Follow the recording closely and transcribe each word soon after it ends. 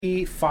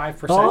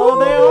5%. Oh,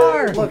 they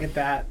are! Look at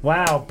that.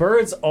 Wow,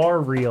 birds are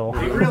real.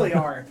 They really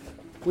are.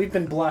 We've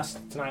been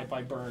blessed tonight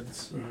by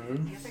birds.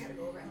 Mm-hmm.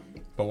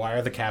 But why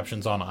are the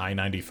captions on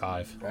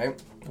I-95?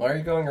 Right? Why are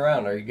you going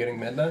around? Are you getting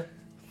Midna?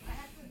 I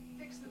have to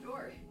fix the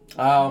door.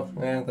 Oh,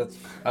 yeah, that's...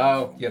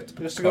 Oh, you have to...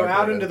 Just to go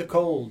out into the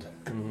cold.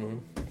 Mm-hmm.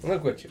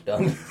 Look what you've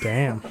done.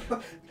 Damn.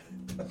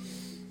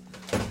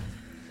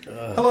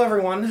 Hello,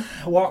 everyone.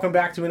 Welcome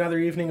back to another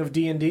evening of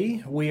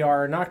D&D. We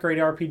are Not Great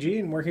RPG,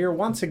 and we're here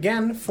once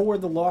again for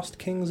the Lost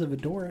Kings of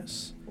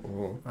Edoras.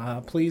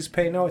 Please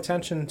pay no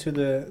attention to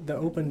the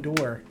open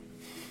door.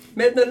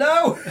 Midna,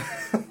 no!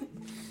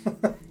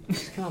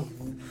 Just kind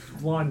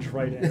of lunge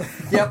right in.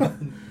 Yep.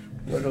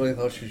 Literally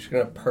thought she was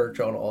going to perch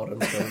on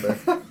Autumn's shoulder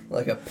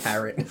like a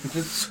parrot.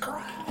 Just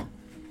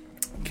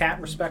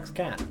Cat respects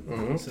cat.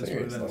 This is what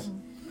it is.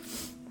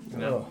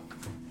 No.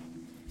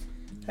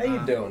 How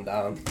you doing,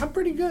 Don? I'm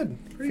pretty good.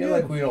 I Pretty feel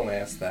good. like we don't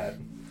ask that.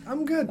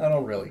 I'm good. I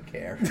don't really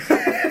care.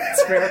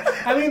 That's fair.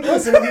 I mean,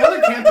 listen, the other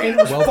campaign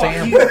was Well, fuck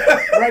damn. you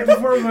right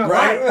before we went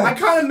Right. live. I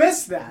kind of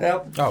missed that.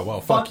 Yep. Oh,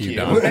 well, fuck you, you.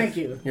 Don. Thank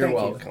you. You're Thank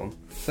welcome.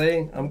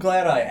 See? I'm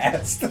glad I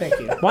asked. Thank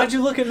you. Why'd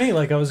you look at me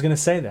like I was going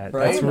to say that?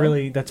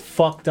 Right? That's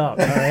fucked up,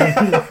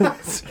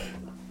 alright?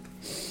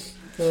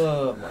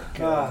 Oh, my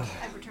God.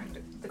 I've returned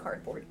the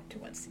cardboard to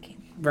whence it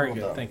came. Very Well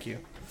good. done. Thank you.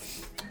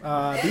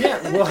 But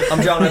yeah, well,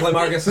 I'm John Eckley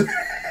Marcus.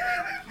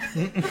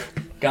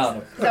 Got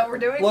him. Is that what we're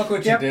doing? Look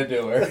what Yep. you did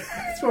to her.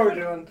 that's what we're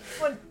doing.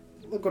 What?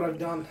 Look what I've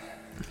done.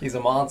 He's a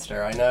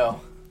monster, I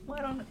know. Well,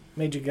 I don't.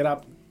 Made you get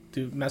up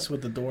to mess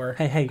with the door.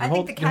 Hey, I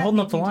think the you're cat holding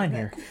made up the you do line that.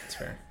 here. That's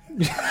fair.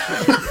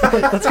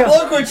 Let's go.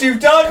 Look what you've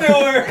done to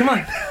her! Come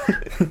on.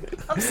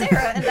 I'm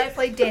Sarah, and I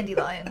play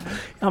Dandelion.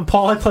 I'm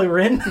Paul, I play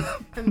Rin.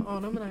 I'm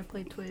Autumn and I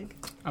play Twig.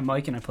 I'm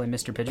Mike and I play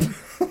Mr. Pigeon.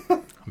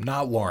 I'm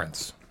not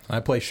Lawrence.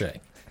 I play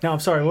Shay. No, I'm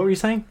sorry, what were you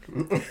saying?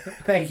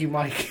 Thank you,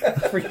 Mike,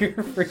 for your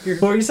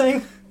What were you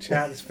saying?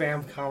 chat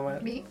spam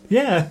comment. Me?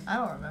 Yeah. I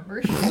don't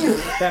remember.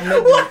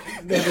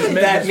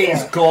 That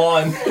means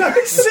gone.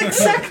 6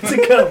 seconds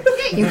ago.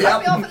 Yeah, you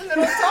cut me off in the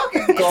middle of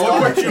talking. Look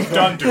what you've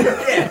done to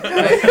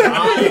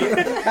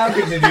her. How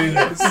could you do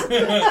this?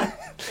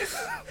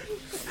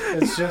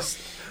 It's just,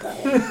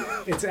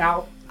 it's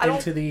out I don't-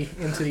 into the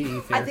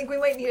ether. I think we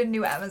might need a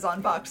new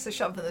Amazon box to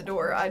shove in the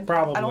door.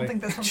 Probably. I don't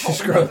think this one's She's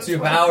holding grown up as too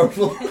well.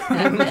 powerful.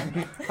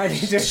 I need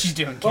to, She's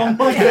doing Oh cat.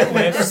 my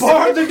goodness.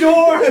 Bar the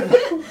door.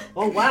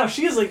 Oh wow,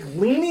 she is like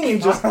leaning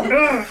and just.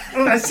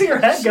 I see her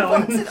head She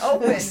wants going. it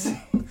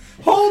open.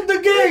 Hold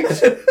the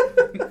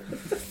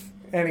gate.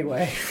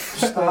 Anyway,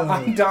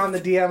 I'm Don,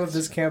 the DM of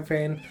this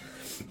campaign.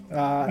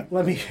 Let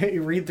me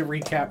read the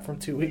recap from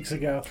 2 weeks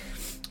ago.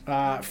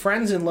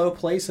 Friends in low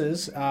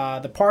places.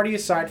 The party,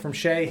 aside from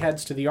Shay,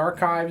 heads to the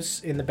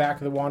archives in the back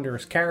of the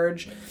Wanderer's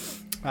carriage.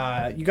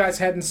 You guys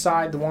head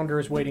inside. The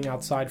Wanderer's waiting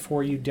outside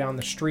for you down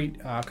the street,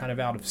 kind of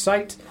out of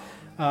sight.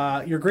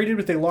 You're greeted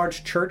with a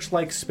large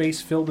church-like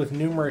space filled with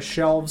numerous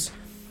shelves.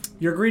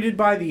 You're greeted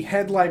by the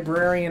head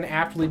librarian,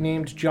 aptly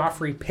named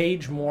Joffrey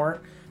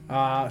Pagemore,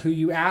 who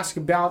you ask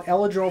about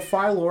Eladril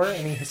Philor,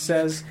 and he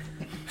says...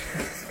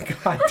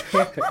 God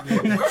damn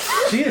it, man.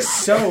 She is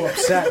so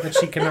upset that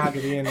she cannot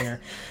get in here.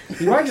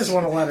 You might just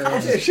want to let her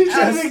in. She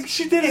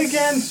did it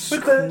again.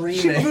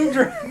 She moved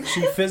her.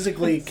 She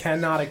physically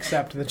cannot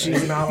accept that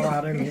she's not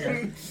allowed in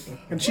here.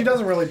 And she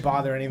doesn't really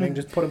bother anything.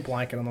 Just put a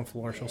blanket on the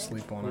floor. She'll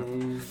sleep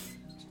on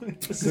it.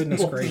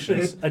 Goodness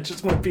gracious. I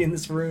just want to be in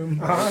this room.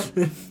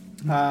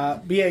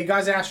 But yeah, you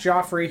guys asked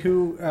Joffrey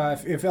who,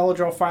 if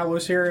Eladril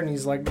Philor's here, and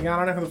he's like, yeah, I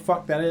don't know who the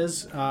fuck that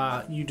is.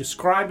 You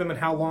describe him and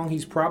how long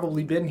he's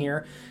probably been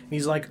here. And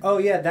he's like, oh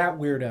yeah, that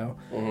weirdo.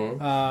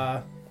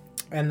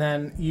 And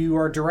then you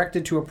are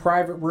directed to a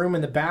private room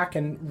in the back,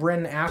 and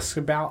Rin asks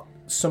about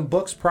some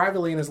books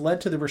privately and is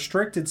led to the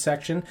restricted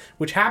section,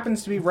 which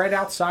happens to be right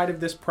outside of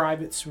this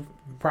private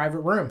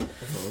room.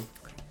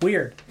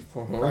 Weird.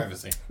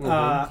 Privacy.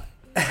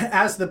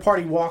 As the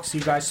party walks,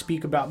 you guys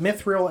speak about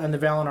Mithril and the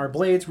Valinor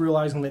blades,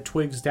 realizing that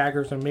Twig's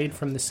daggers are made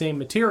from the same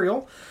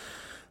material.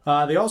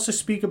 They also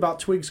speak about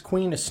Twig's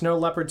queen, a snow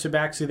leopard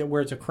tabaxi that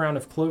wears a crown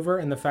of clover,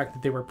 and the fact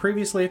that they were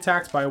previously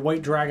attacked by a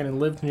white dragon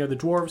and lived near the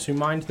dwarves who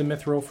mined the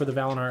Mithril for the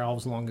Valinor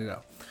elves long ago.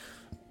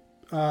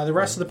 The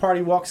rest of the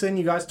party walks in.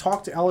 You guys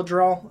talk to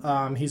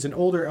Eladril. He's an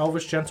older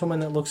elvish gentleman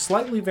that looks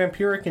slightly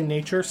vampiric in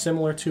nature,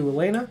 similar to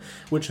Elena,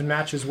 which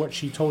matches what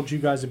she told you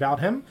guys about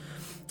him.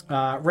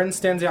 Ren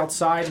stands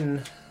outside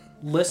and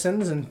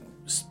listens and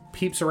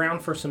peeps around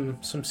for some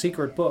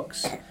secret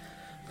books.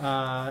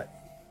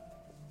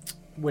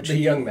 Which The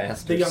young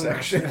master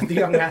section. The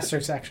young master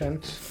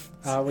section,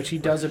 which he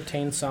does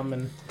obtain some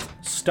and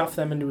stuff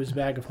them into his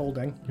bag of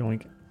holding.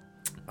 Yoink.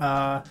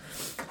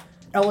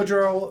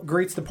 Eladril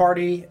greets the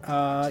party.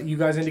 You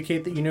guys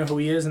indicate that you know who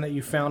he is and that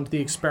you found the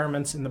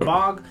experiments in the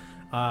bog.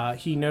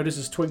 He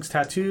notices Twig's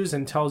tattoos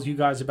and tells you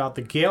guys about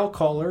the Gale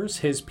Callers,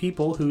 his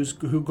people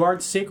who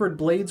guard sacred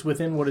blades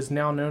within what is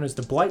now known as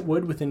the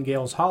Blightwood within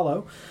Gale's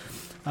Hollow.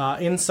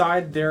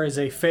 Inside, there is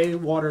a Fey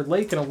water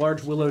lake and a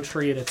large willow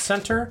tree at its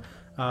center.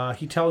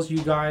 He tells you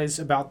guys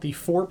about the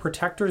 4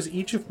 protectors,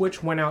 each of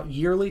which went out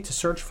yearly to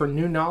search for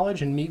new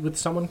knowledge and meet with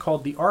someone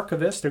called the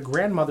Archivist, a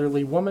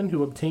grandmotherly woman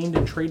who obtained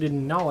and traded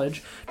in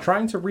knowledge,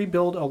 trying to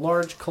rebuild a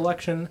large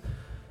collection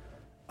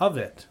of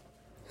it.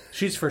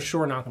 She's for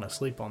sure not going to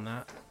sleep on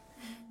that.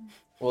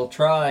 We'll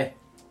try.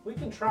 We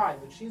can try,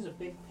 but she's a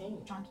big pain.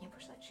 John, can you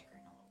push that chair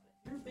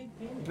in a little bit?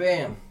 You're a big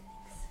pain. Bam.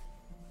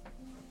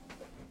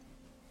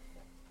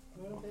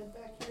 You want a bed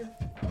back here?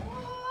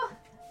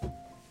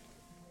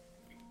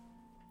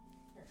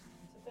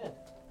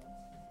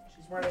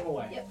 She's running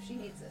away. Yep, she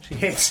needs it. She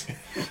hates it.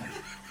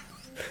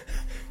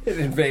 It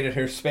invaded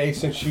her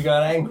space and she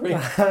got angry.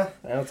 Now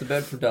it's a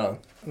bed for Don.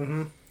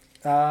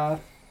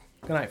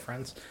 Good night,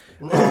 friends.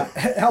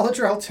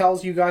 Eladril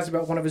tells you guys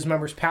about one of his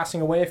members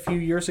passing away a few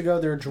years ago.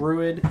 Their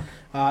druid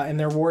and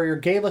their warrior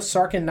Galus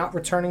Sarkin not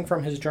returning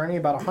from his journey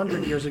about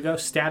 100 years ago.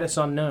 Status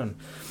unknown.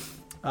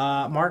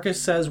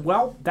 Marcus says,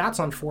 well, that's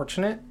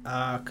unfortunate,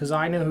 because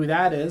I know who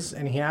that is,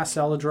 and he asks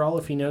Eladril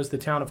if he knows the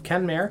town of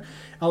Kenmare.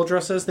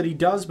 Eladril says that he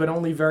does, but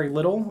only very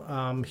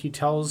little. He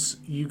tells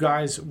you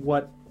guys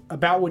what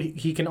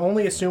he can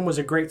only assume was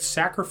a great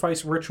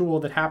sacrifice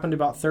ritual that happened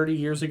about 30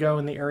 years ago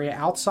in the area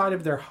outside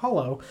of their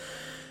hollow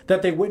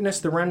that they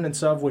witnessed the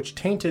remnants of, which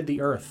tainted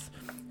the earth.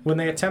 When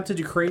they attempted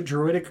to create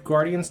druidic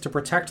guardians to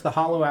protect the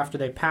hollow after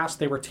they passed,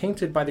 they were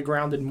tainted by the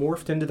ground and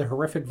morphed into the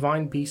horrific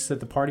vine beasts that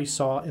the party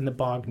saw in the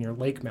bog near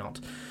Lake Mount.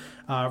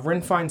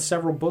 Rin finds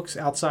several books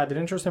outside that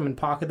interest him and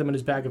pocket them in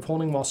his bag of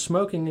holding while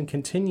smoking and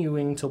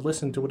continuing to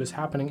listen to what is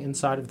happening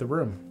inside of the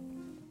room.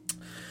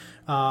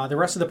 The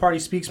rest of the party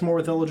speaks more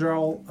with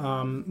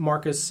Eladril.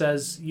 Marcus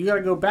says, you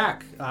gotta go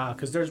back,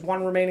 because there's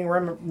one remaining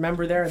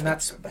member there, and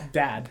that's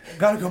bad.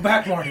 Gotta go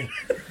back, Marty.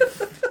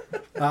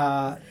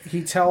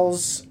 He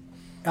tells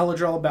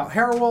Eladril about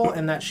Harrowell,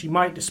 and that she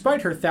might,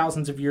 despite her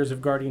thousands of years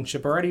of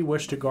guardianship already,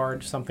 wish to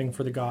guard something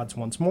for the gods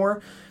once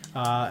more.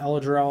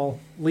 Eladril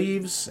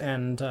leaves,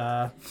 and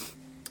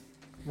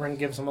Ren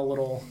gives him a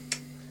little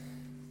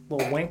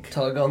wink.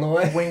 Tug on the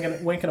way.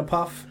 Wink and a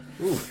puff.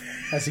 Ooh.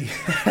 As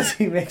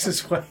he makes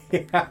his way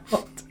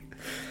out.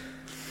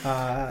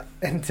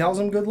 And tells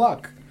him good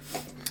luck.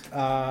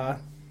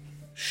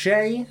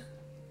 Shay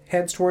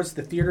heads towards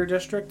the theater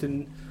district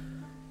and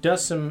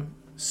does some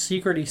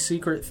secret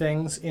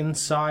things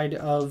inside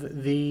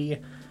of the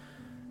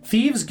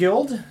Thieves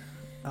Guild,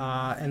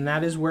 and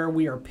that is where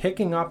we are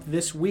picking up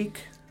this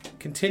week,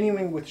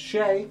 continuing with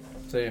Shay.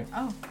 See you.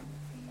 Oh,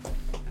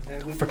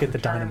 And we Forget the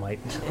dynamite.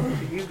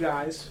 to you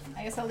guys.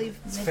 I guess I'll leave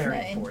very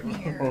Midna in important.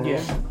 here.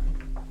 Yeah.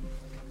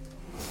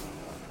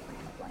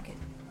 Blanket.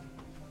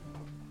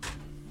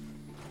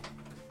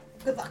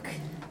 Good luck.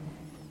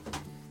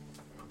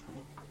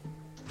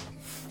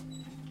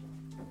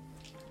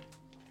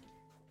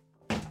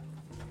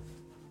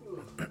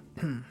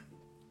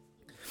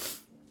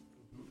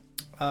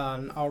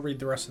 I'll read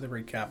the rest of the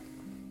recap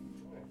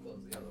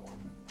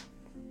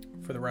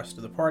for the rest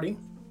of the party.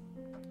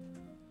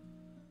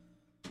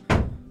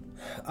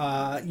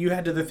 You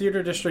head to the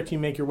theater district. You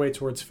make your way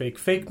towards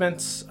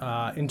Fakements,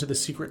 into the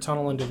secret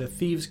tunnel into the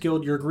Thieves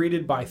Guild. You're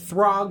greeted by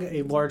Throg,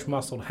 a large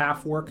muscled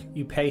half-orc.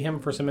 You pay him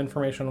for some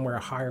information on where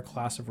a higher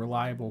class of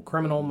reliable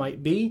criminal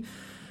might be.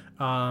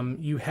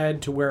 You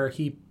head to where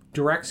he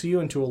directs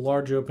you into a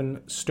large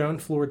open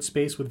stone-floored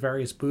space with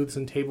various booths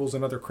and tables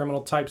and other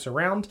criminal types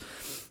around.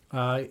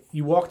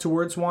 You walk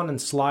towards one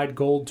and slide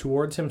gold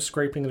towards him,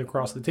 scraping it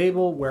across the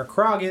table. Where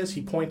Krog is,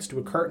 he points to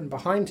a curtain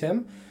behind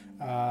him,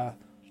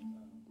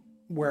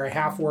 where a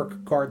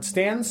half-orc guard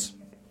stands.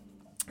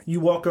 You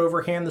walk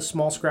over, hand the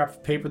small scrap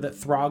of paper that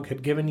Throg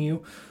had given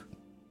you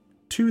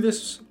to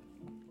this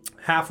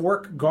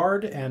half-orc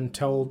guard, and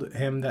told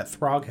him that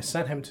Throg has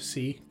sent him to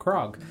see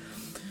Krog.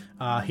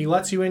 He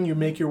lets you in. You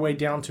make your way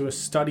down to a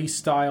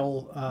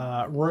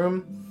study-style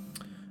room.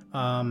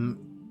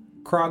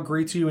 Krog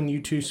greets you, and you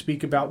two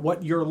speak about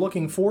what you're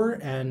looking for,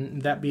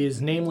 and that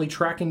is namely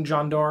tracking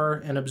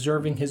Jandar and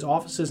observing his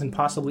offices and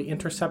possibly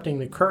intercepting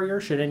the courier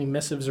should any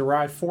missives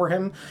arrive for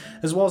him,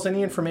 as well as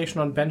any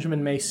information on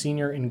Benjamin May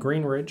Sr. in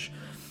Greenridge.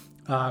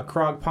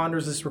 Krog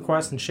ponders this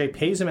request, and Shay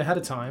pays him ahead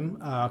of time.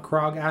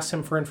 Krog asks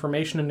him for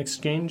information in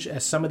exchange,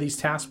 as some of these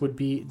tasks would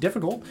be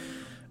difficult.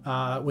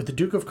 With the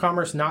Duke of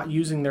Commerce not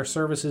using their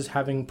services,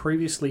 having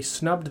previously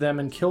snubbed them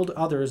and killed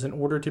others in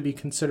order to be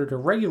considered a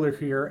regular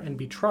here and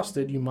be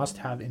trusted, you must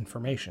have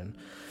information.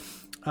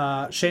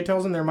 Shay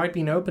tells him there might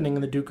be an opening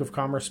in the Duke of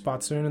Commerce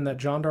spot soon and that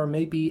Jandar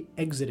may be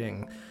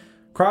exiting.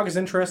 Krog is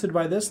interested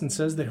by this and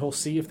says that he'll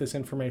see if this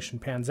information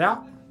pans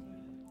out.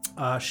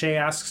 Shay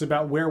asks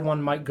about where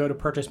one might go to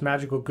purchase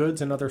magical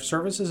goods and other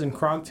services, and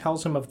Krog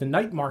tells him of the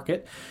night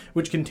market,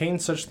 which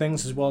contains such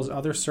things as well as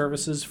other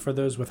services for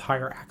those with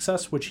higher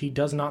access, which he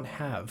does not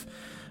have.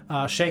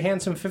 Shay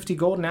hands him 50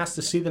 gold and asks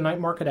to see the night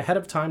market ahead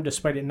of time,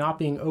 despite it not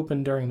being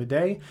open during the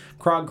day.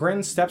 Krog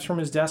grins, steps from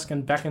his desk,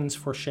 and beckons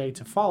for Shay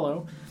to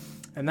follow.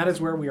 And that is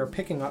where we are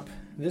picking up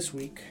this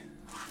week.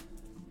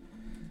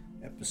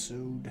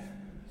 Episode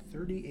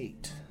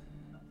 38.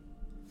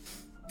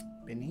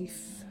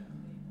 Beneath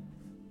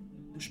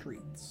the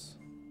streets.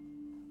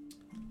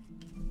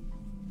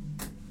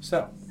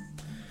 So,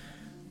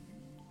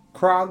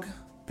 Krog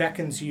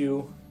beckons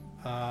you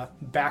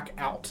back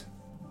out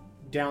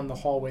down the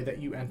hallway that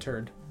you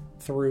entered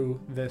through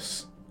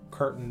this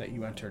curtain that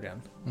you entered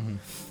in. Mm-hmm.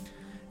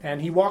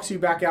 And he walks you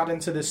back out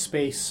into this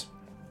space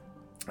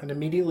and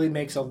immediately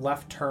makes a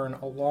left turn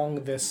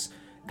along this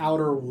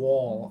outer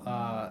wall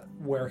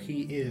where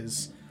he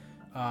is,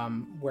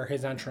 where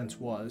his entrance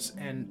was,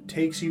 and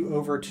takes you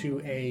over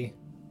to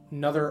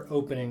another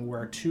opening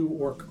where 2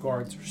 orc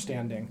guards are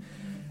standing.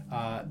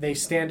 They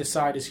stand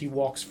aside as he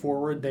walks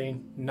forward. They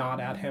nod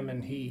at him,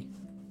 and he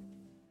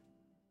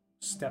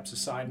steps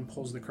aside and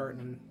pulls the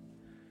curtain and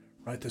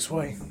right this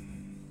way.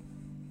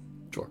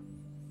 Sure.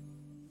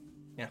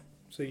 Yeah.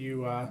 So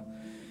you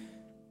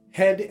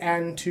head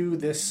into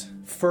this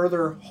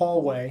further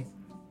hallway,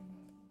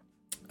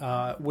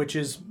 which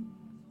is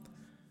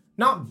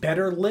not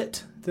better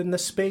lit than the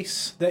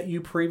space that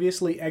you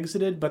previously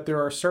exited, but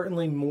there are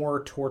certainly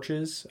more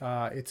torches.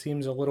 It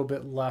seems a little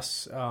bit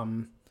less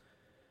kind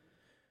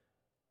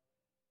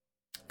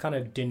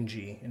of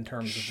dingy in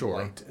terms of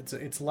light.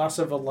 It's less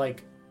of a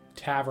like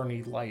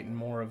tavern-y light and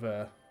more of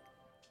a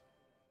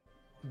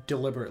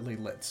deliberately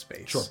lit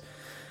space. Sure.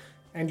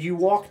 And you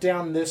walk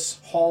down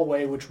this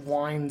hallway, which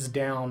winds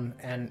down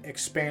and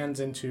expands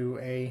into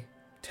a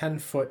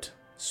 10-foot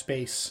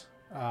space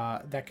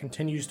that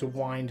continues to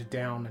wind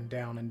down and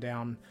down and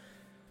down.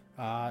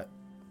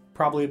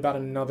 Probably about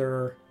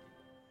another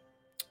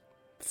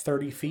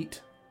 30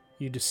 feet,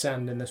 you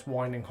descend in this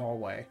winding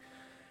hallway.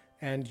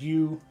 And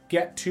you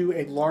get to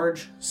a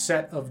large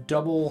set of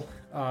double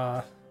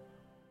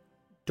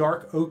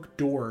dark oak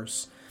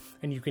doors,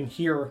 and you can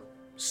hear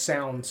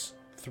sounds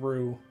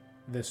through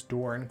this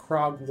door. And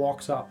Krog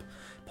walks up,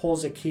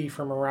 pulls a key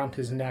from around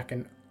his neck,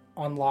 and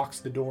unlocks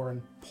the door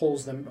and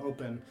pulls them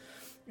open.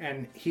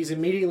 And he's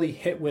immediately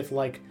hit with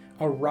like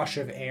a rush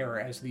of air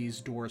as these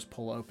doors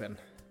pull open.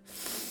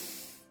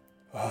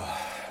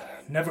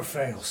 Never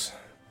fails.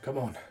 Come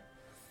on.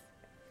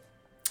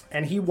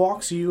 And he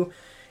walks you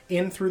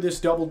in through this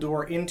double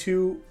door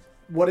into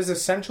what is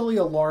essentially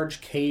a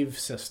large cave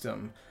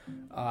system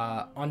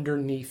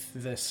underneath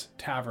this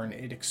tavern.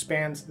 It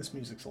expands. This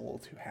music's a little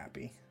too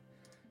happy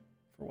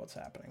for what's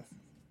happening.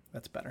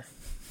 That's better.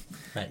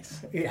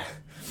 Nice. Yeah.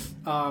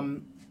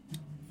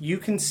 You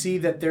can see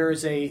that there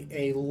is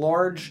a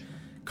large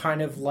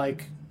kind of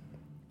like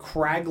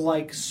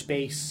crag-like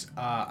space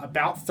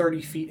about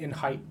 30 feet in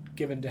height,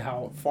 given to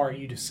how far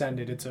you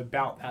descended. It's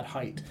about that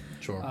height.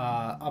 Sure.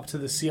 Up to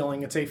the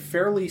ceiling. It's a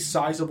fairly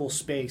sizable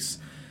space.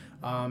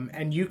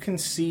 And you can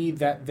see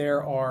that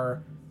there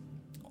are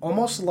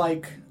almost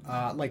like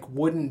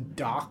wooden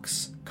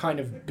docks kind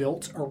of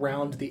built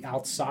around the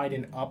outside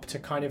and up to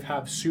kind of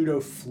have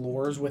pseudo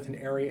floors with an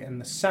area in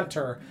the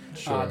center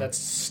that's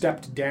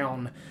stepped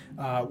down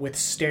with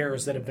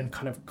stairs that have been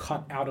kind of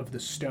cut out of the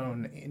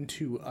stone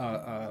into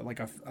like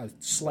a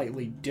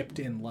slightly dipped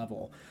in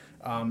level.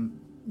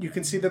 You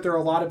can see that there are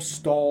a lot of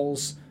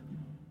stalls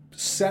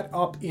set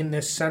up in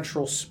this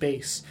central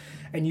space,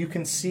 and you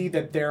can see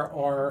that there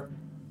are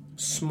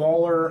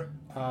smaller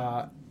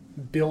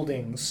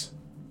buildings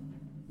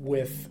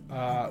with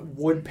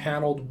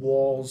wood-paneled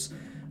walls,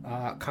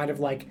 kind of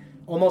like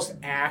almost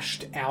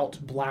ashed out,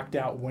 blacked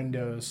out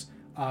windows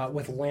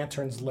with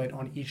lanterns lit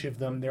on each of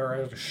them. There are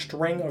a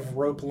string of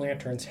rope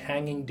lanterns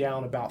hanging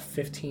down about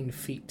 15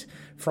 feet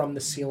from the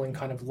ceiling,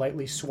 kind of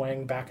lightly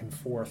swaying back and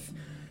forth.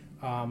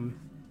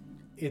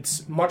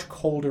 It's much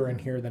colder in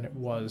here than it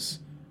was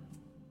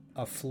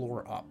a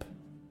floor up,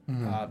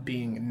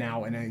 being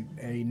now in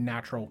a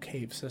natural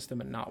cave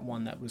system and not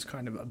one that was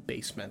kind of a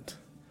basement.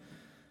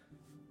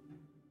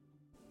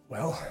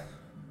 Well,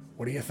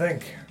 what do you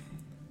think?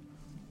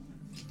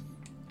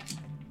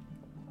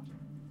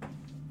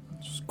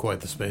 It's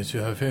quite the space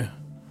you have here.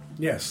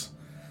 Yes.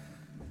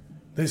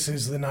 This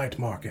is the night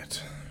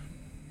market.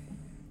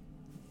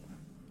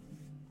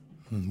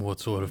 And what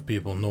sort of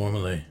people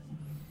normally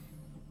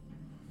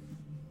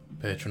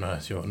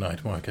patronize your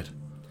night market?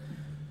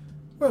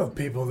 Well,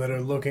 people that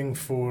are looking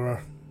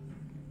for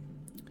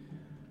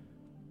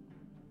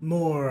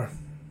more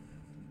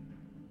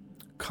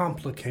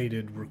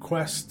complicated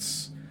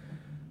requests,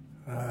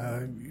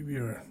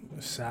 your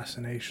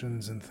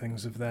assassinations and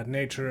things of that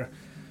nature,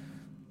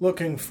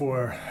 looking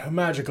for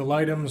magical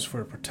items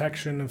for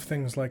protection of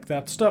things like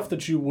that, stuff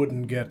that you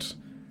wouldn't get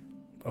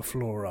a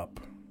floor up.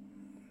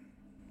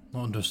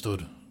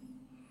 Understood.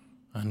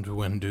 And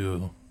when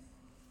do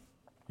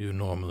you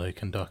normally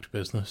conduct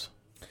business?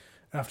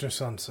 After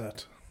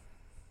sunset.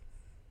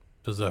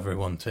 Does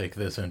everyone take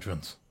this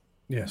entrance?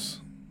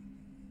 Yes.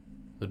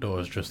 The door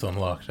is just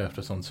unlocked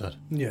after sunset.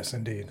 Yes,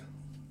 indeed.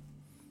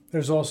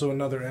 There's also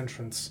another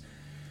entrance.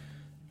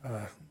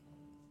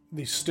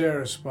 The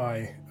stairs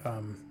by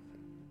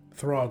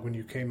Throg, when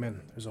you came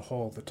in, there's a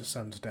hole that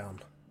descends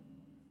down.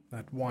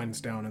 That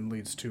winds down and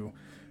leads to,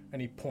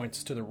 and he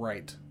points to the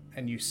right,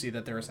 and you see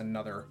that there is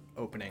another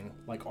opening,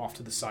 like off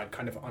to the side,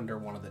 kind of under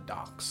one of the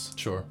docks.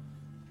 Sure.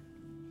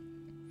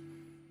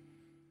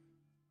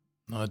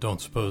 I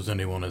don't suppose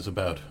anyone is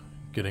about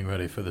getting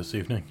ready for this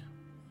evening.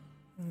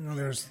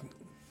 There's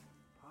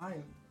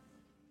Fine.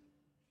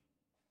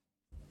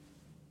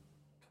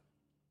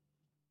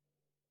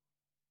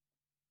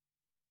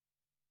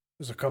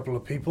 There's a couple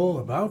of people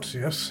about,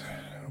 yes.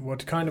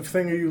 What kind of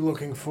thing are you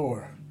looking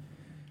for?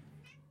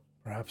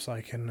 Perhaps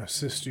I can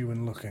assist you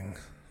in looking.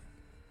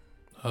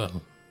 The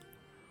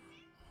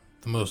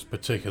most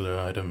particular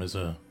item is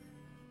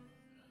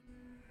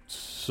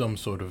some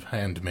sort of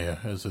hand mirror,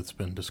 as it's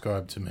been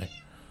described to me.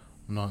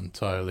 I'm not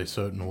entirely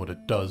certain what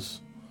it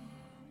does,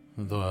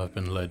 though I've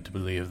been led to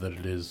believe that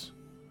it is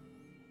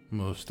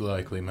most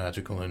likely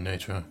magical in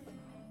nature,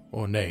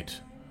 ornate.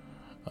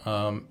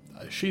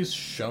 She's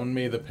shown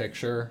me the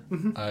picture.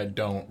 Mm-hmm. I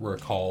don't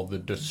recall the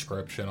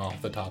description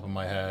off the top of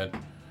my head.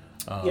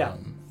 Yeah.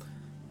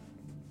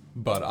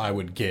 But I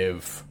would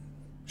give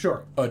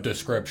Sure. a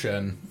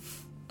description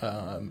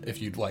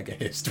if you'd like a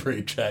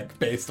history check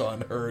based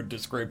on her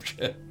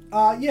description.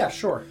 Yeah,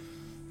 sure.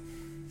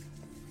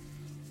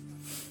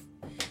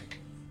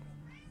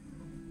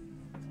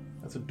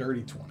 That's a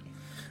dirty 20.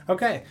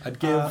 Okay. I'd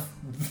give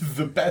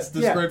the best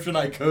description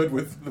I could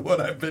with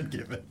what I've been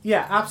given.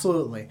 Yeah,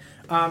 absolutely.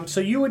 So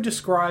you would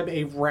describe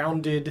a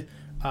rounded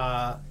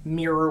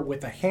mirror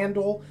with a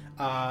handle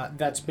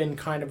that's been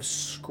kind of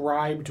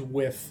scribed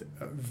with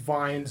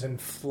vines and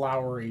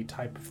flowery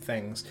type of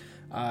things.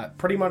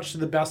 Pretty much to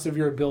the best of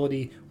your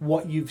ability,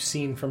 what you've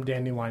seen from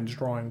Dandelion's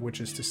drawing,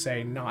 which is to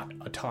say, not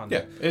a ton.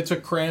 Yeah, it's a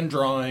crayon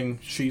drawing.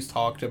 She's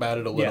talked about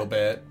it a little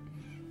bit.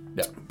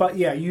 Yeah. But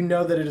yeah, you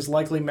know that it is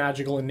likely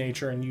magical in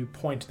nature, and you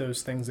point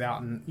those things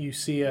out, and you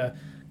see a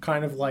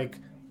kind of like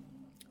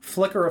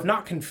flicker of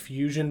not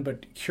confusion,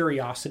 but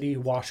curiosity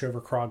wash over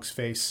Krog's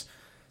face.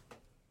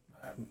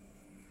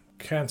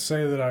 Can't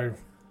say that I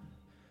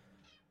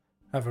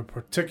have a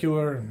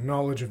particular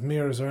knowledge of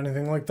mirrors or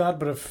anything like that,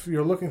 but if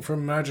you're looking for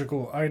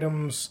magical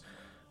items,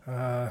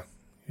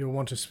 you'll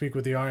want to speak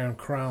with the Iron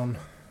Crown.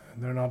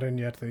 They're not in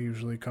yet. They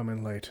usually come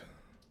in late.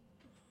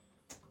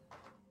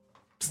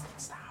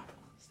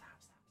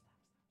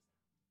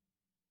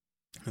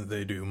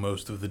 They do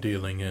most of the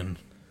dealing in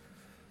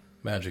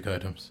magic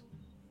items.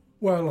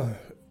 Well,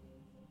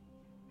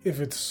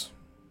 if it's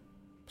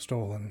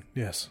stolen,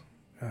 yes.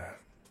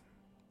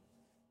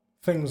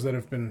 Things that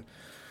have been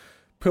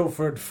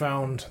pilfered,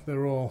 found,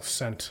 they're all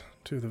sent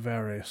to the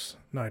various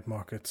night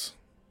markets.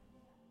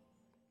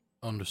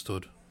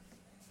 Understood.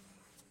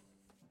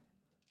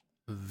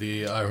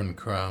 The Iron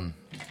Crown.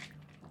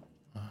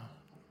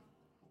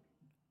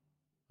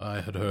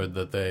 I had heard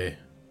that they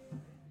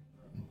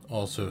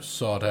also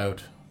sought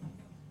out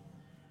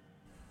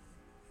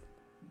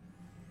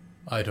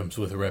items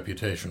with a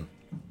reputation.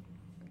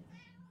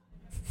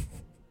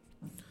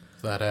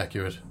 Is that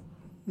accurate?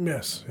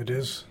 Yes, it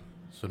is.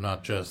 So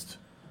not just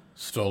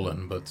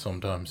stolen, but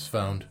sometimes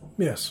found,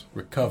 Yes,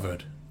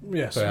 recovered,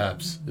 yes.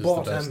 perhaps, is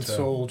Bought the best and term.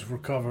 sold,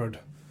 recovered.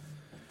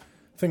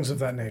 Things of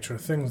that nature.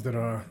 Things that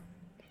are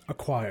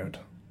acquired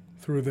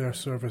through their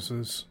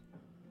services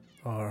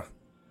are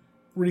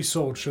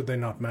resold should they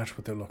not match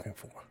what they're looking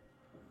for.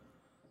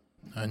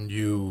 And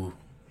you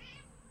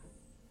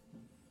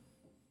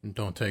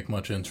don't take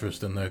much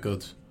interest in their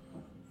goods?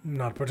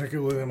 Not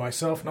particularly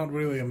myself, not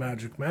really a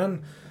magic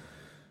man.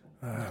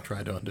 I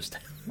try to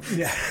understand.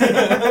 Yeah.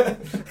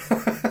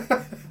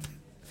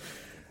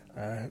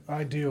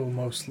 I deal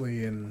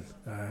mostly in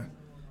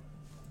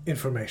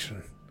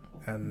information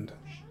and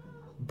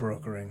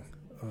brokering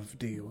of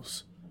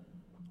deals.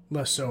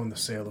 Less so in the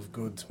sale of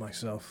goods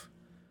myself.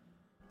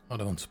 I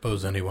don't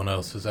suppose anyone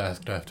else has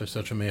asked after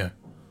such a mirror.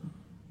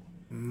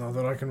 Not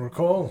that I can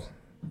recall.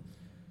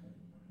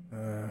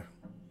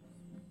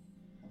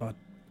 But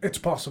it's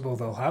possible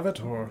they'll have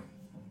it, or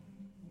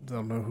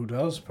they'll know who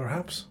does,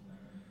 perhaps.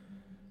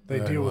 They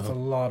Very deal with a well.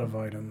 lot of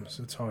items.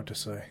 It's hard to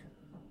say.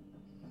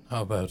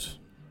 How about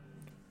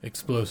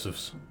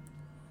explosives?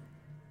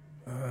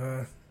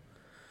 Yeah,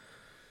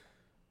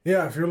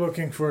 if you're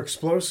looking for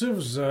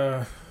explosives,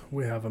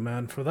 we have a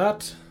man for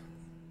that.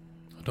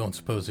 I don't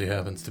suppose he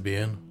happens to be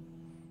in.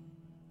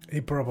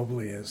 He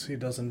probably is. He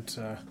doesn't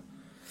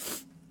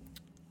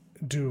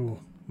do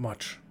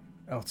much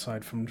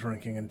outside from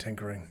drinking and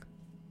tinkering.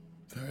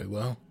 Very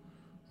well.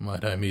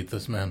 Might I meet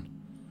this man?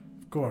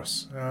 Of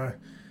course.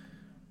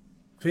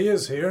 If he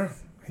is here,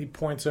 He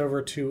points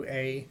over to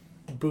a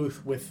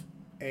booth with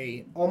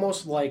a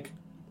almost like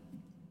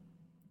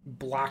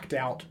blacked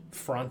out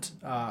front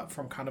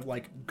from kind of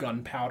like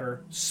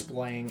gunpowder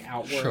splaying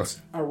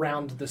outwards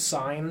around the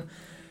sign.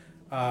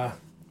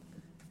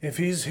 if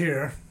he's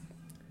here,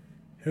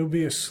 he'll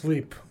be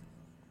asleep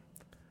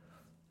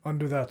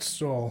under that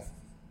stall.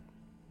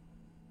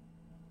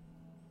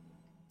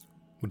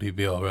 Would he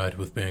be alright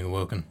with being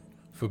awoken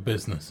for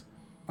business?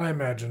 I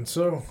imagine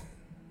so.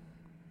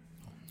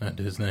 And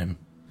his name?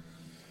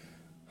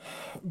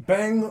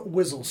 Bang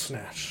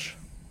Whizzlesnatch.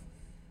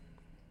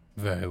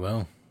 Very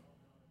well.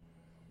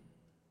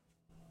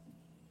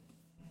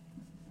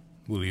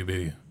 Will you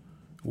be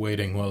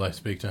waiting while I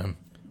speak to him?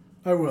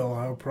 I will.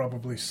 I'll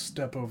probably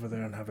step over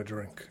there and have a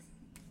drink.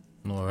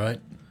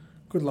 Alright.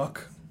 Good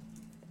luck.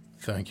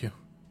 Thank you.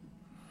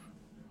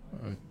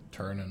 I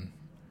turn and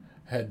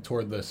head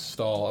toward this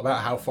stall.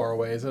 About how far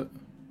away is it?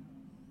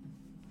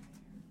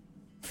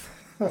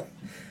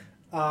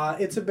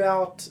 It's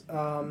about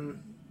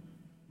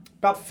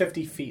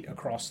 50 feet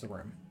across the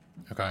room.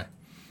 Okay.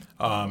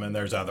 And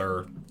there's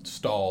other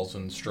stalls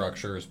and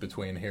structures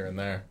between here and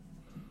there.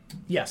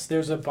 Yes,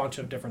 there's a bunch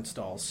of different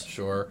stalls.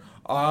 Sure.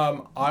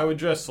 I would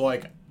just,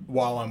 like,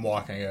 while I'm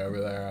walking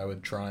over there, I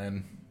would try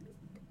and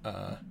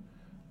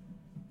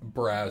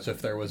browse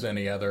if there was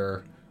any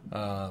other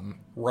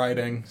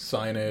writing,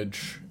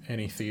 signage,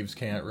 any thieves'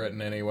 cant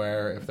written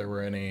anywhere, if there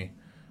were any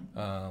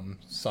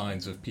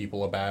signs of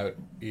people about,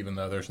 even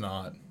though there's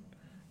not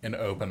an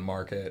open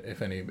market,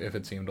 if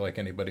it seemed like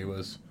anybody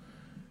was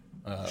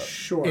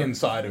Sure.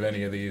 inside of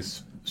any of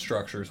these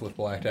structures with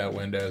blacked out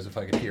windows, if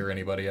I could hear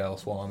anybody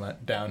else while I'm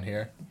down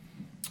here.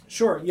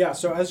 Sure, yeah.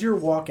 So as you're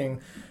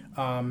walking,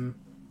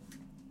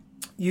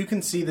 you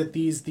can see that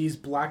these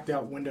blacked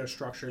out window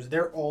structures,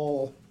 they're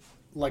all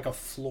like a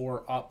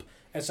floor up,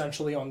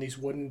 essentially on these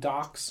wooden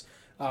docks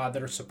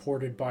that are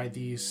supported by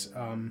these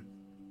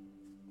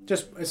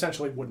just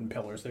essentially wooden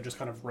pillars. They're just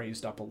kind of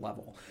raised up a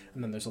level,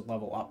 and then there's a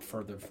level up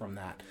further from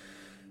that.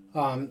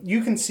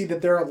 You can see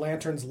that there are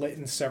lanterns lit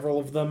in several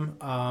of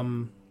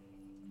them.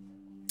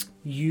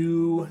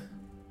 You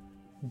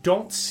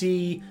don't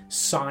see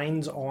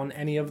signs on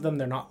any of them.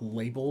 They're not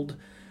labeled.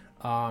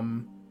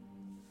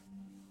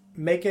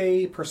 Make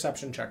a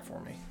perception check for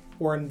me.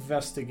 Or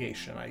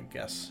investigation, I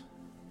guess.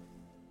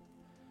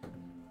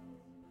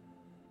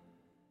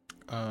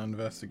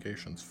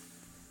 Investigation's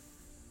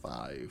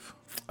 5.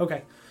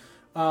 Okay.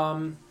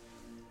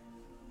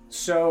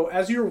 So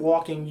as you're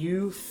walking,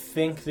 you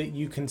think that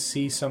you can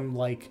see some,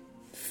 like,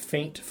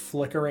 faint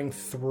flickering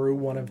through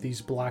one of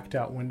these blacked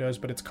out windows,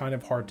 but it's kind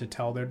of hard to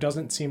tell. There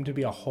doesn't seem to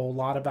be a whole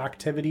lot of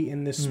activity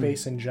in this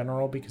space in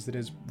general because it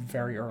is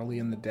very early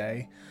in the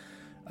day.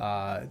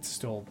 It's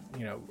still,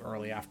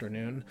 early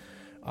afternoon.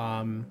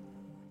 But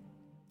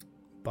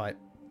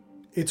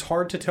it's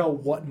hard to tell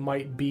what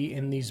might be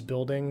in these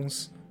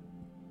buildings,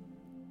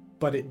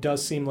 but it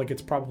does seem like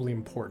it's probably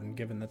important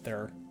given that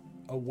they're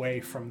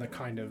away from the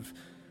kind of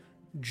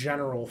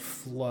general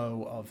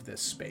flow of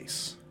this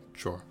space.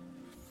 Sure.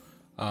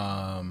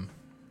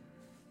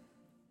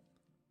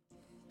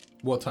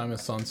 What time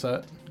is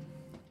sunset?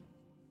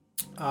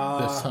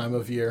 This time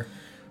of year?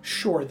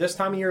 Sure. This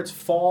time of year, it's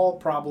fall,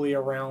 probably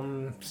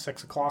around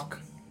 6 o'clock.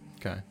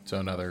 Okay, so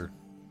another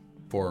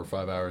 4 or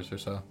 5 hours or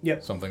so?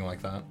 Yep. Something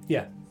like that?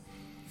 Yeah.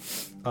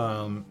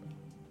 All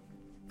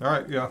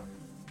right, yeah.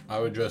 I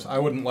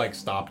wouldn't, like,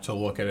 stop to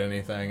look at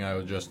anything. I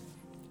would just,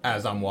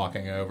 as I'm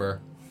walking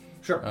over,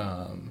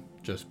 Sure.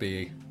 just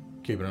be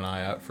keeping an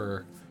eye out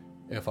for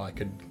if I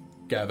could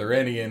gather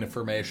any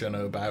information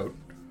about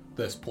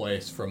this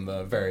place from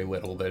the very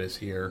little that is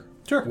here.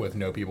 Sure. With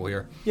no people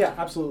here. Yeah,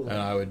 absolutely.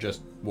 And I would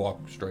just walk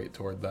straight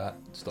toward that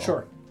stall.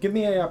 Sure. Give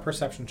me a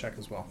perception check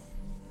as well.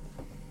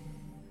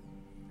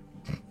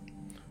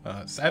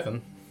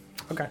 7.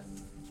 Okay.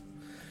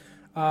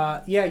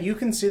 Yeah, you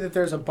can see that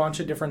there's a bunch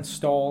of different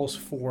stalls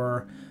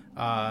for,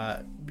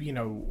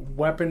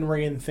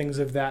 weaponry and things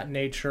of that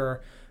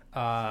nature.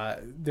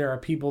 There are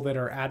people that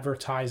are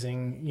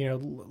advertising,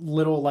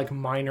 little, like,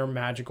 minor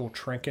magical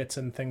trinkets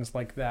and things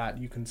like that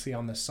you can see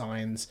on the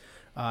signs.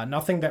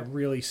 Nothing that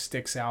really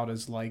sticks out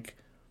as, like,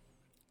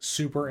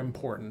 super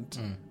important.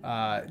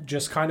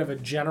 Just kind of a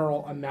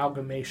general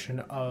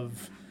amalgamation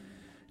of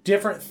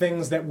different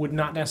things that would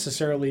not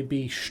necessarily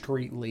be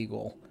street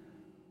legal.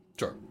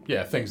 Sure.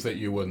 Yeah, things that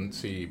you wouldn't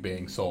see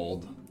being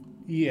sold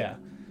Yeah.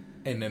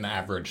 in an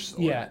average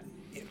store. Yeah.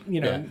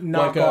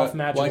 Knock off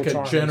magical like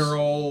charms. a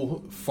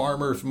general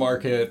farmer's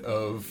market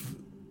of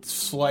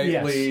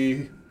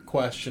slightly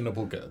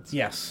questionable goods.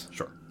 Yes.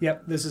 Sure.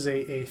 Yep, this is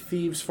a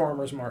thieves'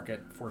 farmer's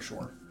market for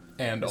sure.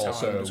 And That's how I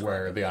also would describe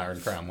where the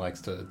Iron Crown likes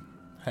to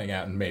hang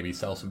out and maybe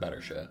sell some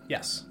better shit.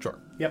 Yes. Sure.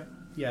 Yep.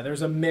 Yeah,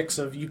 there's a mix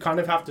of, you kind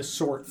of have to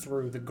sort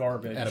through the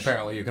garbage. And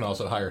apparently you can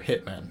also hire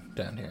hitmen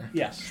down here.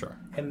 Yes. Sure.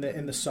 In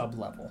the sub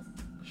level.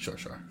 Sure.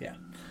 Yeah.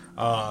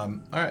 All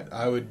right.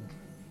 I would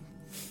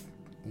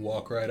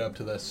walk right up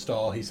to the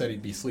stall. He said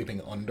he'd be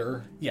sleeping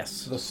under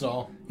Yes. the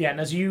stall. Yeah,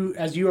 and as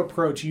you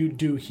approach, you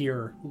do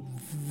hear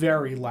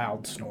very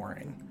loud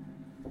snoring.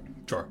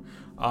 Sure.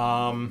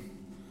 I'm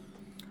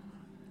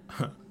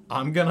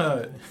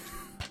gonna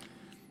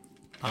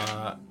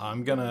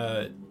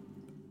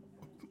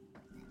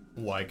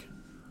like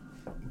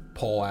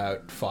pull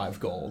out 5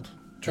 gold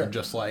Sure. and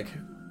just like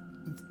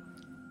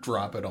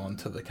drop it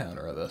onto the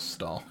counter of this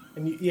stall.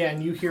 And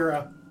you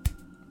hear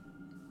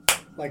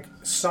like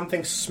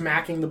something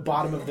smacking the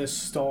bottom of this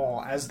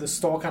stall as the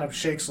stall kind of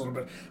shakes a little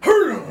bit.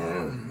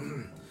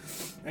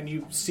 And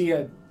you see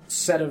a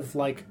set of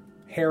like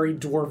hairy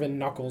dwarven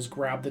knuckles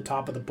grab the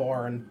top of the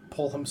bar and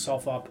pull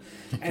himself up.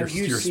 And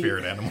your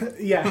spirit animal.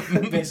 Yeah,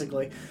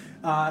 basically.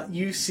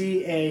 You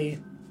see a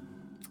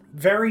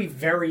very,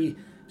 very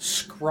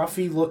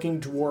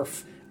scruffy-looking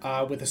dwarf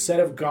with a set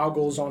of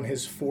goggles on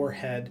his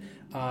forehead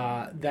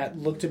that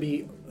look to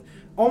be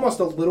almost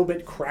a little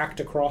bit cracked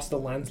across the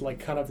lens, like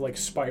kind of like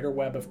spider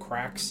web of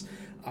cracks,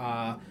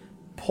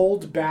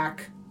 pulled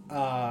back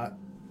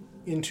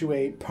into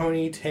a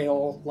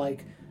ponytail,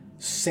 like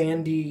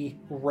sandy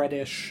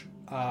reddish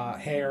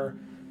hair.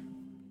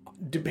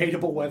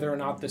 Debatable whether or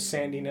not the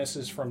sandiness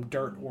is from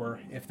dirt or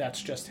if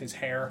that's just his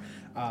hair.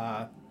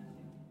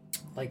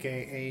 Like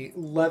a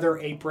leather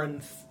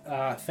apron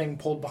thing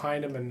pulled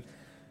behind him, and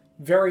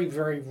very,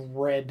 very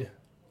red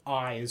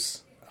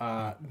eyes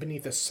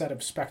beneath a set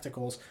of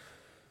spectacles.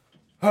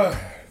 Good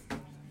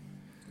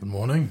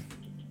morning.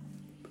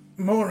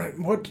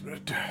 Morning. What?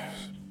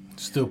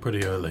 Still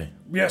pretty early.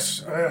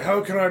 Yes.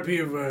 How can I be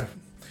of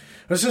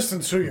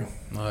assistance to you?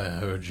 I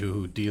heard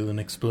you deal in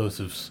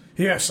explosives.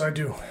 Yes, I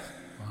do.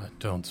 I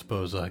don't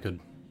suppose I could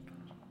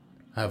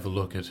have a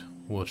look at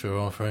what you're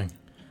offering.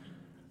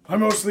 I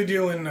mostly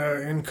deal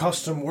in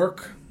custom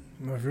work.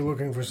 If you're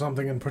looking for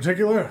something in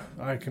particular,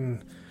 I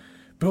can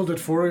build it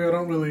for you. I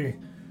don't really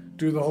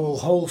do the whole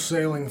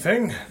wholesaling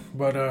thing,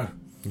 but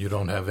You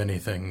don't have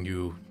anything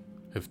you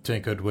have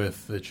tinkered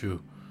with that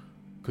you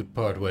could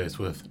part ways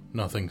with?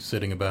 Nothing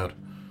sitting about?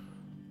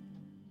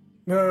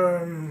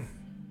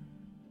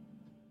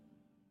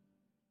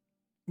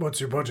 What's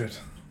your budget?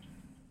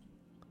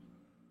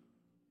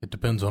 It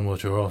depends on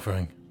what you're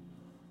offering.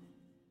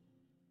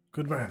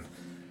 Good man.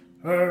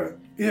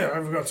 Yeah,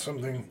 I've got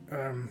something.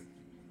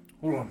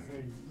 Hold on.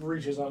 He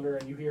reaches under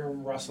and you hear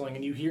him rustling,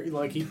 and you hear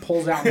like he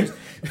pulls out his,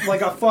 like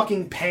a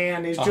fucking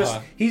pan. Is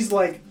just he's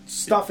like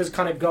stuff is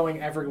kind of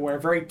going everywhere.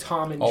 Very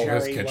Tom and All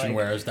Jerry. his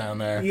kitchenware is down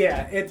there.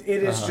 Yeah, it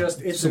is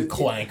just it's some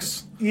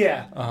clanks.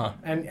 Yeah,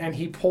 and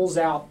he pulls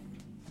out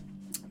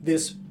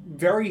this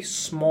very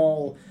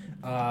small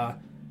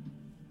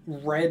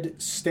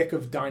red stick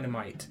of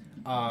dynamite,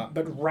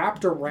 but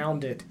wrapped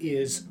around it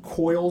is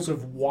coils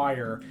of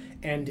wire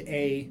and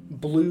a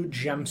blue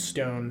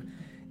gemstone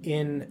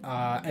in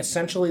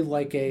essentially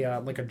like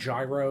a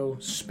gyro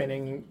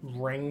spinning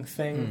ring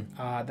thing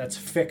that's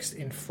fixed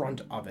in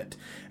front of it.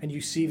 And you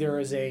see there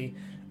is a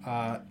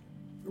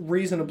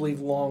reasonably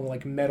long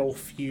like metal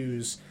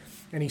fuse,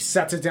 and he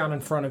sets it down in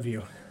front of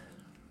you.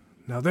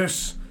 Now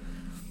this,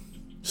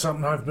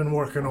 something I've been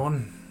working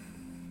on.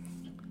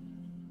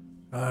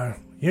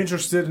 You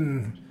interested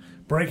in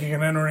breaking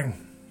and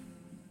entering?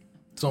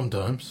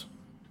 Sometimes.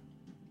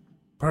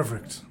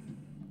 Perfect.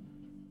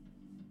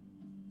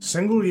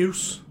 Single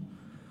use.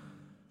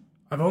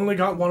 I've only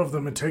got one of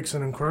them. It takes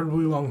an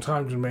incredibly long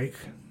time to make.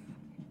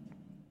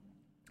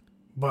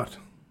 But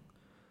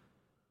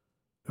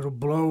it'll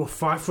blow a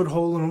 5-foot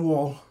hole in a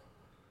wall.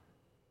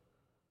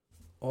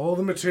 All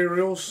the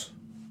materials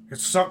get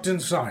sucked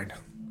inside.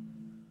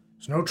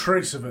 There's no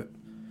trace of it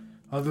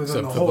other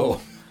than Except the for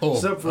hole. hole,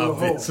 Except for the hole.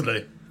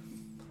 obviously.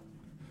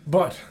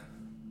 But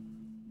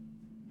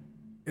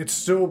it's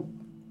still,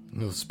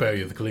 It'll spare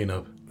you the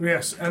cleanup.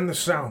 yes, and the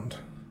sound.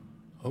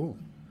 Oh,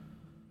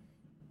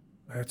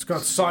 It's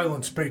got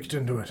silence baked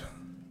into it.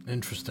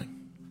 interesting.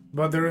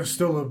 But there is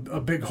still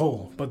a big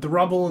hole. But the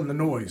rubble and the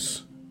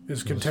noise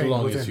is contained As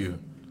long within. as you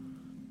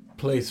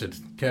place it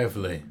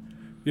carefully,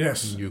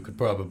 Yes, you could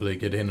probably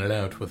get in and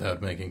out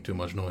without making too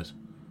much noise.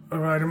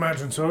 I'd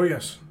imagine so,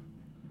 yes.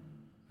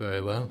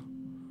 Very well.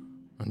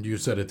 And you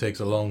said it takes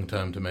a long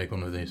time to make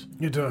one of these.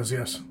 It does,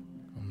 yes.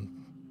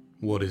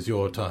 What is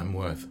your time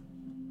worth?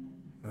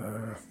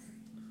 I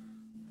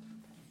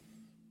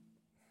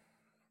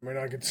mean,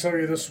 I could sell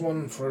you this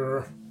one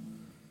for...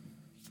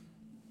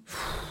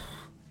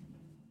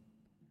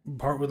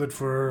 part with it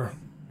for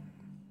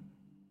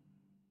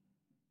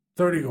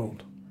 30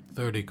 gold.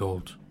 30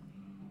 gold.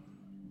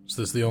 Is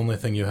this the only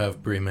thing you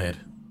have pre-made?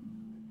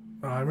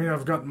 I mean,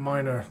 I've got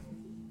minor,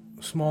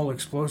 small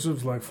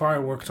explosives like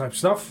firework type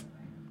stuff.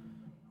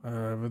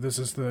 But this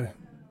is the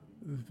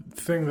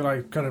thing that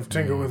I kind of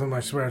tinker with in my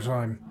spare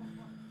time.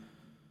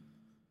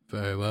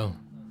 Very well.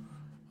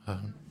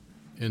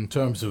 In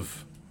terms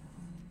of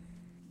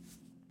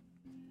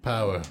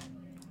power,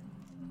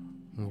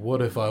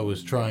 what if I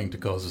was trying to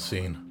cause a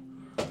scene?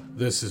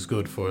 This is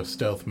good for a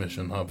stealth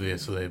mission,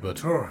 obviously, but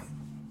Sure.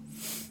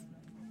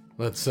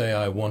 let's say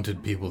I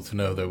wanted people to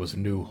know there was a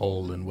new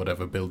hole in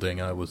whatever building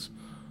I was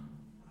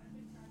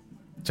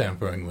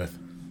tampering with.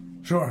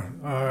 Sure.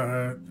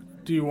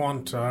 Do you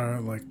want,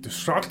 like,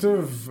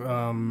 destructive?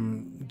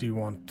 Do you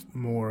want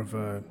more of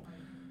a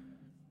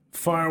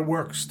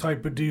fireworks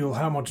type of deal?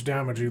 How much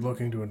damage are you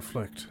looking to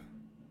inflict?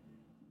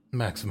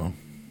 Maximum.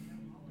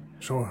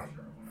 Sure.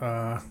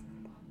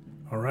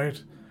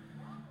 Alright.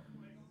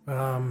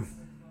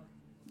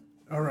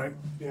 Alright,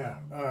 yeah.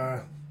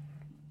 And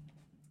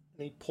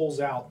he pulls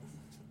out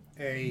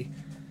a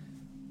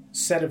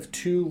set of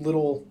two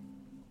little,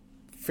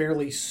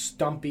 fairly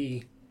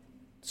stumpy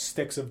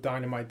sticks of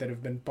dynamite that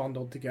have been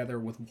bundled together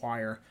with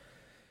wire.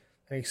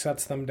 And he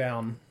sets them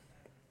down.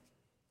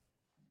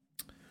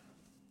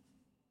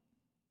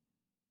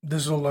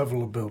 This is a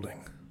level of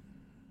building.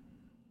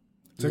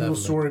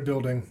 Single-story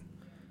building.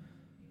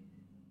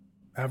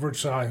 Average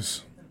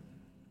size.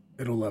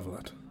 It'll level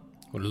it.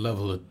 Would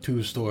level a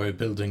 2-story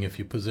building if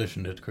you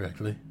positioned it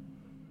correctly.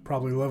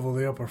 Probably level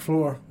the upper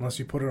floor, unless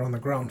you put it on the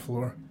ground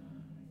floor.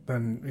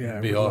 Then, yeah.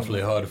 It'd be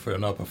awfully hard for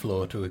an upper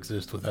floor to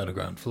exist without a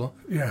ground floor.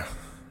 Yeah.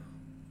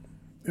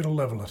 It'll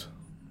level it.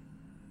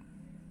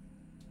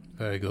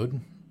 Very good.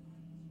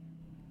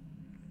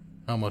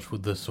 How much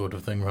would this sort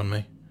of thing run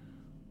me?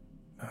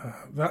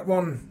 That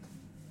one,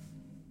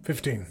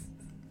 15.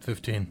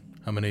 15.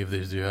 How many of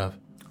these do you have?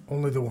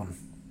 Only the one.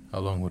 How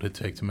long would it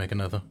take to make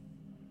another?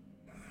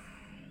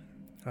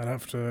 I'd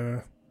have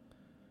to...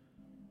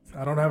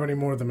 I don't have any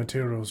more of the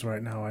materials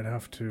right now. I'd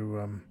have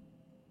to,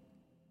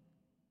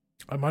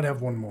 I might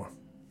have one more.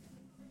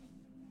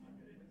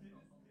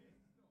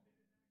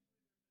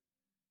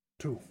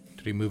 2.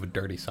 Did he move a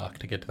dirty sock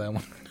to get to that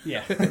one?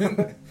 Yeah.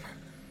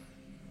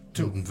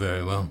 2.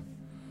 Very well.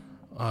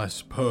 I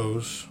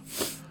suppose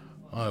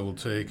I will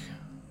take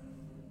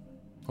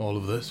all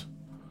of this.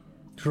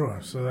 Sure,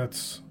 so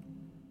that's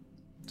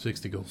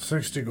 60 gold.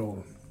 60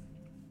 gold.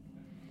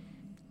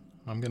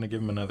 I'm going to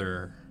give him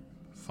another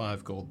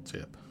 5 gold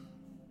tip.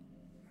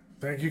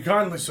 Thank you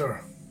kindly,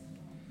 sir.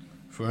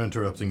 For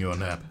interrupting your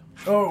nap.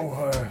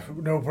 Oh,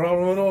 no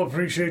problem at all.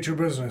 Appreciate your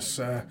business.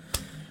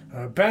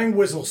 Bang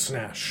Whizzle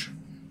Snash.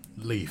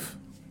 Leaf.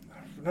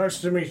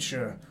 Nice to meet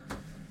you.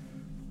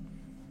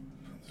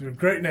 It's a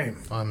great name.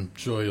 I'm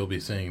sure you'll be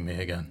seeing me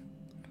again.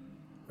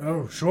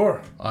 Oh,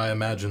 sure. I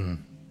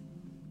imagine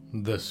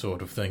this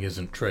sort of thing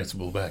isn't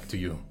traceable back to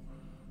you.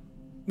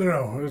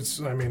 No,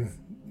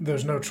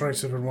 there's no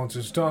trace of it once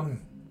it's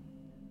done.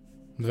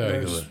 Very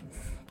That's good.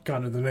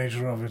 kind of the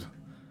nature of it.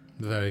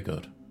 Very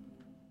good.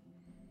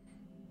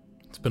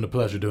 It's been a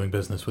pleasure doing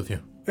business with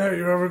you. Yeah,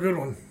 you have a good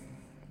one.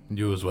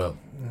 You as well.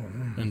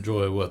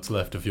 Enjoy what's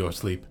left of your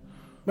sleep.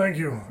 Thank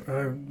you.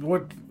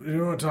 You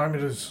know what time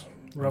it is,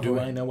 roughly? Do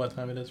I know what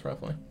time it is,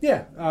 roughly?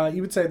 Yeah,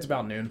 you would say it's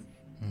about noon.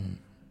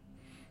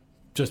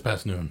 Just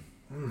past noon.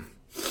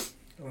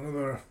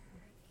 Another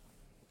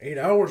 8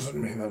 hours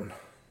in me, then.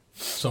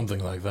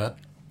 Something like that.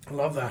 I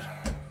love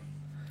that.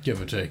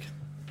 Give or take.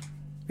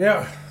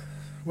 Yeah.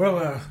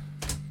 Well,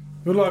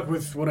 good luck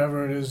with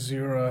whatever it is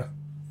you're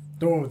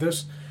doing with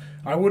this.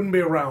 I wouldn't be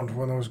around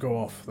when those go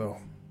off, though.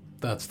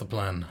 That's the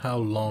plan. How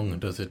long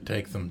does it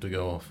take them to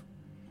go off?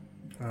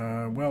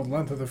 Well,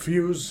 length of the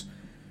fuse,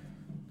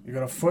 you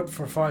got a foot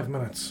for 5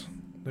 minutes.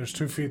 There's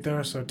 2 feet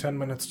there, so 10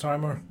 minutes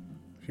timer.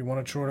 If you want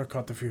it shorter,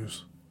 cut the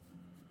fuse.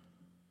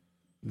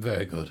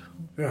 Very good.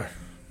 Yeah.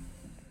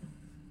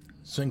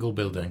 Single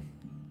building.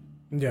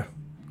 Yeah.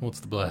 What's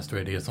the blast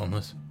radius on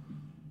this?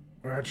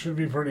 It should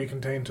be pretty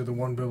contained to the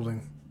one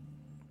building.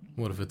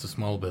 What if it's a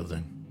small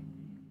building?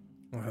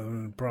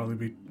 It'd probably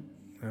be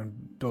a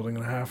building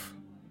and a half.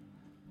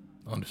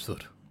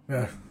 Understood.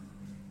 Yeah.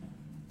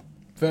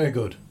 Very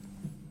good.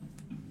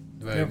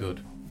 Very Yep.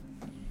 good.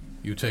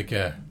 You take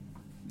care.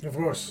 Of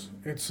course.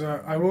 It's,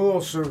 I will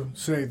also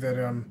say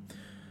that,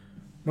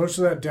 most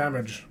of that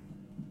damage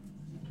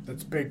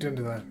that's baked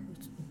into that,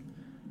 it's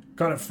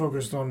kind of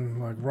focused on,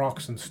 like,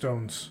 rocks and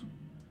stones.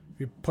 If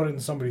you put it in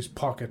somebody's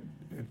pocket,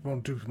 it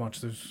won't do much.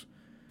 There's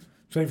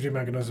safety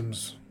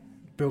mechanisms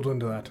built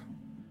into that.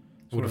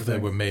 What if they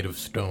were made of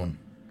stone?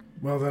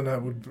 Well, then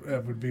that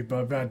would be a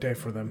bad day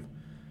for them.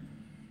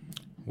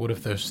 What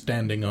if they're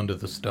standing under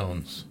the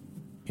stones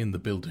in the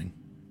building?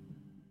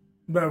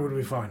 That would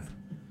be fine.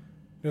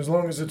 As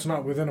long as it's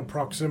not within a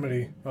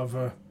proximity of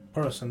a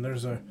person.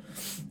 There's an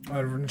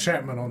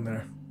enchantment on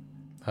there.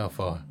 How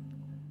far?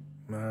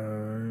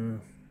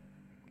 About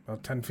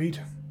 10 feet.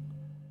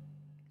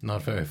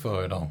 Not very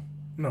far at all.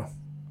 No.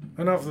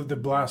 Enough that the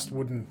blast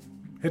wouldn't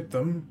hit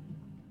them.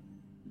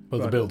 But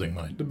the But- building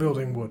might. The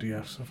building would,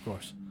 yes, of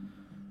course.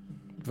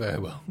 Very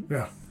well.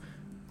 Yeah.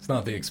 It's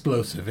not the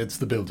explosive, it's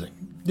the building.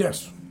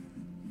 Yes.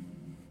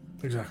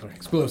 Exactly.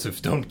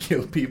 Explosives don't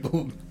kill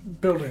people.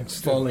 Buildings.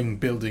 still. Falling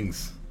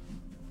buildings.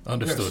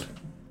 Understood. Yes.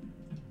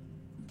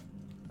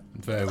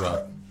 Very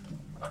well.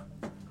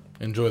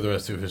 Enjoy the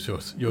rest of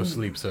your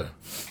sleep, sir.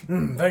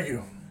 Thank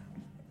you.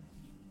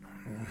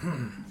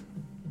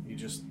 He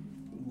just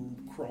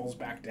crawls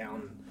back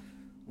down,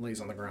 lays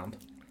on the ground.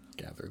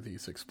 Gather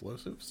these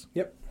explosives.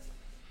 Yep.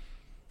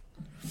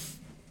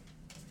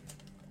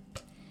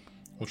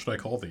 What should I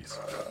call these?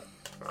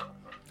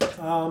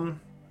 Um.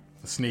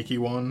 A sneaky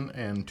one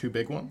and 2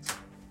 big ones?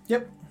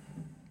 Yep.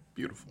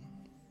 Beautiful.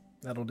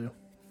 That'll do.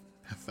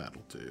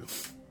 That'll do.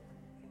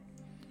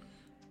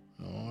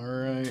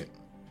 Alright.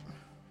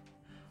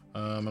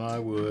 And I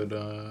would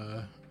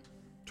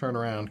turn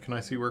around. Can I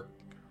see where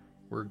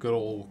good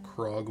old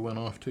Krog went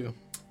off to?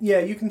 Yeah,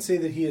 you can see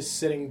that he is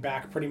sitting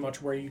back pretty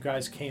much where you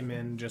guys came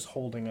in, just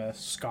holding a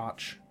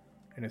scotch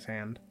in his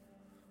hand.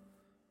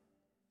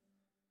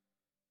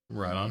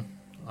 Right on.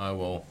 I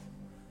will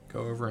go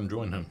over and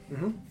join him.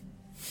 Mm-hmm.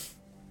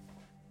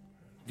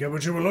 Get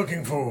what you were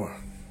looking for.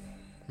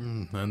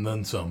 And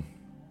then some.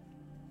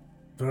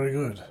 Very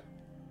good.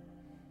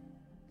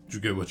 Did you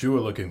get what you were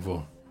looking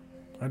for?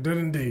 I did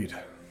indeed.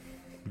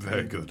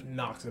 Very good.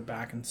 Knocks it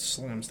back and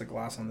slams the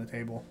glass on the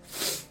table.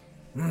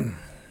 You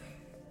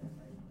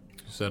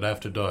said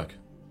after dark.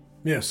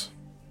 Yes.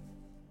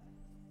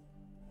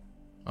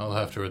 I'll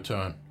have to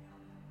return.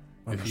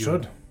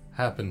 Understood. If you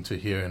happen to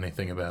hear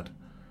anything about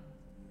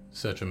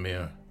such a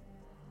mirror,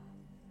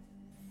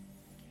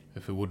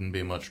 if it wouldn't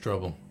be much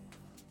trouble,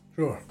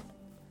 Sure.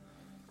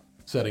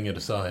 setting it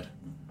aside.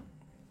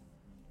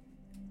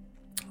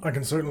 I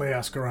can certainly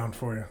ask around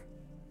for you.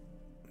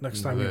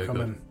 Next time you Very come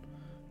good. in,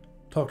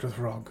 talk to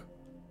Throg.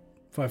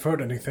 If I've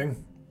heard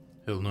anything,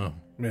 He'll know.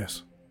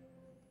 yes.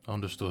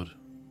 Understood.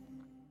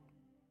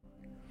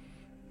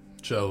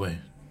 Shall we?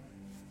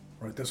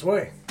 Right this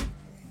way.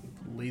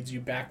 Leads you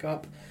back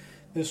up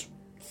this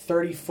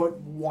 30-foot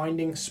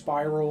winding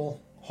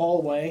spiral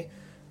hallway,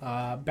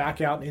 back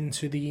out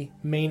into the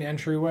main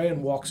entryway,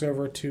 and walks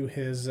over to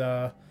his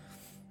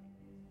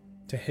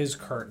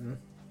curtain.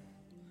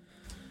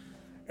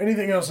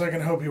 Anything else I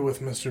can help you with,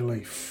 Mr.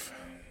 Leaf?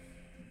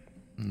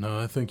 No,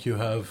 I think you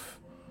have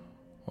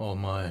all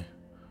my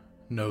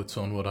notes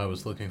on what I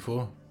was looking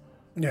for.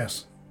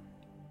 Yes,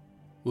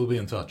 We'll be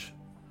in touch.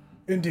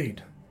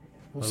 indeed.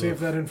 We'll see if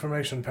that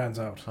information pans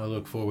out. I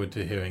look forward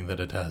to hearing that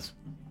it has.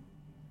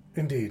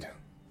 Indeed.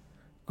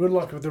 Good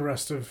luck with the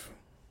rest of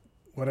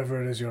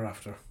whatever it is you're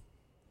after.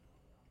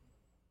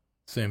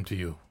 Same to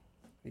you.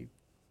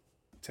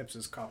 Tips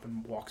his cup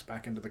and walks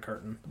back into the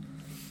curtain.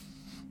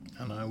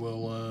 And I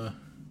will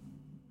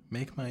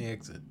make my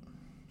exit.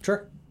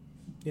 Sure.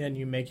 Yeah, and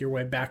you make your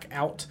way back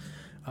out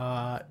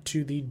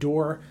to the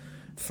door.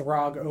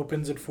 Throg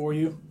opens it for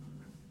you.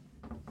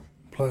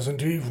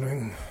 Pleasant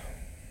evening.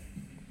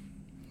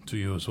 To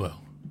you as well.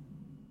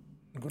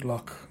 Good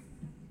luck.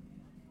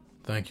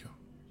 Thank you.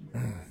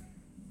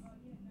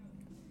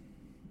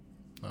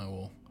 I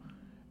will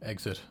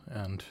exit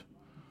and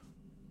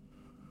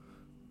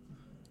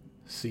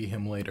see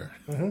him later.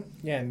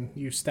 Yeah, and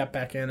you step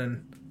back in,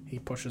 and he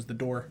pushes the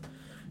door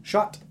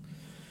shut.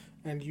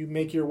 And you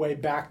make your way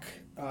back.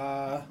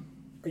 Are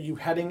you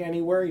heading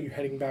anywhere? Or are you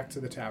heading back to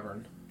the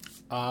tavern?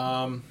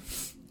 How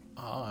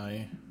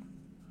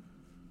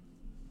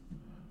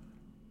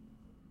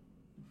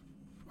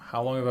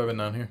long have I been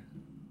down here?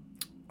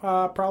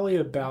 Probably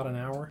about an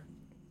hour.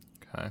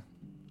 Okay.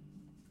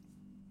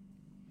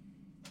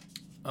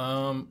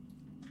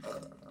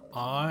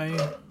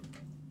 I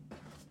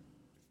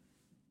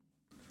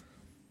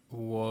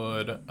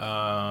would,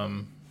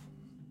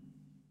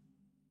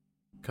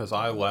 because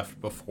I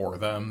left before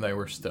them, they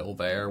were still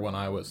there when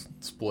I was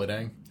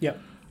splitting. Yep.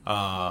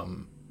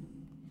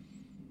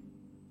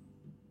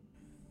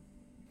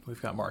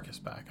 We've got Marcus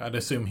back. I'd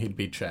assume he'd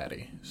be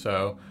chatty.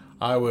 So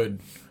I would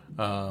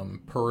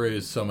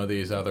peruse some of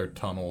these other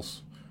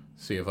tunnels,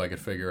 see if I could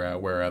figure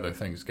out where other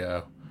things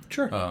go.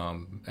 Sure.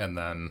 And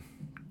then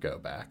go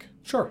back.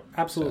 Sure,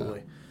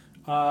 absolutely.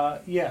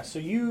 Yeah, so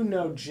you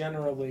know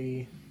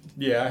generally...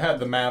 Yeah, I had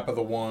the map of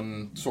the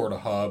one sort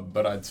of hub,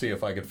 but I'd see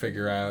if I could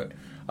figure out...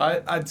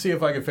 I'd see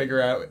if I could figure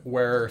out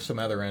where some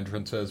other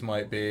entrances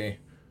might be.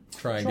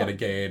 Try and Sure. get a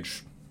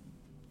gauge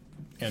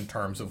in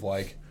terms of,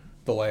 like,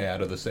 the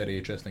layout of the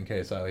city, just in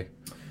case I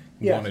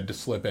wanted to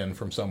slip in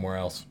from somewhere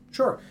else.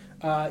 Sure.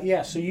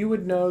 Yeah, so you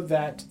would know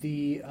that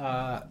the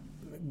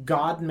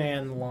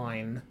Godman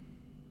line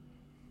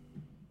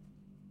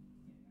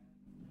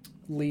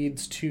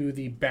leads to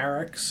the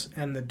barracks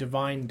and the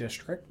Divine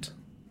District.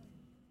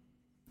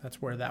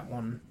 That's where that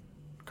one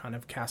kind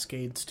of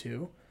cascades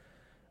to.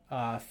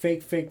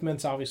 Fake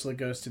Mints obviously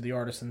goes to the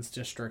Artisans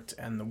District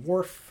and the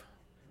Wharf.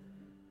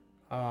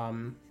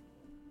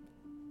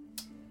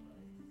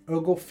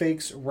 Ogle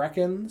Fakes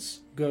Reckons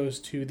goes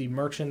to the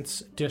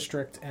Merchants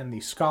District and the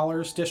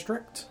Scholars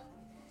District.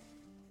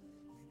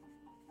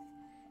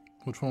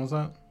 Which one was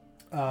that?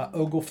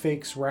 Ogle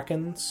Fakes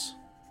Reckons.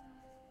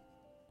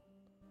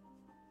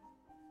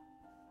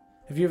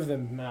 If you have the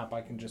map,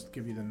 I can just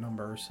give you the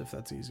numbers if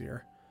that's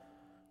easier.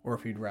 Or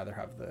if you'd rather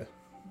have the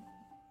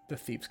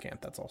Thieves'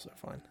 Camp, that's also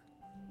fine.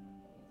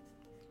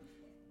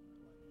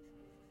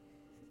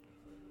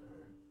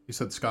 You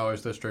said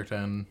Scholars District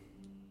and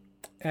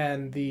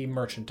the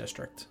Merchant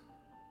District.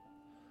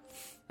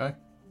 Okay.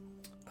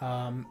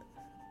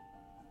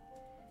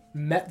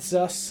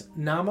 Metzas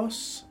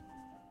Namos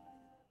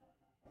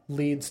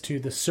leads to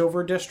the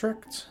Silver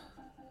District.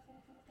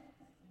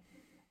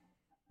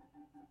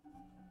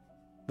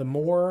 The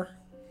Moor,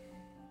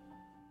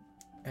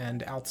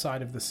 and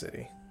outside of the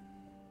city.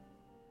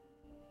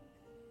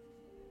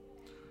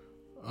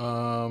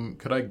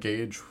 Could I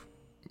gauge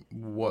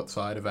what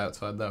side of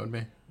outside that would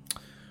be?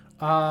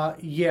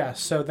 Yeah,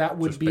 so that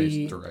would Just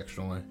be... based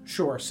directionally.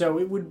 Sure, so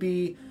it would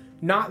be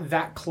not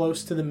that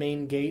close to the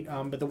main gate,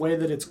 but the way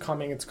that it's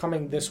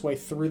coming this way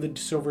through the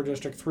Silver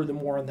District, through the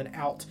Moor, and then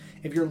out.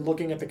 If you're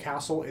looking at the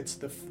castle, it's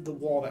the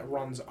wall that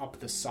runs up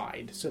the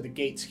side. So the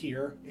gate's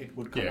here, it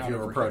would come out Yeah, if you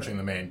were over approaching here.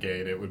 the main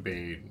gate, it would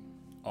be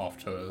off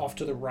to the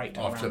right.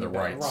 off to around the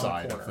right around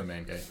side corner. of the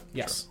main gate.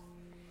 Yes.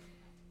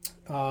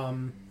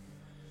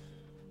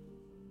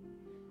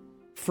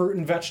 Fruit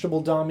and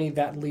vegetable dummy,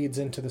 that leads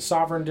into the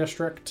Sovereign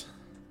District.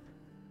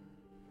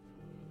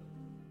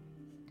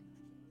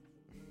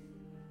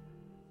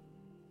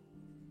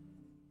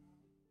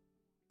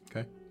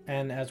 Okay.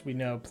 And as we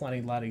know,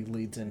 Plenty Laddie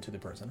leads into the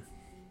prison.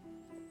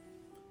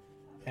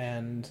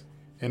 And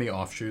Any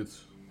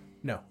offshoots?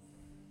 no.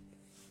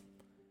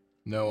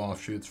 No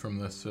offshoots from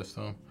this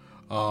system.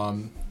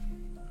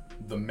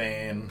 The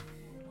main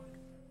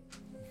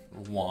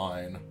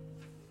line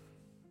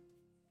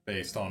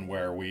based on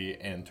where we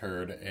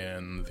entered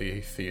in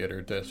the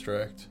theater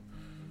district,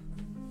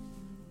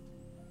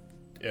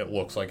 it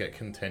looks like it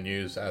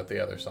continues out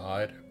the other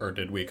side, or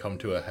did we come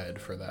to a head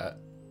for that?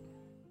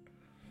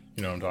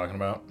 You know what I'm talking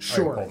about?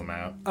 Sure. I can pull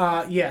the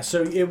map. Yeah,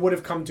 so it would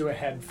have come to a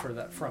head for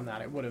that. From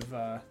that, it would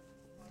have.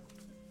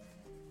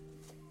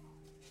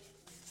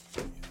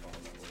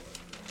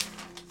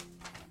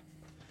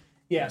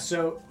 Yeah,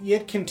 so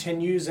it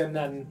continues and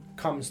then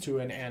comes to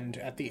an end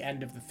at the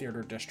end of the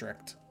theater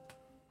district.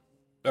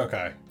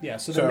 Okay. Yeah,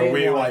 so So main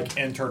we line-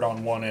 entered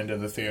on one end of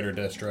the theater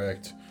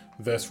district.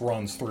 This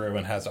runs through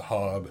and has a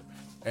hub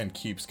and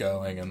keeps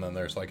going, and then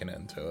there's an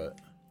end to it.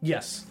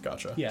 Yes.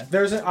 Gotcha. Yeah,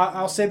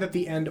 I'll say that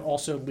the end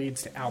also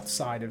leads to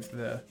outside of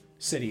the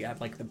city at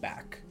the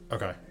back,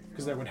 Okay.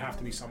 because there would have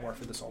to be somewhere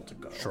for this all to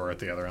go. Sure, at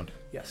the other end.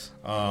 Yes.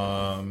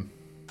 Okay.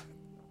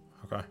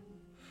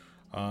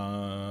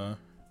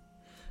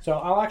 So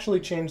I'll actually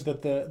change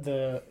that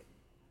the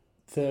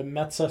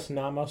Metsas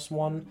Namos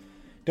one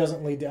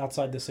doesn't lead to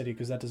outside the city,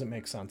 because that doesn't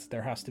make sense.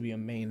 There has to be a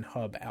main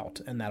hub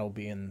out, and that'll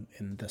be in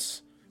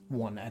this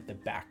one at the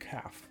back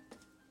half.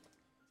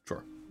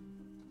 Sure.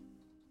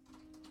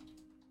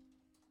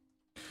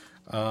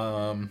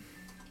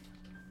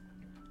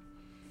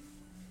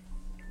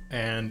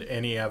 And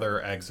any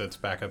other exits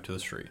back up to the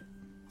street?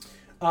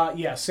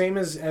 Yeah, same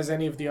as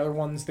any of the other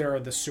ones. There are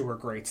the sewer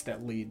grates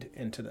that lead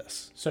into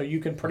this, so you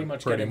can pretty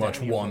much get into any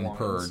of the one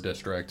per lines.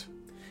 district.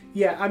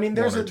 Yeah, I mean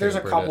there's One or there's two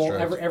a per couple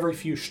district. every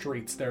few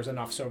streets. There's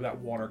enough so that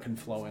water can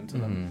flow into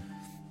them,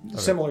 Okay.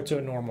 similar to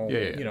a normal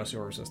Yeah.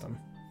 sewer system.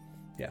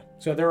 Yeah,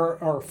 so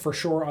there are for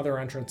sure other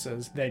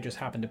entrances. They just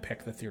happen to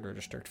pick the theater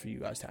district for you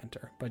guys to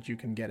enter, but you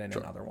can get in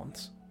other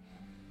ones.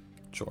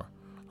 Sure.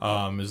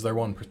 Is there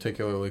one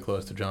particularly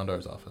close to John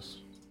Dar's office?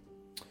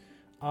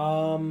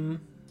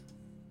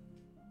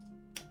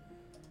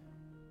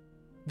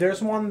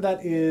 There's one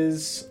that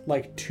is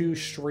 2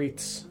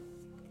 streets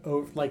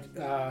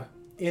over,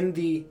 in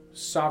the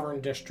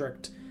Sovereign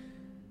District.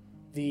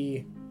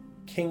 The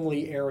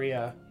Kingly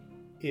area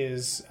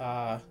is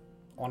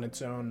on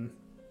its own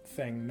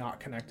thing, not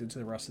connected to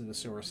the rest of the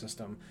sewer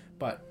system.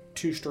 But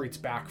 2 streets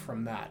back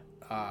from that,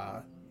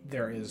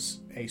 there is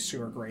a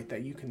sewer grate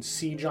that you can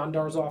see John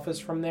Dar's office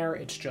from there.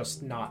 It's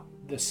just not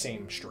the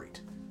same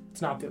street.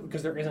 It's not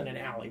because there isn't an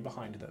alley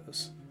behind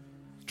those.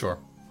 Sure.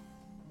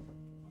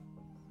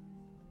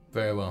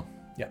 Very well.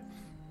 Yeah.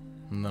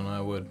 And then I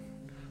would,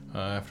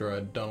 after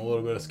I'd done a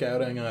little bit of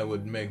scouting, I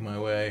would make my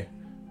way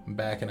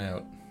back and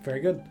out. Very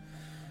good.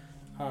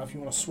 If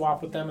you want to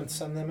swap with them and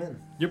send them in.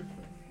 Yep.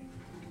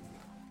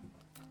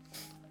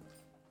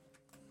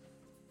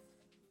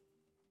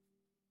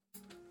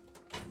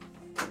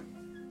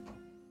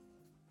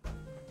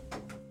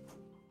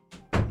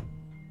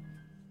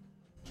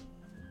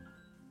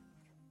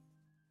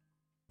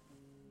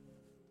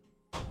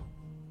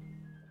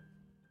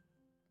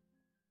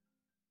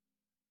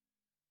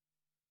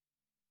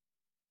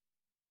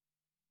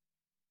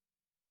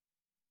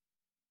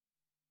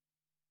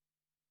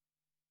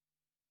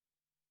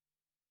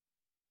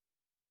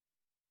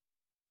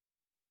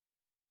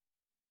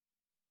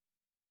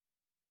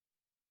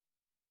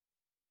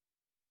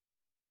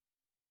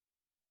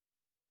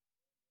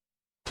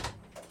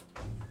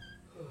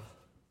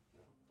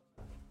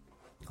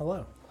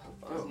 Hello.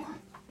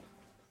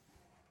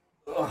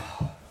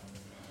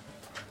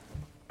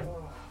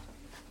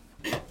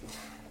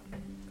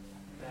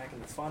 Back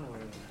in the fun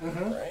room.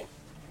 Right.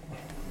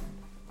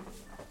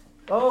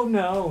 Oh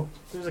no,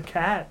 there's a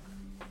cat.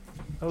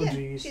 Oh yeah,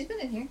 jeez. she's been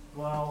in here.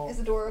 Well, Is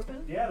the door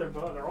open? yeah, they're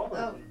all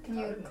Oh, open. can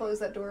you close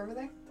that door over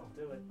there? Don't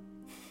do it.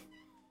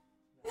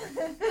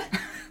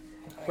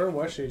 Where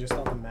was she? Just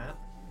on the mat?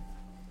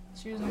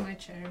 She was on my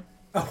chair.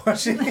 Oh,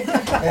 was she?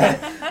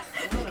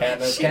 Cat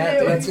knows She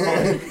cat knew.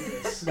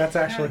 dance. That's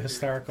actually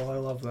hysterical. I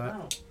love that.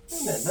 Oh.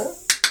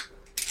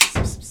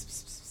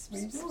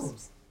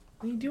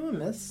 What are you doing,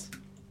 miss?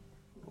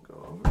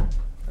 Go over.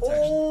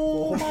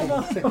 Oh my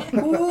god!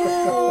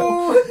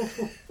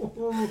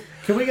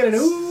 Can we get an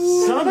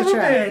ooh Son in of the a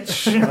chat?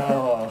 bitch.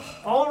 Oh,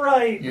 All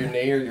right. your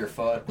knee or your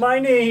foot? My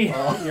knee.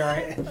 Oh, You're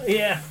right.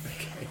 Yeah.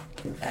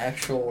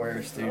 actual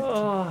worst, dude.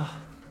 Oh.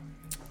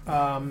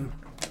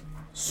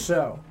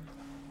 So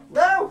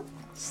No!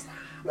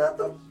 Not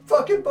the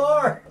fucking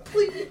bar!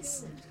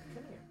 Please!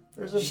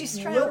 There's a She's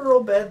trying-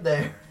 literal bed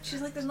there.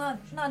 She's like, there's not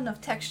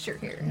enough texture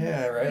here.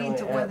 Yeah, right. We need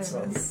to only add weather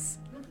some. this.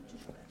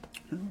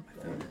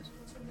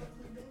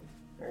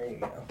 There you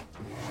go.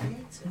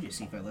 Let me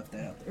see if I left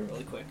that out there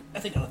really quick. I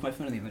think I left my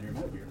phone in the other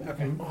room.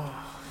 okay.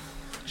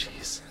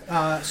 Jeez.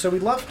 So we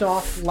left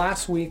off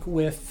last week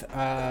with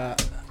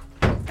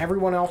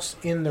everyone else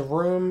in the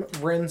room,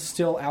 Rin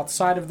still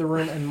outside of the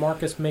room, and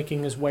Marcus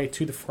making his way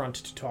to the front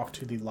to talk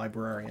to the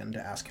librarian to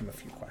ask him a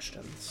few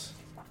questions.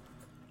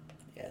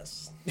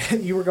 Yes.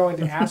 You were going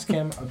to ask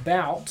him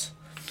about...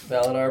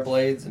 Valinor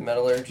Blades,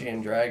 Metallurgy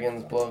and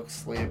Dragons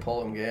books,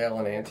 Leopold and Gale,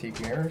 and Antique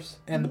Mirrors.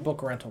 and the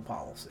book rental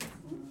policy.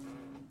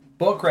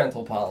 Book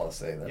rental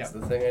policy. That's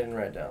Yep. the thing I didn't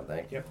write down.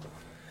 Thank you.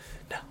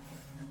 Yep.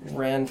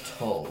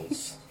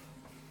 Rentals.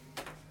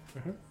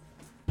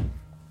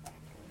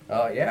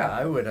 Yeah,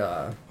 I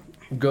would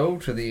go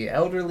to the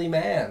elderly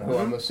man, who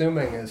I'm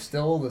assuming is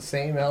still the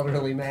same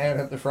elderly man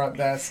at the front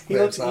desk. He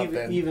that's looks not even,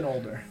 been- even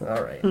older.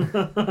 All right.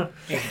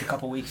 Aged a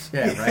couple weeks.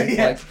 Yeah, right?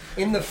 Yeah. Like,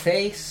 in the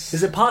face.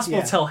 Is it possible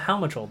Yeah. to tell how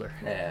much older?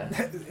 Yeah.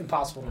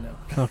 Impossible to know.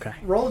 Okay.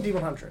 Roll a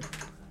D100.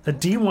 A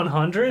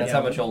D100? That's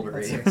how much older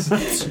he is.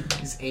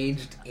 He's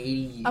aged 80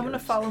 years. I'm gonna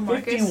follow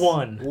Marcus.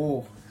 51.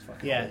 Whoa.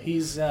 Yeah,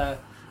 he's a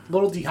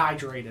little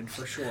dehydrated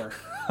for sure.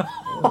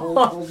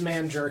 old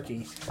man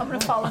jerky. I'm gonna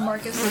follow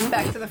Marcus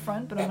back to the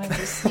front, but I'm gonna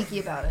be sneaky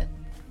about it.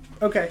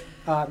 Okay,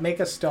 make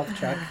a stealth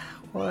check.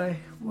 Why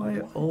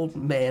old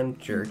man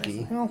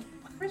jerky? Well,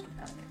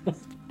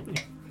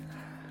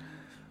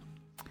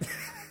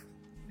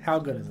 how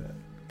good is it?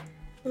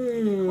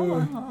 Hold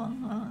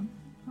on.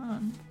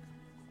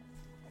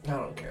 I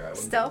don't care. I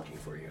wasn't Stealth? looking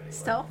for you anyway.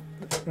 Stealth?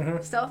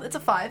 Mhm. Stealth? It's a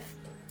 5.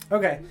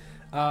 Okay.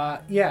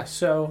 Yeah,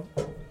 so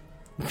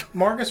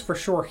Marcus for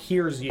sure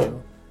hears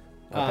you.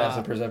 My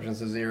passive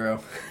perception's a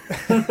 0.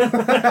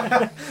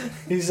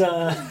 He's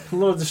a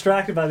little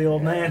distracted by the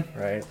old man.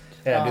 Right.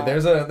 Yeah, dude,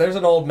 there's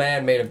an old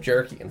man made of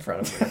jerky in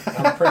front of me.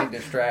 I'm pretty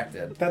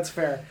distracted. That's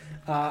fair.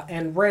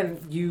 And Ren,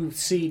 you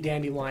see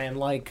Dandelion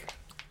like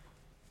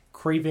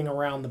creeping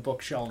around the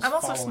bookshelves. I'm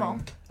also following- small.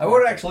 I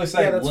would actually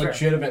say, Yeah, that's fair.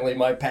 legitimately,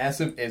 my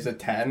passive is a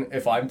 10.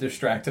 If I'm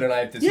distracted and I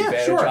have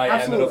disadvantage, sure, I am at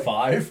absolutely. a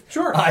 5.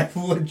 Sure. I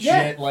legit,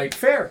 Yeah, like,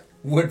 fair.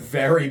 would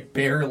very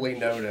barely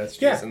notice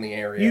just in the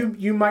area.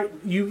 You might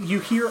you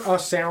hear a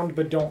sound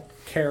but don't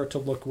care to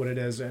look what it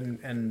is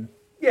and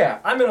Yeah,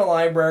 I'm in a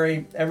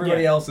library.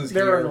 Everybody else is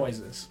there here. are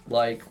noises.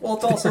 Like, well,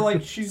 it's also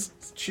like she's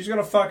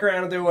gonna fuck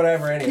around and do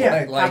whatever anyway.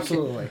 Yeah, like,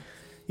 absolutely.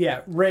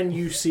 Yeah, Ren,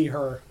 you see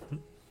her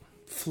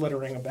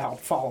flittering about,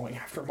 following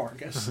after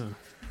Marcus.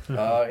 Yeah,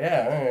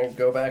 all right,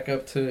 go back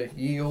up to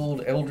ye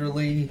old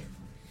elderly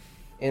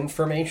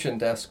information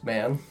desk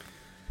man.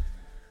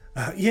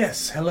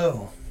 Yes,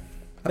 hello.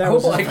 That Oh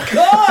was my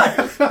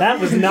god! That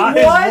was not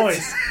What? his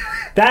voice.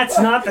 That's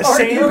not the Are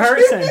same you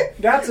person.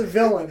 That's a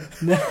villain.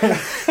 That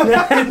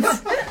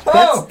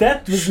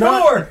was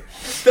not. Sure,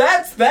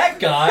 that's that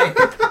guy.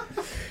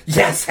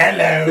 Yes,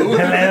 hello.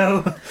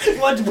 Hello.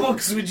 What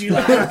books would you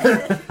like?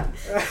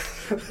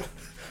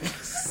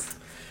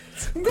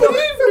 Good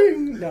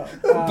evening. No.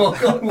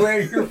 Book on where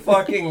your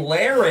fucking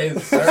lair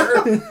is,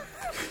 sir.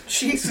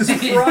 Jesus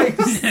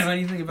Christ. What do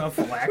you think about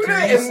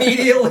phylacteries?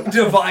 Immediately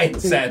divine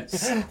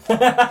sense. I'm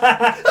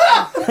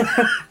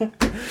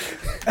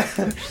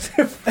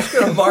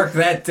gonna mark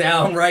that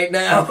down right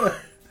now.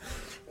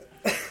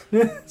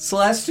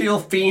 Celestial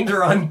fiend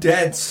or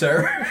undead,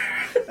 sir?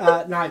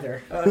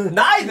 Neither.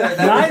 Neither.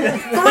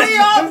 That's 3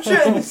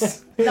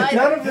 options.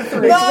 None of the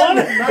three.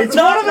 It's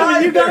one of them,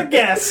 and you gotta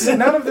guess.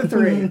 None of the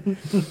three.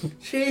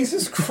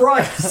 Jesus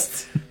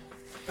Christ.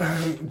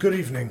 Good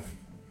evening.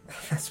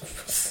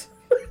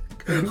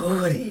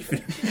 Good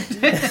evening.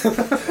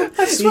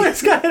 I swear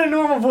this guy had a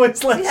normal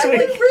voice He last had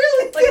week.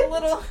 like a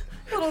little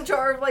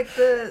jar of like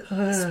the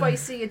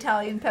spicy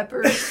Italian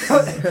peppers.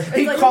 It's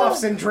He like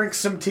coughs a and drinks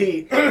some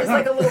tea. little, it's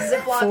like a little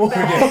Ziploc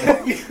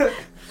bag.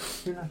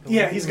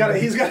 Yeah, he's got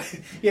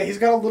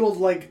a little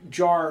like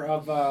jar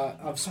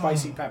of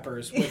spicy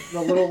peppers with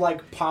a little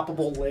like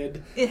poppable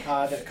lid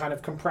that kind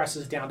of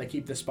compresses down to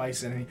keep the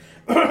spice in.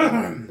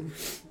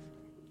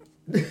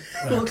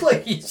 Looks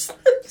like he's.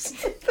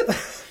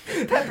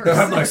 Peppers. I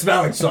have my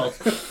smelling salt.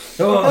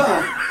 Oh,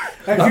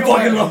 I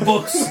fucking love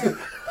books.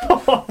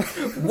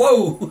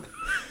 Whoa.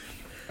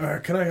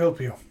 Can I help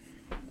you?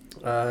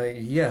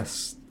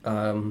 Yes.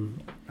 I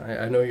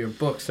know your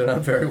books are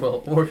not very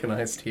well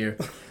organized here.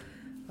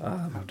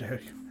 How dare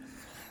you?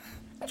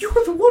 You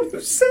were the one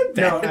who said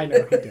No, that. I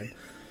know he did.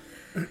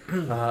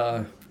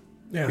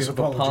 Yes, you have a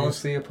apologies.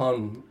 policy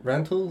upon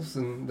rentals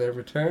and their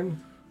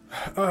return?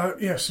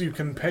 Yes, you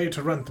can pay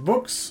to rent the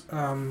books.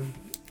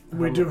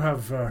 We do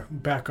have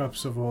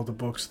backups of all the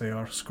books. They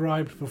are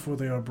scribed before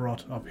they are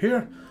brought up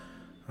here,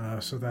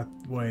 so that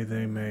way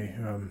they may,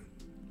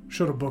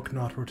 should a book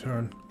not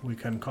return, we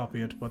can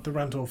copy it. But the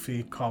rental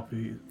fee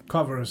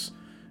covers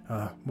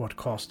what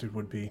cost it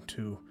would be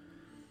to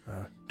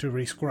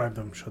rescribe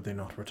them should they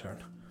not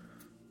return.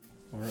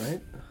 All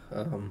right.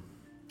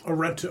 A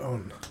rent to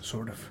own,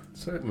 sort of.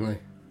 Certainly.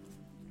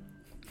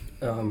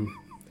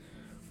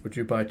 Would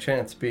you by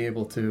chance be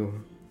able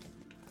to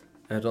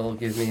at all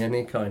give me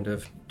any kind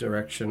of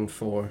direction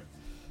for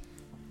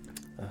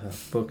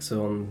books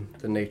on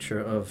the nature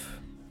of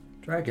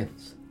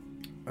dragons?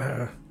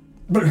 Yes.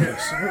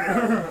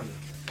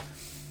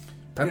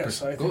 Peppers,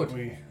 Yes, I good.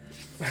 think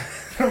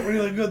we are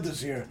really good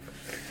this year.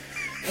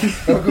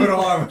 A good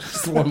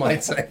harvest, one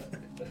might say.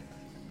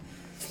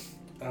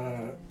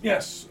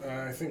 Yes,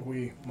 I think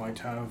we might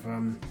have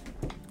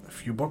a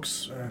few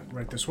books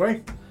right this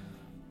way.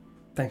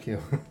 Thank you.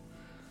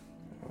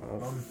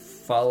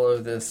 Follow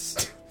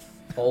this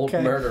old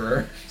Okay.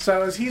 murderer.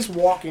 So as he's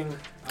walking,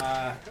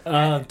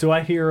 Do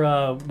I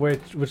hear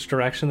which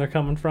direction they're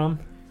coming from?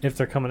 If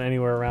they're coming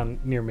anywhere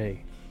around near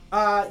me.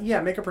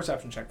 yeah, make a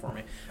perception check for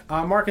me.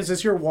 Marcus,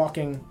 as you're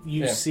walking,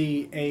 you Yeah.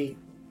 see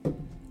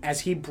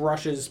as he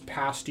brushes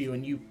past you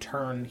and you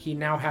turn, he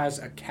now has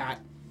a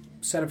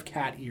set of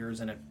cat ears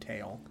and a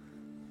tail.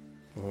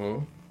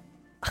 Mm-hmm.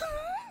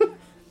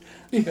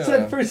 You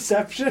said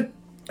perception?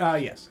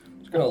 Yes.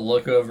 Just gonna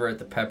look over at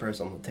the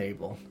peppers on the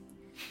table.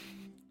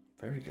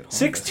 Very good. Harvest.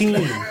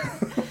 16.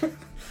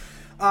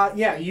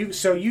 Yeah,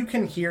 you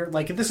can hear,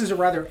 like, this is a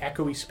rather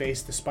echoey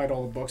space despite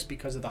all the books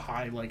because of the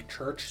high, like,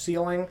 church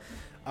ceiling.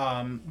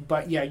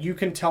 But yeah, you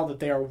can tell that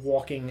they are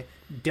walking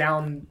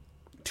down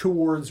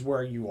towards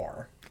where you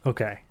are.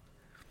 Okay.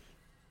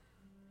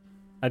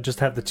 I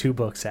just have the 2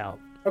 books out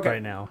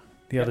right now.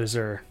 The others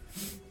are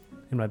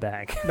in my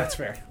bag. That's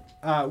fair.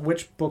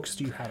 Which books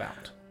do you have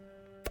out?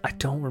 I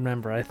don't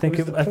remember. I think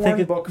It was the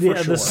porn book for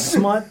sure.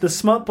 the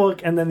smut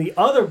book, and then the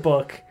other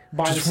book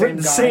By just the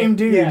written same the guy. same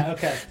dude. Yeah,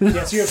 okay.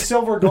 Yes, you have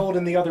Silver Gold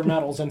and the Other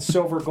Metals and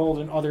Silver Gold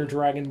and Other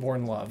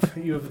Dragonborn Love.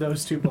 You have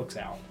those 2 books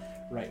out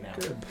right now.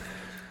 Good.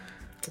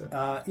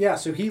 Yeah,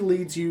 so he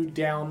leads you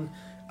down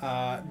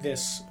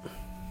this,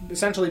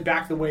 essentially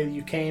back the way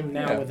you came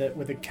now with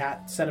a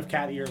set of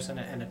cat ears and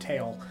a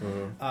tail.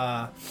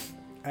 Mm-hmm.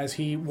 As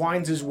he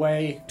winds his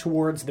way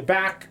towards the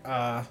back,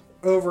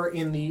 over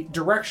in the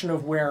direction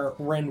of where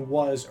Ren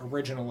was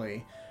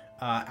originally,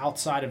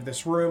 outside of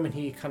this room, and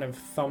he kind of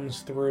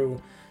thumbs through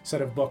a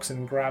set of books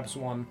and grabs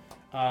one.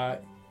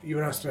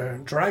 You asked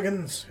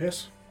dragons,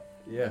 yes?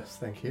 Yes,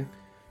 thank you.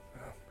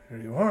 Here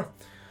you are.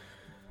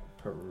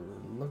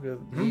 Look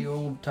at the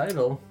old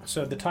title.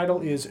 So the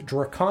title is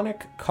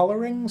Draconic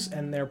Colorings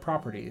and Their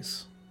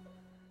Properties.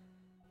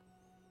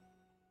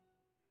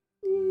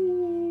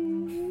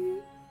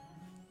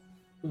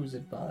 Who's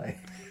it by?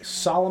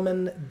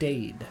 Solomon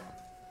Dade.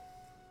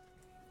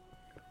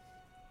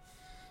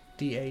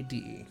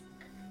 D-A-D-E.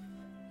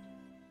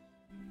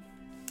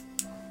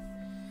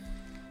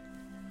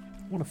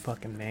 What a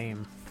fucking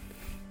name.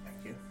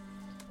 Thank you.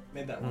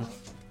 Made that one.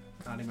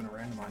 Not even a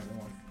randomizer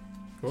one.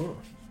 Oh.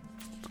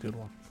 It's a good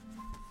one.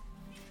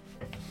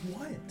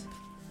 What?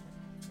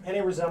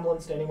 Any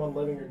resemblance to anyone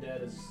living or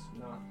dead is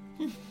not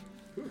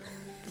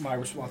my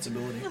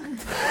responsibility. I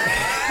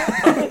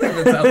don't think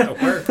that's how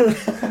that works. It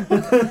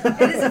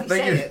is if you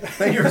say it. I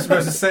think you were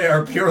supposed to say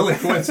are purely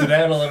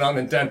coincidental and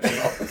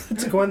unintentional.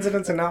 It's a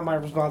coincidence and not my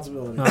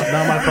responsibility. Not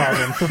my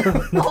problem.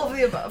 All of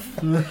the above.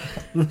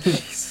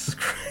 Jesus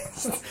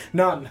Christ.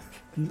 None.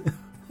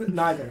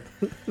 Neither.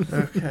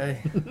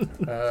 Okay.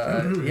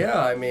 Yeah,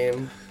 I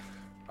mean,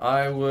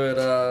 I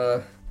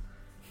would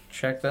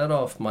check that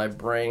off my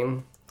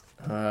brain.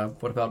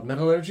 What about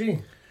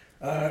metallurgy?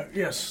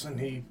 Yes, and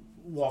he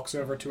walks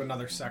over to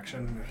another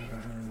section.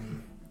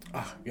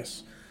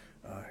 Yes.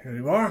 Here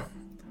you are.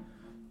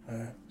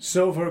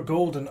 Silver,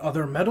 Gold, and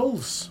Other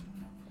Metals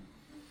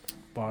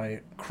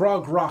by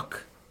Krog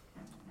Rock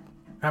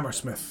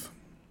Hammersmith.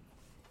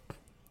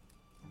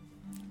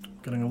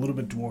 Getting a little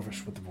bit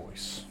dwarvish with the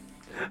voice.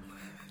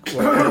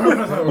 Wait,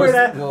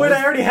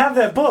 I already have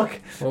that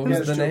book. What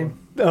was the name?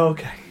 Oh,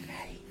 okay.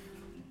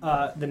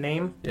 The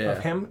name Yeah. of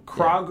him,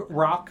 Krog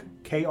Rock,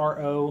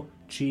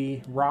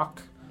 K-R-O-G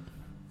Rock,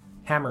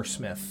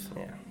 Hammersmith.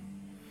 Yeah.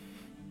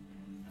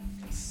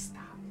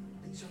 Stop.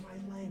 These are my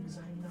legs.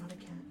 I'm not a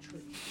cat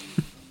tree.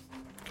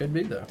 Could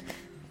be, though.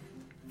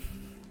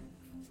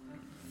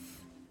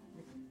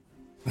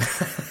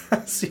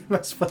 So you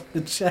must put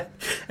in the chat.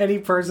 Any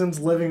persons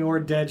living or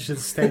dead should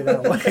stay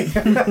that way.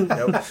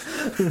 Nope.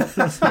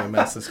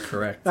 CMS is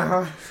correct.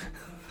 Uh-huh.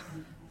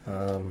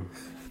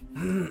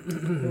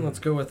 Let's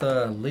go with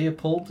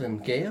Leopold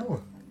and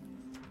Gale.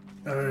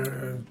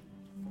 The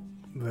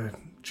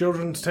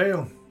Children's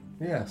Tale.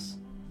 Yes.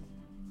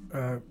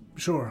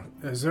 Sure.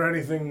 Is there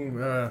anything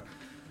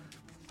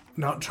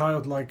not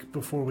childlike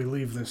before we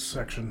leave this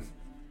section?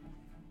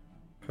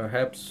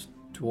 Perhaps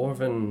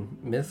dwarven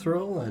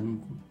mithril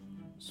and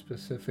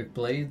specific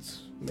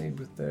blades made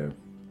with their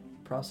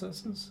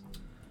processes?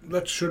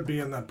 That should be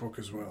in that book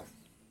as well.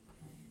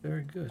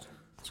 Very good.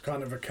 It's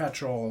kind of a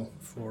catch-all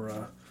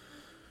for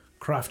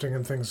crafting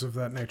and things of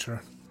that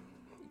nature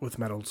with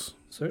metals.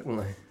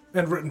 Certainly.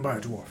 And written by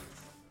a dwarf.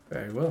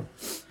 Very well.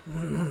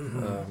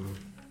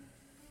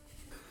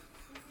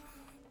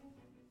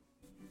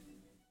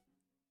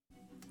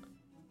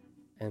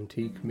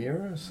 Antique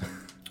mirrors?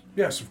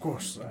 Yes, of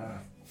course.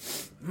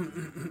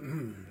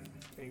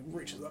 He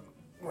reaches up,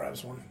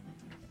 grabs one.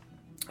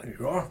 Here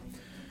you are.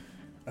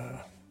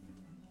 A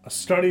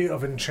study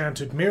of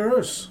enchanted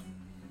mirrors.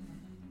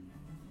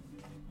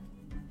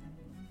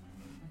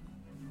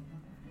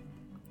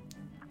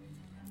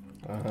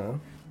 Uh-huh.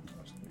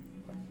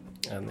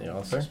 And the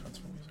author?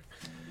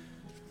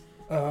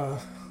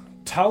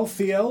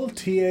 Talthiel,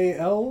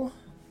 T-A-L-T-H-E-I-L.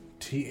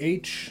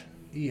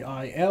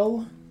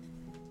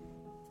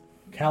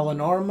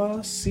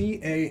 Calinarma,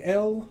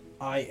 C-A-L-I-N-A-R-M-A.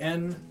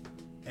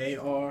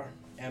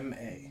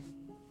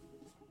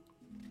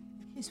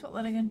 Can you spell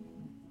that again?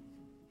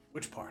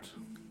 Which part?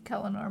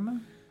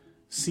 Calinarma.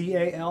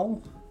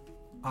 C-A-L-I-N-A-R-M-A.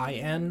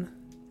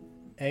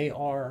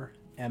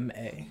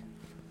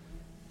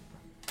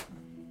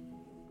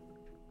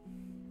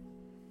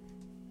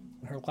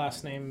 her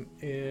last name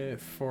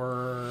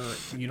for...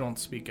 You don't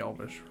speak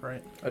Elvish,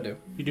 right? I do.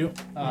 You do?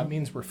 It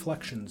means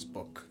reflections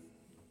book.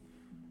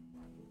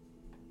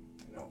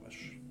 In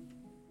Elvish.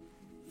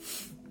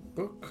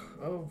 Book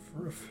of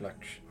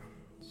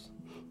Reflections.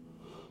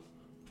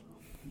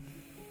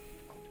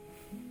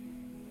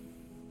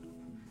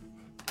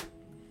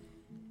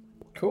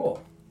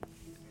 Cool.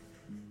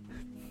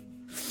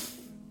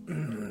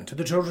 To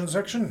the children's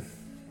section?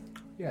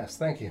 Yes,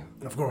 thank you.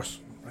 Of course.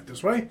 Right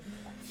this way.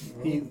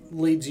 He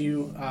leads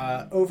you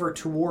over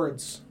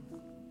towards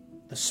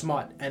the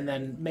smut and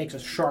then makes a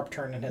sharp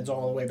turn and heads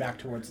all the way back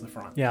towards the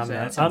front. Yeah, So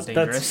man. that sounds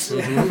dangerous.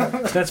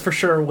 That's for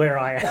sure where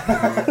I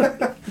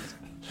am.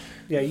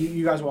 Yeah,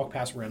 you guys walk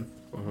past Rim.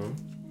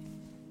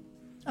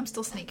 I'm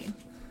still sneaking.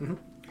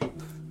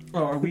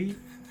 Oh, are we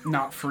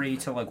not free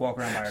to like walk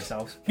around by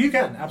ourselves? You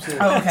can,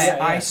 absolutely. Oh, okay. Yeah,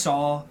 I yeah.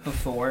 saw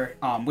before.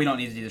 We don't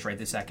need to do this right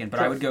this second, but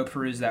I Sure. would go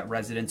peruse that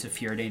Residence of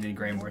Fjordane and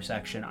Greymore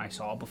section I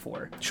saw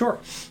before. Sure.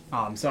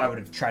 So I would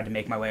have tried to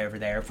make my way over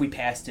there. If we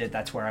passed it,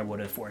 that's where I would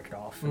have forked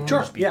off. And Sure,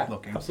 just be yeah,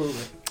 looking.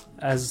 absolutely.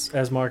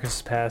 As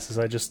Marcus passes,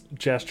 I just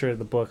gesture at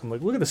the book. I'm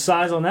like, look at the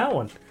size on that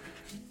one.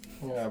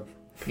 Yeah,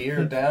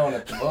 peer down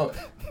at the book.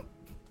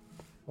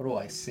 What do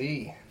I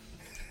see?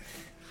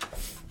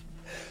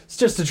 It's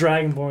just a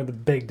dragonborn with a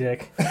big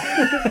dick. Go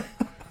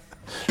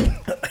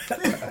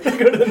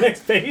to the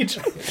next page.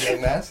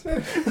 Game master?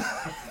 Is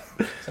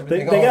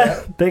They everything all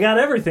right? got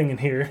everything in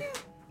here.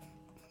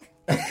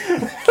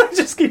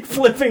 Just keep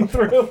flipping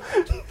through.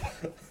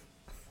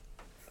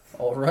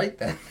 All right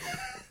then.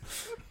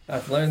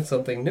 I've learned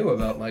something new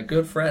about my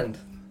good friend.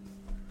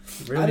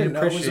 Really I didn't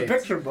know it was a appreciates-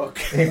 picture book.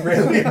 He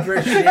really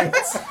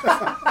appreciates.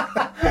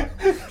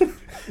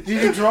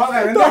 Did you draw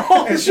that in The there?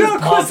 whole It's joke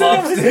just was that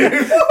it pop-ups, was, dude.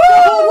 the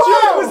whole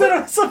joke was that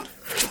it was some,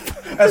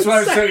 That's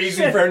why it's so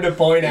easy for him to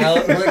point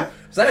out. Like,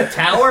 is that a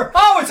tower?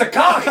 Oh, it's a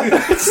cock!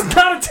 it's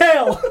not a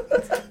tail.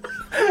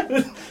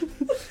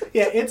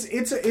 Yeah,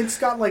 it's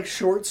got like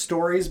short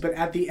stories, but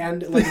at the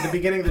end, like at the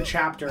beginning of the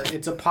chapter,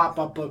 it's a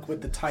pop-up book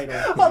with the title.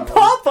 A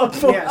pop-up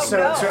book. Yeah, so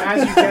no. so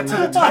as you get to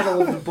the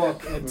title of the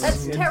book,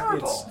 That's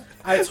terrible.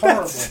 It's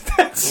horrible.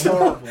 That's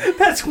horrible.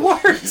 That's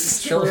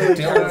worse. Children,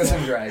 Dildos,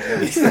 and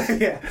Dragons.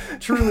 Yeah,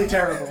 truly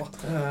terrible.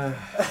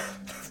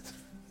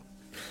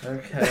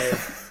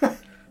 Okay.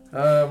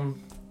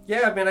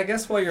 Yeah, I mean, I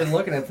guess while you're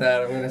looking at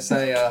that, I'm going to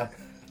say,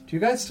 do you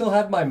guys still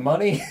have my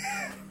money?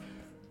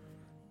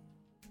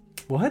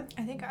 What?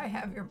 I think I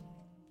have your...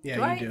 Yeah,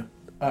 Do you I? do.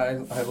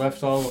 I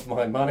left all of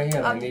my money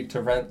and I need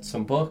to rent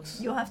some books.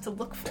 You'll have to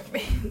look for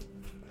me.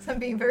 'Cause I'm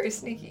being very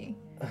sneaky.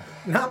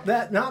 Not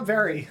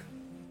very.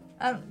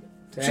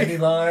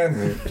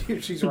 Dandelion.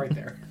 She's right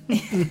there.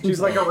 She's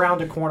like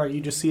around a corner.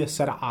 You just see a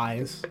set of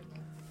eyes.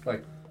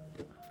 Like,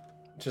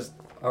 just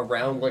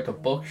around like a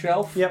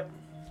bookshelf. Yep.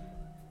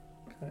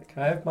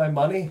 Can I have my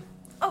money?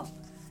 Oh.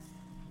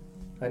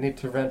 I need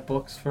to rent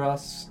books for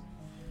us.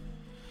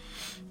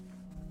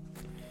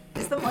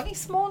 Is the money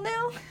small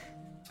now?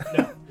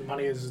 No, the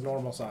money is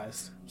normal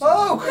sized.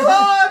 Oh,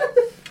 God!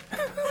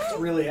 It's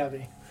really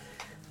heavy.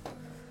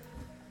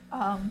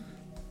 Yeah,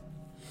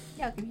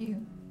 I'll give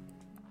you...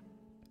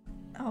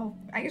 Oh,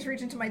 I just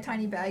reach into my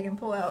tiny bag and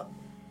pull out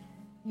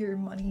your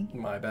money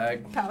My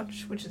bag.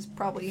 pouch, which is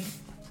probably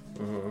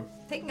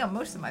taking up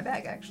most of my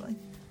bag, actually.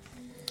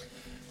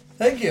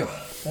 Thank you.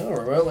 I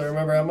don't really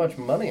remember how much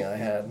money I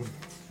had.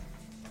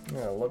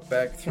 Yeah, look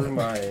back through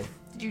my...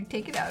 Did you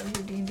take it out of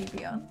your D&D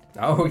Beyond?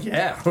 Oh,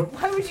 yeah.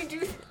 Why would you do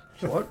that?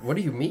 What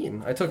do you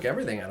mean? I took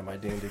everything out of my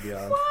D&D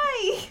Beyond.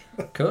 Why?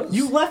 Cause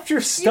You left your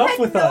You stuff had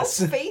with no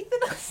us. faith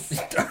in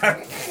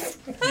us?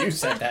 You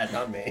said that,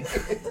 not me.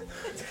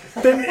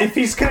 Then if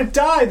he's gonna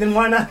die, then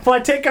why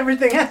take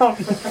everything out?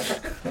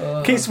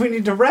 In case we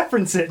need to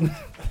reference it.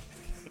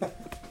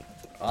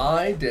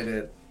 I did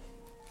it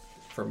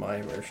for my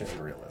immersion and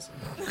realism.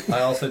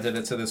 I also did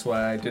it so this way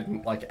I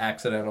didn't like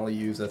accidentally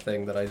use a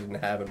thing that I didn't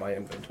have in my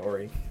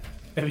inventory.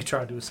 And he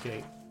tried to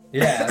escape.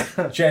 Yeah,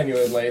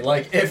 genuinely.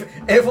 Like,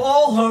 if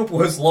all hope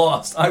was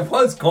lost, I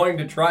was going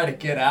to try to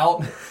get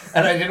out,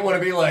 and I didn't want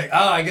to be like,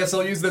 I guess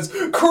I'll use this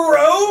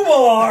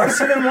crowbar!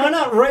 So then why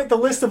not write the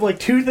list of like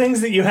 2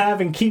 things that you have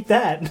and keep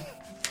that?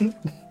 I think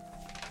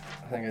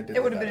I did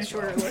It would have that been a as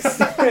shorter well. list.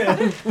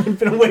 It would have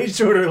been a way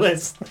shorter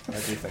list. I do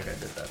think I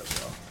did that as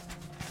well.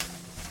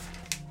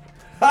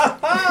 Ha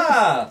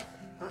ha!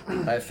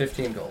 I have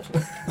 15 gold.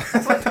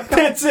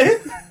 That's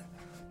it?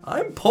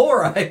 I'm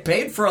poor. I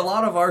paid for a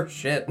lot of our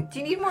shit. Do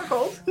you need more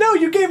gold? No,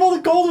 you gave all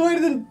the gold away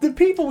to the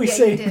people we Yeah,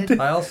 you saved. did.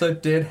 I also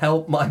did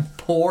help my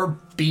poor,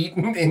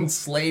 beaten,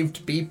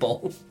 enslaved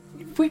people.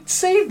 We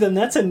saved them,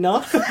 that's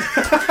enough.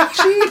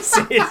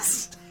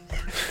 Jesus.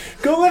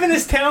 Go live in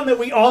this town that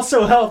we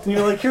also helped, and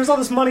you're like, here's all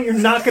this money you're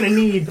not gonna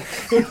need.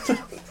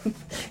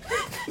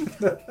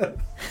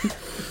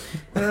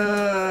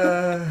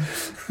 I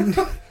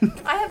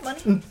have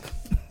money.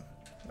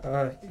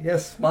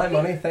 Yes, my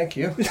money, thank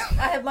you.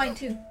 I have mine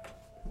too.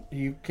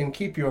 You can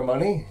keep your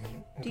money.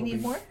 Do you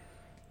need more?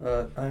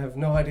 I have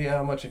no idea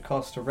how much it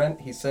costs to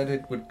rent. He said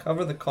it would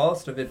cover the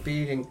cost of it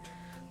being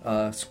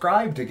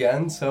scribed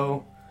again,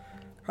 so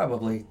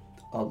Probably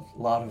a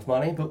lot of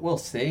money, but we'll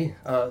see.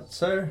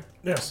 Sir,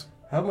 Yes.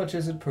 how much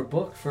is it per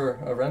book for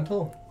a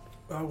rental?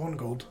 1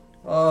 gold.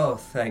 Oh,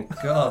 thank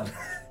God.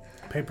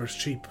 Paper's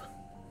cheap.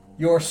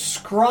 Your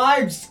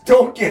scribes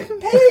don't get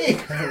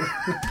paid!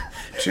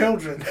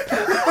 Children.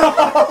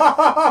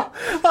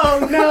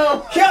 Oh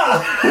no!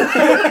 God!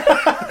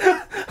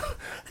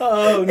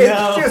 Oh It's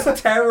no!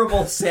 just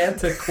terrible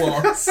Santa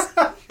Claus.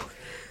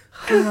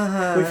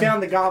 We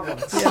found the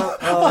goblins.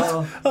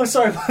 Oh, I'm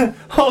sorry.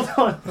 Hold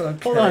on.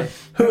 Hold on.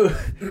 Who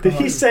did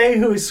he say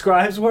who his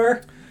scribes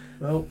were?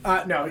 No,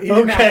 he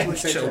didn't Okay. actually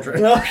say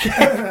Children.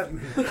 Okay.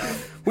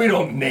 we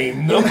don't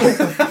name them.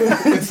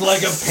 It's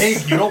like a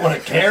pig. You don't want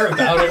to care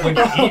about it when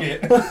you eat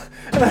it.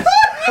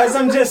 As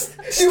I'm just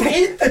You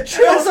eat the as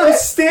children. I'm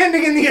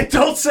standing in the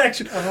adult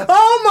section.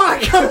 Oh my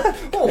god!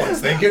 Well,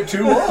 once they get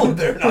too old,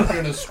 they're not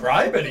going to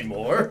scribe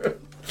anymore.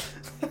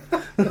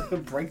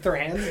 Break their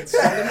hands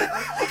and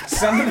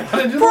send them out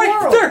into the Break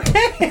world. their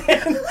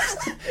hands.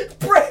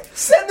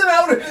 Send them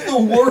out into the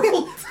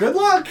world. Good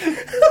luck.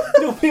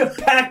 You'll be a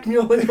pack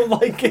mule and you'll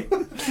like it.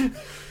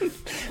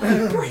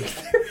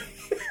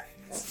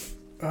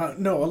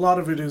 No, a lot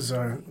of it is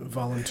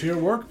volunteer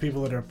work.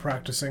 People that are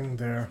practicing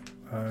their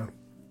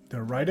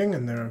writing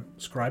and their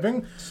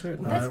scribing.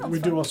 That sounds We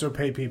do fun. also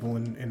pay people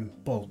in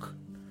bulk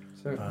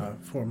Certainly.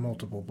 for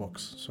multiple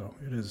books, so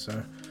it is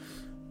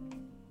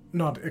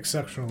not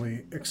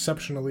exceptionally.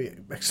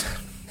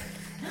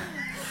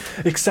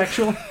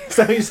 Sexual? Is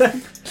that what you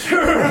said?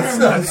 It's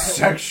not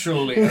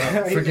sexually.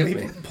 Forgive he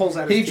me. pulls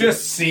out He his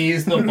just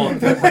sees the book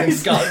that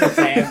Rin's got in his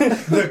hand,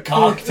 the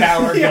clock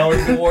tower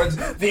going towards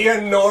the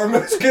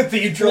enormous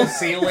cathedral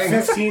ceiling.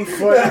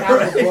 15-foot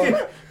out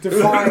book,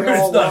 defying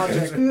all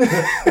There's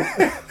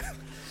logic.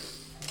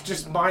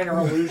 Just minor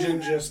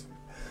illusion, just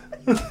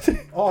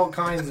all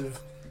kinds of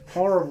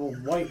horrible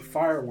white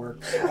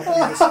fireworks up in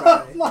the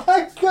sky.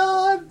 My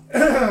god!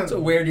 It's a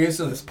weird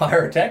use of this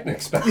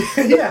pyrotechnic spell.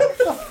 Yeah.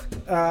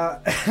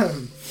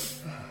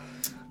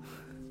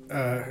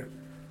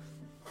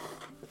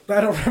 I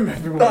don't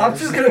remember what I'm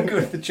just gonna go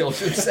to the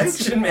children's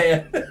section,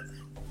 man.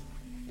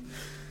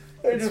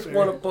 I just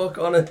want a book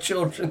on a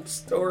children's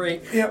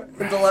story. Yep.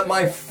 And to let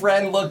my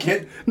friend look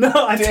at No,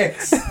 I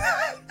dicks.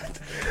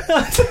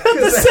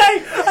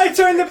 I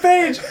turned the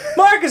page.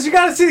 Marcus, you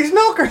gotta see these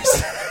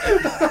milkers.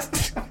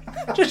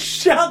 Just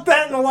shout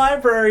that in the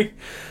library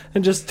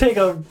and just take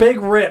a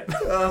big rip.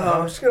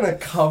 I'm just gonna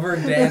cover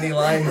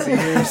Dandelion's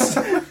ears.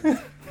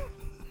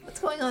 What's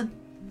going on?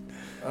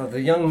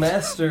 The young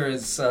master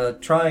is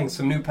trying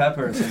some new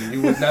peppers, and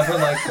you would never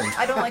like them.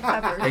 I don't like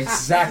peppers.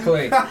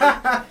 Exactly.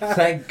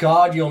 Thank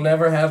God you'll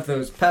never have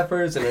those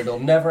peppers, and it'll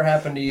never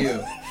happen to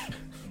you.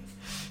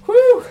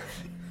 Whew.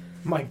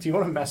 Mike, do you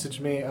want to message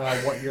me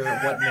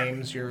what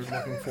names you're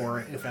looking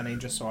for, if any,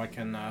 just so I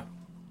can?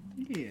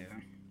 Yeah.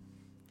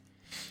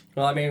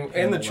 Well, I mean, in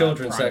Handle the that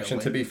children's section,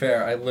 to privately. be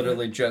fair, I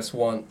literally just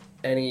want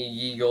any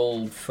ye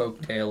old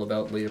folktale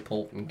about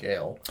Leopold and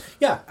Gale.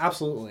 Yeah,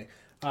 absolutely.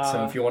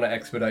 So if you want to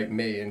expedite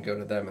me and go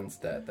to them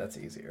instead, that's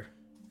easier.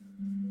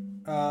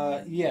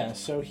 Yeah,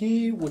 so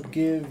he would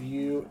give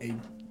you a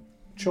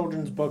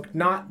children's book,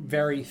 not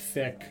very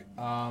thick.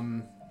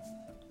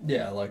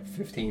 Yeah, like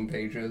 15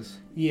 pages.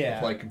 Yeah,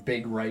 Like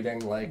big writing,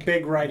 like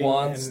big writing.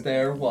 once and-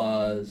 there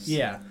was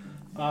Yeah.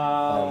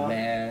 a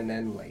man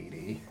and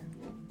lady.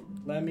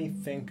 Let me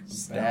think.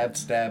 Stab,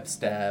 stab,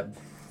 stab.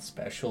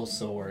 Special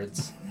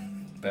swords.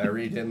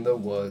 Buried in the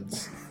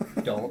woods.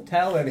 Don't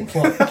tell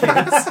anyone,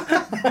 kids.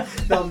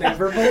 They'll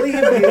never believe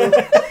you,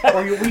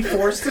 or you'll be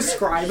forced to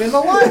scribe in the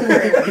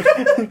library.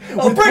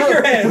 I'll break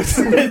your hands!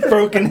 With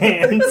broken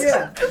hands.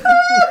 Yeah.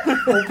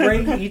 We'll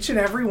break each and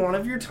every one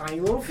of your tiny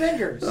little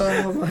fingers.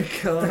 Oh my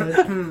god.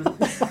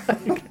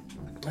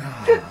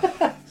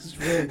 This is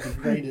really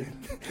degraded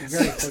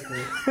very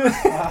quickly.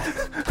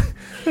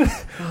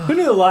 Who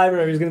knew the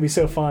library was going to be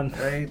so fun?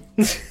 Right?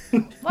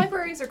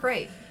 Libraries are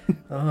great.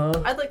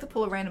 Uh-huh. I'd like to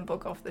pull a random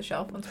book off the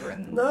shelf once we're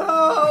in.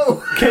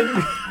 No!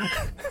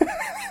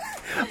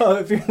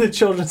 If you're in the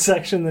children's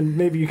section, then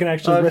maybe you can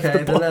actually riff the Okay,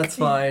 then book. that's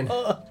fine.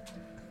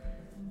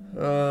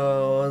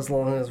 Oh, as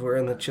long as we're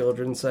in the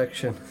children's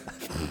section.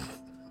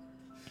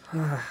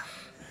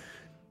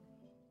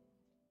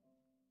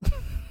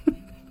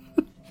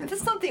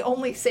 That's not the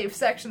only safe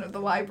section of the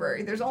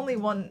library. There's only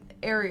one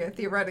area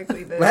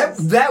theoretically that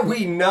is. That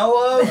we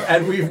know of,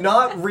 and we've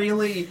not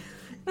really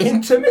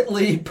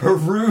intimately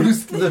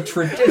perused the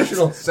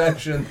traditional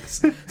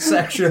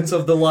sections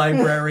of the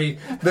library.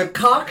 The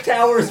clock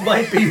towers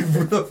might be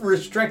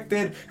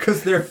restricted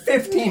because they're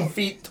 15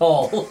 feet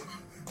tall.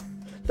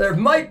 There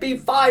might be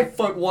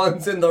 5-foot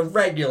ones in the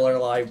regular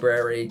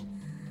library.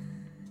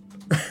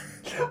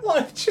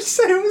 Why did you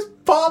say it was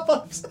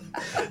pop-ups?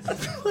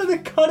 Why they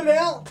cut it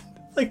out?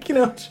 Like,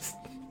 just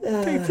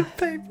piece of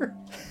paper.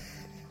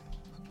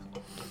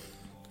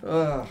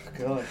 Oh,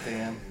 god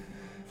damn.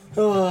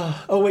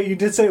 Oh, wait, you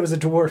did say it was a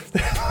dwarf.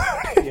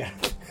 Yeah.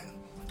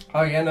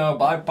 Oh, yeah, no,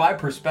 by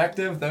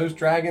perspective, those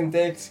dragon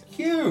dicks,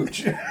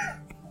 huge.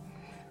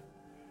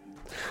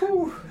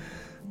 Whew.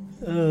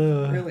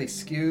 Really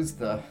skews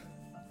the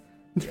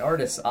The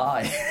artist's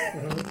eye.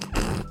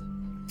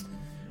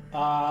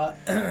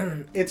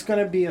 It's going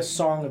to be A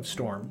Song of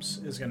Storms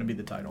is going to be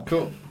the title.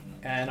 Cool.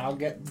 And I'll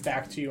get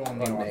back to you on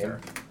the On name. author.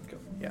 Cool.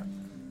 Yeah.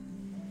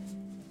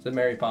 Is it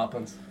Mary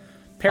Poppins?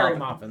 Perry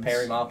Poppins. Moppins.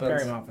 Perry Moppins.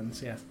 Perry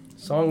Moppins, yeah.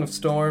 Song of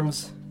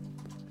Storms.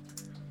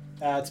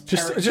 It's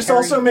Just Perry-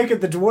 also make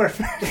it the dwarf.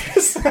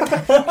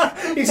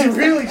 He's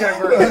really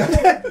diverse.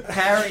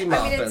 Harry I mean,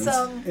 Moppins.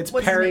 it's It's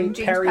what's his Perry- name?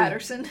 James Perry-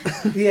 Patterson.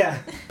 Yeah.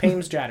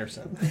 Pames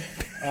Jatterson.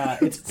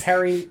 It's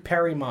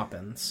Perry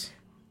Moppins.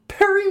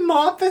 Perry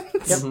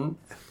Moppins? Mhm.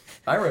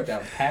 I wrote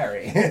down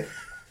Parry.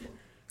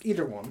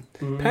 Either one.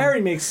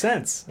 Perry makes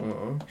sense.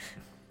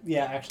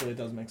 Yeah, actually, it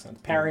does make sense.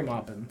 Perry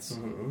Moppins.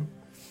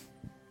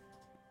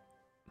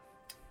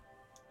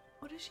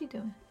 What is she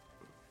doing?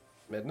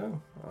 Midno?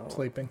 Oh.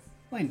 Sleeping.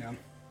 Laying down.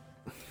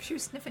 She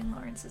was sniffing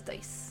Lawrence's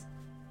dice.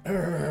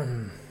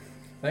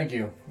 Thank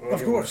you. I'll Of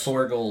give him course.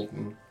 4 gold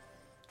and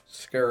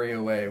scurry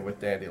away with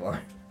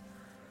Dandelion.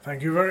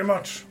 Thank you very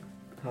much.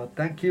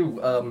 Thank you.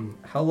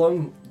 How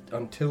long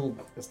until...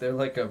 Is there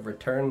like a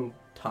return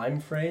time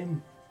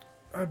frame?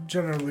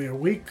 Generally a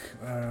week,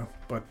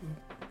 but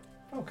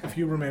Okay. if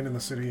you remain in the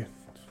city,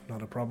 it's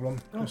not a problem.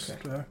 Just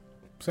Okay.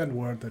 send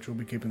word that you'll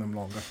be keeping them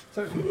longer.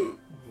 So,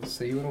 we'll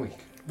see you in a week.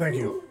 Thank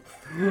you.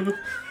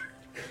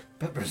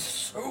 Pepper's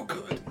so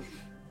good.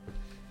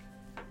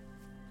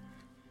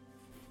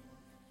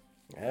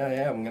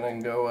 Yeah, I'm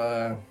gonna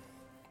go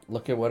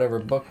look at whatever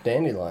book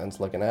Dandelion's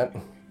looking at.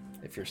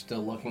 If you're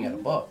still looking at a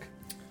book.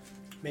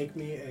 Make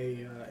me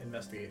a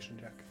investigation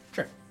check.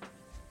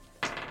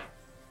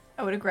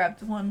 I would have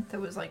grabbed one that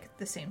was like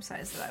the same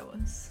size that I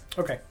was.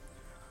 Okay.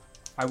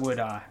 I would,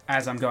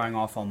 as I'm going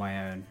off on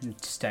my own,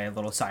 stay a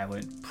little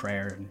silent,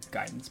 prayer and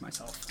guidance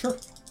myself. Sure.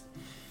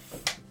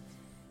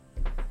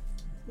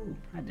 Ooh,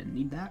 I didn't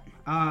need that.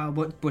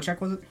 What check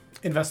was it?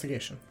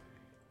 Investigation.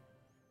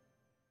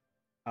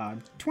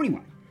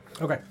 21.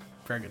 Okay.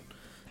 Very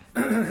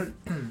good.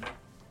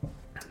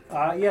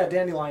 Yeah,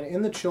 Dandelion,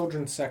 in the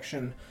children's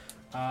section,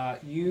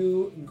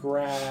 you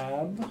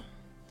grab...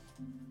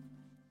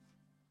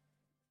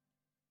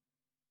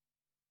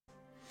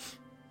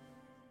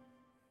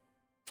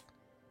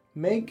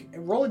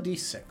 Roll a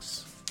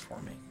d6 for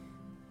me.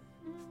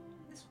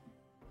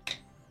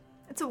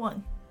 It's a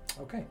 1.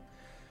 Okay.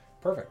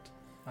 Perfect.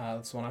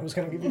 That's the one I was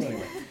going to give you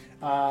anyway.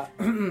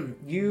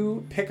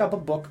 You pick up a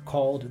book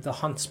called The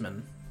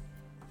Huntsman.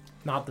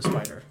 Not the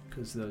spider,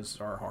 because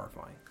those are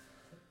horrifying.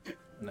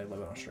 And they live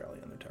in Australia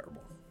and they're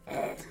terrible.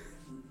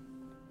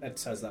 It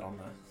says that on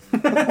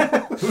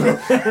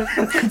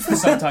It's the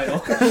subtitle.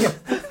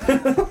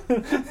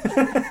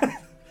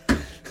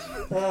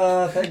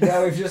 Thank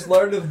God we've just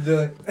learned of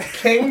the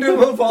Kingdom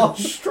of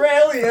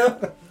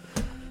Australia.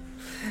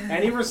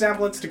 Any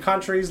resemblance to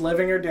countries,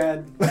 living or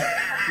dead, not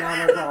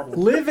my problem.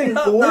 Living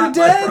or Not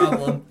dead? my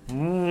problem.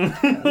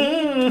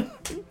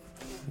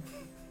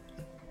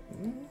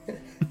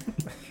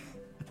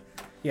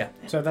 Yeah,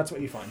 so that's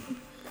what you find.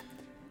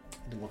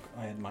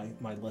 I had my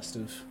list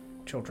of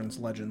children's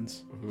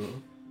legends.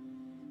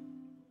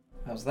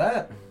 How's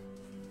that?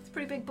 It's a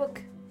pretty big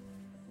book.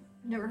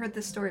 Never heard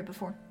this story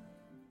before.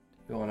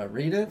 You want to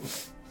read it?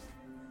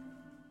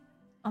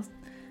 I'll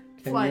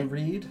Can fly. you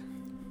read?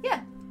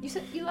 Yeah, you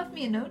said you left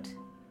me a note.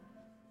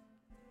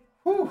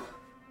 Whew.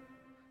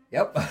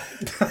 Yep.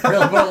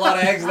 Really put a lot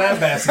of eggs in that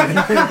basket.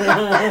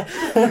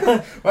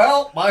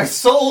 Well, my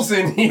soul's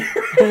in here.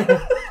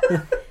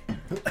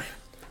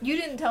 You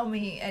didn't tell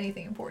me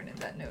anything important in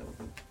that note.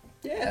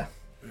 Yeah.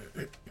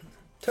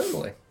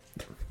 Totally.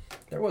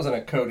 There wasn't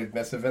a coded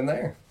missive in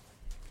there.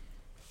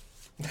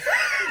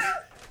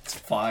 It's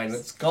fine.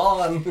 It's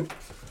gone.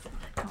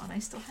 Come on, I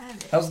still have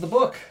it. How's the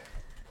book?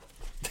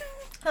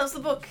 How's the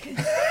book?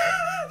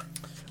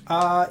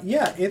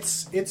 Yeah,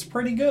 it's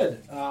pretty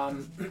good.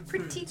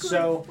 Pretty good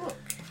So- book.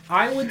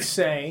 I would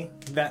say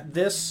that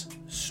this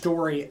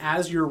story,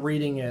 as you're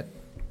reading it,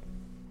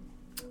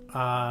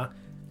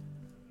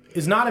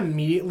 is not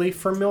immediately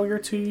familiar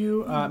to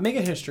you. Make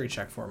a history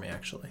check for me,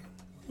 actually.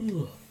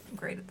 I'm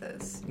great at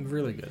this.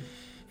 Really good.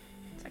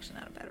 It's actually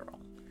not a bad roll.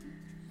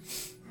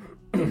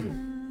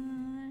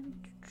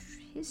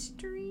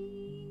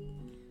 History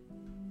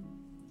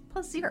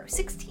 +0,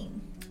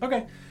 16.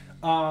 Okay.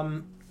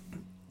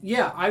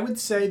 Yeah, I would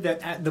say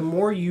that the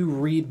more you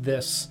read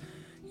this,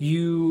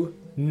 you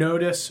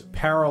notice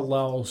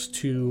parallels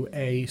to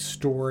a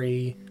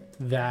story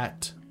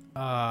that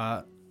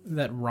that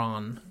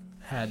Ron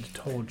had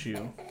told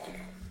you.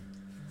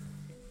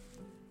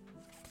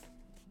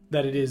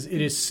 That it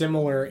is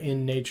similar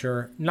in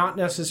nature, not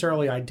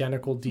necessarily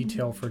identical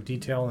detail for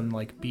detail and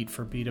like beat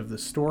for beat of the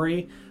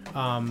story,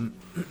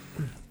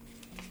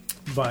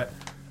 but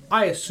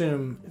I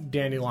assume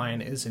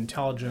Dandelion is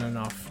intelligent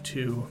enough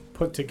to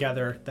put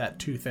together that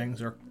two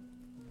things are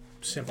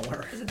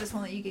similar. Is it this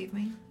one that you gave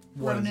me?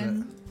 What is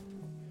Ronan?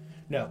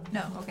 No.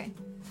 No, okay.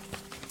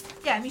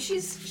 Yeah, I mean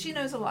she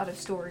knows a lot of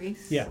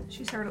stories. Yeah.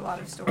 She's heard a lot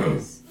of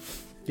stories.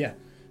 Yeah.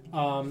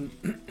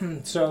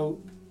 So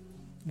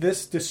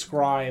this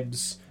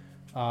describes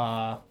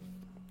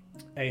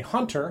a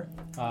hunter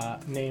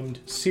named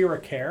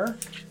Siracare,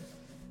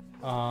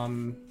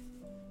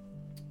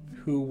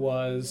 who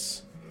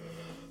was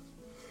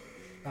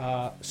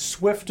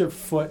swift of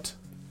foot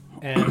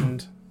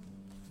and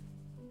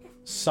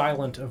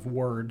silent of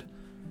word,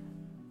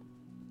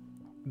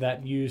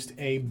 that used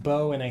a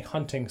bow and a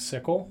hunting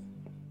sickle.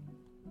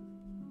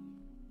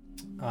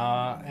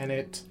 And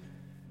it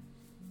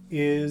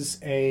is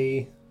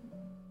a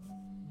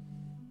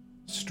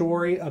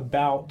story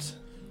about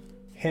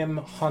him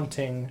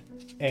hunting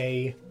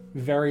a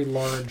very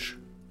large,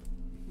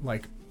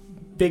 like,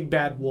 big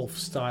bad wolf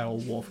style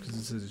wolf, because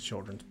this is a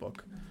children's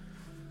book.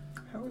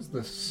 How is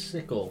the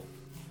sickle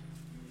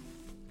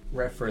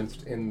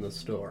referenced in the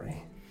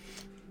story?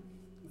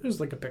 There's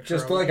like a picture.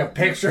 Just of like a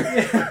picture.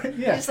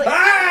 yeah. Just like,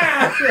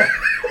 Ah!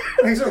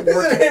 These are Is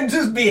war- it him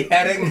just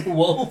beheading the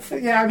wolf?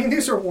 yeah, I mean,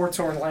 these are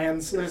war-torn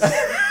lands. There's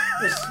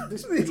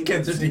These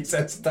kids are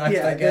desensitized,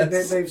 yeah, I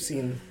guess. they've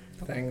seen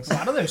things. A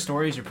lot of those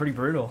stories are pretty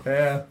brutal.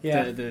 Yeah.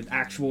 Yeah. The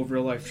actual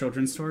real life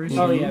children's stories.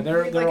 Oh yeah,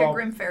 they're like all a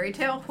grim fairy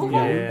tale.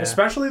 yeah,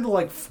 especially the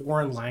like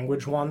foreign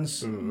language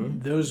ones. Mm-hmm.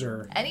 Those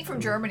are Any from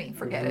Germany,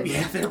 forget it.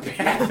 yeah, they're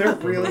bad. They're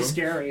really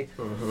scary.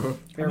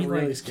 They're I mean,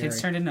 really like, scary.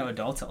 kids turned into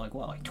adults at like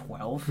what, like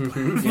 12? Yeah, like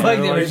they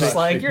they're were like just that.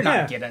 like, you're not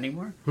Yeah. a kid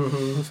anymore.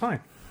 It's fine.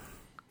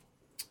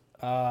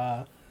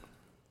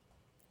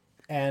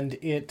 And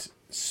it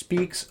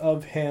speaks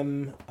of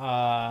him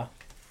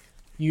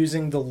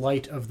using the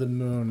light of the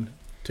moon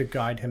to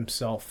guide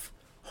himself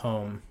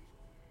home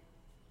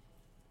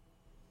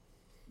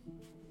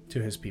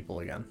to his people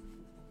again.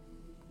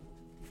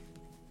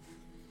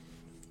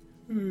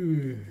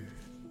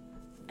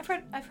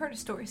 I've heard a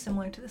story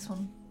similar to this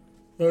one.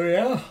 Oh,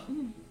 yeah?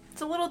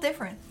 It's a little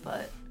different,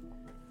 but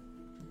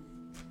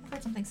I've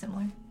heard something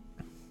similar.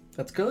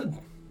 That's good.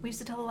 We used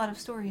to tell a lot of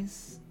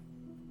stories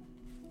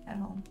at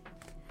home.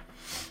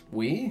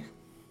 We?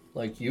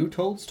 Like you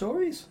told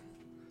stories?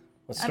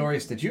 What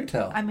stories did you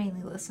tell? I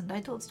mainly listened.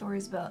 I told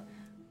stories about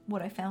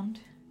what I found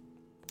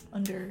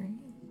under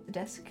the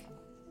desk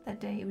that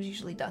day. It was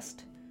usually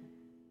dust.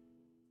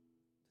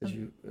 Did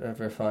you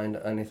ever find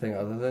anything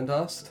other than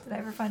dust? Did I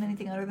ever find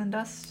anything other than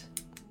dust?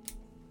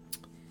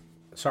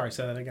 Sorry,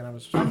 say that again. I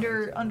was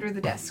Under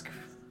the desk.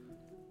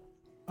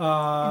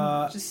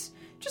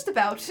 Just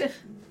about.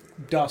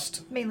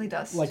 Dust, Mainly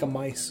dust. like a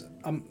mice.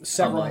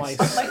 Several mice.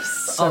 mice.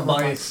 Mice. Several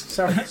mice. mice.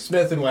 Several-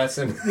 Smith and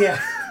Wesson.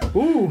 yeah.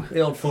 Ooh.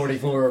 The old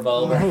 44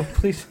 revolver. Oh,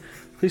 please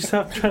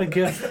stop trying to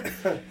get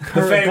The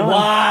her a Fey gun.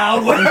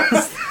 Wild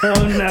West. Oh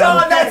no.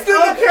 That's the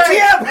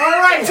TM!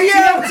 Alright,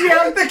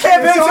 TM! The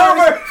campaign's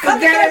over!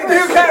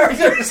 New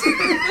characters!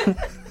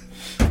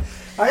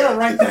 I gotta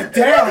write that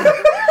down.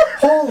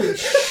 Holy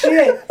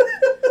shit!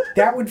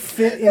 That would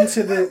fit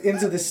into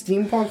the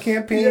steampunk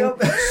campaign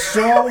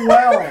so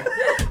well.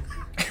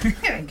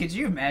 Could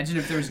you imagine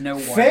if there was no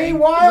Fey warning?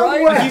 Wild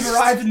Right, Like West. you've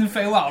arrived in the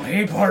Feywild.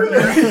 Hey, partner.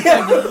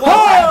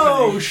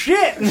 Oh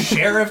shit!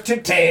 Sheriff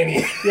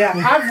Titania. Yeah,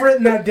 I've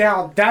written that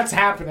down. That's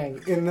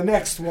happening in the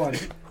next one.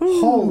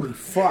 Holy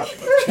fuck!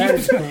 That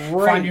is Find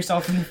great.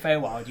 yourself in the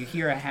Feywild. You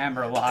hear a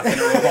hammer lock and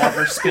a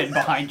revolver spin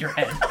behind your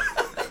head.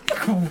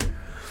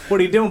 What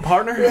are you doing,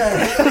 partner?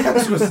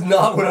 This was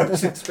not what I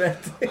was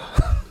expecting.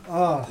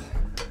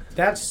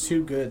 That's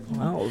too good.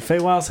 Well,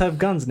 Feywilds have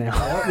guns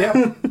now.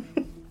 Yep.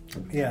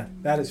 Yeah,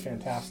 that is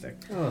fantastic.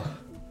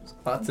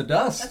 Lots of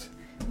dust.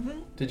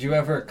 Did you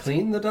ever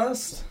clean the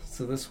dust?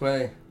 So this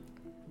way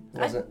it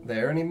wasn't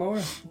there anymore?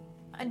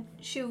 I'd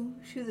shoo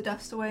the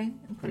dust away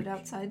and put it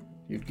outside.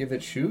 You'd give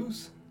it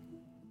shoes?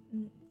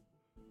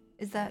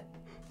 Is that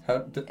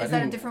How, is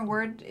that a different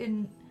word?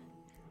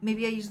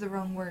 Maybe I used the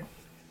wrong word.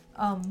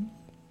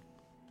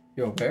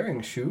 You're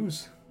wearing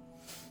shoes.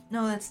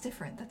 No, that's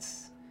different.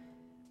 That's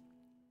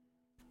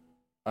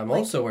I'm Like-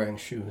 also wearing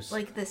shoes.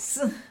 like this.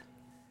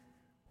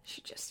 She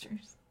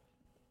gestures.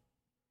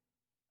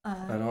 I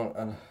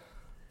don't...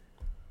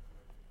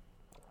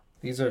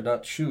 These are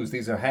not shoes,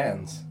 these are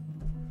hands.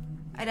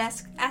 I'd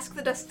ask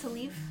the dust to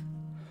leave.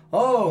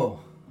 Oh!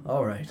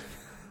 Alright.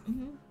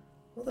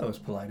 Well, that was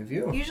polite of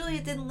you. Usually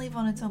it didn't leave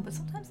on its own, but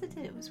sometimes it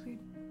did. It was weird.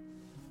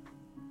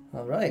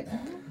 Alright.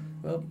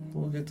 Well,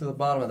 we'll get to the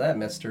bottom of that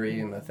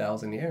mystery in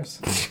 1,000 years.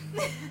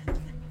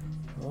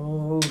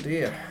 Oh,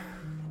 dear.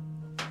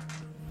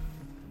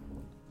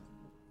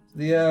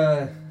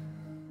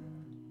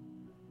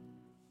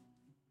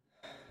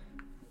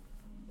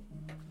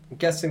 I'm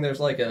guessing there's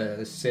like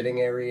a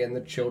sitting area in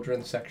the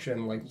children's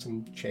section, like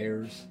some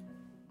chairs.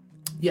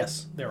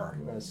 Yes, there are.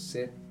 I'm gonna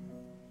sit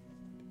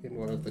in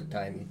one of the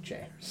tiny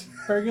chairs.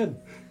 Very good.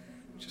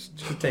 Just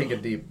take a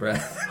deep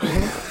breath.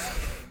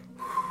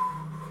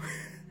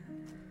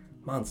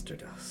 Monster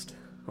dust.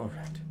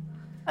 Alright.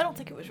 I don't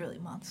think it was really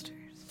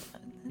monsters.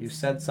 But You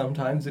said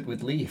sometimes it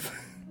would leave.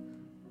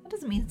 that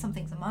doesn't mean that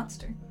something's a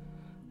monster.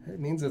 It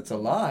means it's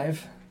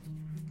alive.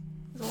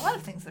 There's a lot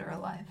of things that are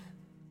alive.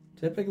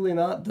 Typically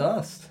not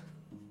dust.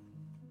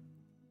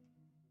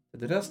 Did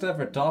the dust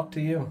ever talk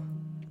to you?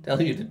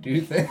 Tell you to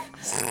do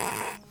things?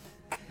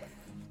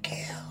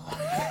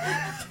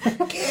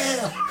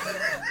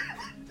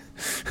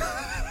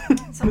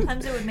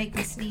 Sometimes it would make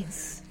me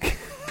sneeze.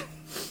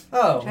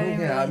 Oh, Try to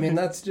yeah, I really- mean,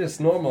 that's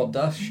just normal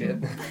dust shit.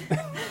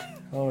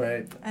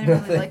 Alright. I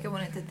didn't really like it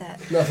when it did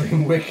that.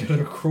 Nothing wicked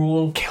or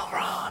cruel. Kill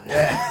Ron.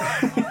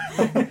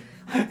 Yeah.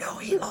 I know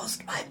he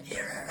lost my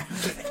mirror.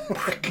 Give it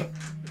back.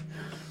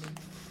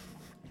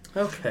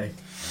 Okay.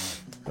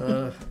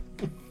 You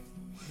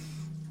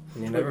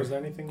never... Is there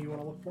anything you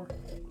want to look for?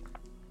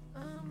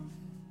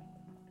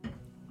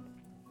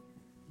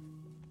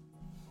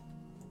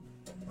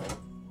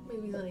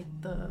 Maybe like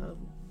the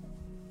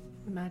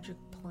magic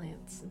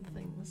plants and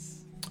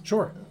things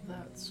Sure. of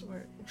that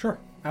sort. Sure.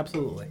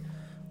 Absolutely.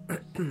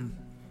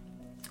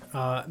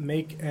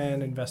 Make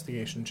an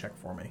investigation check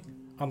for me.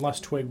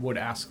 Unless Twig would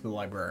ask the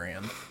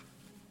librarian,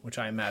 which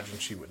I imagine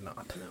she would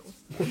not.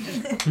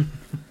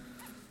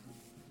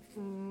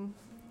 No.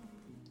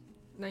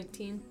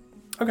 19.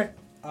 Okay.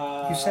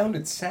 You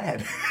sounded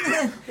sad.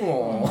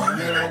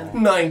 Oh,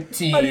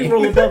 19. I didn't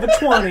roll above a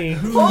 20.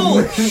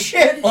 Holy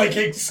shit! Like,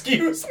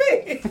 excuse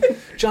me?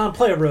 John,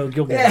 play a rogue.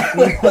 You'll get Yeah,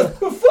 like, what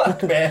the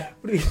fuck, man?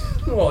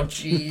 Oh,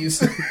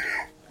 jeez.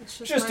 It's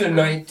Just my a math.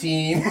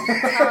 19.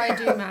 How I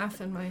do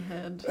math in my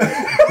head.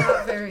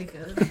 Not very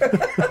good.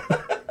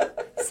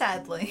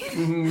 Sadly.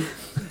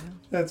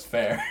 That's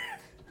fair.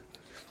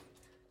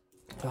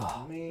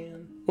 Oh,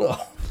 man.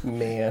 Oh,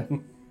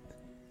 man.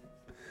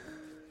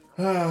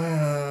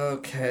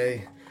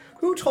 Okay.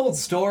 Who told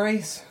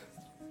stories?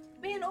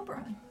 Me and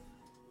Oberon.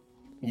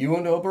 You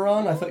and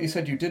Oberon? I thought you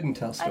said you didn't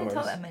tell I stories. didn't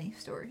tell that many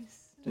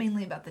stories.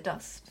 Mainly about the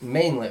dust.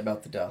 Mainly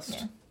about the dust.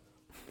 Yeah.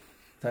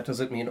 That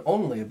doesn't mean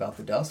only about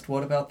the dust.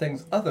 What about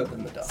things other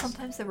than the dust?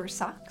 Sometimes there were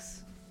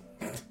socks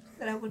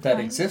that I would That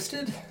find.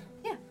 existed?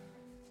 Yeah.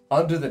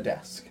 Under the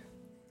desk.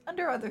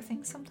 Under other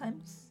things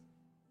sometimes.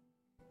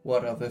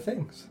 What other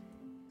things?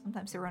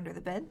 Sometimes they were under the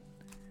bed.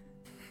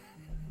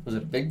 Was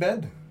it a big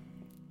bed?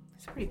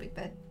 It's a pretty big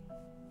bed.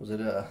 Was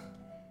it a...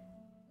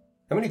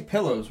 How many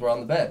pillows were on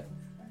the bed?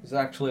 This is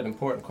actually an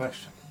important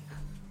question.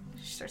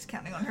 She starts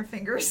counting on her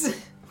fingers. It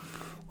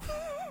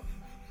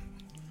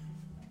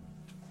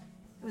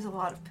was a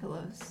lot of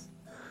pillows.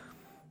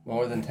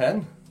 More than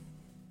 10?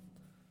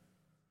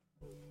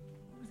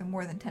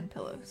 More than 10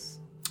 pillows.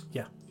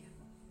 Yeah.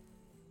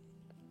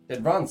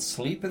 Did Ron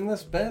sleep in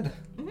this bed?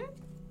 Mm-hmm.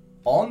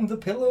 On the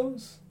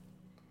pillows?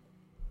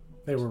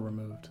 They were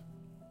removed.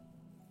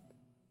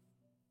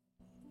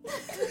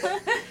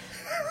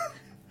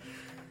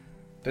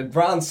 Did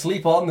Ron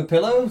sleep on the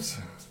pillows?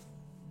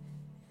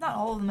 Not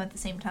all of them at the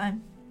same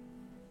time.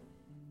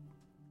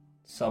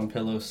 Some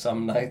pillows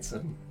some nights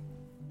and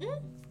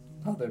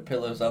other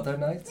pillows other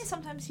Yeah, nights?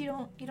 sometimes you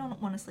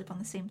don't want to sleep on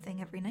the same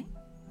thing every night.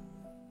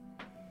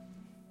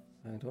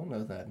 I don't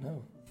know that,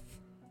 no.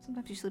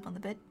 Sometimes you sleep on the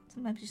bed.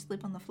 Sometimes you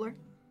sleep on the floor.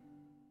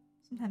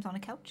 Sometimes on a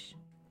couch.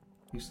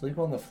 You sleep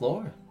on the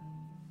floor?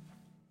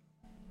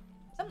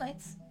 Some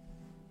nights.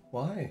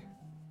 Why?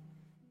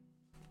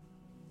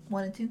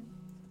 1 and 2.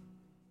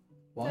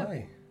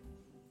 Why?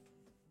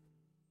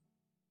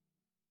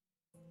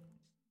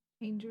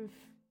 Change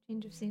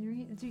of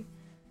scenery. Did you?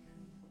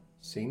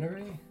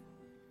 Scenery?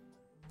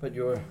 But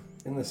you're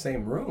in the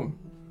same room.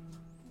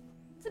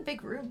 It's a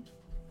big room.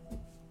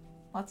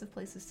 Lots of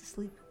places to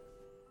sleep.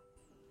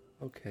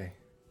 Okay.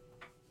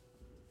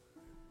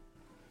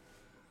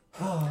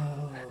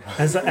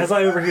 As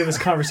I overhear this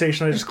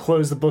conversation, I just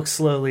close the book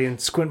slowly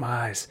and squint my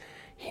eyes.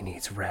 He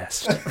needs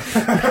rest.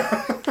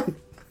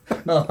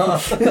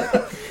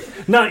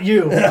 Not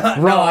you,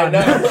 Ron. No,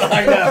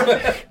 I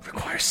know.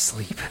 Requires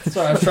sleep.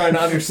 So I was trying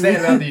to understand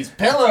about these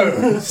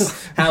pillows.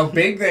 How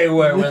big they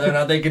were, whether or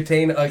not they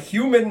contain a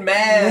human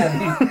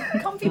man.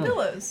 Comfy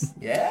pillows.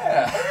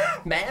 Yeah.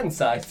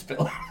 Man-sized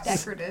pillows.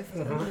 Decorative.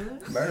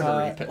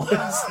 Murdery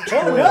pillows.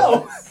 Oh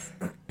no!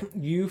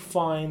 You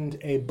find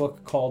a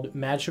book called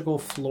Magical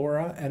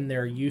Flora and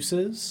Their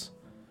Uses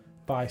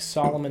by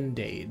Solomon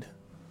Dade.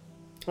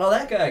 Oh,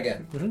 that guy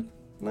again.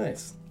 Mm-hmm.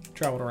 Nice.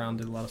 Traveled around,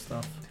 did a lot of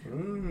stuff.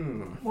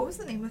 What was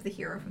the name of the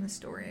hero from the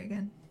story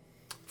again?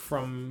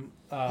 From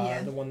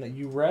Yeah. the one that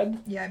you read?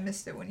 Yeah, I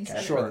missed it when he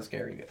said Sure. The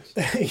scary ghost.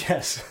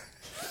 Yes.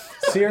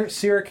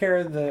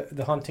 Sirikar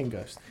the Hunting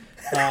Ghost.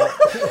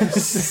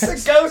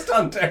 The ghost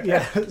hunter.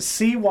 Yeah,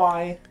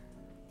 Cyri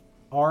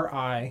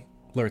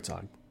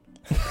Lurtzog.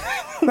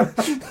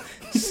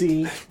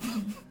 C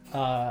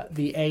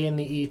the A and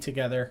the E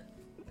together.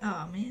 it.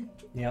 Oh, man.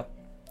 Yep.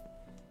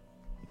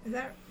 Is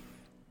that...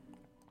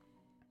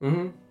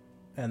 Mm-hmm.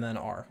 And then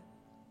R.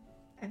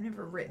 I've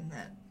never written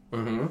that.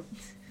 Mm-hmm.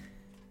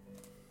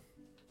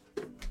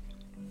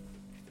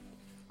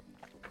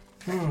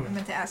 I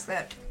meant to ask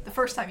that the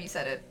first time you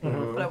said it,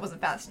 but I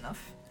wasn't fast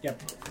enough.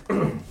 Yep.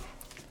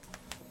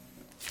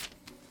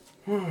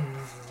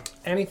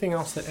 Anything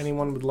else that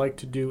anyone would like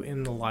to do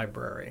in the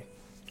library?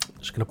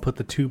 Just gonna put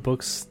the 2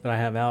 books that I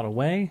have out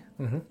away,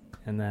 Mm-hmm.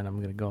 and then I'm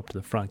gonna go up to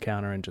the front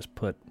counter and just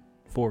put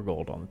 4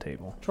 gold on the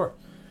table. Sure.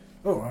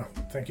 Oh,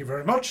 thank you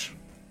very much.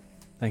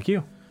 Thank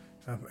you.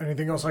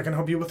 Anything else I can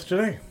help you with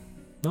today?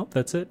 Nope,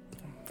 that's it.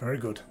 Very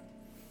good.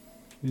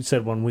 You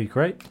said 1 week,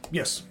 right?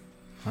 Yes.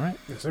 All right.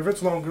 Yes, if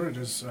it's longer, it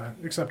is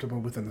acceptable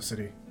within the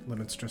city.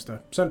 limits, just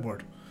a send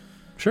word.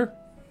 Sure.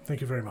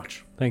 Thank you very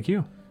much. Thank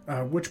you.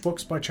 Which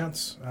books, by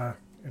chance,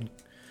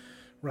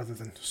 rather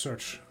than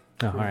search?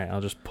 Oh, all right,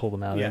 I'll just pull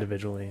them out Yeah.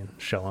 individually and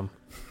show them.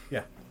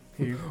 Yeah.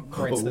 He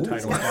writes the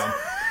title down.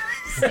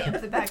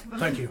 Stamp the back of them.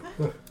 Thank you.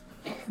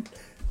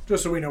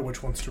 Just so we know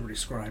which ones to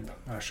rescribe,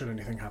 should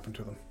anything happen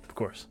to them. Of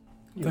course.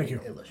 Thank you.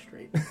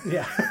 Illustrate.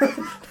 Yeah.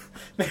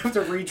 They have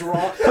to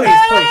redraw.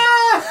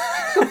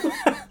 Please.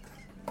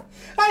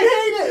 I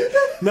hate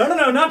it! No,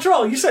 not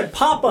draw. You said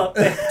pop up.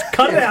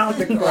 Cut it out.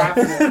 The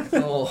graphic.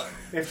 Oh.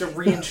 They have to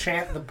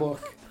re-enchant the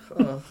book.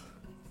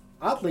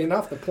 Oddly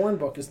enough, the porn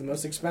book is the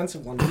most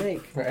expensive one to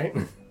make. Right?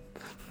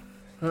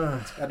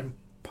 It's got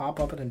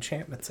pop-up and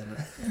enchantments in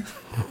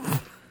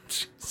it.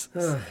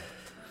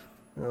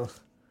 Well,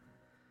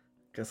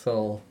 guess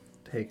I'll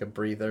take a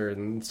breather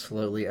and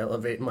slowly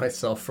elevate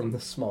myself from the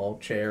small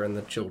chair in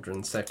the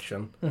children's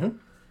section. Mm-hmm.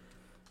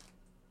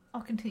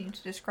 I'll continue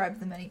to describe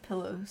the many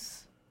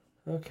pillows.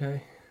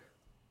 Okay.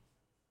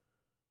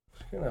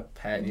 Just gonna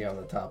pat you on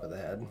the top of the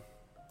head.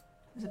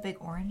 There's a big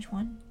orange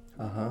one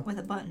Uh-huh. with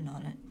a button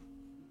on it.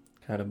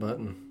 Kind of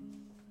button.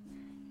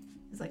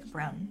 It's like a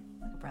brown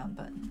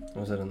button.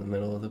 Was it in the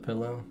middle of the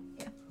pillow?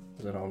 Yeah.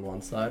 Was it on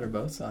one side or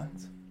both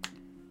sides?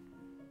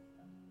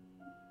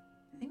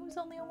 I think it was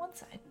only on one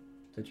side.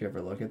 Did you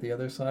ever look at the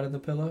other side of the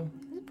pillow?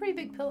 It was a pretty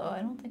big pillow.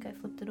 I don't think I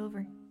flipped it over.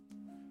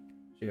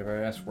 Did you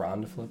ever ask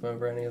Ron to flip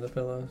over any of the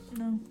pillows?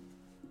 No.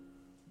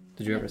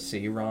 Did you ever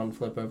see Ron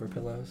flip over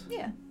pillows?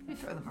 Yeah, we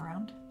throw them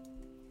around.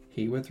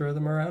 He would throw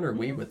them around, or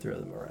we would throw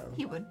them around?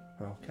 He would.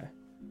 Okay.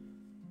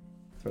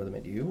 Throw them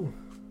at you?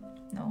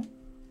 No.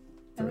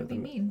 That Throw would be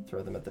them- mean.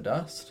 Throw them at the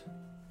dust?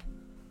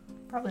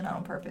 Probably not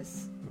on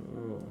purpose.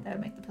 Oh. That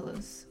would make the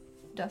pillows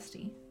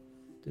dusty.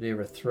 Did he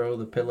ever throw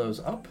the pillows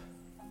up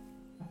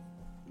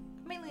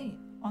Mainly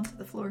onto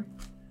the floor.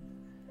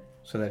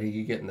 so that he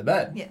could get in the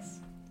bed? Yes.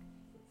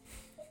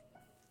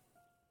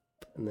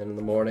 And then in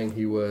the morning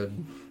he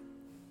would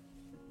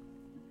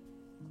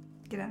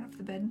Get out of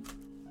the bed.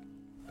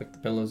 pick the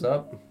pillows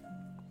up,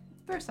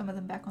 Throw some of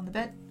them back on the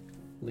bed.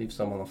 leave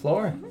some on the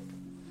floor.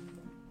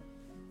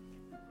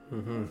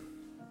 Mm-hmm.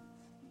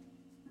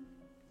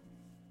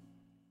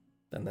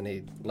 And then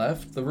he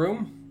left the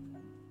room,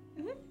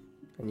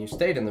 and you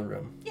stayed in the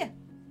room. Yeah.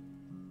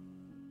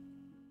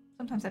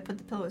 Sometimes I put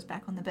the pillows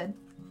back on the bed.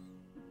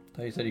 I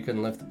thought you said you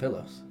couldn't lift the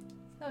pillows.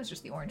 That was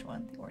just the orange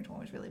one. The orange one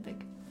was really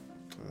big.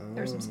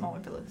 There were some smaller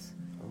pillows.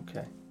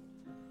 Okay.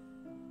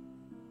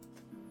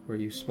 Were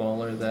you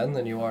smaller then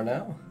than you are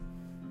now?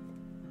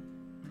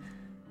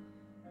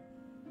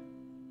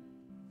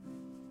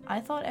 I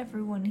thought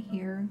everyone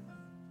here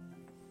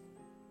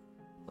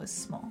was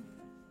small.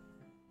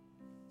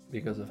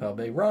 Because of how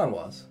big Ron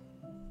was.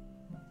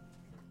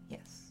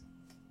 Yes.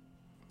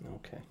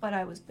 Okay. But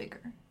I was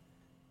bigger,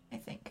 I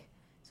think.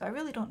 So I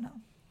really don't know.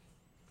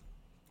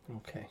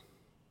 Okay.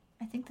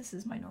 I think this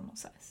is my normal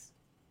size.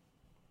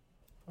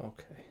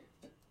 Okay.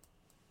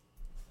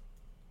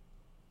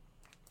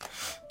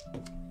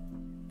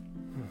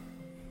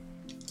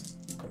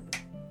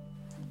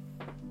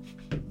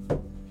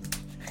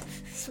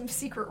 Some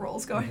secret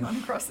rolls going on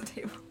across the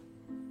table.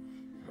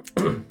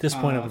 At this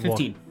point, I would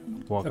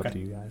 15. walk Okay. up to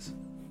you guys.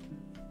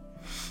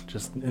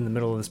 Just in the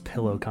middle of this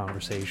pillow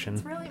conversation.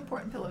 It's a really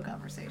important pillow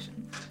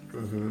conversation.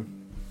 Mm-hmm.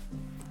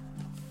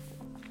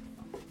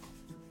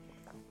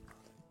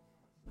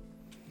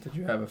 Did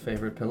you have a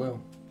favorite pillow?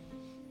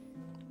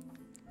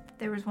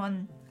 There was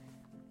one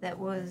that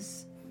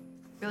was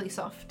really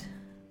soft.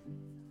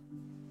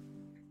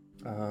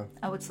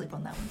 I would sleep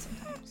on that one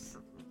sometimes.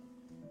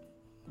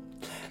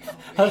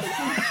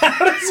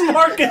 How does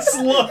Marcus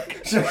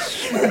look?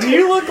 Do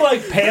you look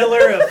like pale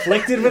or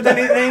afflicted with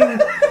anything?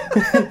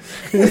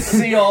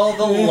 See all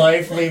the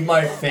life leave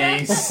my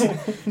face.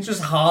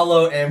 Just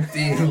hollow,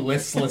 empty,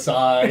 listless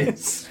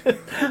eyes.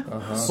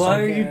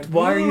 Why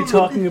are you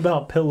talking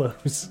about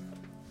pillows?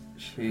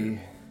 She...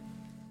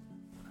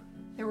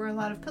 There were a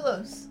lot of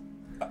pillows.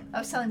 I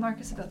was telling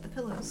Marcus about the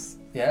pillows.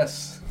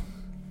 Yes.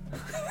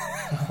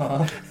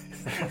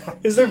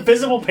 Is there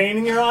visible pain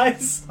in your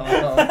eyes?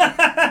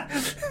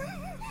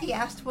 He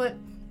asked what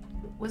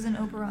was in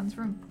Oberon's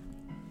room.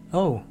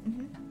 Oh,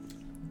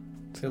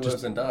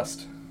 Pillows and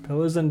dust.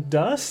 pillows and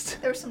dust?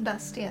 There was some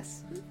dust,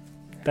 yes.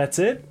 That's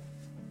it?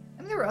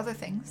 I mean, there were other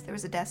things. There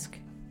was a desk,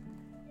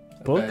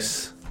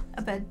 Books?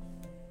 a bed.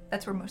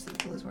 That's where most of the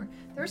pillows were.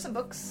 There were some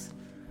books,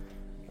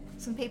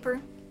 some paper.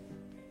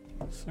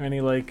 Is there any,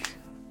 like,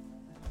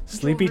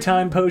 sleepy Jewelry.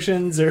 time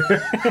potions or...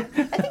 I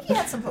think he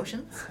had some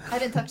potions. I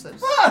didn't touch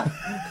those.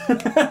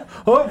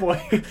 Oh,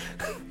 boy.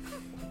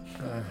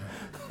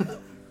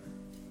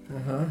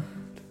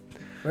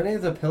 Were any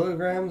of the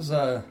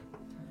pillograms,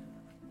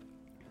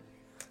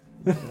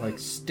 like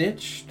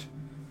stitched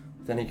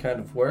with any kind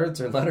of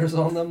words or letters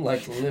on them?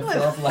 Like live,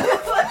 love, laugh?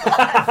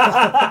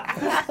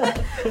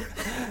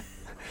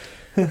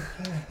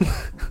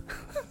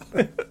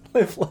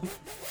 Live, love,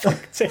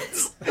 fuck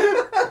tits.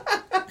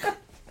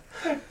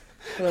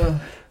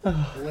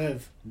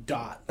 Live.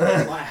 Dot.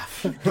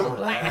 Laugh. Dot.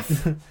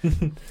 Laugh.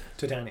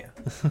 Titania.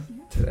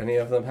 Did any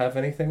of them have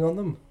anything on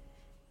them?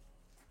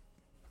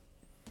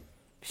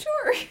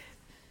 Sure.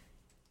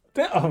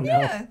 Oh no.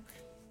 Yeah.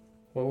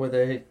 What would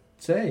they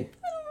say?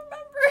 I don't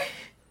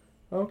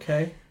remember.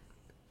 Okay.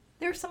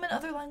 There were some in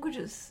other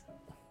languages.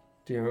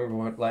 Do you remember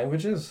what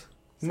languages?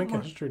 Make a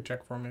Someone- history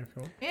check for me if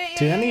you want. Yeah.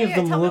 Did any of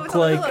them Tell me look what's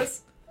on the like-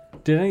 pillows.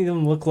 Did any of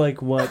them look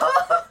like what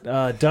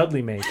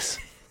Dudley makes?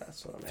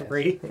 That's what I'm asking.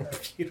 3.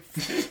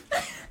 Beautiful.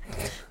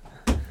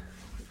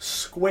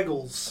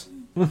 Squiggles.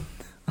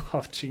 Oh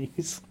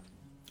jeez.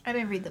 I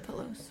didn't read the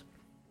pillows.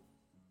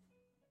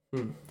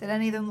 Hmm. Did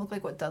any of them look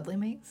like what Dudley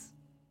makes?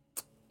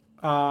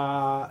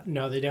 No,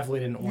 they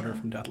definitely didn't order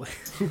from Dudley.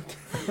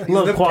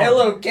 Low The quality.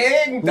 Pillow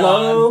King, Don.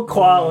 Low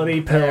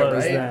quality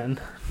pillows right? then.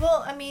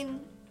 Well, I mean,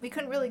 we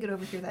couldn't really get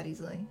over here that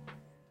easily.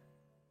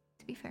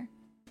 To be fair.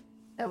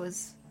 That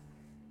was...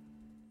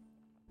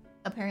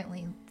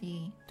 Apparently,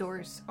 the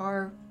doors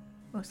are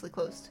mostly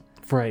closed.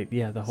 Right,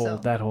 yeah,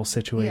 that whole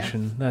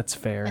situation. That's I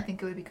fair.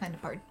 think it would be kind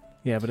of hard.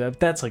 Yeah, but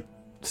that's like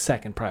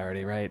second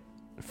priority, right?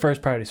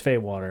 First priority is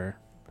Feywater.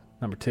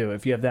 Number 2,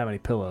 if you have that many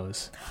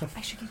pillows.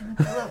 I should get him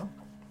a pillow.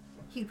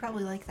 He'd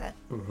probably like that.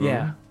 Mm-hmm.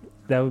 Yeah,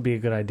 that would be a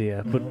good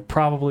idea, but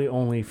probably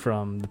only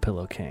from the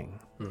Pillow King.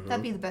 Mm-hmm.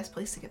 That'd be the best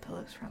place to get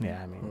pillows from.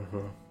 Yeah, I mean,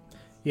 Mm-hmm.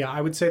 Yeah, I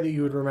would say that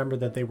you would remember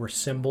that they were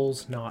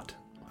symbols, not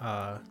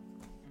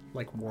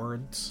like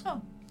words.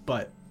 Oh.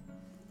 But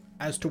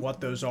as to what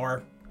those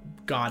are,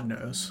 God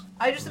knows.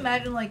 I just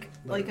imagine like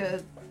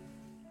a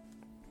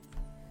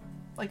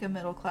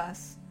middle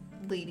class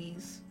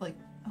ladies like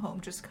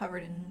home just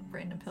covered in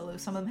random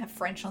pillows. Some of them have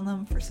French on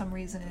them for some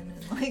reason, and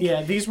like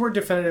Yeah, these were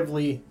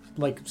definitively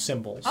like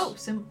symbols. oh,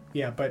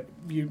 Yeah, but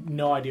you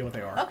no idea what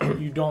they are. Okay.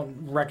 You don't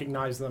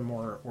recognize them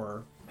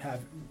or have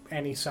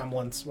any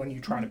semblance when you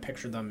try to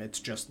picture them. It's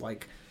just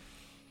like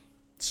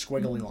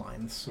squiggly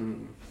lines.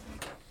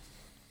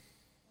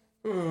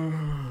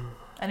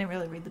 I didn't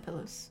really read the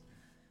pillows.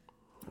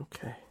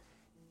 Okay.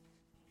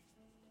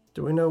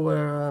 Do we know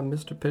where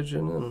Mr.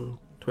 Pigeon and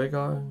Twig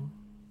are?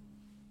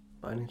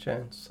 By any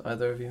chance,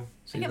 either of you?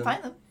 I can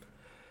find them.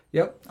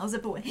 Yep. I'll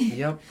zip away.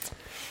 Yep.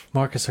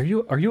 Marcus, are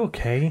you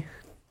okay?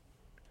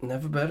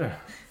 Never better.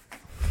 You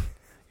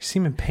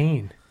seem in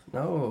pain.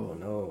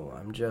 No,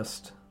 I'm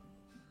just...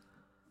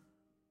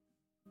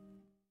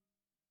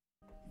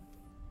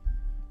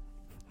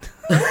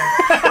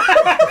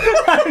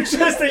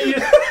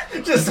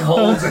 Just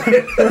holds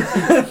it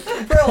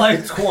for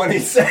like 20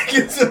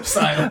 seconds of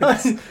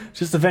silence.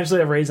 Just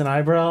eventually I raise an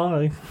eyebrow.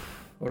 Like,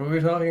 What are we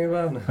talking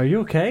about? are you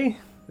okay?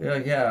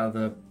 Yeah,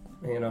 the,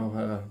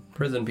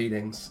 prison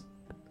beatings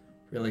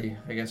really,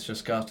 I guess,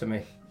 just got to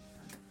me.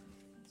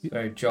 It's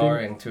very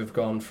jarring to have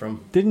gone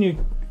from... Didn't you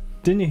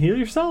heal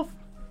yourself?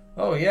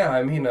 Oh, yeah,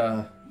 I mean,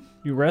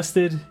 You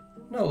rested?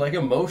 no, like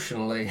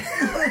emotionally.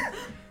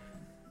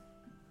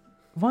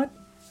 What?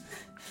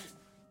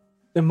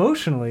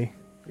 Emotionally?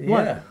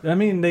 Yeah. What? I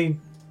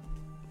mean,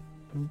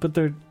 but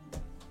they're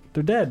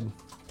dead.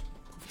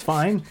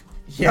 Fine.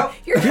 Yep.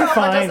 Your trauma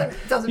fine.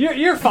 doesn't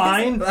You're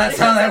fine. That's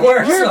how that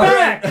works. You're so-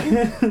 back.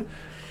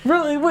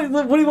 Really? What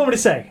do you want me to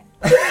say?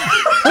 What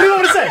do you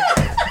want me to say?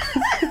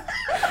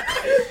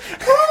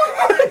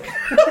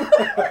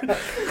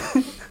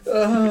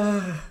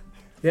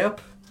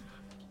 Yep.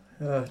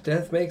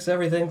 Death makes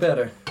everything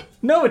better.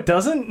 No, it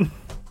doesn't.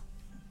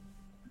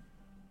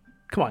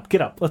 Come on,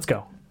 get up. Let's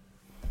go.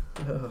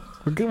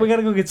 We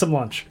gotta go get some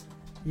lunch.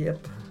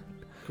 Yep.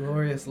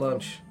 Glorious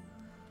lunch.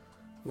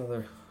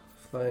 Another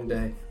fine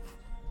day.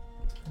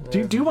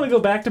 Do you want to go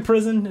back to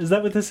prison? Is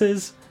that what this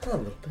is? A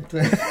little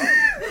bit.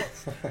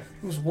 It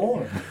was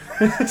warm.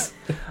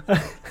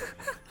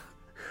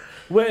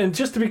 Well, and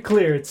just to be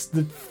clear, it's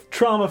the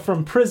trauma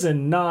from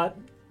prison, not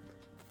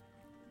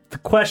the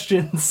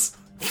questions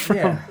from...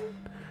 Yeah.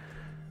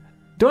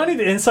 Do I need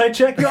to insight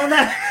check you on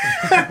that?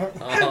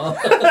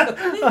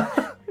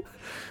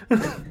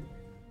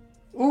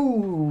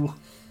 Ooh.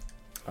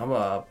 I'm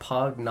a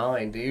Pog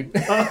 9, dude.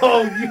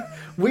 Oh,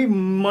 we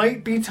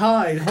might be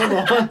tied. Hold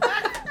on.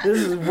 This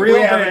is real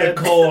We have bad. an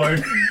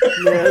accord.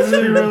 Yeah, this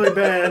is really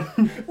bad.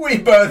 We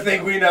both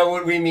think we know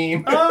what we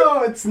mean.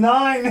 Oh, it's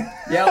 9.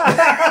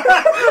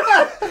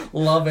 Yep.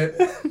 Love it.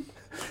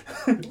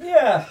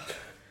 Yeah.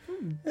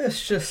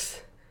 It's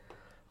just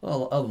a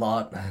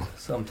lot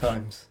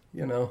sometimes,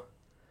 you know.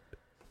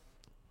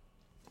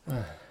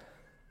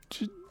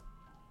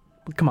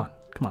 Come on.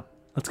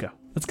 Let's go.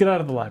 Let's get out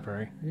of the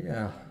library.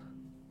 Yeah.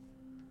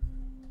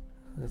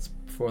 It's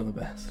for the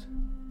best.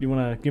 You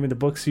want to give me the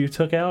books you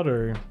took out,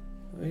 or?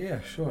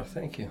 Yeah, sure.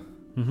 Thank you.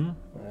 Mm-hmm.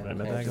 I Right in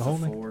the think bag it's of a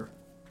holding. 4.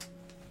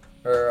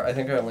 Or I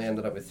think I only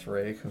ended up with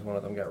 3 because one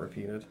of them got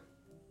repeated.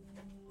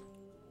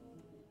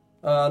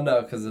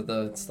 No, because of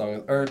the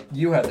song. Or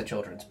you had the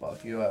children's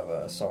book. You have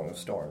a Song of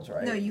Storms,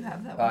 right? No, you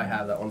have that one. I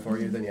have that one for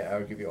you. Then yeah, I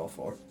would give you all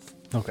 4.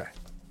 Okay.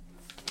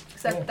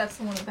 Except that's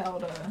the one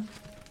about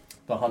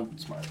The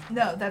Huntsman.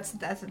 no, that's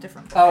a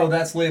different book. Oh,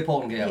 that's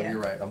Leopold and Gale. Yeah.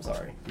 You're right. I'm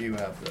sorry. You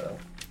have the.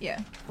 Yeah,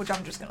 which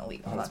I'm just gonna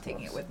leave. I'm not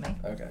taking it with me.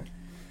 Okay.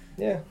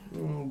 Yeah.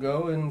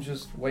 Go and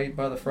just wait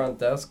by the front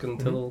desk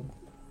until.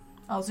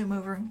 I'll zoom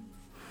over and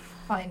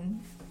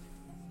find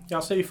Yeah,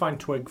 I'll say you find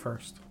Twig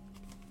first.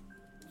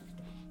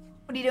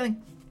 What are you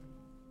doing?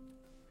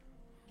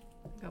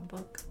 A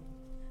book.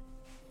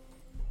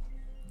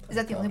 Is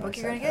that the only book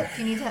you're gonna get?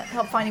 Do you need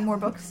help finding more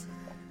books?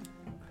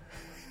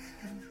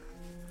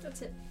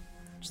 That's it.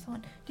 Just the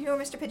one. Do you know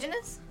where Mr. Pigeon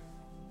is?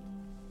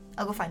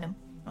 I'll go find him.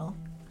 Oh.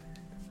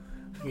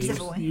 Zip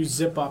away. You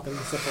zip up and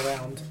zip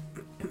around,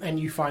 and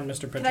you find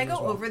Mr. Pigeon. Can I go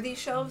as well. over these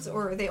shelves,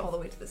 or are they all the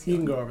way to the You ceiling?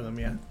 can go over them,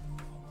 yeah.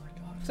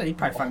 So you'd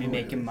probably find me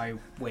making my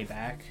way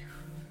back,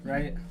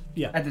 right?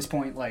 Yeah. At this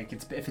point, like,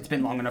 if it's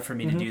been long enough for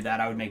me to do that,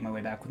 I would make my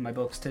way back with my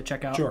books to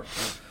check out. Sure.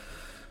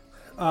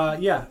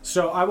 Yeah,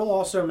 so I will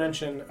also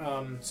mention,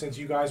 since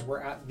you guys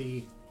were at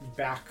the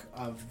back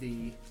of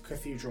the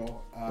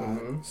cathedral,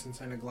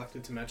 since I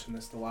neglected to mention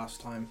this the last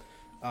time,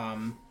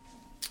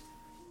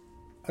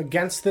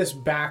 against this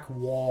back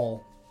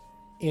wall,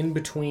 in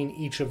between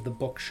each of the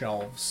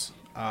bookshelves,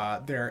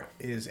 there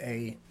is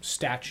a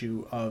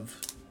statue of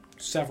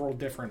several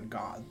different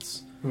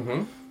gods.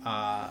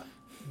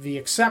 The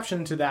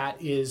exception to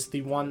that is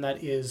the one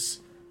that is...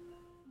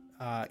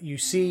 you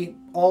see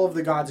all of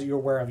the gods that you're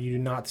aware of. You do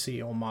not see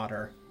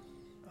Ilmater.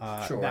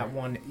 Sure. That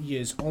one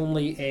is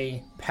only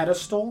a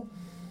pedestal.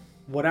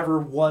 Whatever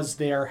was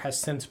there has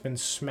since been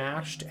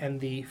smashed, and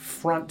the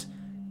front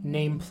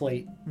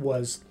nameplate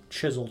was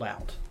chiseled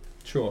out.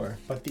 Sure.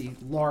 But the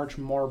large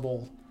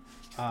marble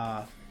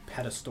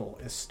pedestal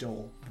is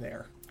still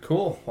there.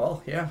 Cool.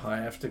 Well, yeah, I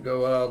have to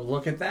go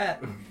look at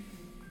that.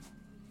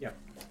 Yep.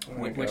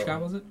 Which guy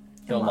was it?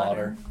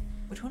 Ilmater.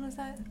 Which one is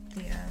that?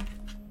 The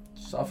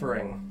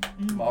Suffering.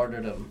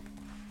 Martyrdom.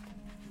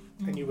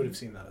 And you would have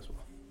seen that as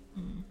well.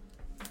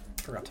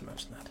 Forgot to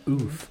mention that.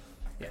 Oof.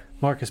 Yeah.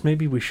 Marcus,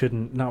 maybe we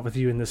shouldn't, not with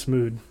you in this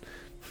mood.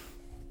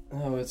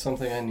 Oh, it's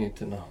something I need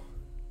to know.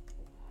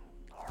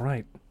 All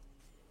right.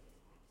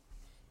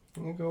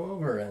 Let me go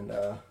over and,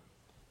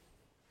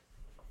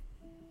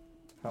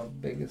 how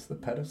big is the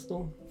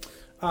pedestal?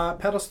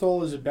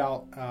 Pedestal is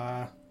about,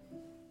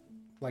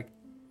 like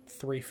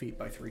 3 feet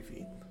by 3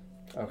 feet.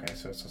 Okay,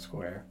 so it's a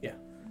square. Yeah.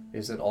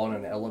 Is it on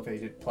an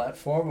elevated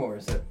platform or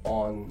is it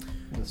on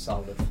the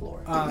solid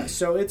floor?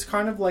 So it's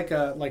kind of like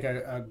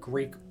a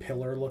Greek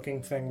pillar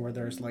looking thing where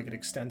there's like it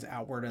extends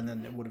outward, and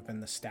then it would have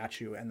been the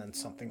statue and then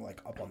something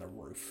like up on the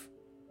roof.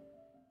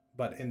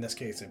 But in this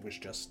case, it was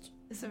just...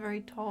 It's a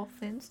very tall,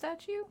 thin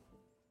statue?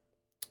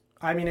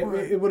 I mean,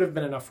 it would have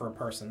been enough for a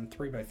person.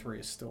 3 by 3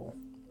 is still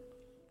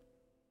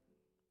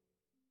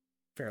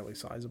fairly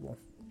sizable.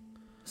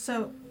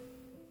 So,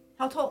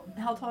 how tall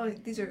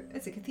these are?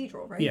 It's a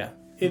cathedral, right? Yeah.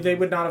 They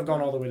would not have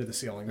gone all the way to the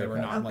ceiling. They were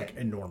Okay. not like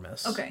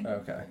enormous. Okay.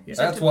 Okay. Yeah.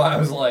 That's why I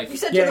was like, You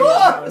said Yeah, to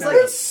yeah, I was no, like,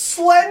 no.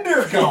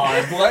 Slender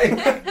God!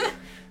 Like,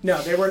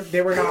 No, they were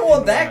I not. don't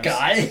want that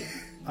enormous.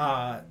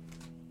 guy!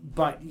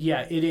 But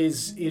yeah, it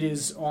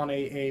is on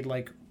a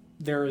like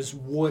there is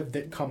wood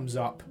that comes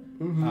up,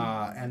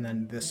 and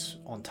then this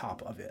on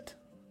top of it.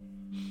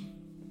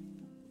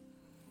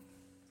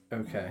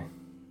 Okay.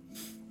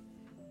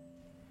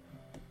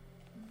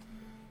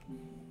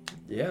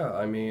 Yeah,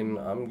 I mean,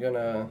 I'm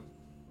gonna...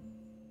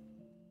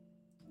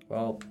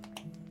 Well...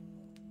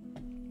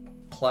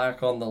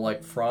 Plaque on the,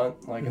 like,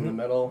 front, like, in the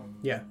middle.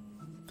 Yeah.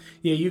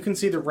 Yeah, you can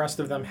see the rest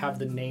of them have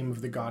the name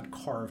of the god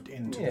carved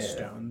into the Yeah.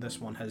 stone. This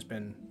one has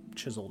been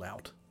chiseled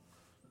out.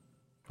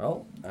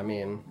 Well, I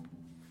mean...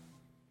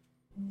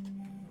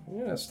 I'm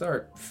gonna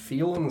start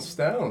feeling the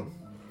stone.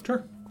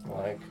 Sure.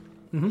 Like,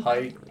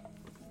 height,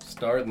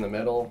 start in the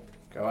middle,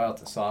 go out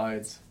the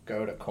sides,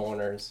 go to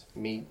corners,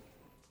 meet,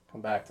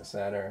 come back to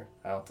center,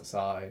 out the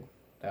side,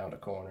 down to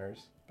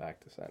corners,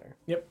 back to center.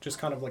 Yep, just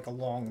kind of like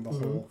along the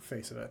whole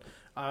face of it.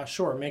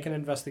 Sure, make an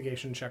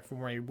investigation check for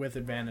me with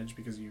advantage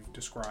because you've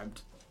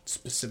described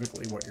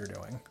specifically what you're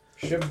doing.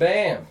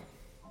 Shabam!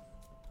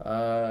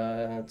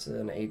 It's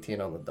an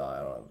 18 on the die.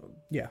 I don't have a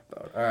Yeah.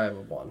 bonus. Or I have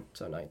a 1,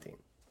 so 19.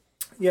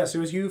 Yeah,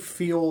 so as you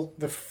feel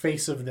the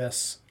face of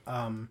this,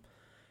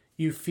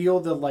 you feel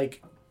the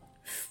like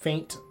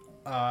faint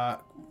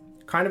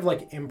kind of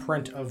like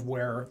imprint of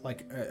where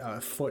like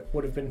a foot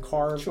would have been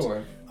carved.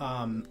 Sure.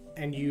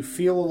 And you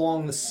feel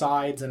along the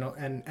sides,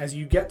 and as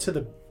you get to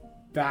the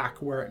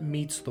back where it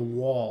meets the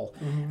wall,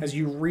 as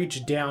you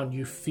reach down,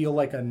 you feel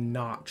like a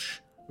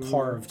notch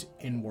carved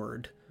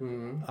inward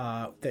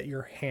that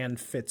your hand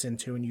fits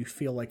into, and you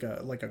feel like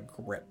a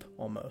grip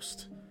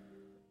almost.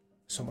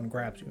 Someone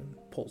grabs you and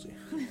pulls you.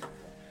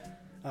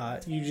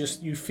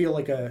 You feel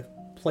like a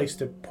place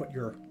to put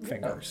your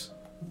fingers.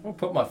 I'll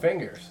put my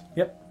fingers.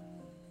 Yep.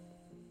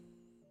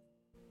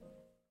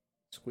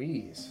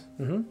 Squeeze.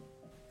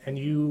 And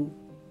you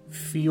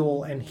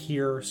feel and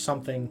hear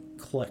something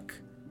click.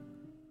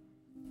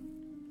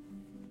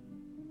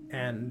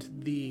 And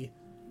the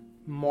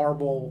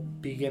marble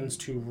begins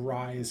to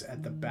rise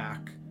at the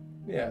back.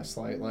 Yeah,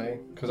 slightly.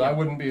 Because I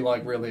wouldn't be,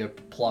 like, really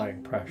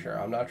applying pressure.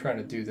 I'm not trying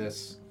to do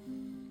this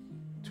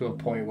to a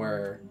point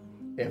where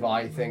if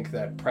I think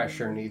that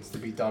pressure needs to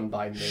be done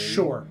by me...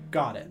 Sure,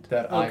 got it.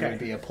 That I would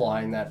be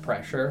applying that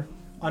pressure.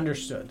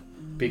 Understood.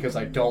 because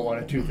I don't want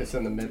to do this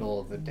in the middle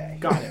of the day.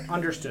 Got it.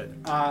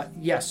 Understood.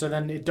 Yes, so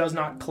then it does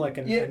not click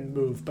and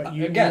move, but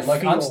you again, you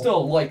like I'm feel-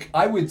 still like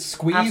I would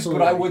squeeze, Absolutely.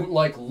 but I wouldn't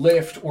like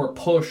lift or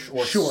push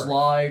or Sure.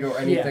 slide or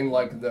anything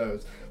like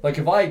those. Like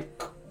if I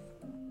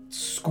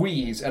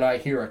squeeze and I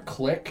hear a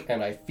click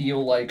and I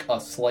feel like a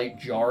slight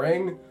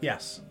jarring,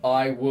 Yes.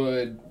 I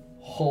would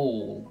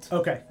hold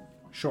Okay.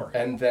 Sure.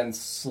 and then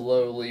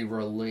slowly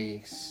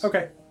release.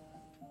 Okay.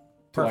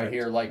 So I Perfect.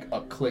 hear like a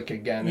click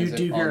again. You as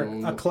do it hear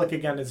a click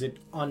again as it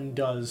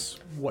undoes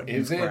what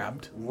Is you've it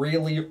grabbed.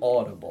 really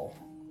audible?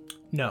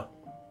 No.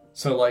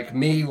 So like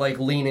me like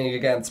leaning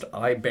against,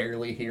 I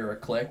barely hear a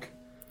click.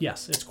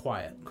 Yes, it's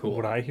quiet. Cool.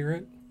 Would I hear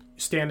it?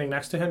 Standing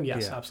next to him?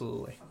 Yes, Yeah.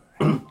 absolutely.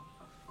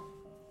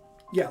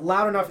 Yeah,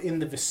 loud enough in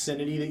the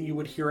vicinity that you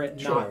would hear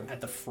it, Sure. not at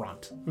the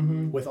front,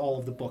 with all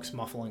of the books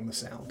muffling the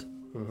sound.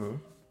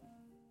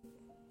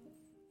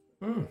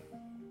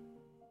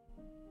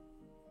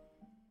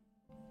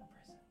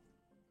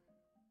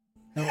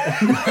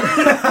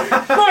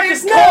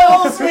 Marcus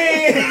calls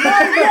me!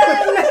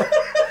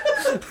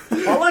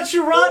 I'll let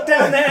you rot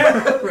down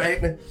there!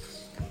 Right.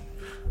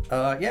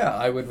 Yeah,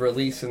 I would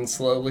release and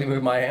slowly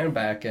move my hand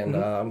back, and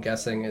I'm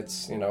guessing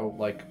it's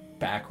like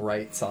back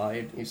right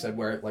side. You said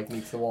where it like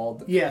meets the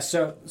wall. Yeah,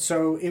 so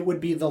it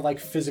would be the like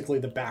physically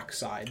the back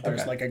side.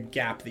 There's Okay. like a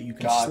gap that you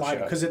can Gotcha. slide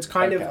because it's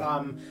kind Okay.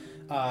 of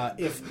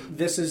if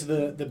this is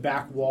the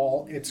back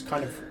wall, it's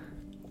kind of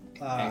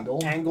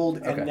angled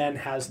Okay. and then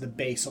has the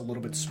base a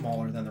little bit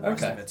smaller than the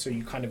rest Okay. of it. So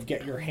you kind of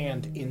get your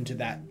hand into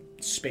that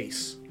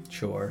space.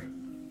 Sure.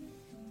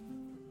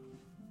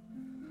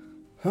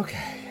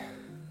 Okay.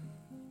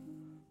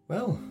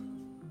 Well,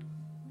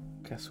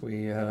 guess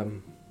we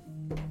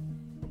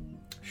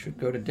should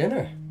go to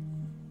dinner.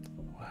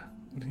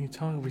 What are you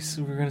talking?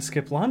 We're gonna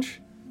skip lunch?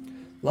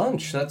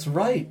 Lunch. That's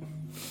right.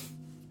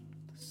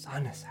 The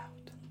sun is out.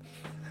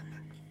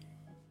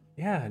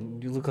 Yeah,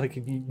 and you look like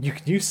you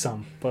could use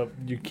some, but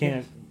you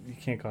can't. You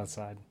can't go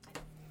outside.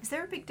 Is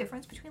there a big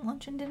difference between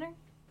lunch and dinner?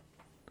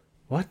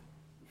 What?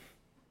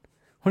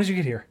 When did you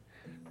get here?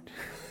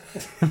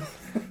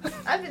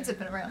 I've been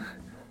zipping around.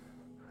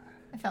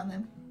 I found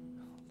them.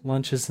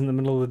 Lunch is in the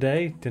middle of the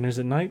day. Dinner's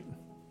at night.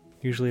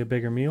 Usually a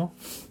bigger meal.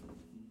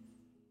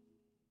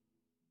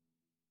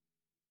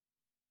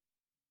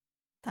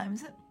 Time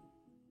is it?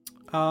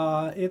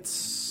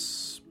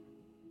 It's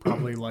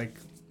probably like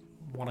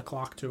 1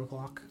 o'clock, 2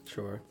 o'clock.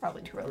 Sure.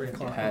 Probably too early. 3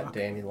 o'clock. Pat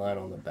Dandelion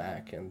on the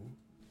back and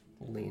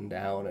lean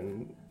down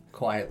and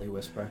quietly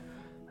whisper,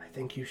 I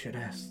think you should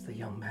ask the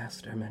young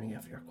master many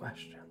of your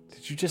questions.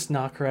 Did you just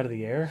knock her out of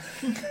the air?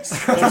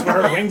 That's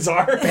where her wings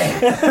are.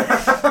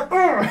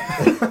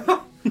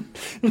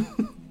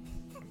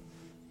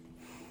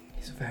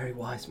 He's a very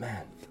wise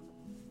man.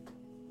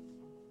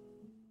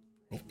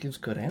 He gives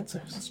good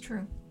answers. That's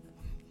true.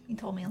 He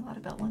told me a lot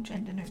about lunch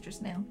and dinner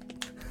just now.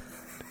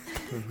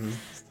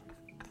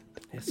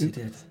 Yes, he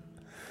did.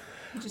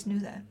 I just knew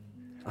that.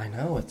 I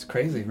know, it's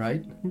crazy,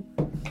 right?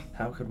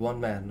 How could one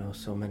man know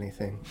so many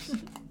things?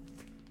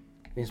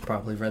 He's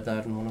probably read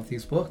that in one of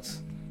these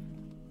books.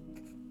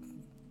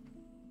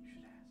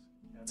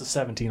 It's a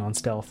 17 on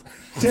stealth.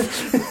 To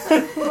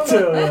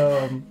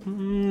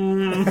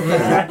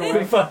back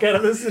the fuck out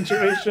of this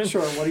situation.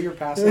 Sure, what are your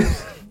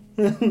passives?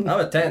 I'm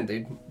a 10,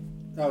 dude.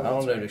 Oh, I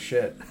don't know the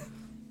shit.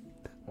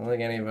 I don't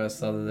think any of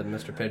us, other than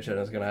Mr. Pigeon,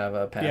 is going to have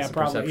a passive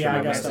probably. perception Yeah, I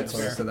of guess us that's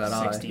close fair. to that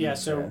eye. 16. Yeah,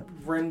 so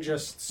Rin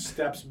just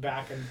steps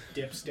back and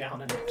dips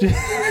down and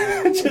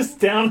Just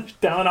down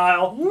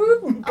aisle.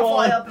 Whoop, I'll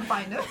fly gone. up and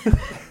find him.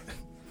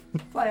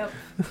 Fly up.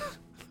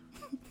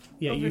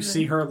 yeah, you Over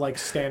see there. her like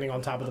standing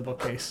on top of the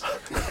bookcase.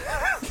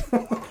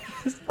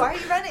 Why are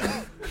you running?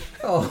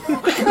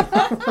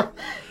 Oh,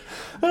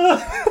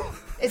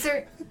 Is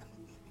there...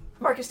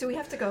 Marcus, do we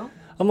have to go?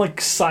 I'm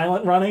like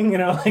silent running,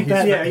 like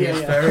that. Yeah, he's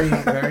yeah. very,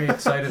 very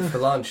excited for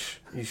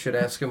lunch. You should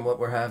ask him what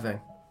we're having.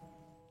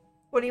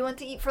 What do you want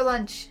to eat for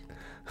lunch?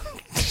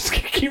 Just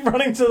keep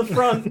running to the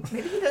front.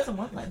 Maybe he doesn't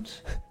want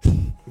lunch.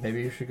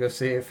 Maybe you should go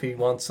see if he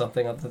wants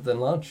something other than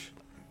lunch.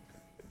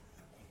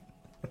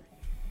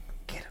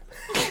 Get him.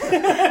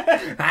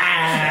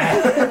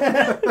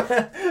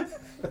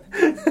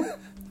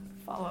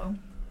 Follow.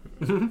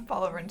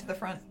 Follow her into the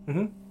front.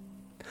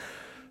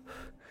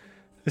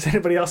 Is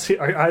anybody else here?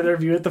 Are either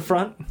of you at the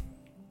front?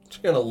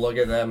 Just gonna look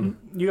at them.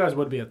 You guys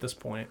would be at this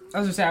point. I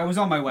was gonna say I was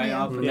on my way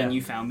Yeah. up, and Yeah. then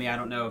you found me. I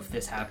don't know if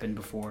this happened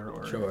before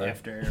or Sure.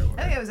 after.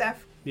 I think it was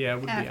after. Yeah, it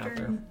would be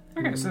after.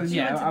 Okay, so She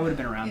yeah, went to- I would have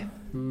been around. Yeah.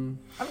 Hmm.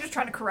 I'm just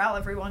trying to corral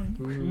everyone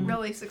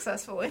really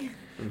successfully.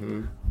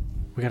 Mm-hmm.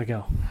 We gotta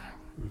go.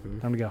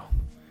 Time to go.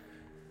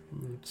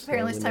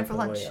 Apparently it's time for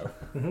lunch.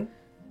 Mm-hmm.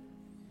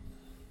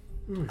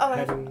 Oh,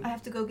 Heading- I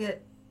have to go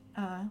get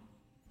the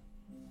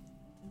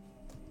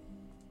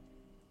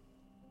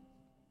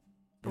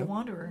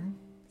Wanderer.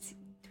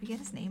 Do we get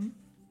his name?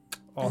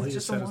 All Is it he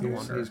just said a is the wanderer?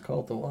 Wanderer. He's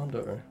called the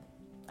Wanderer.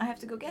 I have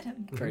to go get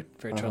him. Very,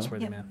 very Uh-huh.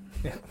 trustworthy Yep. man.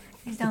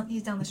 He's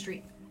down the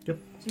street. Yep.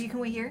 So you can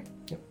wait here?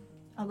 Yep.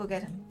 I'll go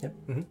get him. Yep.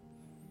 Mhm.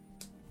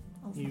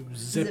 I'll You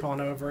zip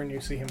on over and you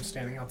see him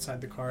standing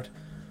outside the cart.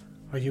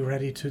 Are you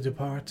ready to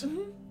depart?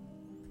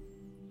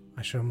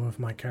 I shall move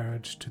my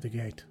carriage to the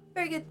gate.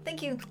 Very good,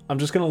 thank you. I'm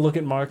just going to look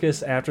at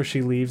Marcus after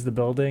she leaves the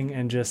building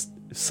and just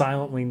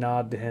silently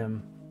nod to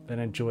him and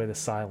enjoy the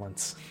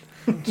silence.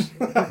 Just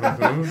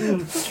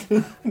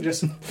The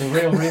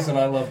real reason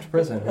I loved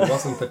prison, it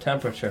wasn't the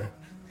temperature.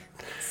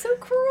 So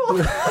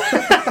cruel. It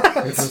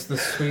was the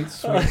sweet,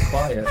 sweet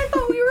quiet. I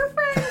thought we were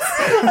friends.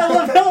 I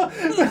love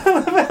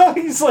how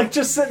he's like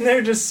just sitting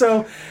there just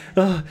so...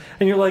 and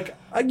you're like,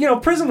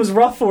 prison was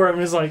rough for him.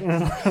 He's like,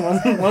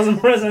 wasn't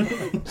prison.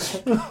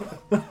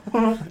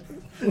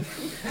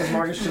 as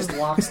Marcus just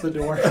locks the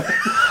door.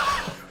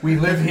 We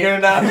live here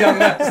now, young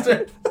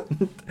master.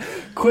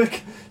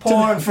 Quick,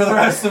 Porn for the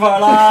rest of our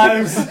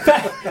lives.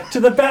 back, to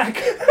the back.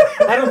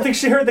 I don't think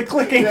she heard the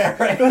clicking. Yeah,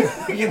 right.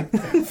 We can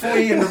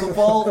flee into the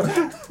vault.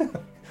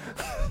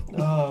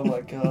 Oh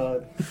my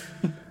god.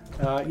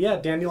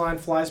 Dandelion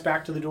flies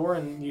back to the door,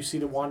 and you see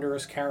the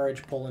Wanderer's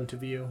carriage pull into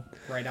view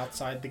right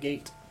outside the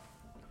gate.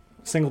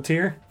 Single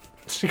tear.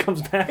 She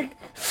comes back.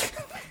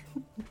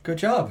 Good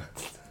job.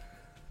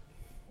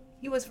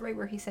 He was right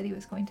where he said he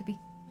was going to be.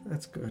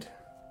 That's good.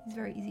 He's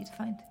very easy to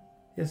find.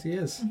 Yes, he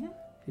is. Mm-hmm.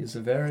 He's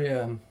a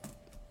very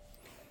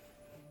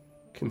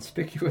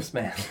conspicuous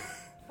man.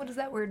 What does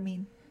that word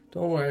mean?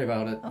 Don't worry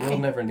about it. Okay. You'll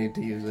never need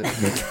to use it.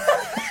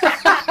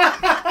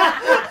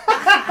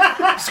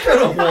 Just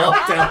gonna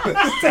walk down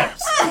the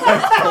steps.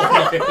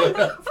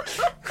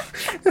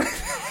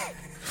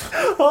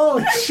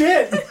 Holy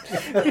shit!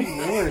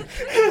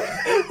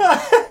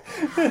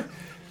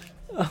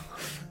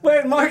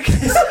 Wait,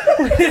 Marcus,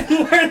 we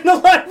didn't learn the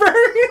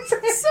librarian's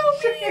So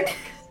weird.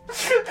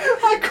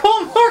 I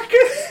call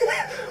Marcus.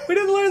 We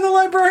didn't learn the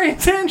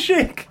librarian's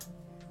handshake.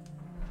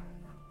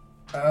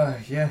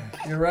 Yeah,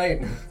 you're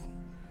right.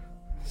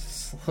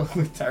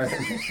 Slowly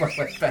turning my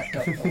way back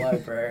up the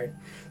library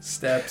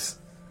steps.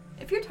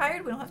 If you're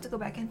tired, we don't have to go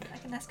back in. I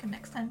can ask him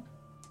next time.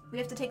 We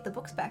have to take the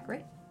books back,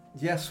 right?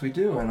 Yes, we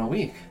do, in a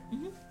week.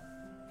 Mm-hmm.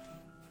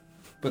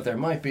 But there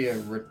might be a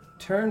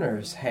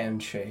returner's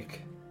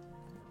handshake.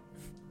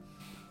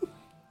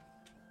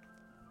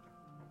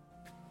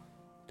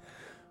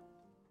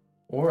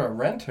 Or a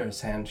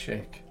renter's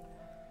handshake.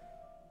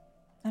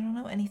 I don't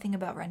know anything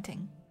about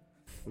renting.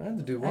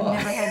 Neither do I've I.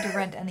 never had to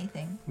rent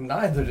anything.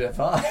 Neither have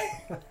I.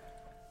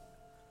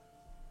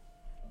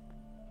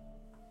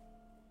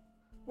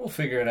 We'll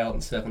figure it out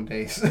in 7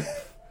 days.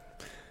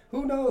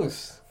 Who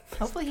knows?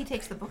 Hopefully he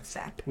takes the books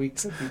back. We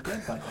could be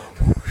dead by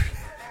then.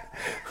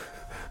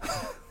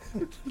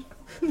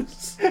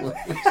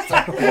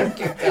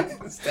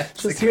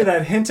 Just hear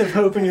that hint of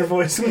hope in your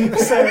voice when you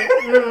say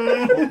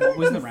it. What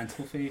was the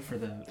rental fee for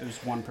the? It was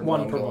one per One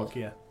month. per book,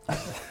 yeah.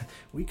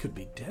 We could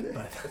be dead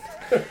by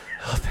then.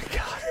 Oh, thank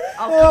God.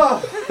 I'll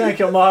Thank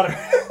you, Mater.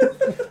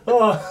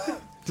 Oh,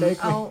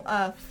 take me.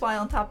 I'll fly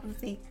on top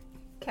of the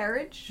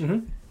carriage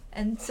Mhm.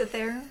 and sit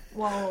there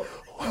while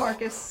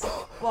Marcus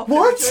walks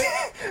What? over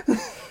to it.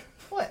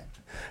 What?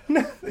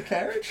 The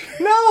carriage?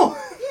 No!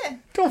 Yeah,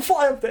 Don't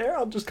fly up there.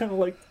 I'll just kind of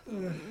like...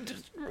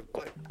 Just real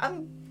quick.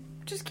 I'm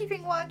just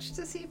keeping watch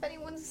to see if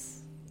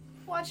anyone's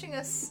watching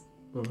us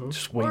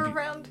Just or wave, you,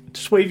 around.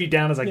 just wave you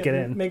down as I Yeah, get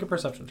in. Make a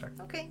perception check.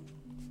 Okay.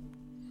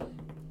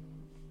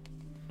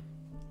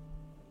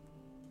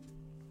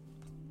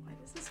 Why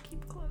does this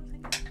keep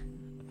closing?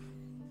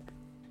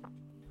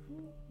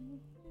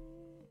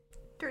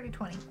 Dirty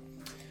 20.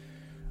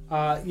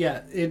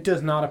 It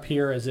does not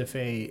appear as if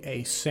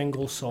a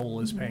single soul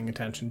is paying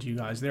attention to you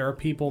guys. There are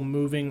people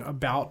moving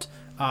about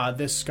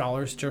this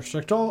scholars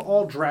district,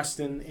 all dressed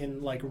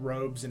in like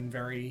robes and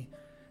very,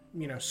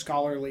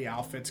 scholarly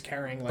outfits,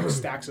 carrying like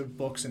stacks of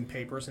books and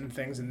papers and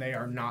things, and they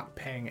are not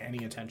paying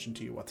any attention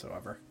to you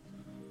whatsoever.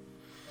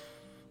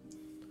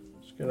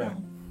 Just gonna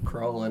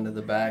crawl into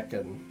the back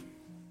and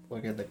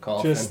look at the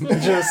coffin.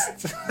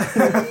 Just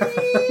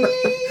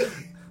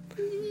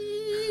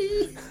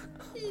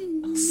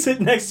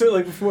sit next to it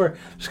like before. I'm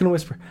just gonna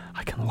whisper,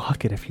 I can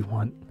lock it if you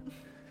want.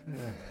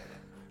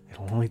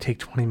 It'll only take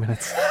 20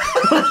 minutes.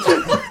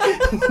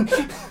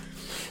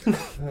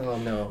 Oh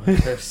no,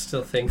 there's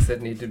still things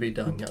that need to be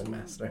done, young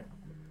master.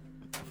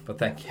 But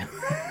thank you.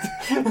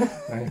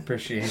 I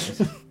appreciate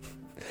it.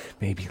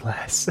 Maybe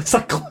less. It's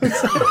like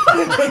close.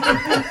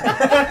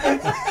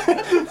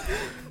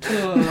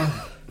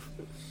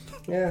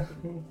 Yeah.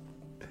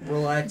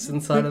 Relax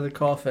inside of the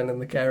coffin in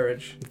the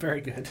carriage.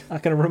 Very good.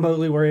 Not gonna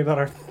remotely worry about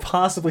our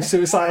possibly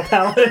suicidal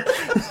paladin.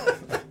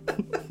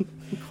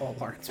 Call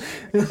Lawrence.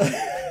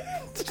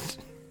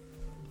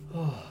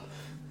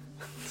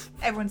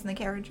 Everyone's in the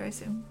carriage, I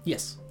assume.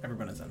 Yes,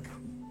 everyone is in.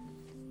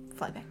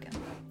 Fly back down.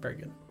 Very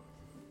good.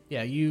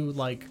 Yeah, you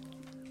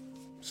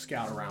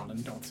scout around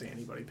and don't see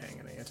anybody paying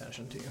any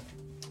attention to you.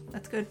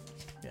 That's good.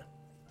 Yeah.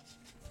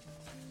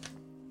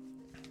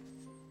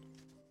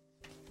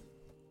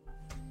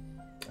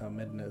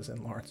 Midden is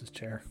in Lawrence's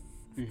chair.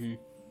 Mm-hmm.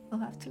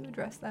 We'll have to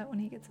address that when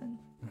he gets in.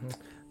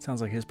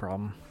 Sounds like his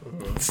problem.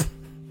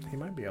 He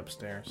might be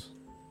upstairs.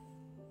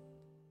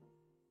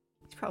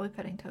 He's probably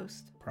petting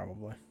Toast.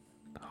 Probably.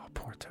 Oh,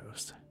 poor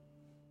Toast.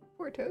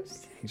 Poor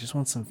Toast. He just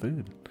wants some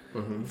food.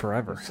 Mhm.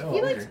 Forever. So He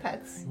hungry. likes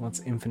pets. He wants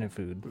infinite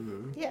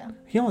food. Yeah.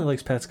 He only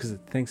likes pets because it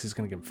thinks he's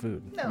going to give him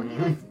food. No,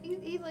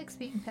 he likes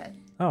being pet.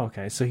 Oh,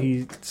 okay. So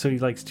he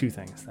likes two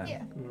things then.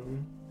 Yeah.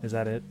 Is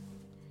that it?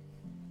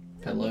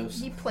 Pillows.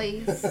 He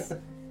plays.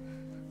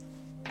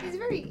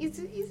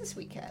 He's a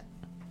sweet cat.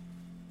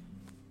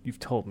 You've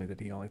told me that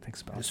he only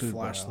thinks about Just food.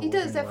 flash Well, He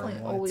does Living definitely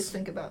room always lights.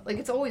 think about, like,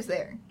 it's always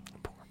there.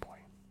 poor boy.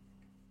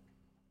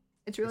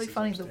 It's really This is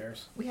funny.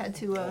 upstairs. We had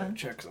to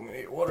Check some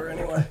water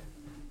anyway.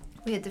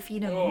 we had to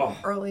feed him Ugh.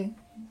 early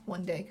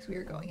one day because we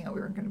were going out. We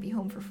weren't going to be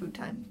home for food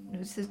time. It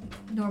was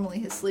normally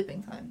his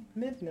sleeping time.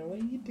 Midna, what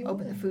are you doing?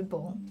 Open the food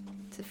bowl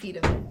to feed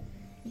him.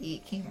 He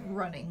came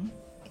running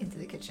into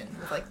the kitchen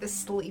with like the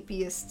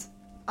sleepiest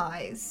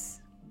eyes.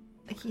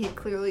 Like he had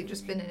clearly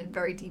just been in a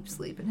very deep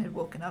sleep and had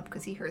woken up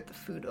because he heard the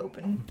food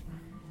open.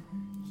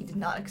 He did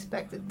not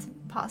expect it to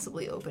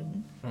possibly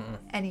open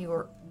any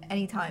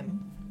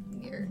time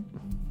near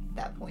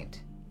that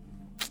point.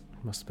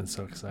 Must have been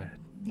so excited.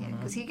 Yeah,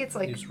 because he gets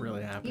like He's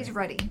really happy. he's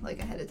ready like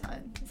ahead of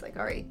time. He's like,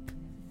 all right,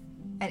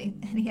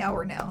 any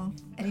hour now,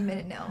 any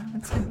minute now,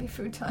 it's gonna be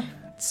food time.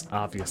 It's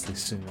obviously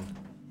soon.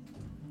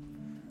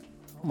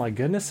 Oh my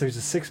goodness, there's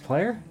a sixth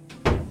player?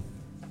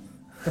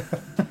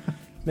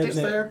 Is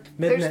there?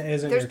 Midna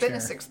is in There's your been chair. a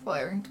sixth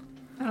player.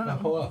 I don't know.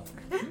 Hello.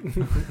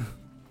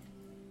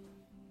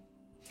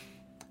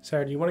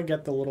 Sarah, do you want to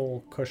get the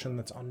little cushion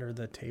that's under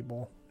the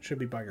table? Should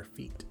be by your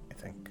feet, I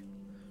think.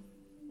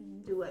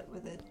 Do what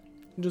with it?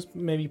 Just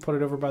maybe put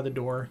it over by the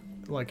door,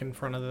 like in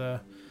front of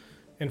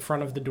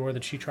the door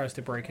that she tries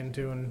to break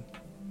into and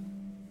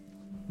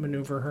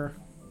maneuver her.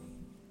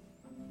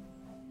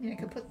 Yeah, I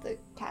could put the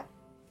cat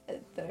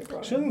that I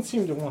brought. She doesn't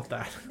seem to want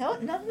that. No,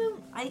 none of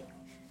them. I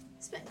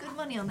spent good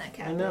money on that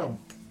cat. I know.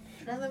 bed.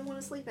 None of them want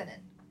to sleep in it.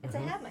 It's a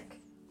hammock.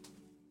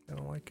 I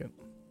don't like it.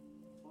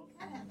 Little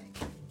cat hammock.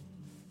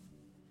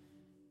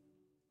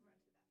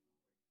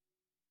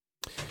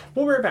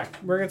 We'll be right back.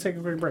 We're gonna take a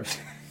quick break.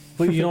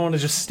 Well, you don't want to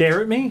just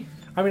stare at me?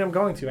 I mean, I'm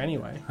going to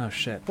anyway. Oh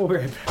shit. We'll be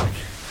right back.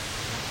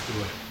 Do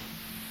it.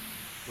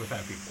 We've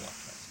had people watch.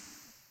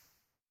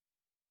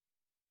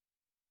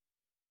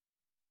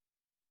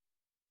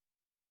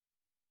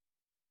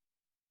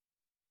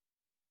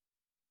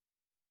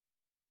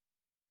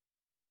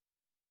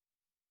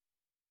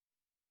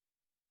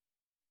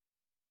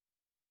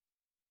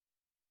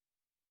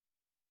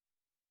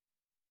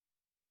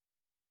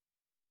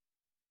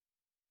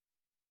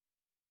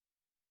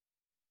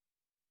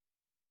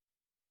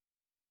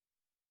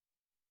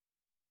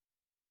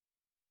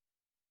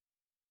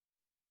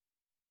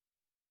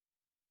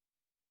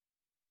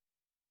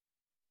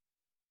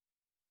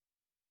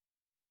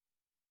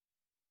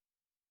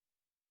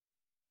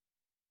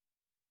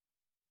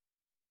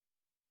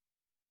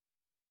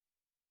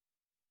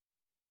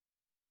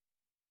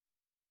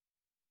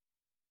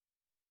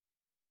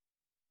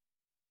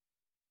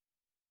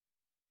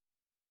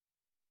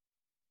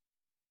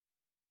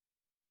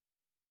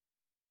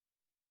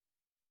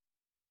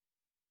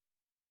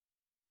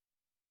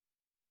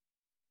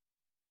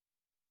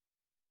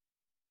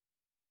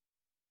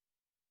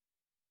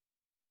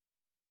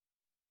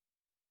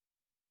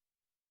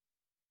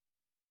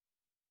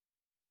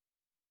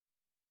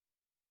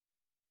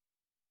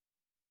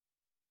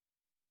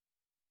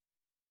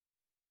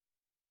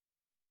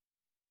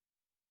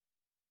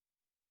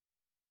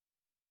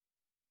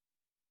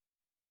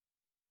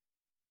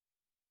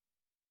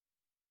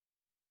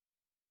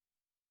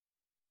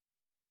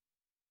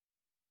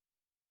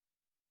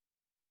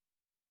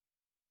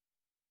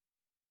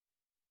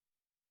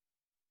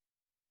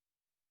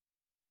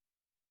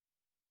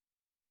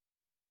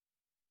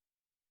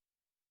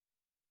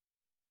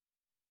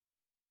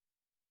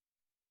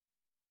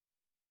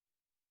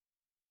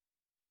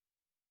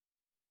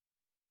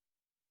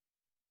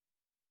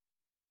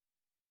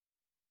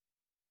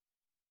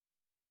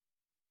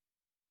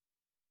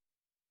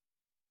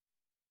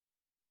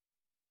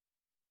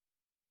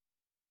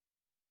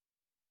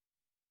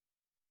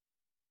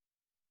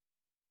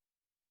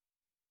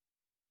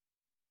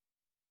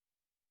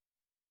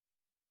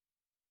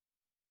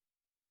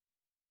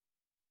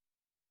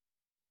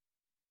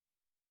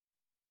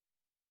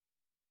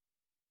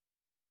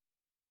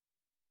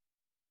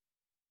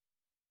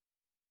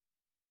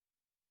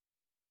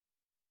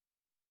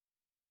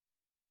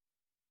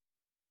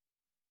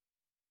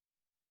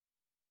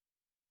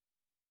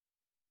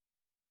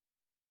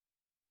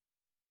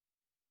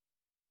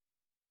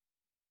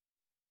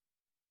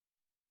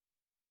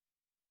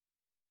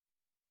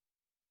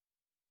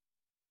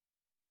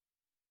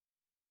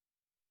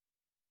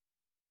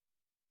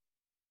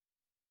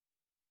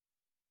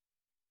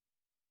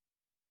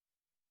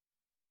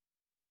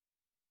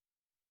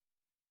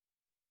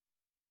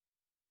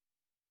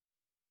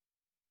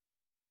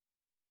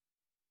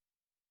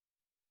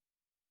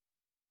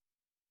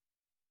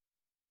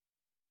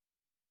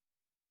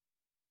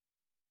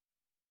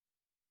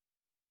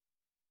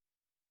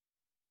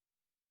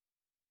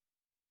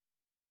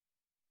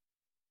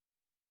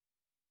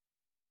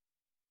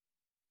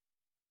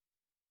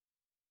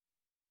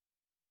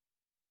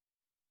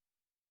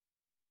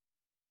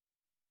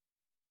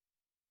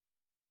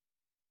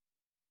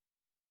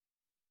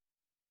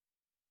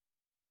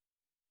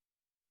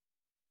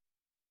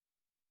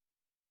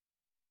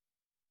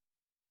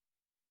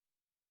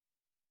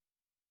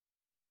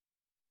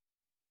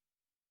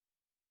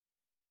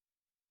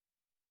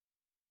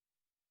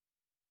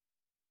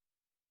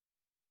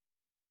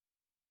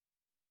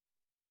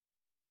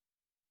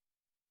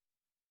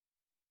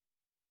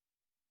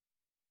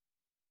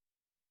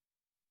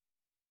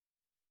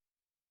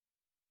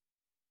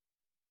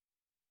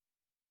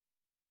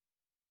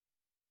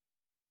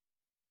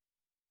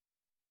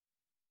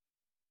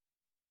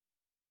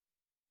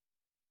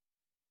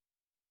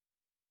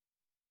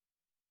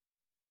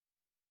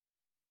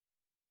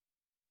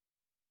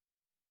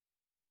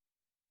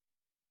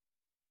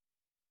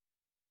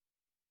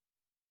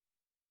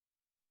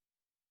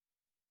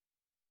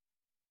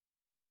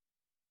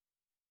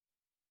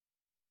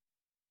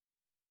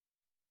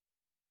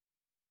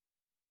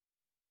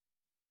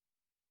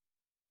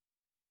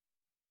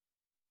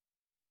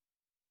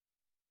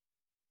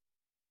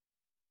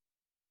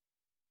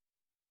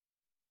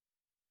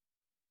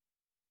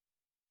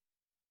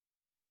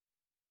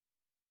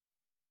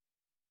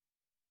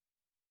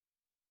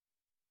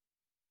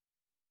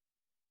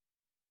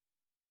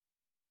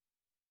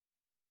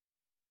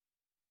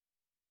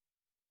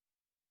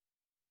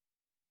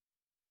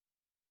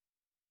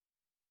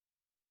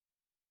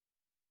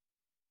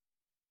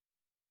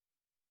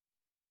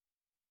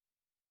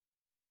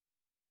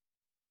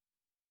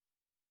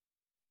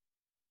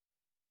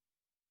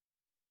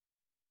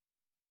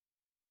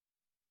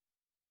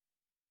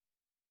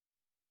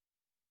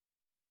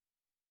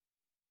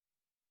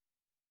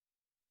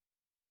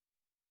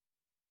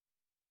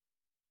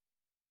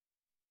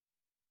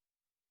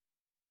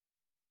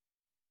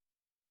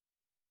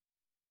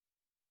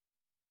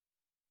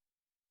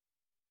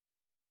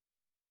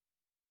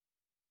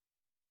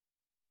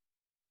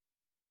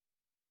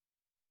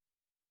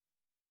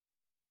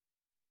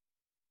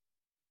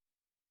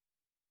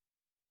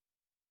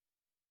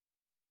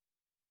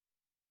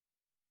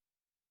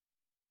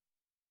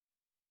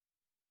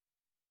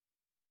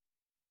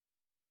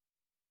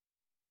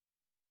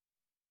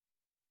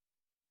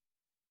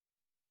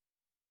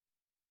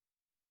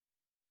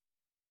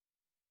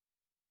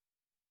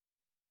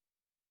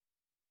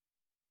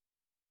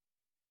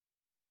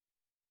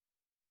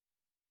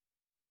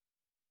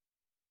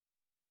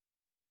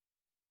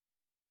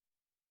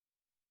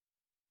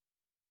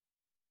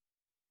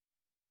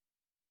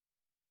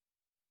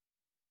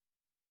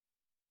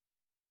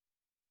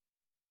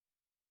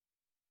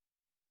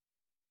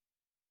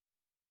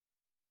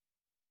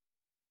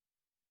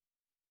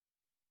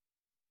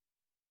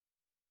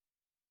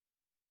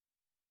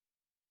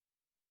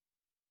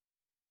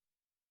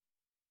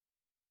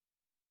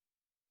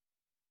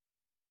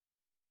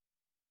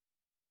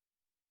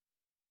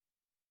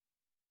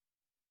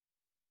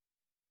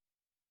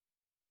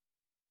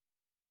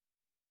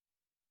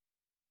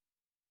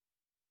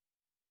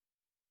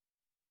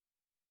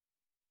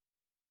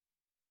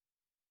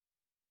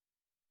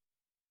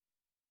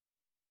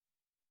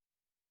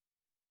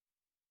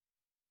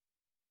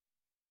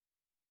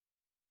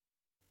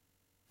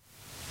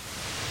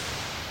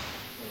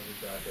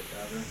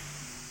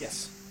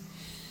 Yes.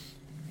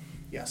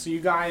 Yeah, so you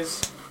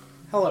guys...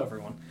 Hello,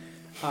 everyone.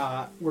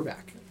 We're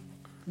back.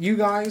 You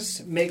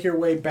guys make your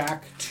way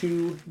back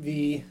to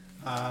the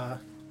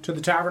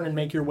tavern and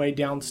make your way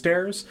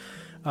downstairs.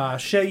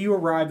 Shay, you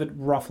arrive at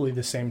roughly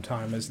the same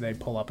time as they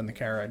pull up in the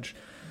carriage.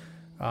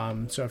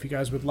 So if you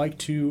guys would like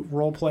to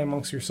roleplay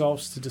amongst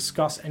yourselves to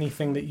discuss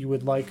anything that you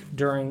would like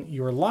during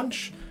your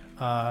lunch,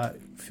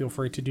 feel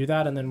free to do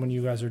that. And then when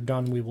you guys are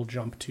done, we will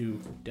jump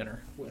to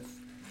dinner with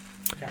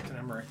Captain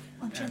Emmerich.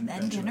 Lunch and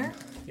then dinner?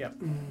 Yep.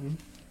 Mm-hmm.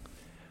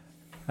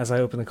 As I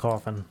open the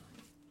coffin,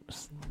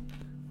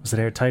 was it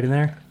airtight in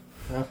there?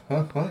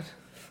 What?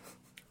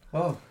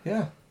 Oh,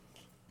 yeah.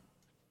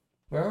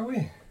 Where are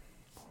we?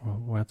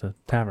 We're at the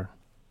tavern,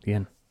 the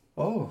inn.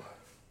 Oh,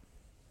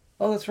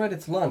 that's right.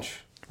 It's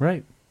lunch.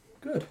 Right.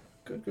 Good.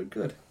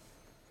 It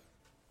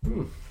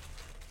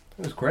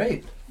was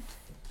great.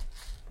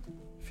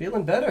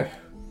 Feeling better.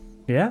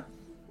 Yeah?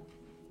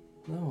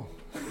 No.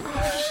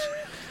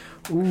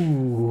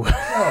 Ooh.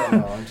 Oh,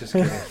 no, I'm just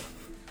kidding.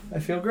 I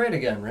feel great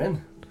again,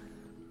 Rin.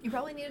 You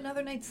probably need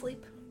another night's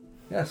sleep.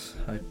 Yes,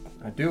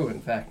 I do,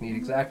 in fact, need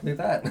exactly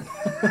that.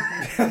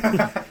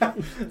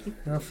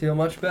 I'll feel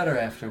much better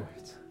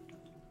afterwards.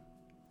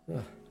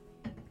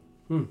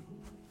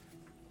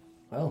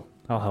 Well,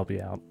 I'll help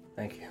you out.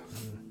 thank you.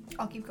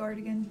 I'll keep guard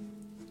again.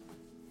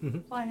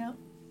 Mm-hmm. Fly out.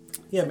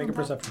 Yeah, make a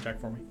perception check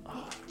for me.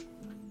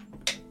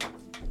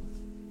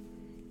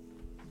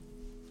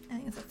 I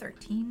think it's a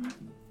 13.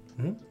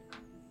 Mm-hmm.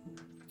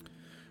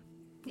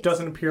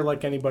 Doesn't appear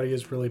like anybody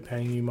is really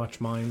paying you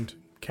much mind.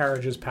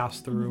 Carriages pass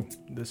through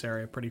this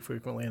area pretty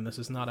frequently, and this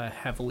is not a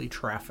heavily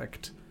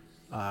trafficked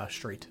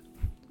street.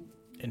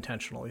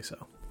 Intentionally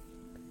so.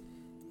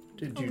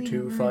 Did you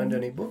two find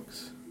any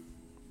books?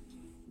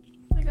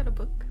 I got a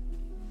book.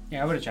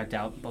 Yeah, I would have checked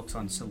out books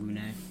on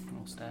Salune.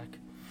 I'll stack.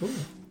 Ooh,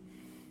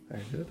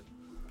 very good.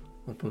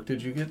 What book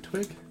did you get,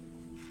 Twig?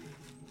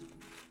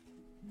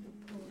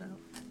 Pull it out.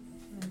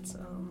 It's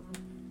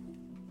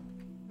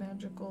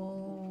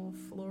magical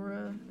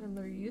flora and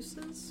their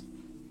uses.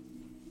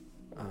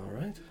 All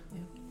right.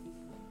 Yeah.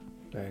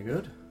 Very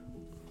good.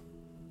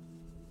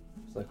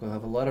 Looks like we'll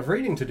have a lot of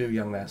reading to do,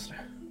 young master.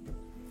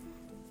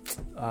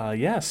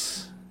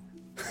 Yes.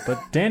 But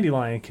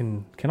Dandelion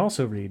can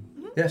also read.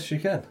 Yes, she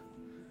can.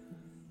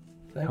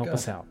 Thank Help God.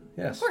 us out.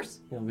 Yes. Of course.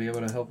 You'll be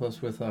able to help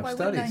us with our Why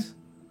wouldn't studies.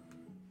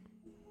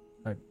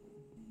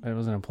 I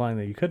wasn't implying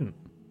that you couldn't.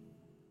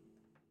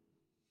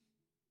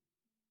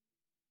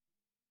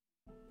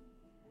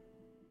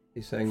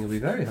 He's saying you'll be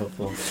very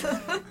helpful.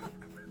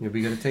 You'll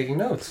be good at taking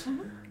notes. Have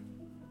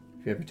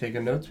you ever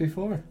taken notes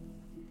before?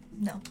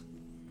 No.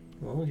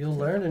 Well, you'll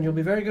learn, and you'll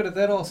be very good at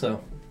that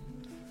also.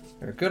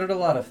 You're good at a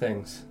lot of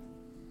things.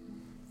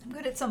 I'm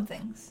good at some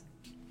things.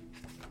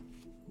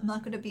 I'm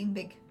not good at being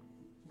big.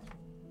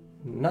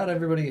 Not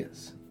everybody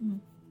is. Mm.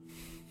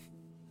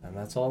 And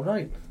that's all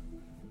right.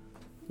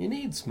 You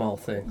need small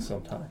things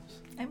sometimes.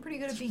 I'm pretty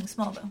good at being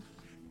small, though.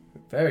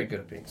 You're very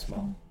good at being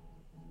small.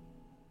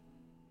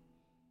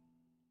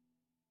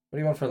 What do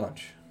you want for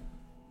lunch?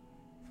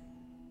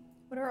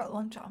 What are our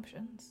lunch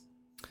options?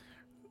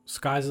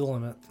 Sky's the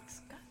limit.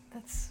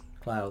 That's...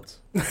 Clouds.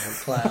 I want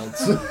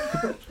clouds.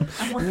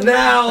 I want the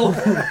Now!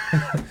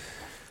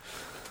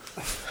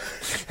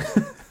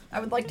 I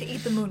would like to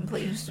eat the moon,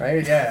 please.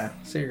 Right? Yeah.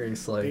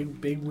 Seriously.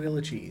 Big wheel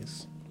of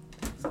cheese.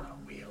 It's not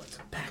a wheel, it's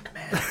a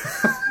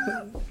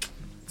Pac-Man.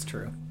 It's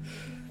true.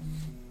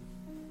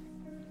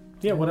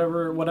 Yeah,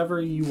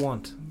 whatever you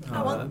want.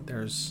 I want-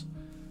 There's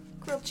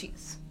Grilled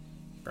cheese.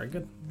 very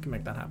good. Can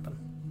make that happen.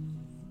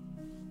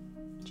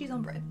 Cheese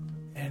on bread.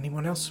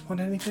 Anyone else want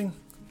anything?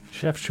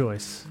 Chef's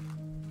choice.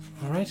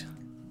 All right.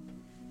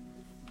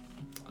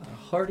 A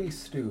hearty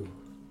stew.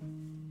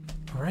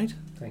 All right.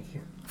 Thank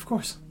you. Of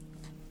course.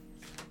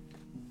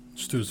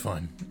 Stew's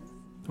fine.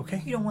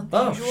 Okay. You don't want the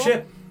Oh, usual?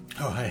 shit.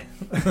 Oh, hey.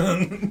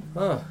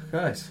 Oh,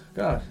 guys.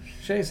 God.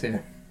 Shay's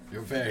here.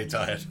 You're very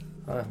tired.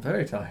 I'm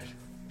very tired.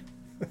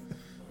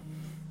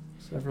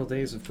 Several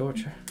days of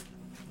torture.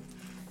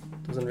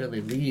 Doesn't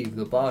really leave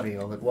the body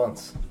all at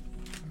once.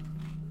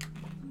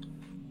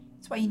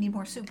 That's why you need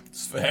more soup.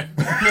 It's fair.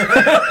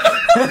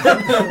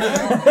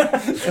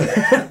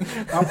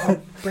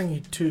 I'll bring you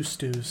 2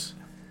 stews.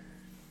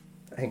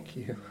 Thank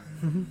you.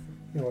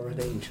 You're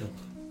an angel.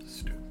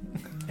 Stew.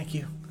 Thank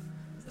you.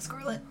 The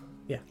Scarlet.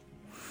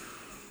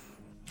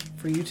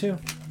 For you too.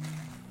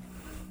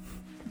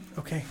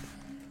 Okay.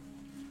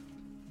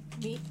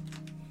 Meat.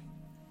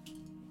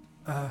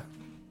 Uh.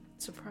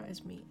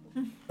 Surprise meat.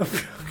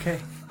 Okay.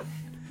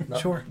 Not,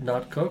 Sure.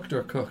 Not cooked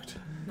or cooked?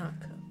 Not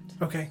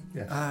cooked. Okay.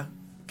 Yes.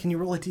 Can you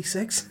roll a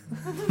d6?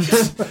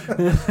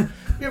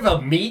 You have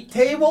a meat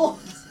table?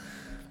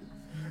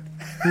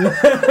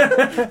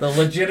 The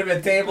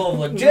legitimate table of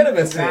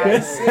legitimacy. I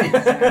see.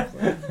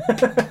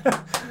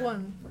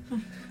 1.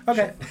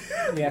 Okay.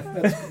 Yeah,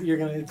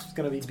 it's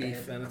gonna be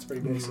beef then. It's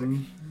pretty basic.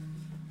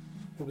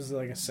 If it was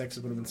like a 6,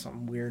 it would have been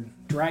something weird.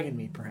 Dragon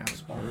meat,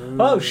 perhaps.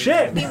 Oh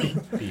shit!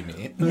 Be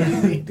meat.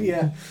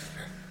 Yeah.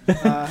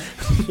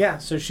 Yeah,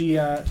 so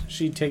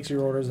she takes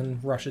your orders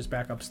and rushes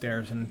back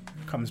upstairs and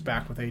comes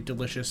back with a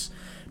delicious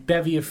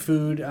bevy of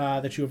food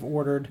that you have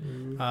ordered.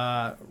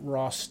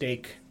 Raw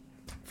steak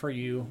for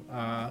you.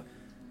 I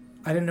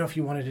didn't know if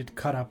you wanted it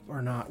cut up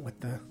or not with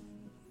the...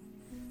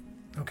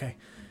 Okay.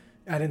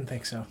 I didn't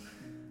think so.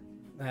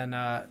 And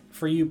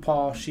for you,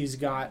 Paul, she's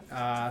got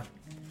a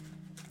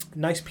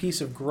nice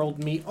piece of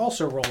grilled meat.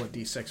 Also roll a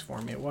d6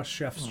 for me. It was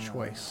chef's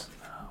choice.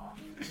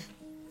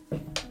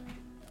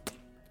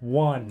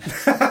 1.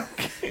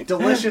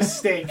 Delicious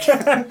steak.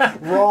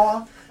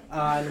 Raw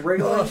and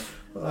regular.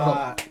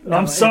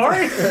 I'm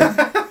sorry?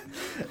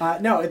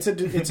 No, it's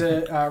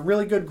a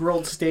really good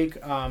grilled steak.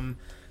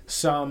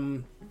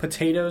 Some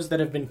potatoes that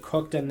have been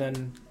cooked and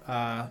then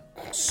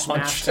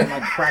smashed and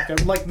like cracked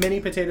up, like mini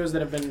potatoes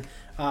that have been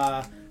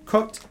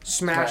cooked,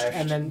 smashed,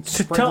 and then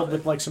sprinkled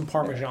with like some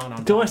Parmesan on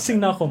top. Do I see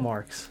knuckle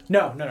marks?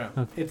 No.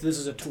 This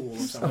is a tool of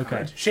some Okay.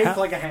 kind. Shaped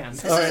like a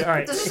hand. All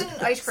right. This is an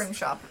ice cream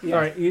shop. Yeah.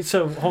 All right,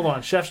 so hold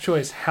on. Chef's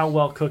choice, how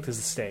well cooked is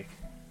the steak?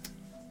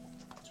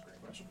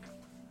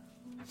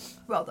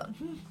 Well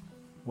done.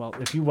 Well,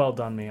 if you well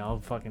done me, I'll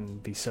fucking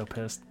be so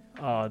pissed.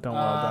 Oh, don't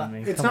well done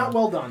me. It's Come not on.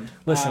 well done.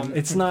 Listen,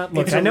 it's not.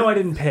 Look, it's I a- know I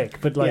didn't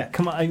pick, but like, Yeah.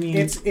 come on. I mean,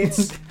 It's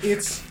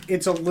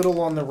a little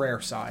on the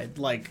rare side.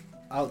 Like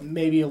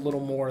maybe a little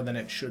more than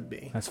it should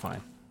be. that's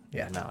fine.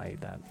 Yeah, no, I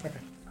ate that. Okay.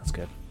 That's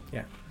good.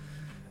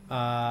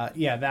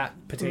 Yeah,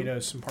 that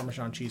potatoes, some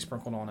Parmesan cheese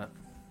sprinkled on it.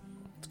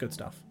 It's good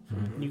stuff.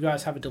 You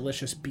guys have a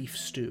delicious beef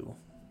stew.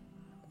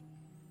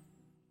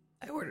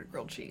 I ordered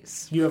grilled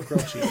cheese. You have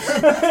grilled cheese.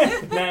 Nah,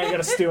 I got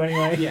a stew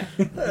anyway. Yeah,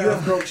 you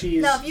have grilled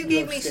cheese. Now, if you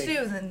gave have me steak.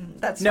 stew, then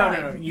that's No,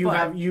 fine. no. You but-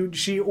 have.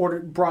 She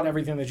brought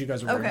everything that you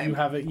guys ordered. Okay.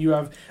 You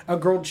have a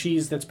grilled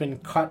cheese that's been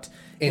cut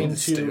into.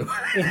 stew.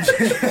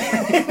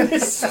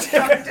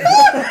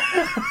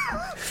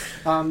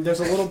 There's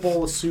a little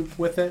bowl of soup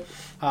with it,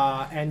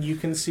 and you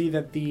can see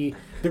that the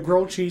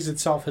grilled cheese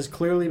itself has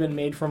clearly been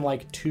made from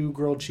like 2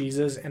 grilled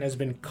cheeses and has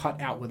been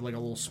cut out with like a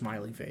little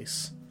smiley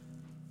face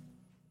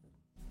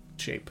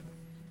shape.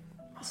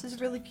 This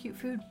is really cute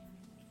food.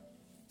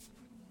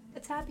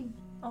 It's happy.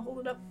 I'll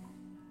hold it up.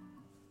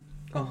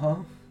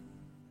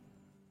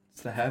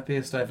 It's the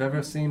happiest I've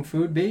ever seen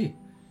food be.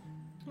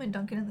 I'm gonna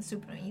dunk it in the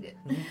soup and I eat it.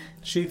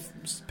 She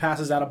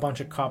passes out a bunch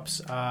of cups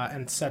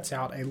and sets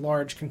out a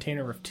large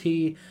container of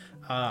tea,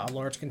 a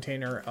large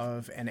container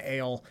of an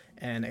ale,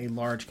 and a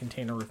large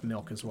container of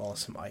milk as well as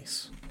some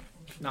ice.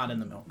 Not in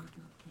the milk.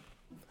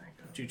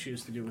 What you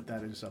choose to do with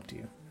that is up to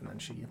you. And then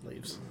she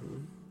leaves.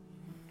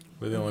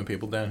 We're the only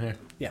people down here.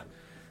 Yeah.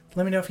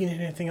 Let me know if you need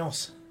anything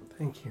else.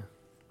 Thank you.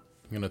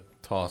 I'm gonna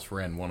toss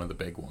Ren one of the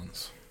big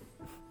ones.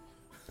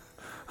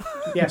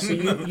 Yeah, so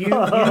you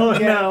Oh,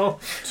 get no.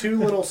 2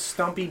 little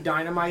stumpy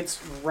dynamites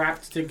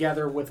wrapped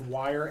together with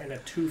wire and a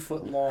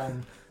 2-foot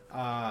long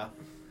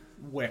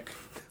wick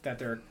that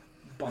they're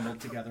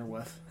bundled together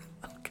with.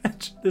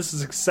 This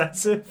is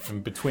excessive.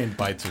 And between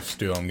bites of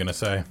stew, I'm gonna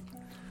say,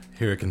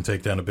 here it can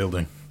take down a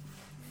building.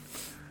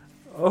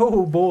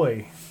 Oh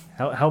boy,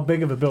 how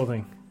big of a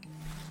building?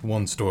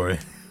 1 story.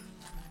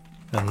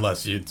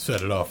 Unless you'd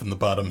set it off in the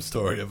bottom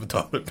story of a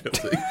taller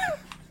building.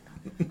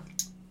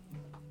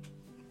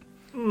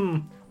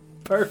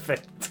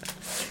 Perfect.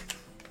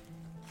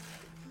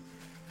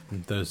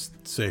 There's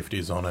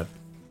safeties on it.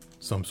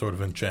 Some sort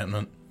of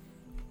enchantment.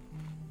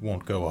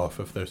 Won't go off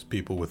if there's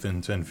people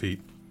within 10 feet.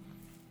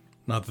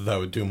 Not that that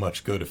would do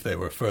much good if they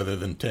were further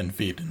than 10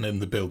 feet and in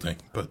the building,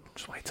 but...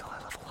 Just wait till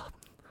I level up.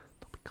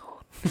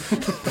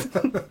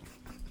 They'll be gone.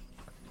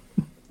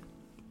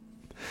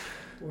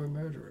 We're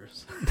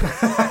murderers.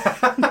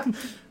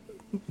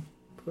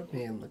 Put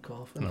me in the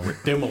coffin. No, we're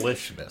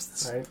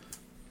demolitionists. Right?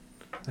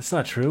 That's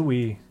not true.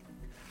 We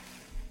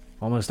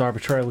almost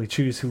arbitrarily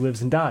choose who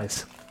lives and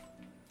dies.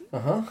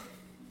 Uh-huh.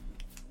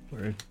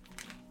 We're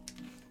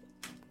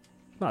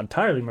not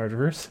entirely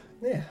murderers.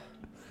 Yeah.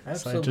 So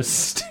Absolutely. I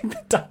just stick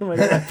the dynamite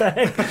in my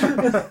bag.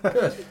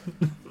 Good.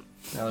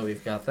 Now that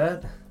we've got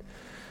that,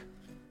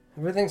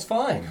 everything's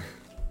fine.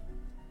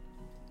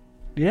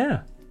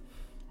 Yeah.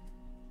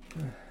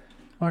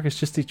 Marcus,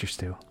 just eat your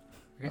stew.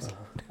 I guess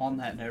on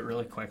that note,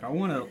 really quick, I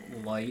want to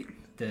light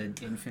the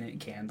infinite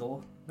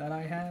candle that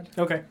I had,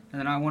 Okay. and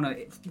then I want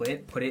to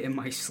put it in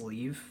my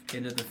sleeve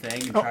into the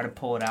thing and try to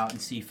pull it out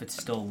and see if it's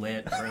still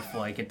lit or if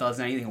like it does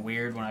anything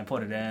weird when I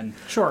put it in.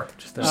 Sure.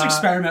 Just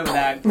experiment with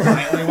that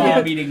quietly while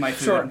I'm eating my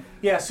food. Sure.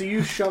 Yeah, so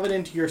you shove it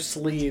into your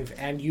sleeve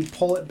and you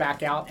pull it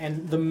back out,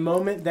 and the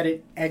moment that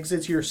it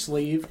exits your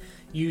sleeve,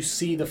 you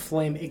see the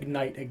flame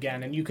ignite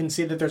again, and you can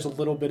see that there's a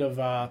little bit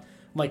of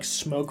like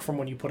smoke from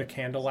when you put a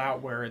candle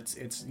out, where it's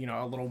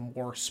a little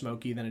more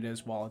smoky than it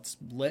is while it's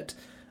lit.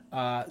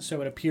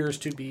 So it appears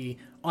to be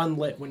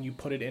unlit when you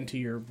put it into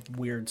your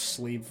weird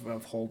sleeve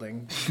of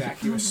holding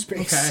vacuous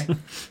space. Okay.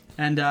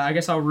 And I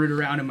guess I'll root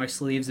around in my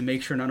sleeves and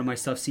make sure none of my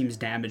stuff seems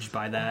damaged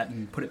by that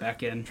and put it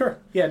back in. Sure.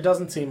 Yeah, it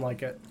doesn't seem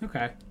like it.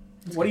 Okay.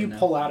 What do you good to know.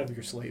 pull out of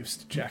your sleeves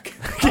to check?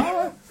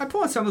 I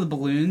pull out some of the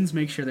balloons,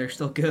 make sure they're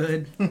still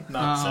good.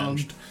 Not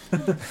singed.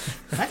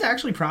 That's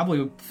actually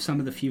probably some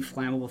of the few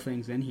flammable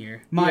things in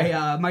here.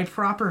 My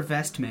proper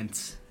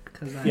vestments,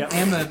 because I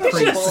am a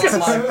priest.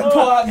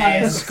 Pull out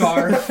my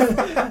scarf,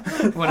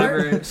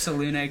 whatever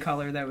Selune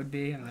color that would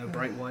be. I don't know,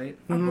 bright white.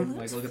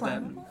 Like, look at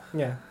that.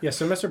 Yeah.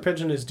 So Mr.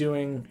 Pigeon is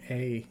doing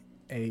a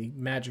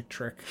magic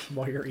trick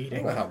while you're I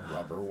eating. don't know how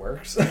rubber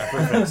works.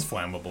 Everything's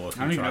flammable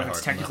if I don't you even try know if it's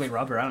hard technically enough.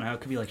 rubber. I don't know.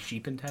 It could be like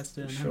sheep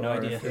intestine. I have no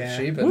idea. If it's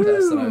sheep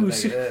intestine, I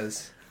think it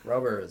is.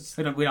 Rubber is.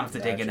 We don't have to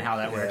dig into how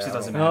that works. It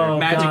doesn't Oh, matter.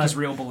 Magic God. is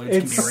real. Balloons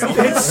It's can be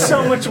real. it's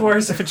so much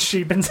worse if it's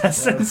sheep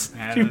intestines.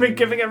 Yeah, You've been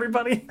giving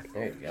everybody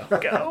There you go.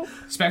 go.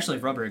 Especially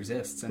if rubber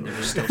exists and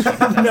there's still sheep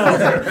intestines.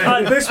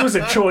 No, this was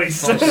a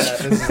choice. Fuck that,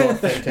 this is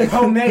authentic.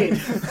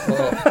 Homemade.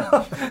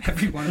 Well,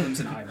 Every one of them's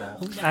an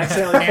eyeball.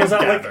 Accidentally pulls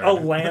out like gathered. a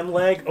lamb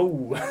leg.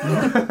 Oh,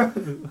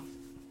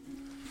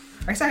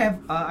 I guess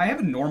I have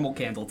a normal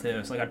candle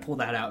too, so like I'd pull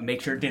that out and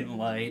make sure it didn't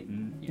light.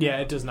 And Yeah,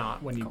 it does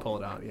not when you pull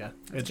it out. Yeah,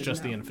 it's good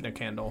just to the know. infinite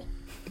candle.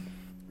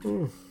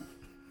 oh,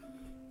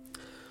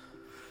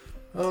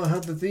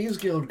 how'd the Thieves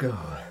Guild go?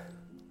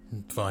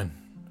 Fine.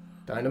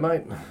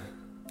 Dynamite.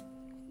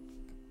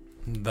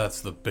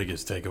 That's the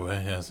biggest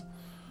takeaway, yes.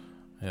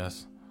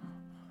 Yes.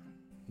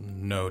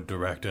 No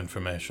direct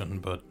information,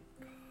 but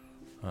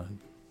Dynamite.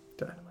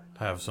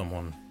 have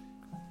someone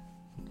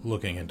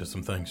looking into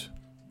some things.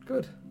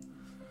 Good.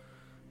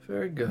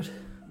 Very good.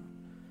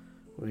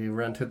 We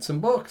rented some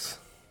books.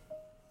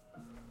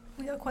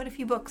 We got quite a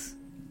few books.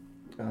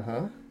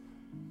 Uh-huh.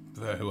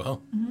 Very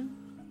well.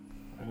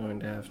 We're going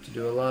to have to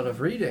do a lot of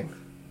reading.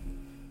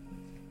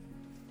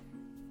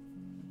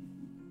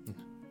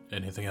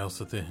 Anything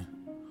else at the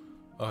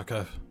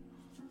archive?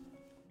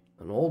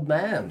 An old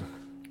man.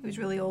 He was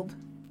really old.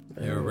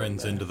 He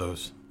runs into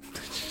those.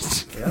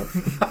 Yep.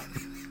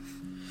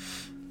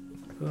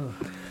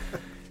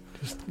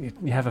 just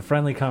you have a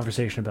friendly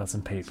conversation about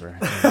some paper.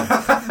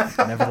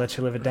 Never let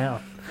you live it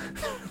down.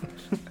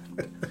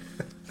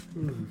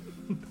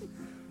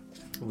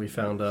 We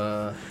found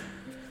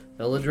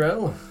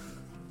Eladril.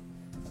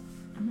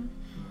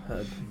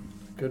 Had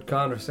good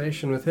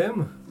conversation with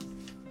him.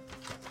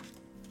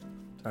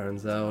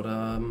 Turns out,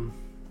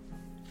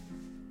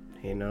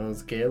 he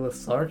knows Galeth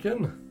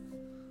Sarkin.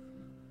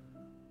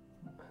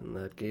 And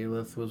that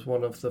Galeth was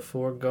one of the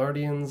 4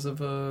 guardians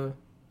of a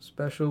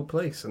special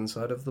place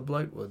inside of the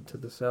Blightwood to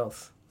the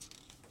south.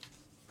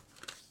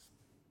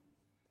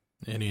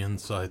 Any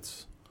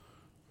insights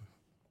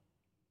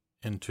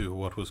into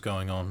what was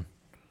going on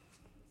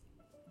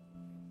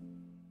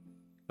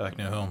back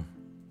near home?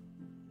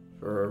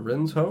 For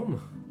Rin's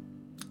home?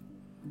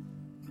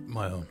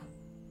 My own.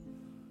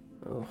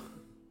 Oh.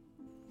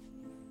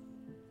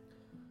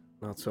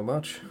 Not so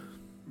much.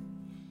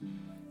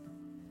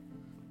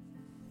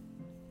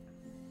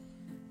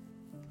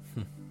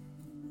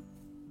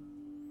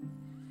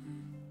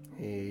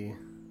 He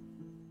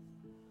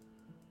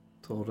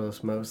told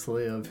us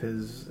mostly of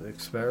his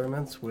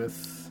experiments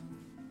with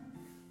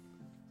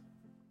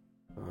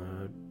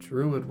a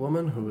druid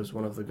woman who was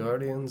one of the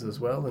guardians as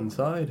well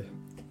inside,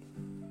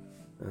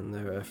 and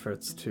their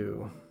efforts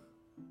to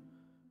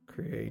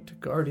create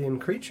guardian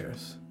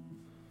creatures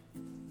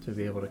to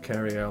be able to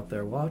carry out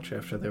their watch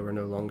after they were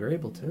no longer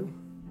able to.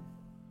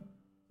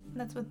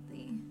 That's what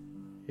the...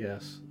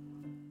 Yes.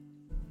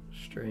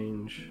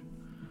 Strange,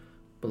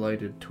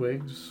 blighted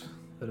twigs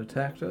that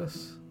attacked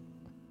us.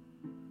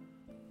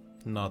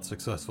 Not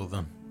successful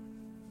then.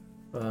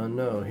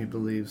 No, he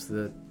believes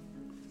that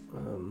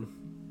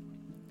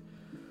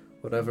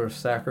whatever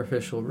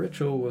sacrificial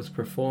ritual was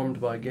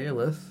performed by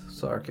Galeth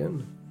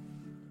Sarkin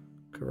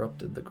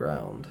corrupted the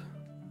ground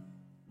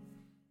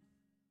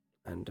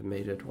and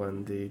made it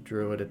when the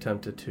druid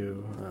attempted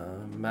to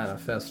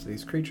manifest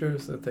these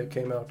creatures that they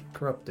came out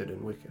corrupted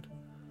and wicked.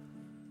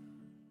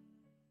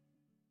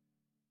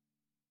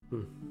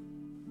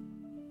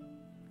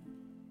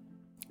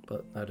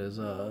 But that is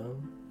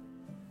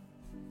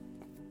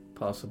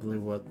possibly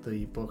what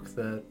the book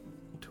that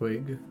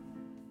Twig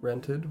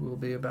rented will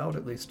be about,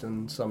 at least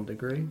in some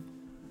degree.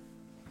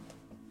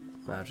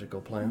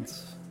 Magical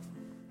plants,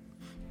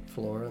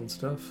 flora and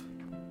stuff.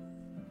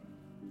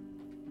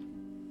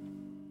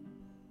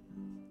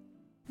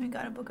 We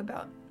got a book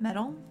about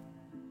metal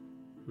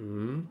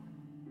Hmm.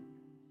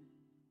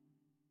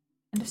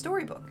 and a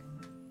storybook.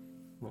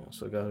 We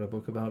also got a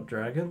book about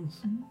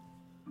dragons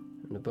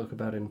and a book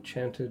about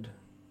enchanted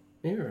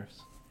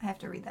mirrors. I have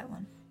to read that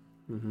one.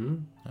 Mm-hmm.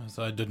 As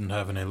I didn't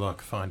have any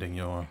luck finding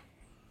your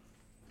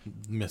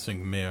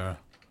missing mirror,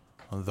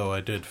 although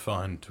I did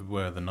find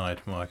where the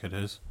night market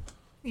is.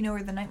 You know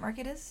where the night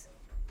market is?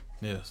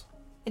 Yes,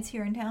 It's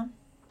here in town.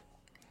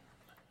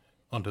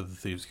 under the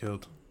Thieves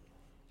Guild.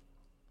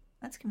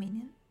 That's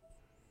convenient.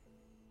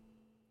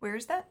 Where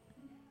is that?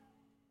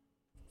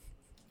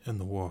 In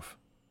the wharf.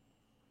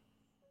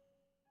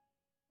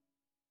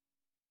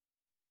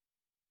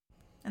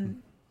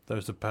 And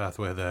There's a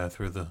pathway there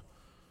through the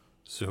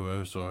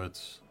sewers, or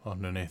it's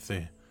underneath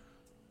the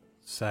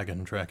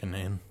Sagan Draken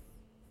Inn.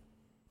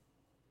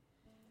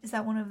 is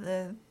that one of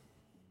the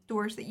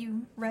doors that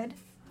you read?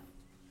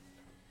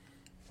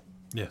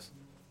 Yes.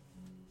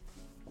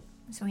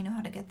 So we know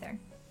how to get there.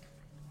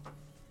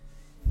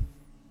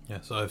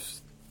 Yes, I've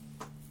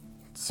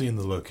seen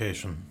the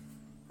location.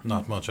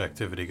 Not much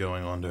activity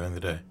going on during the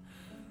day.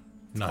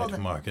 Night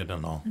market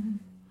and all. Mm-hmm.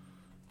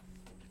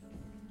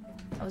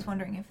 I was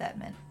wondering if that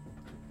meant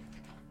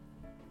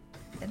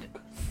that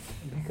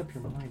Make up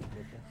your mind,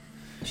 Lydia.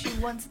 she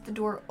wants the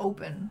door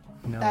open.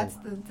 No. That's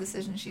the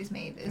decision she's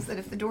made, is that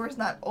if the door is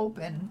not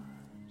open,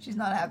 she's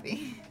not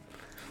happy.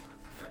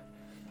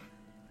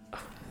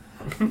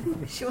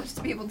 She wants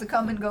to be able to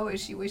come and go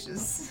as she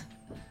wishes.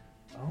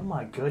 Oh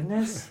my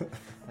goodness.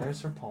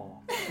 There's her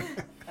Paul.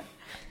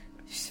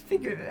 She's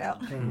figured it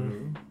out.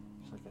 Mm-hmm.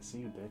 She's like, I see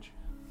you,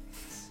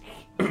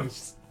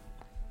 bitch.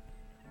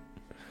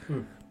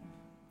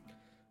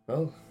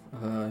 Well,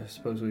 I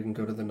suppose we can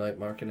go to the night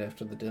market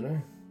after the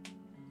dinner.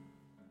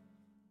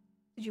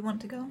 Did you want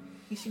to go?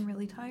 You seem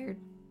really tired.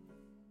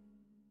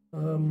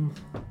 Yeah,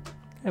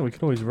 we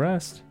could always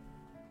rest.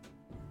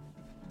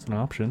 It's an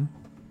option.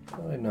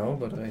 I know,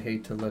 but I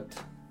hate to let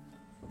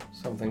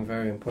something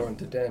very important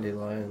to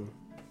Dandelion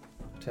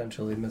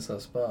potentially miss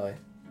us by.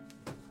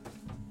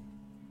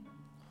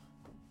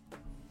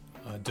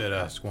 I did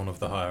ask one of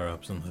the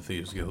higher-ups in the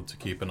Thieves Guild to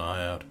keep an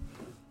eye out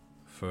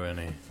for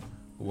any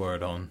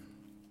word on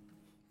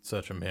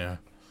such a mirror.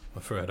 I'm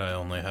afraid I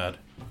only had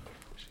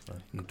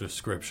a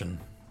description.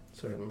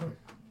 Certainly.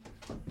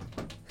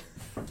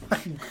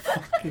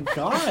 Fucking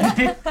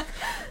God.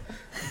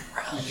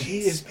 She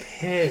is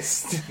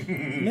pissed.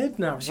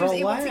 Midna, She was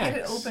able to get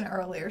it relax. open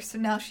earlier, so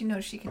now she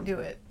knows she can do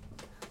it.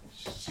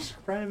 She's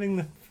grabbing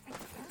the...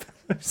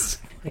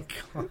 My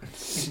God.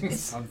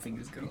 Something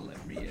is gonna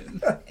let me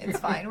in. It's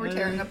fine. We're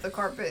tearing up the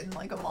carpet in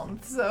like a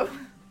month, so.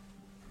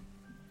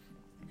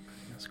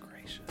 Goodness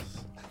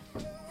gracious.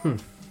 Well,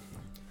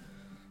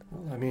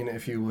 I mean,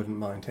 if you wouldn't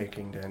mind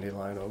taking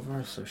Dandelion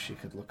over so she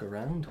could look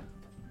around.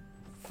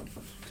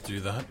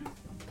 Do that?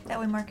 That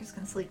way Marcus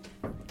can sleep.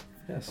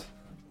 Yes.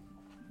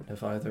 And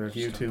if either of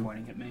you Start two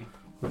pointing at me.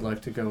 would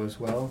like to go as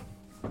well,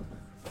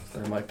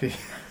 there might be...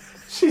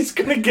 She's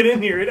gonna get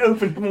in here. It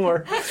opened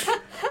more.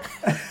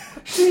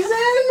 She's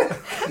in!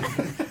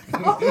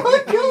 Oh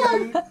my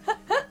God!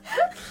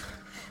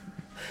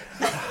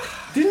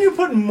 Didn't you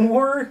put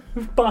more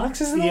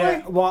boxes in the Yeah,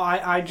 way? well,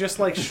 I just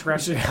like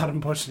stretched it out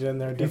and pushed it in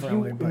there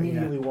differently, If you but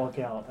immediately walk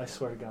out, I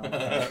swear to God.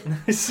 yeah.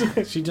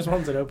 She just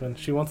wants it open.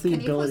 She wants the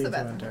Can you close ability the to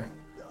bathroom enter.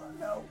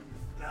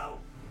 No.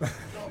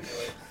 Don't do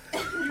it.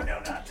 You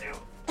know not to.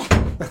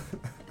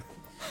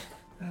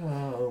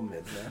 Oh,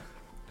 Midna.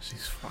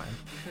 She's fine.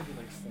 There's gonna be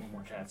like 4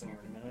 more cats in here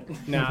in a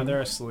minute. Nah,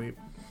 they're asleep.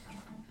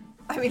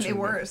 I mean, they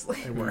were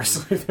asleep. They were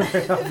asleep. They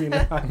may not be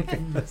now.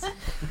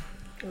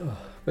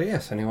 But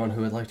yes, anyone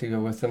who would like to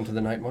go with them to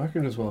the night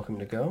market is welcome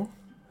to go.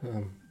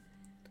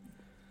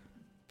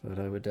 But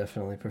I would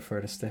definitely prefer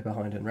to stay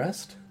behind and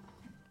rest.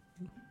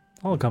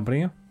 I'll accompany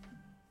you.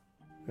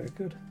 Very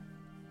good.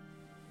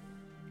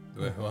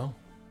 Very well.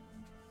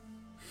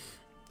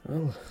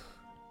 Well,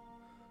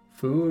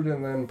 food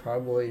and then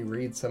probably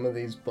read some of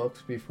these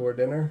books before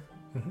dinner.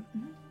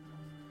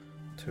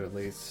 To at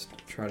least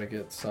try to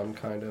get some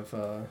kind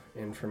of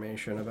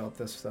information about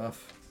this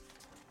stuff.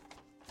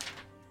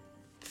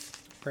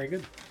 Very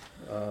good.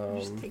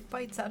 Just take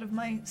bites out of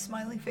my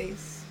smiley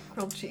face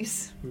grilled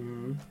cheese.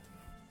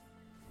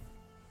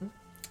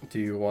 Do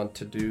you want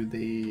to do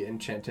the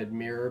Enchanted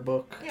Mirror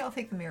book? Yeah, I'll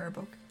take the mirror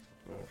book.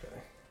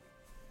 Okay.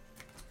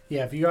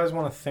 Yeah, if you guys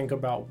want to think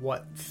about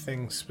what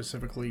things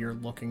specifically you're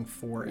looking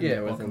for in the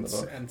book, within the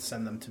book. and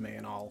send them to me,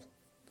 and I'll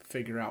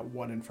figure out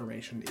what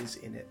information is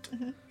in it.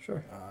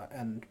 Sure.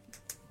 And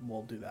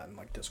we'll do that in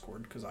like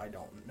Discord because I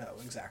don't know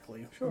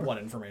exactly Sure. what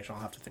information.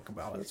 I'll have to think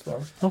about That's it.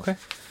 fine. Okay.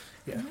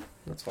 Yeah,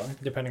 That's fine.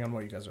 depending on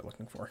what you guys are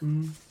looking for.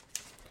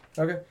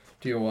 Okay.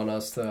 Do you want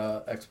us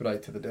to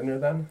expedite to the dinner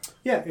then?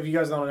 Yeah, if you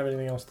guys don't have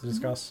anything else to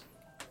discuss.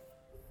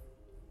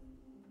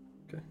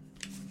 Okay.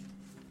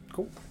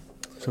 Cool.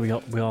 So we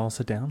all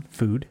sit down.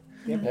 Food.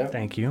 Yep.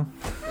 Thank you.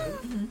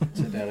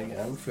 Sit down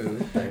again.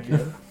 Food. Thank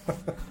you.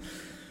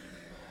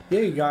 Yeah,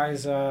 you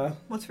guys,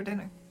 What's for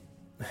dinner?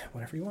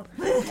 whatever you want.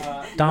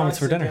 Dom, what's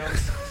for dinner?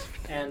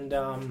 And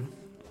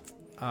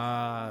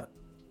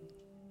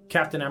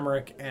Captain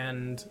Emmerich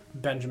and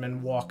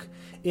Benjamin walk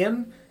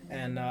in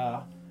and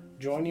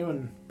join you,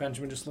 and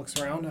Benjamin just looks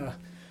around.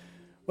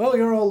 Well,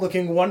 you're all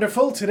looking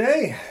wonderful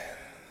today.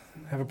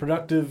 Have a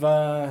productive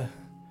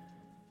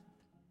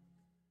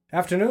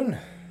afternoon.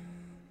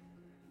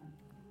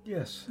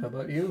 Yes. How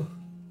about you?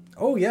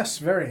 Oh, yes,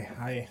 very.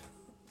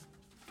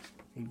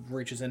 He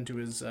reaches into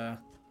his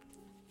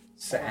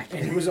sack,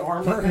 into his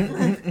armor.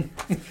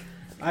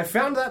 I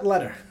found that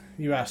letter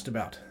you asked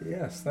about.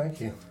 Yes. Thank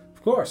you.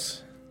 Of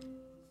course.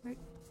 Did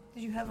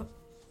you have a...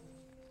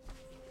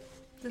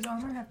 Does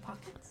armor have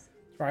pockets?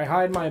 Where I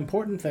hide my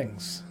important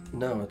things.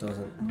 No, it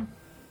doesn't.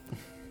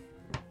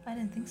 I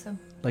didn't think so.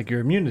 Like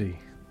your immunity.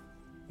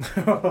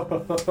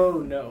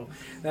 Oh, no.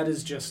 That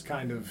is just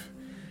kind of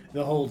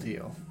the whole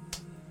deal.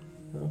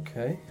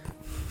 Okay.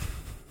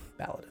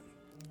 Paladin.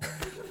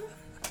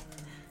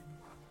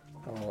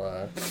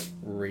 I'll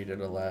read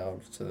it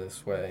aloud so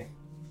this way.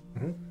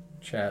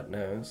 Chat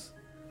knows.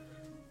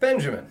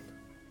 Benjamin,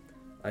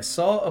 I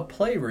saw a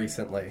play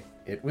recently.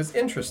 It was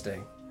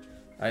interesting.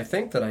 I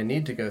think that I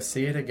need to go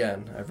see it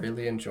again. I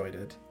really enjoyed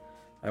it.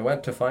 I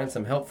went to find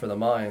some help for the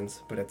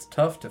mines, but it's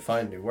tough to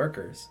find new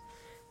workers.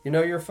 You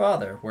know your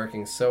father,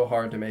 working so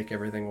hard to make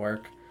everything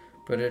work,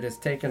 but it has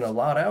taken a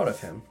lot out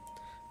of him.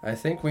 I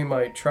think we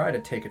might try to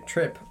take a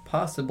trip,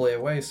 possibly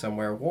away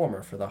somewhere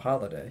warmer for the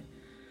holiday.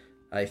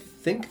 I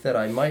think that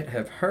I might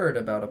have heard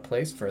about a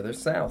place further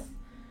south.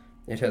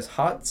 It has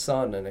hot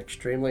sun and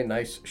extremely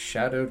nice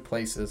shadowed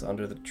places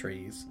under the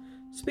trees.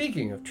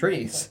 Speaking of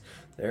trees,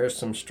 there are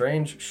some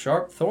strange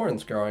sharp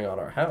thorns growing on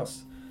our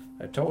house.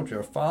 I told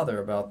your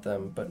father about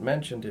them, but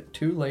mentioned it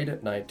too late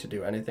at night to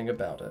do anything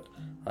about it.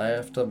 I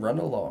have to run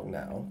along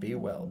now. Be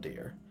well,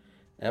 dear.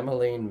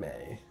 Emmeline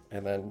May.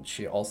 And then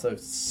she also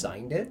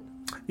signed it?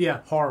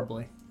 Yeah,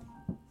 horribly.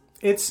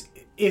 It's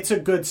a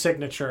good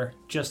signature,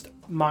 just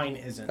mine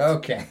isn't.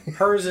 Okay.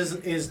 Hers is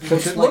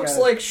It looks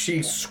like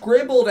she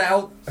scribbled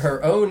out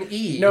her own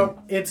E.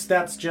 No,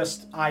 that's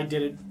just I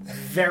did it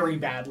very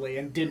badly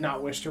and did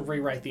not wish to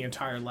rewrite the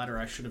entire letter.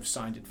 I should have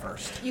signed it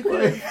first. You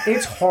could.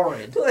 It's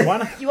horrid. Why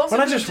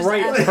not just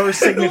write her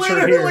signature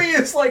Literally, here?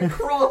 it's like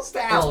crossed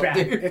out. It's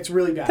bad. Dude. It's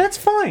really bad. That's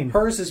fine.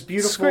 Hers is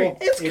beautiful. Great.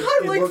 It's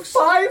got like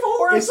 5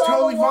 horizontal It's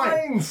totally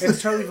lines. fine.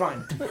 It's totally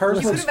fine.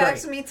 Hers You looks could have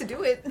asked great. me to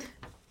do it.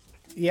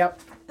 Yep.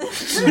 Look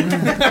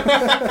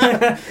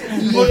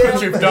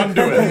what you've done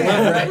to it.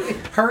 Right?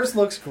 Hers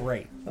looks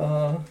great.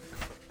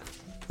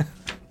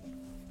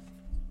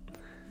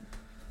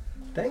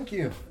 Thank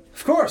you.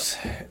 Of course.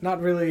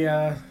 Not really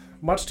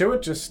much to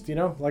it. Just,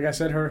 like I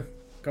said, her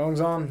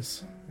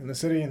goings-ons in the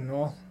city and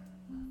all.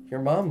 Your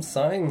mom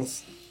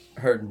signs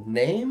her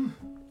name?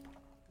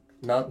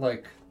 Not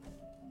like,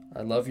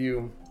 I love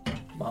you,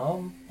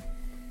 Mom?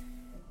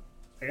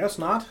 I guess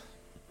not.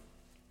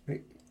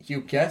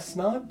 You guess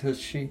not? Does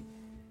she?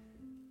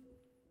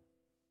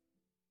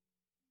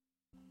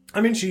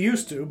 I mean, she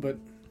used to, but...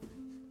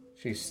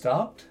 She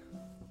stopped?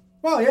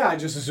 Well, yeah, I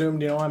just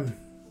assumed, I'm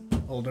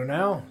older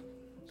now.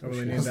 Don't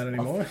really need that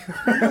anymore.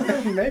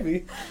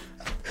 Maybe.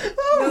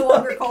 No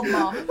longer called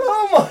mom.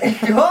 Oh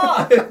my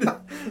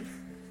god!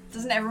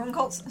 Doesn't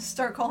everyone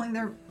start calling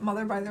their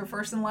mother by their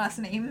first and last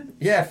name?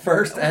 Yeah,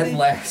 first and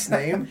last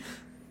name.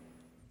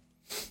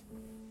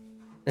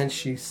 And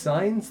she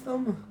signs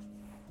them?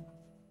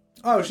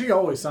 Oh, she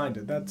always signed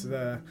it.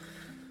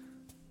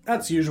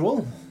 That's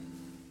usual.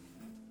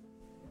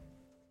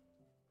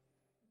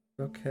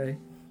 Okay.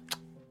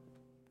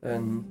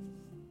 And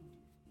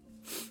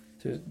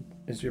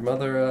is your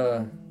mother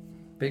a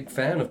big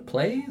fan of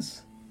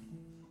plays?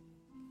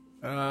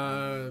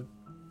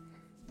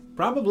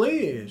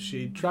 Probably.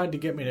 She tried to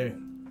get me to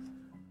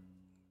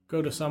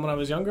go to some when I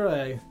was younger.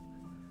 I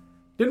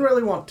didn't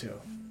really want to.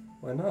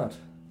 Why not?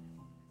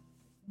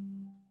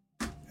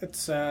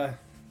 It's,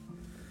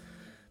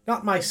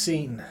 not my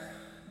scene.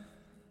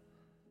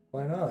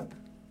 Why not?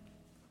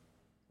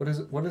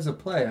 What is a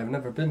play? I've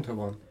never been to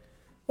one.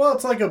 Well,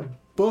 it's like a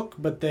book,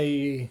 but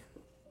they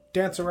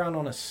dance around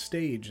on a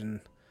stage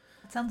and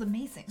That sounds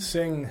amazing.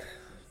 sing.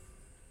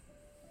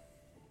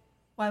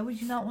 Why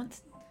would you not want to?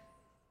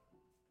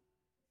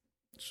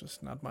 It's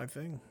just not my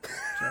thing.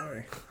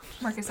 Sorry.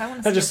 Marcus, I want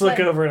to see I just your look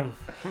play. over at him.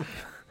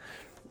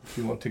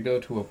 You want to go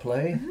to a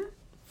play?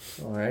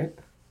 All right.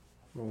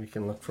 Well, we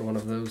can look for one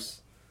of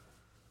those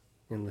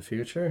in the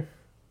future.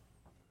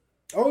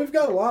 Oh, we've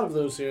got a lot of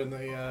those here in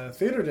the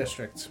theater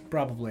district,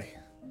 probably.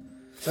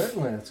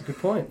 Certainly, that's a good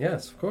point.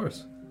 Yes, of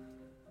course.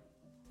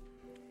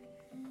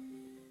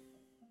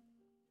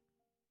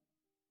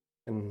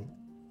 And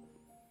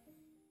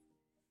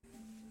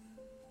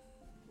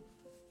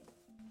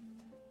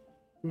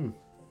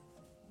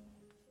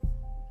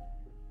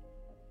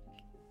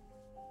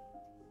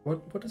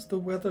What is the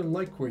weather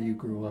like where you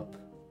grew up?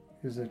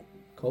 Is it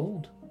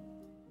cold?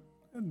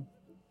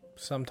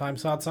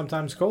 Sometimes hot,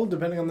 sometimes cold,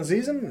 depending on the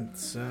season.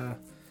 It's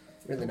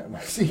Really not my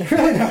secret.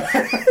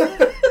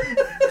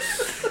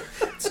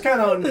 it's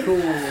kind of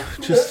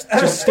uncool.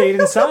 Just stayed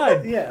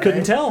inside. Yeah, Couldn't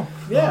right? tell.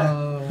 Yeah.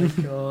 Oh my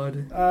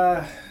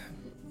god.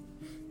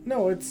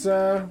 No, it's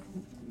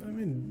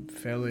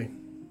fairly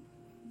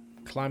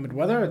climate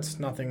weather. It's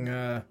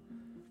nothing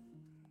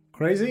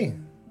crazy.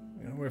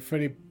 We're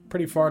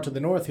pretty far to the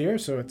north here,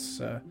 so it's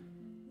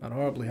not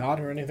horribly hot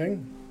or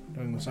anything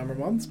during the summer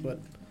months, but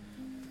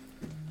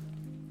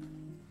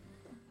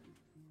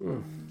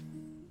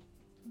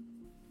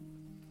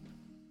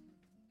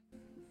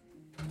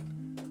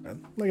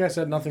like I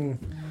said, nothing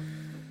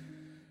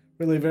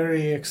really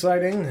very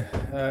exciting.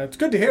 It's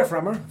good to hear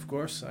from her, of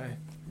course. I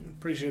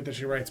appreciate that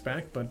she writes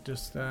back, but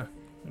just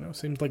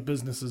seems like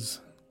business is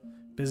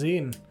busy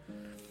and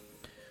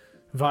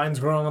vines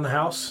growing on the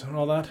house and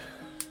all that.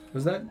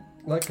 Was that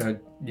like a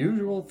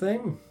usual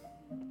thing?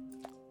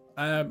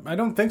 I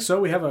don't think so.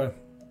 We have a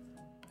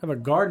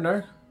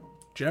gardener,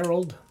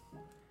 Gerald.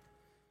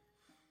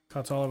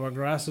 Cuts all of our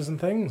grasses and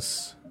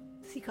things.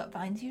 Does he cut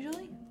vines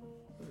usually?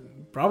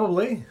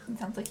 Probably. It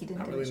sounds like he didn't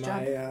Not do really his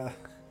job.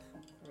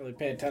 really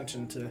pay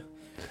attention to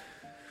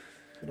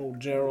good old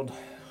Gerald.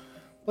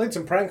 Played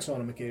some pranks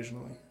on him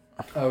occasionally.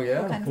 Oh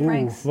yeah. What kind of Ooh,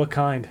 pranks? what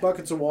kind?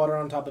 Buckets of water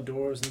on top of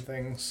doors and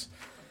things.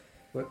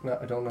 What? No,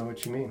 I don't know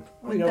what you mean.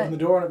 Well, you'd open the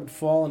door and it would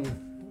fall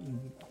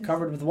and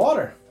covered with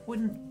water.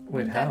 Wouldn't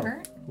Wait, that how?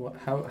 hurt? What?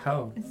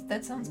 How?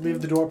 That sounds Leave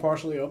good. the door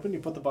partially open. You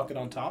put the bucket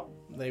on top.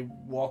 They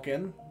walk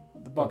in.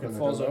 The bucket Open the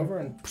falls door. over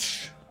and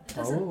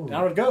Doesn't-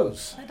 down it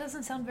goes. That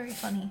doesn't sound very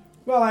funny.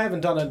 Well, I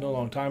haven't done it in a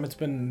long time. It's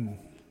been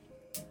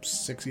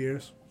 6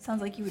 years.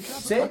 Sounds like you would drop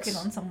a 6? bucket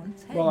on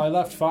someone's head. Well, I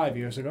left 5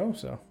 years ago,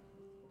 so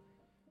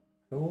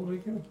How old are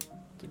you?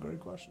 it's a great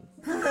question.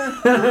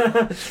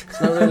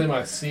 It's not really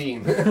my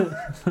scene.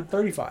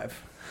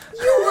 35.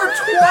 You were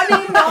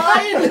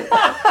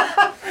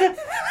 29.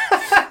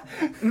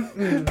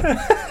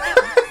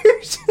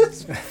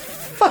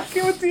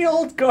 Fucking with the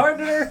old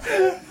gardener.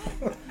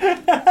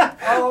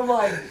 Oh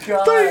my I thought you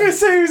were gonna god.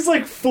 say he was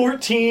like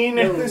 14.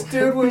 This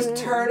dude was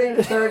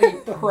turning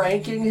 30,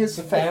 pranking his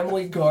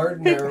family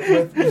gardener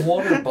with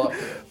water bucket.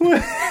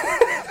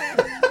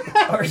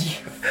 Are you?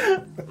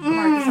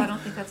 Marcus, I don't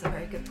think that's a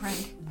very good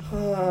prank.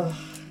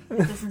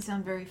 It doesn't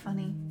sound very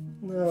funny.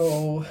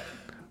 No.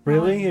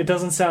 Really? It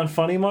doesn't sound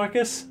funny,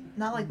 Marcus?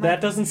 Not like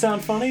That doesn't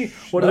sound funny?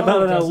 What No,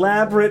 about it an doesn't.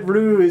 elaborate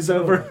ruse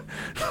over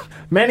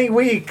many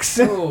weeks?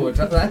 Oh,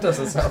 that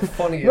doesn't sound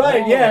funny at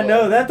Right, all. yeah,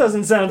 no, that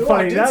doesn't sound Oh, I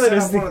funny. did Now that set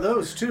it's up the... one of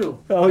those too.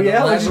 Oh, An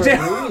yeah? What'd you do?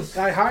 elaborate ruse?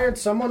 I hired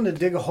someone to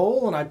dig a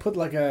hole, and I put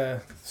like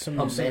some.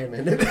 A man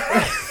in it.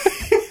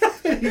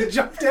 He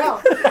jumped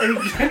out and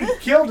he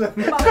killed him.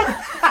 It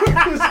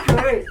was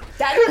great.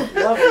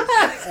 Love it.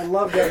 I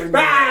loved every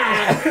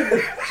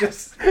minute.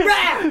 Just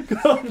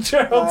Oh,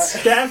 Gerald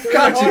stabbed her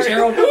Got you, hard.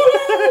 Gerald.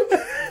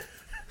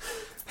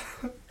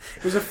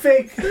 it was a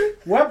fake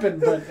weapon,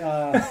 but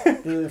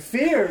the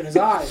fear in his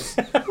eyes.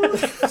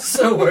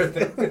 So worth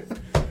it.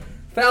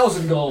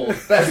 1,000 gold.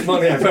 Best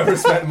money I've ever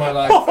spent in my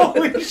life.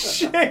 Holy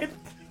shit!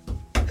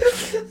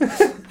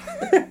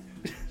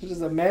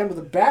 There's a man with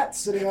a bat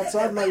sitting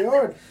outside my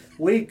yard.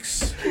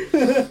 Weeks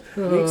at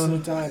a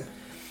time.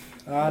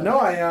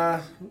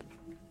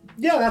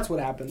 Yeah, that's what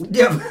happened.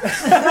 Yep.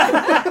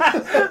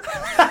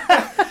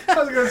 I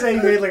was gonna say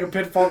he made like a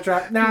pitfall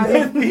trap. Nah,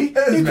 he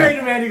paid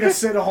a man to go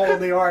sit in a hole in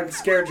the yard and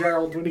scare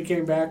Gerald when he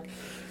came back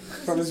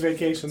from his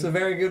vacation. It's a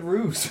very good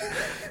ruse.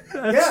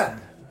 Yeah,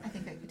 I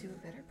think I could do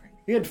a better prank.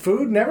 he had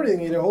food and everything.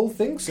 He had a whole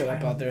thing set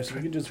up out there, so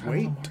we could just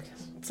wait.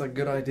 It's a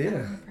good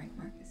idea. Prank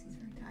Marcus, he's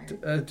very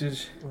tired. Did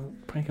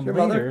Prank him your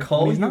later. mother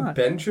call when he's you not.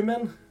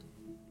 Benjamin?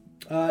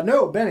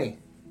 No, Benny.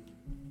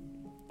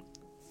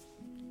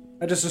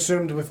 I just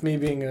assumed with me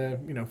being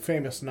a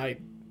famous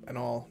knight and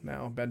all,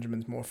 now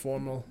Benjamin's more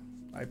formal.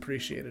 I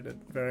appreciated it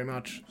very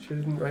much. She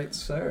didn't write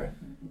sir.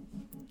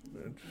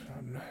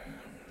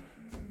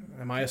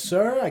 Am I a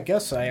sir? I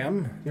guess I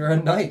am. You're a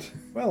knight.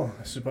 Well,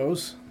 I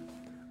suppose.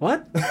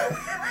 What?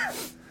 I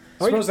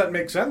suppose that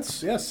makes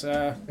sense. Yes.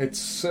 It's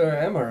Sir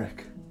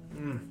Emmerich.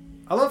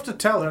 I'll have to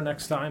tell her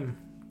next time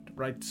to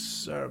write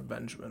Sir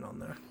Benjamin on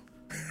there.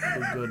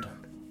 Be good.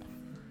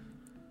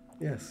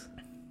 Yes.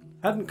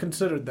 Hadn't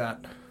considered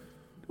that.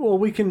 Well,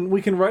 we can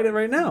write it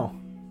right now.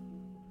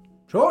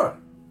 Sure.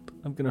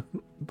 I'm gonna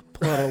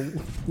pull out a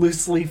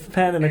loose leaf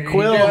pen and a There you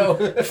quill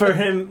go. for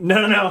him. No.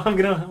 I'm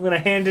gonna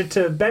hand it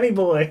to Benny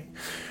Boy.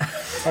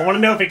 I want to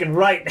know if he can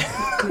write.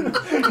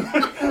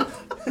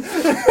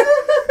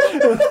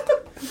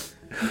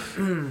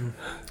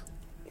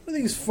 What are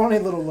these funny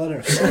little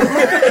letters?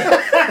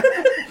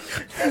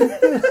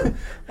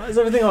 Why is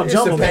everything all I used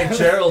to jumbled? pay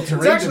Gerald to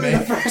It's read to actually me.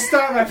 the first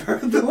time I've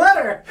heard the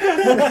letter.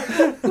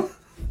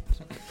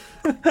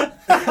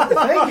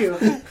 Thank you.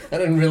 I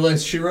didn't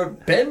realize she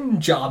wrote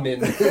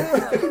Benjamin.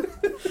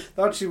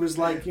 Thought she was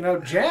like,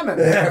 jamming.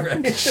 Yeah,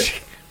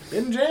 right.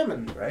 Been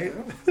jamming. Right?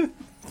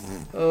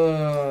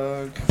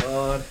 Oh,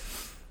 God.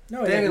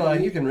 No,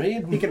 Dandelion, you can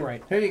read. He can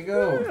write. Here you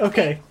go.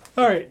 Okay.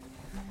 All right.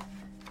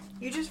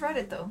 You just read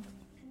it though.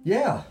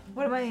 Yeah.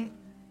 What am I?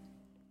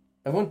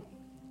 I want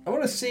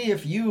to see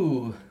if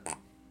you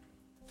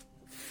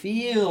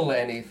feel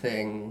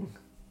anything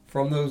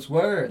from those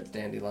words,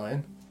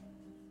 Dandelion.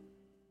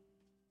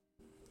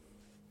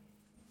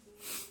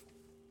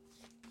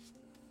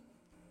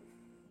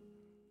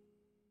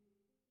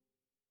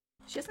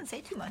 She doesn't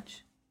say too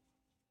much.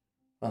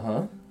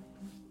 Uh-huh.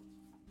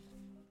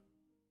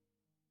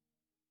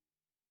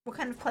 What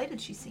kind of play did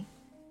she see?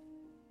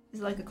 Is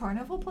it like a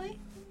carnival play?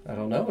 I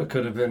don't know. It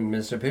could have been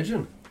Mr.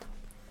 Pigeon.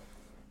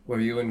 Were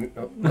you in...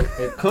 Oh,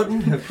 it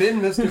couldn't have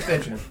been Mr.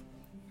 Pigeon.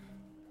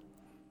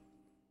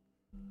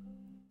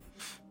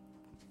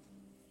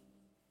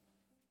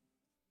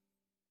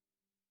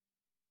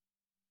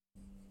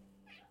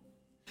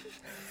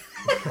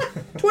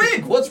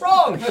 Twig, what's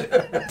wrong?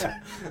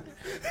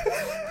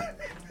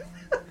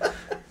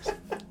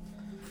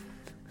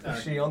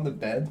 Is she on the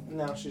bed?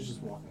 No, she's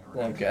just walking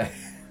around. Okay.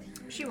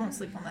 She won't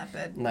sleep on that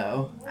bed.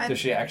 No. Does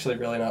she actually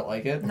really not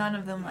like it? None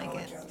of them like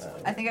it.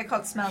 I think I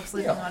caught Smaug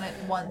sleeping on it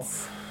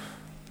once.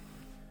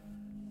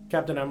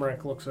 Captain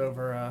Emmerich looks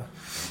over.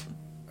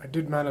 I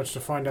did manage to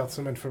find out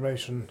some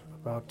information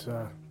about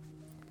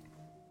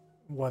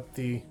what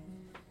the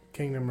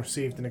kingdom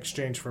received in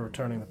exchange for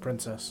returning the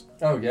princess.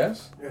 Oh,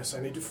 yes? Yes, I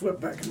need to flip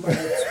back in my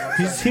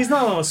notes. He's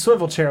not on a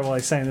swivel chair while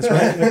he's saying this,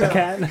 right? With the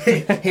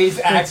cat. He's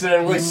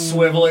accidentally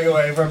swiveling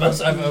away from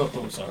us.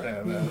 Oh, sorry.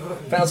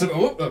 Found some...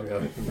 Oh,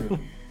 okay.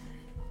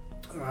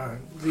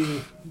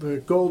 The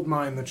gold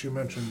mine that you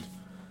mentioned.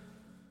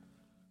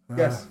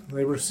 Yes.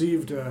 They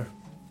received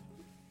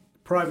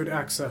private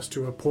access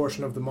to a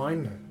portion of the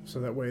mine, so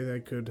that way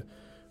they could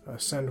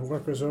send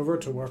workers over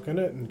to work in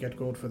it and get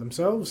gold for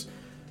themselves,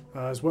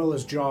 as well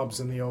as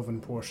jobs in the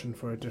elven portion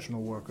for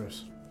additional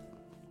workers.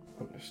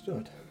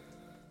 Understood.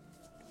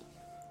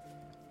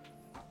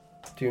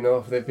 Do you know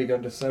if they've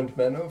begun to send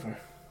men over?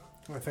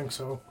 I think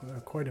so.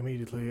 Quite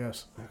immediately,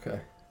 yes.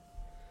 Okay.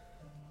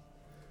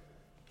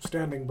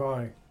 Standing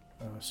by,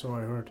 so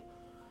I heard.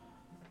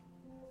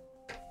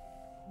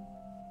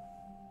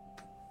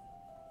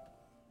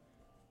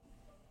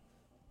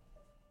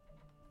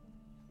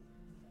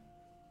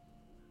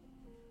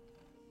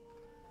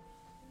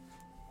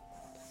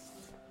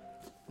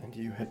 And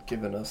you had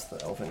given us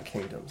the Elven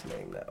Kingdom's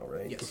name now,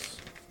 right? Yes.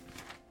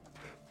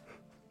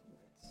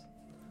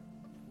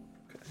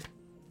 Okay.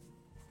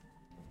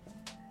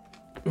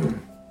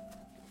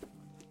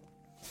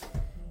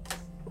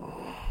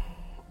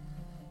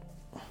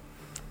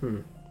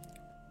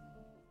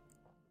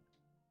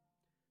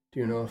 Do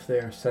you know if they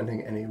are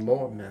sending any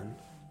more men?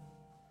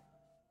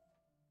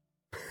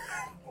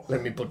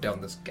 Let me put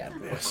down this cat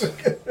real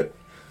quick.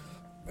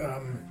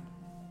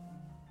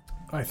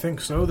 I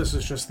think so. This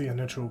is just the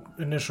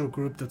initial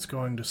group that's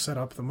going to set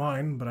up the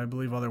mine, but I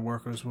believe other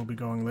workers will be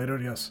going later,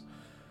 yes.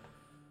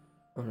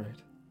 Alright.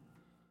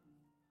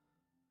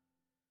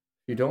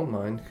 If you don't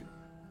mind,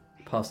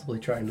 possibly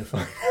trying to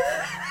find...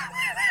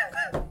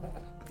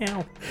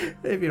 Meow.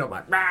 If you don't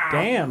mind.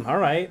 Damn,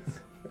 alright.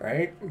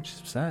 Right? She's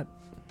upset.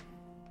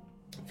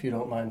 If you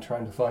don't mind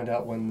trying to find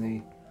out when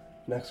the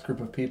next group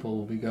of people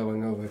will be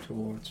going over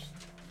towards.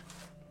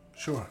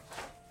 Sure.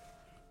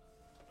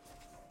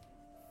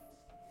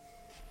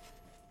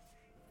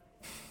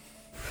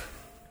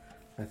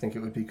 I think it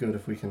would be good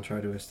if we can try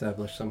to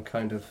establish some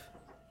kind of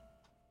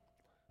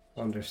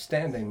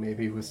understanding,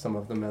 maybe, with some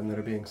of the men that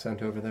are being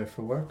sent over there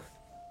for work.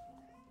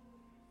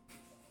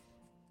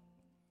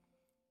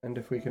 And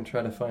if we can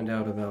try to find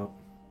out about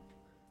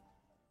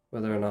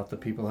whether or not the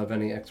people have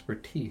any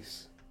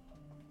expertise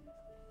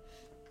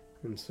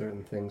in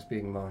certain things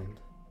being mined.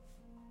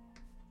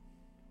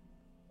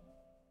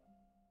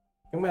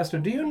 Young Master,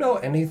 do you know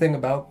anything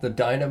about the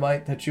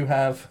dynamite that you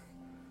have?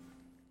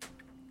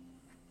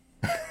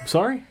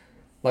 Sorry?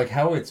 Like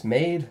how it's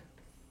made?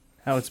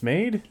 How it's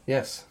made?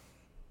 Yes.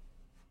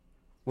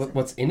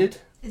 What's in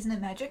it? Isn't it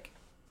magic?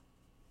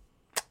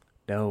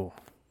 No.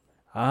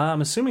 I'm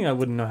assuming I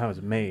wouldn't know how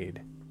it's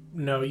made.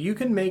 No, you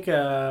can make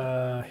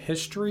a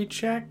history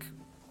check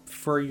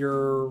for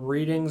your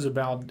readings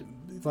about,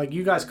 like,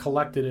 you guys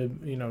collected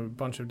a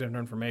bunch of different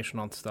information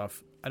on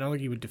stuff. I don't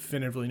think you would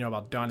definitively know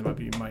about dynamite,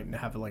 but you might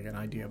have like an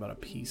idea about a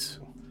piece.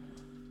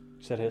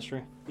 You said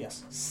history?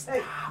 Yes.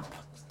 Stop.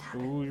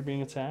 Ooh, you're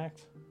being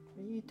attacked.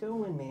 What are you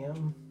doing,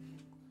 ma'am?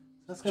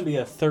 That's gonna be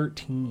a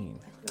 13.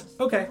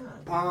 Okay.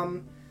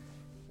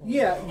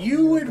 Yeah,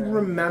 you would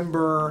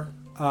remember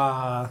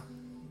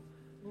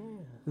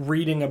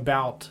reading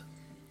about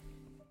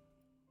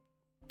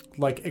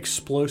like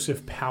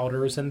explosive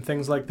powders and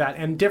things like that,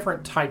 and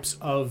different types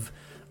of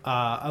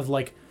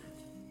like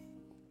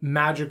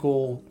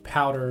magical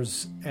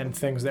powders and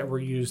things that were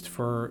used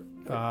for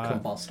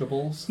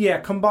combustibles. Yeah,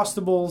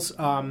 combustibles.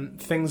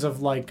 Things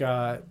of like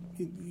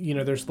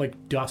there's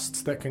like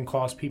dusts that can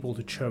cause people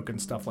to choke and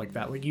stuff like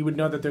that. Like you would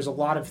know that there's a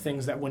lot of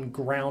things that when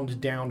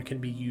ground down can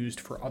be used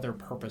for other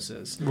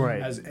purposes,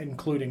 right? As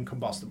including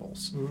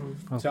combustibles.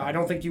 Mm-hmm. So I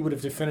don't think you would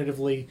have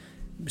definitively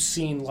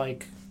seen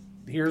like,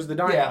 here's the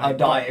dynamite. Yeah, a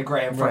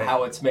diagram for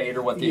how it's made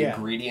or what the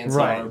ingredients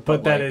are.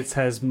 But that it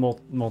has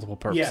multiple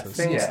purposes.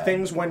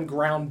 Things when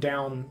ground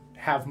down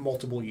have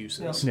multiple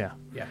uses. Yeah.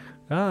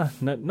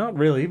 Not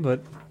really,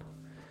 but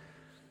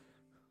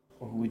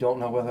we don't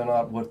know whether or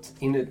not what's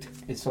in it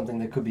is something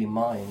that could be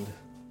mined.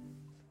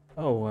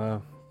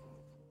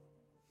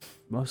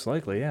 Most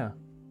likely, yeah.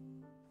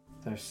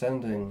 They're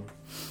sending,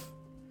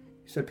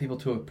 you said, people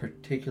to a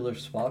particular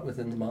spot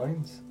within the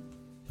mines?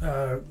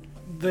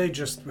 They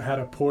just had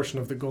a portion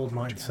of the gold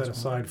mine set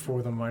aside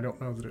for them. I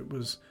don't know that it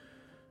was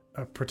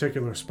a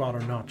particular spot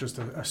or not, just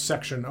a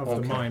section of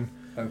the mine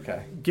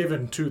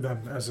given to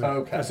them as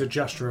a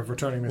gesture of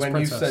returning this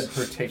princess. When you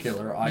said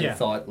particular, I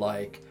thought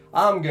like,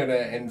 I'm gonna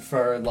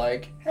infer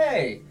like,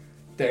 hey,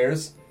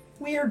 there's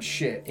weird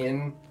shit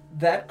in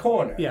that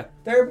corner. Yeah.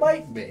 There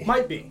might be.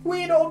 Might be.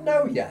 We don't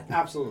know yet.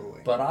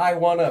 Absolutely. But I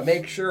want to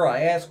make sure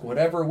I ask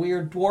whatever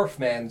weird dwarf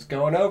man's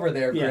going over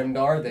there,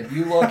 Grimdar, that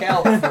you look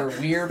out for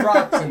weird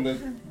rocks in the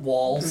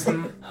walls.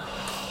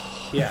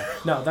 Yeah.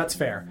 No, that's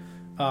fair.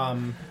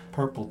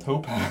 Purple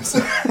topaz.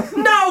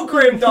 No,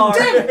 Grimdar!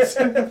 Damn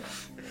it!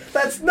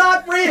 That's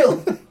not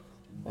real!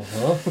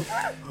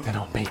 Uh-huh. Then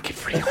I'll make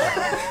it real.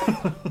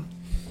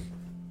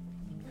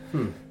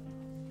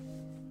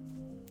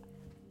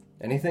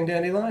 Anything,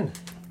 Dandelion?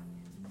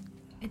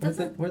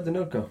 Where'd the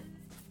note go?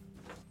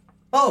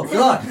 Oh,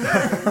 God!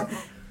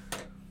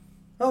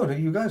 Oh,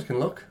 you guys can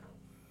look.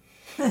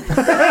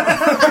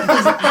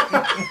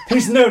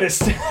 He's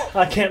noticed.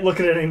 I can't look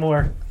at it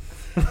anymore.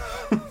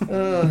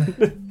 I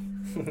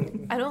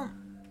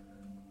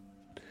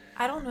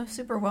don't know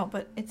super well,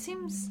 but it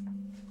seems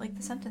like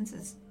the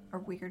sentences are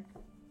weird.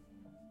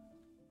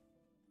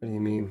 What do you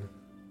mean?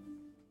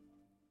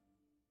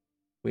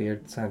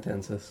 Weird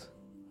sentences.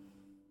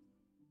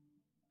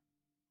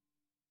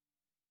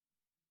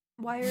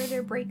 Why are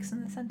there breaks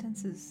in the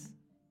sentences?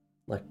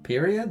 Like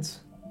periods?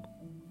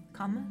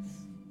 Commas?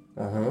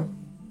 Uh-huh.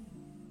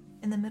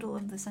 In the middle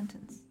of the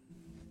sentence.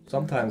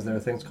 Sometimes there are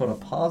things called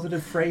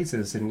appositive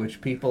phrases in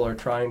which people are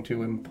trying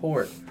to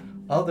import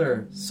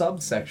other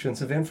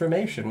subsections of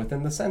information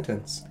within the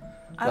sentence.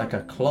 Like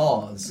a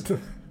clause.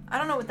 I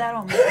don't know what that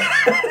all means.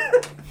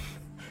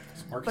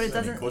 But it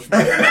doesn't...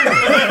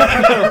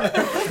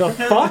 The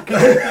fuck?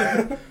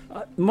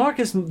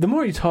 Marcus, the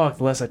more you talk,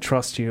 the less I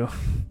trust you.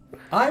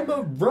 I'm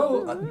a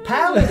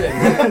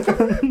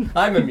paladin.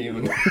 I'm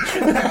immune.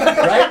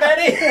 Right,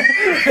 Benny?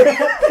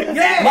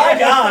 Yeah! My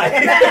guy!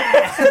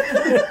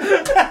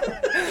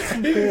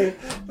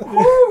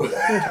 Woo!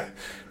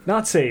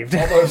 Not saved.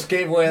 Almost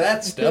gave away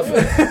that stuff.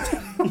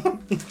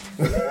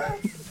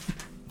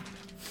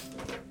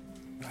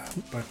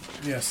 But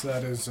yes,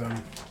 that is.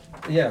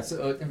 Yeah,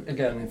 so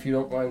again, if you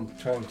don't mind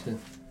trying to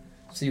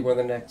see where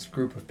the next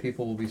group of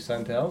people will be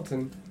sent out,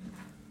 and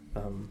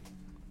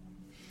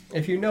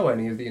if you know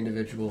any of the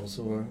individuals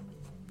or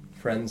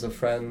friends of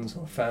friends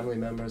or family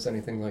members,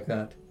 anything like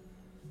that,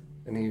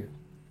 any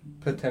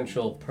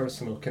potential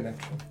personal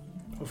connection.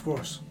 Of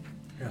course,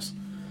 yes.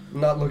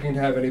 I'm not looking to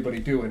have anybody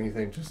do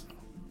anything, just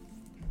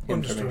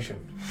information. Understood.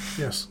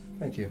 Yes.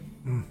 Thank you.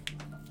 Mm.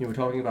 You were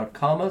talking about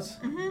commas?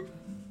 Mm-hmm.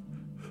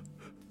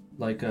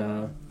 Like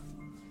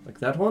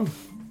that one?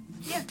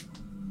 Yeah.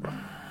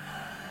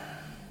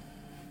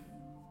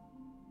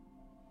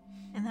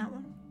 And that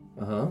one?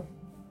 Uh-huh.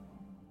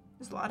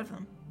 There's a lot of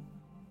them.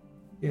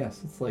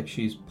 Yes, it's like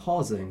she's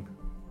pausing.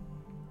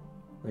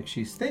 Like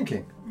she's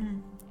thinking.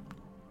 Mm.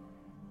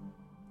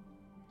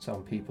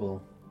 Some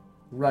people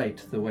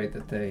write the way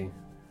that they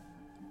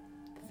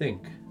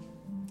think.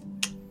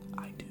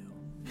 I do.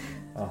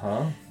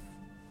 Uh-huh.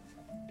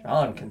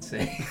 John can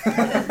say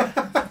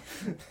that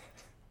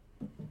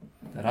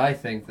I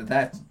think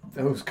that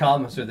those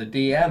commas are the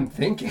DM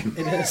thinking.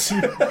 It is.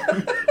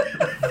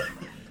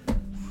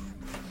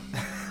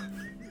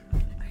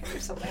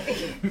 There's so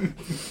many.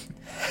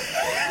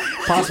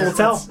 Possible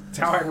tell. That's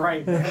how I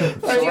write.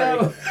 I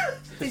know.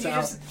 Did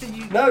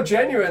you... No,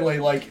 genuinely,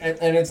 like,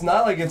 and it's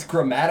not like it's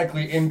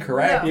grammatically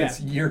incorrect. No.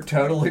 It's you're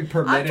totally I'm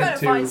permitted trying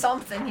to find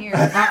something here.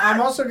 I'm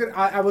also going to...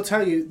 I will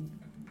tell you,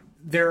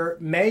 there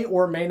may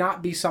or may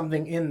not be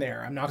something in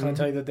there. I'm not going to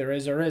tell you that there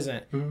is or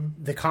isn't.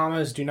 The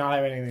commas do not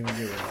have anything to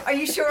do with it. Are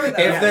you sure, though?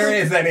 If there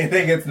is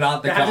anything, it's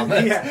not the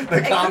commas. Yeah.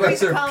 The commas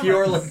the are commas.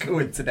 purely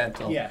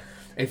coincidental. Yeah.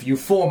 If you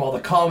form all the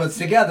commas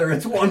together,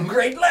 it's one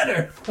great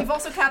letter. You've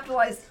also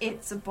capitalized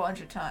 "it's" a bunch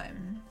of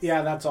times.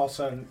 Yeah, that's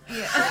also...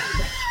 Yeah.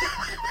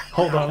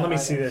 Hold on, let me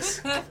see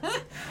this.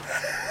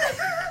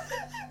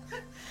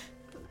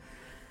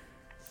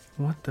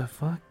 What the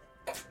fuck?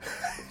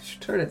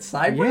 Should turn it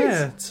sideways.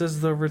 Yeah, it says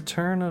the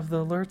return of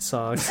the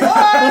Lurtzog.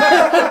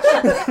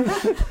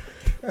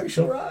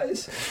 Racial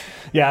rise.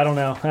 Yeah, I don't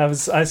know.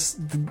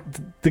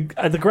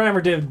 The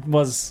grammar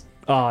was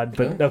odd,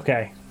 but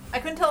okay. I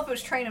couldn't tell if it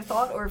was train of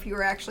thought or if you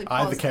were actually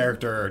I, pausing. the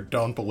character,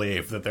 don't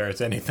believe that there is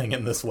anything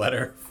in this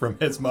letter from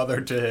his mother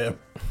to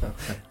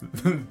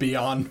him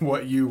beyond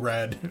what you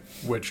read,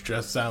 which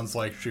just sounds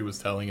like she was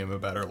telling him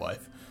about her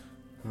life.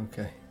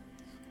 Okay.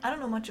 I don't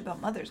know much about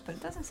mothers, but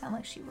it doesn't sound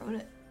like she wrote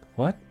it.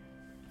 What?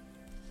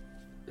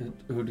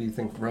 Who do you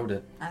think wrote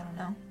it? I don't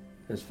know.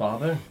 His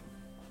father?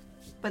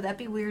 But that'd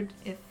be weird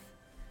if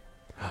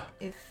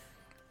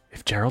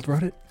If Gerald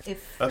wrote it?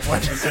 if That's why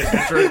she said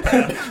picture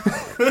bad.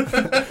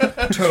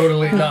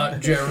 Totally not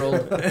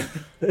Gerald.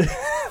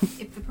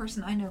 if the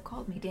person I know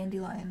called me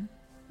Dandelion.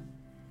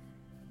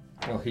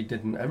 Well, he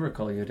didn't ever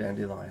call you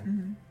Dandelion.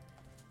 Mm-hmm.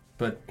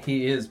 But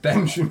he is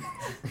Benjamin.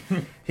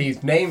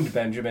 He's named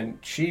Benjamin.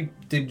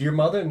 Did your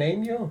mother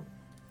name you?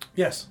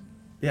 Yes.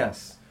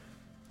 Yes.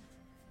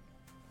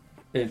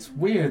 It's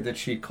weird that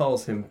she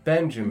calls him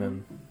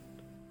Benjamin,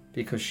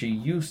 because she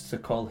used to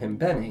call him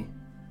Benny.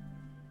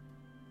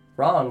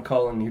 Ron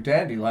calling you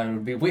Dandelion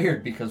would be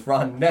weird, because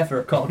Ron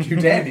never called you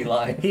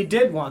Dandelion. He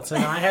did once,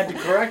 and I had to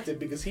correct it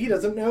because he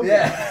doesn't know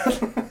Yeah.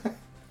 that.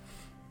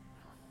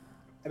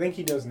 I think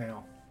he does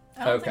now.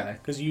 I don't Okay.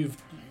 Because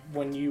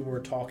when you were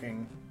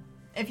talking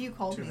If you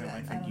called to me him,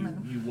 I that, I think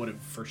don't know. you would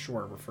have for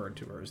sure referred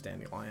to her as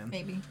Dandelion.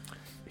 Maybe.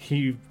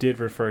 He did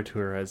refer to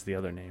her as the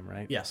other name,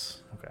 right?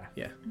 Yes. Okay.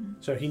 Yeah.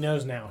 So he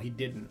knows now. He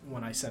didn't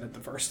when I said it the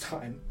first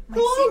time. My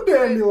Hello,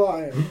 secret-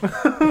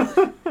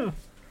 Dandelion.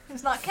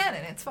 It's not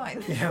canon, it's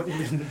fine. Yeah,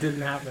 it didn't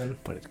happen.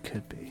 But it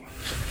could be.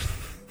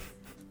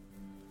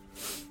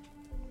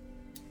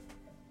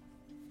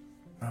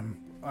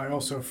 I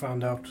also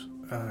found out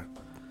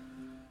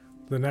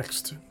The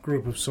next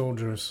group of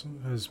soldiers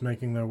is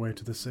making their way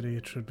to the city.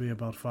 It should be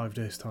about 5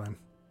 days' time.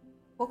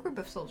 What group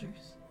of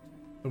soldiers?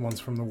 The ones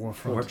from the war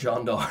For front.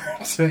 John Dar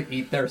to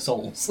eat their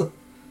souls.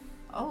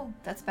 Oh,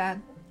 that's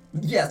bad.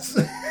 Yes.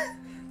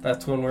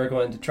 That's when we're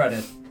going to try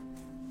to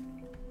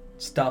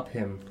stop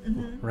him.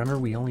 Mm-hmm. Remember,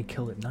 we only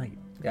kill at night.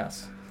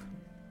 Yes.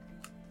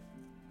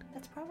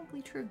 That's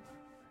probably true.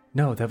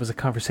 No, that was a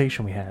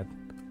conversation we had.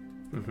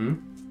 Mm-hmm.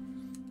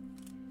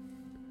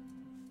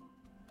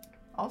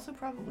 Also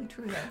probably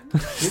true, though.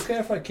 You care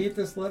if I keep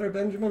this letter,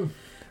 Benjamin?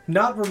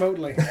 Not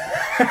remotely.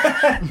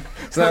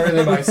 It's not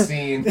really my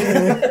scene.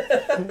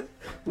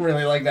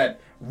 Really like that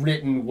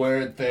written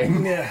word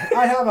thing. Yeah,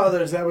 I have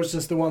others. That was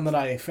just the one that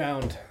I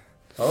found.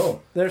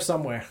 Oh. They're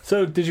somewhere.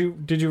 So, did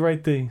you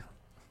write the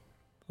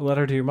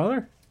letter to your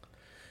mother?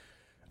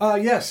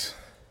 Yes.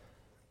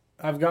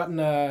 I've gotten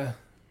a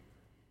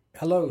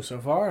hello so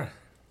far.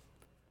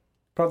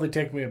 Probably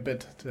take me a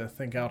bit to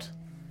think out.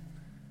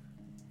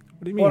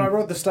 What do you mean? Well, I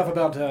wrote the stuff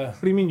about...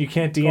 what do you mean you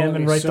can't calling DM me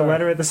and write the sir.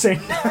 letter at the same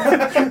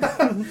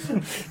time?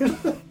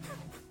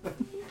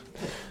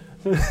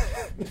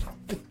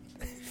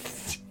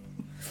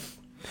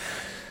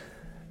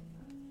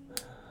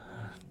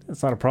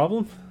 That's not a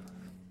problem.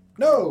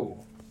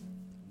 No!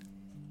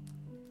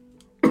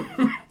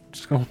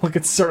 Just gonna look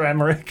at Sir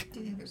Emmerich. Do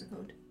you think there's a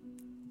code?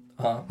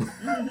 Huh?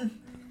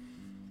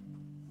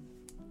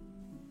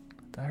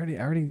 I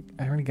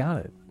already got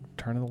it.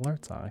 Turn of the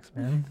alert socks,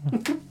 man.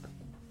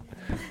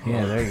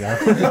 Yeah, there you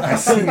go. I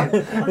see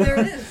it. Oh, there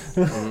it is.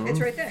 It's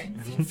right there.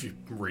 If you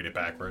read it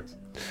backwards.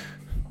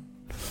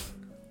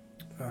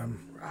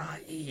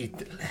 Right.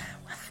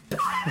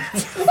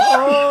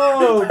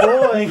 Oh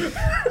boy.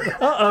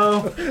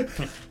 Uh-oh.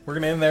 We're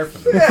gonna end there for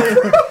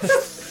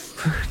this.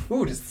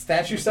 Ooh, does the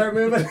statue start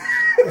moving?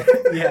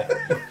 Yeah.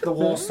 The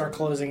walls start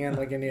closing in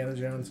like Indiana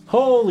Jones.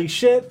 Holy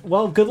shit.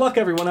 Well, good luck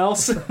everyone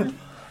else.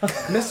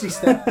 Misty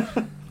step.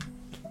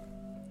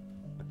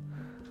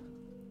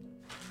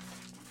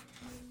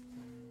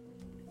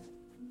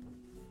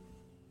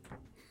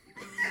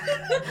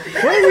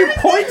 What are you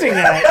pointing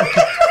at?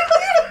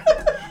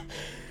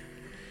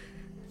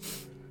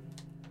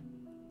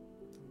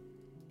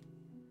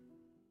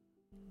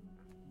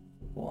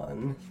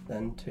 One,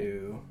 then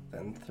two,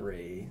 then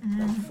three,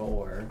 then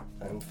four,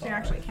 then five. So you're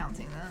actually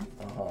counting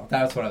though. Uh-huh.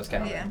 That's what I was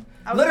counting. Yeah.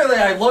 Literally,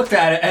 I looked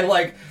at it and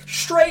like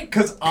straight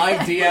because I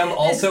DM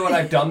also and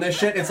I've done this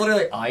shit. It's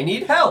literally I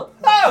need help.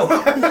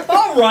 Oh,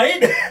 all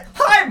right.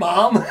 Hi,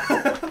 Mom.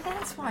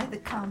 That's why the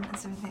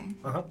comments are there.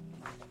 Uh-huh.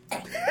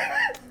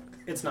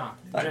 It's not.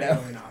 I know.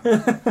 Genuinely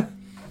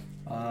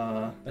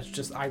not. That's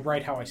just, I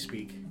write how I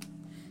speak.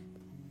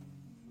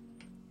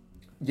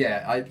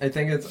 Yeah, I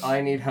think it's I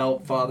need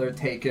help, Father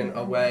taken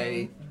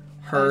away.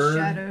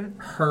 Shadowed.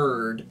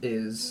 Herd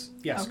is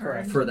Yes, Okay.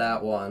 correct. for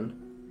that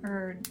one.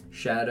 Heard.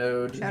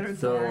 Shadowed Shadowed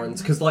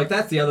thorns. Because, like,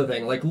 that's the other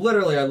thing. Like,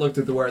 literally, I looked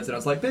at the words and I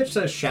was like, bitch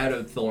says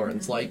shadowed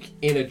thorns, like,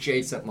 in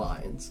adjacent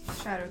lines.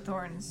 Shadowed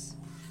thorns.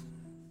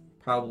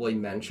 Probably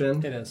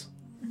mentioned. It is.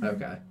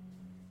 Okay.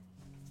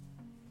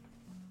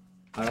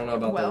 I don't know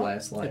about the Well,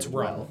 last line. it's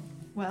run. Well.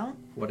 Well.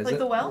 What is like it?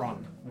 the well?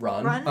 Run.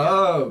 Run? Run?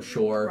 Oh,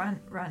 sure. Run.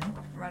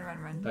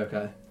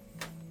 Okay.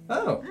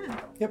 Oh.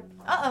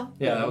 Uh-oh.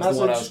 Yeah, that the was the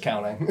one I message- was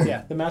counting.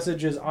 Yeah, the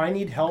message is, I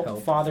need help,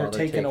 Help, father, father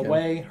taken taken.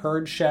 away,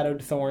 heard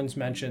shadowed thorns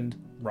mentioned,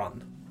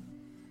 run.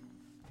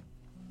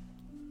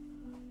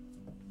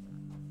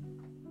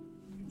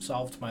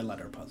 Solved my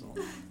letter puzzle.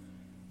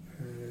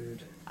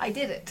 I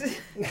did it.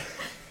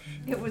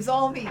 It was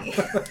all me.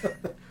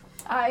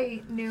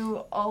 I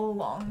knew all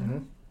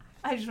along.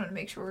 I just want to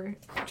make sure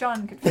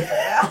John could figure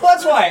it out. Well,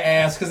 that's why I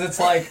asked, because it's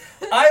like,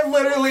 I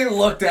literally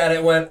looked at it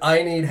and went,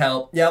 I need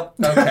help. Yep,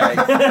 okay.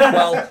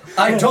 Well,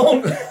 I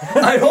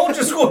don't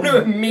just want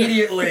to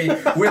immediately,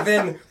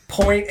 within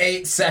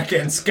 0.8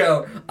 seconds,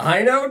 go,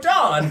 I know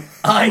Don,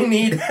 I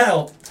need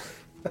help.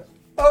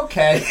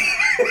 Okay.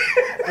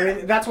 I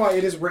mean, that's why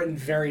it is written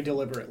very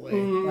deliberately.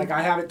 Like,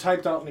 I have it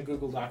typed out in a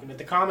Google document.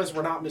 The commas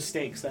were not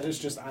mistakes. That is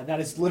just, that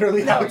is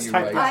literally how No, it's you're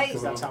typed right. out.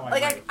 'Cause that's how I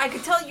Like, write. I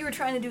could tell you were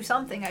trying to do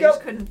something. I Yep.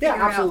 just couldn't Yeah,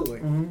 figure absolutely.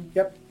 out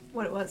Yep.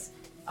 what it was.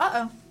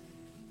 Uh-oh.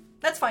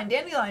 That's fine.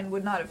 Dandelion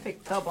would not have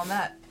picked up on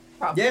that.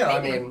 Probably. Yeah, I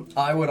Maybe. mean,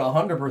 I would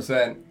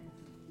 100%.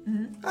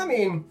 I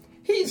mean,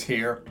 he's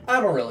here. I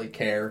don't really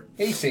care.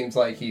 He seems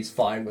like he's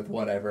fine with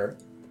whatever.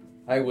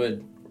 I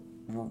would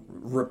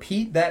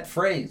repeat that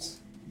phrase.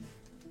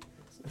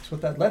 That's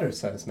what that letter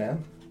says,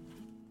 man.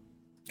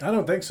 I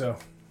don't think so.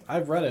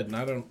 I've read it, and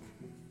I don't...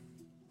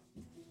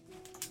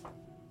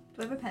 Do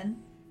I have a pen?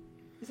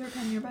 Is there a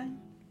pen nearby?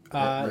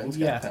 Rin's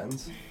got yeah.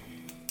 pens.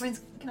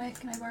 Rins, can I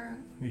borrow?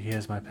 He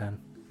has my pen.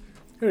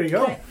 Here you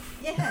go.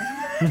 Yeah.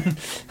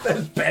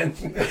 That's Ben.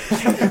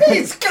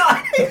 He's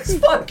got his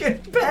fucking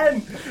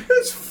pen.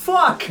 It's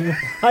fuck.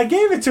 I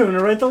gave it to him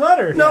to write the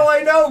letter. No,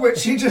 I know, but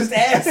she just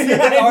asked,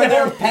 are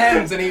there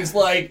pens? And he's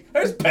like,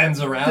 there's pens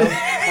around.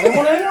 I don't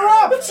want to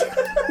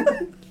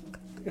interrupt!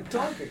 You're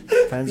talking.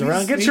 Pens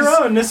around. Get your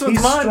own. This one's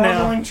He's mine now.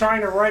 struggling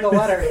trying to write a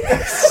letter.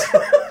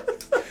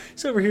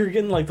 He's over here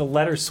getting like the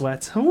letter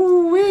sweats.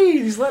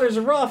 Ooh-wee, these letters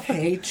are rough.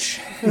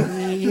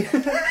 H-E.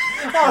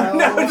 Oh,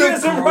 no, he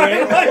doesn't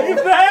write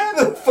like that.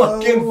 The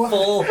fucking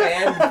full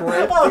hand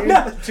grip. Oh, dude.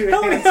 no. Two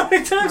How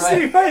many times did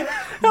he write?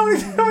 How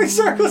many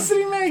circles did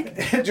he make?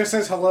 It just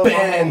says hello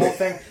Ben. on the whole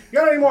thing. You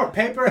got any more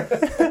paper?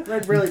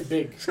 Red really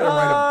big. He's gonna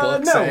write a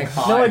book no. saying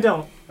hi. No, I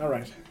don't. All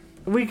right.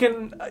 We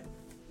can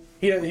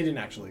He didn't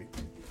actually.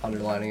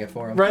 Underlining it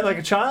for him. write like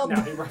a child?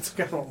 No, he writes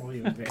like a normal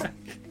human being.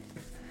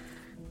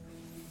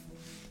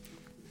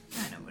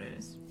 I know what it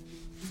is.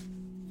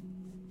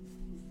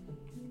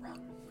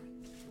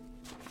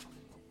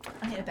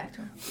 I'll hand it back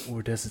to him.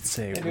 Or does it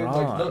say Hey, dude,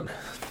 Ron? like, look.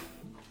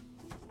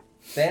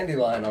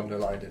 Dandelion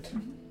underlined it.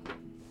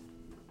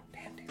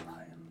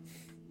 Dandelion.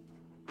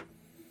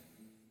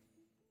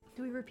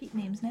 Do we repeat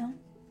names now?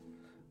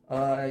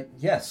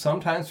 Yes,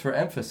 sometimes for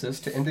emphasis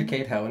to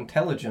indicate how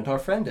intelligent our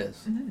friend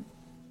is. Mm-hmm.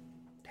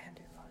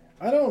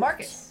 I don't.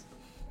 Marcus.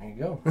 There you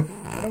go.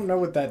 I don't know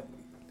what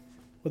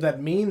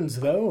that means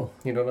though.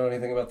 You don't know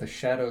anything about the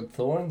shadowed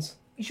thorns?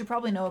 You should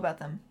probably know about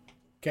them.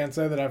 Can't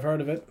say that I've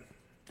heard of it.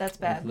 That's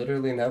bad.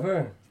 Literally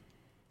never.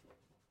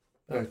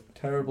 A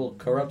terrible,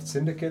 corrupt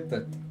syndicate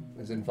that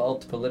is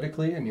involved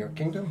politically in your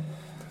kingdom?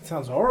 That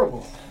sounds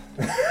horrible.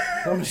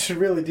 Somebody should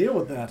really deal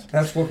with that.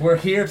 That's what we're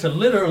here to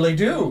literally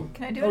do.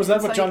 Can I do Oh, an is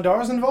that what insight?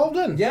 Jondar's involved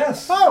in?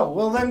 Yes. Oh,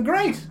 well then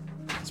great.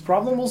 This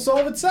problem will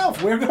solve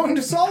itself. We're going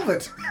to solve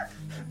it.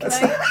 Can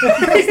I,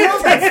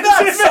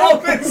 It's not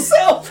solve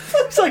itself.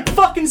 It's like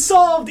fucking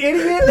solved,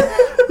 idiot.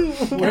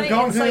 can We're I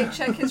going insight to.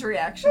 check his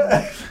reaction?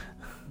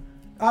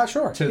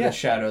 Sure. To yeah. the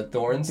shadowed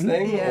thorns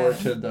thing, Yeah. or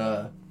to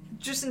the...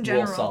 Just in We'll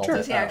general. solve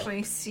Does it. he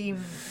actually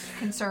seem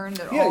concerned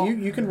at Yeah, all?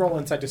 you can roll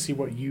insight to see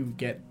what you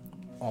get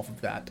off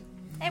of that.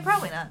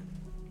 Probably not.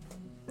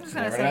 I'm just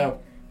gonna Never say know.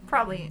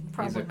 probably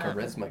He's a not.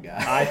 charisma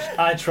guy.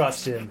 I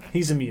trust him.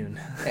 He's immune.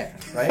 Yeah,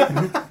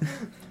 right?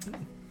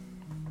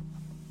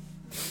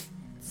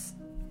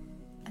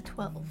 A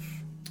 12.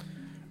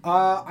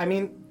 I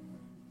mean,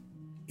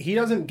 he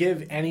doesn't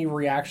give any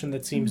reaction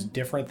that seems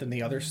different than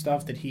the other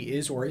stuff that he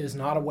is or is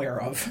not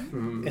aware of.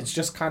 It's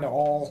just kind of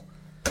all.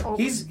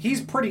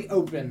 He's pretty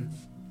open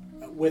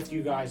with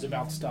you guys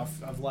about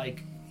stuff of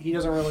like he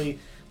doesn't really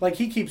like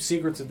he keeps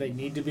secrets if they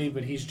need to be,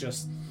 but he's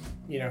just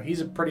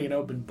he's a pretty an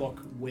open book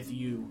with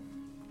you.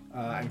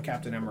 And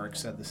Captain Emmerich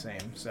said the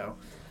same, so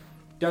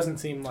doesn't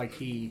seem like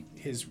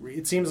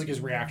it seems like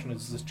his reaction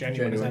is as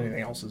genuine as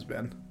anything else has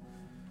been.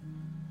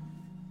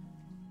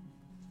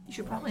 You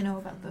should probably know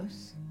about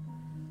those.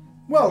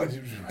 Well,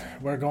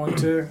 we're going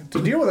to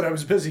deal with it. I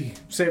was busy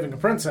saving a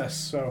princess,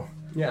 so.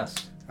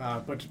 Yes.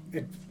 But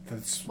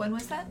that's When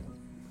was that?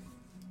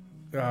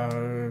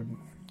 a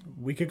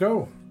week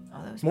ago.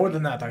 Oh, that was More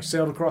than that, I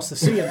sailed across the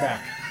sea and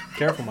back.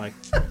 Careful, Mike.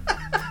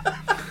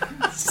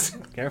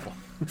 Careful.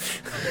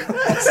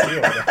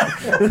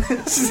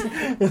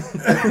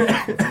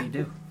 What do you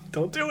do?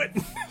 Don't do it.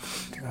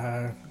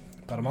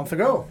 About a month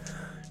ago.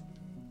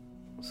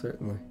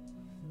 Certainly.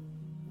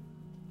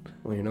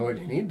 Well, you know what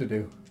you need to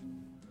do.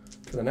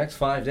 For the next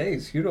 5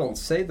 days, you don't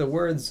say the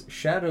words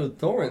shadowed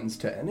thorns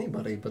to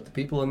anybody but the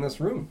people in this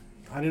room.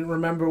 I didn't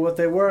remember what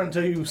they were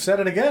until you said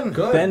it again.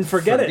 Good. Then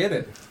forget it. Forget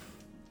it.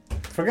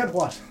 Forget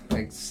what?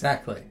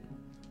 Exactly.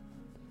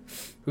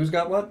 Who's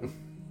got what?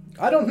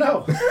 I don't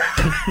know.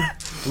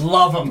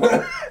 Love them.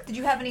 Did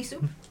you have any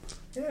soup?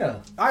 Yeah.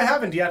 I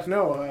haven't yet,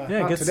 no. Yeah,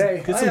 not get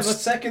today. get I some have a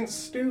second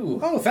stew.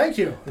 Oh, thank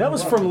you. That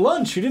was from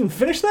lunch. You didn't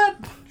finish that?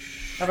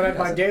 Haven't had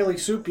my daily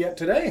soup yet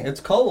today. It's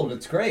cold.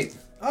 It's great.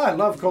 Oh, I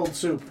love cold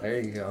soup. There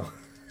you go.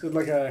 Is it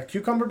like a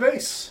cucumber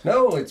base?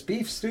 No, it's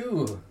beef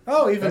stew.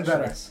 Oh, even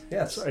better. Vegetables.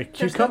 Yes. Sorry,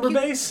 There's cucumber no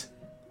cu- base?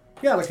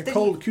 Yeah, like a Did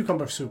cold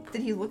cucumber soup.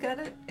 Did he look at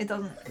it? It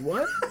doesn't.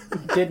 What?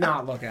 Did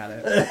not look at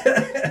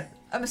it.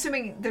 I'm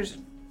assuming there's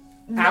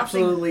nothing.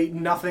 Absolutely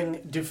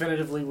nothing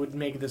definitively would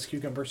make this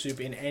cucumber soup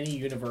in any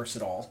universe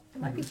at all.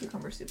 It might be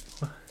cucumber soup.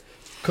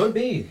 Could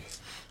be.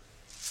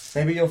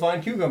 Maybe you'll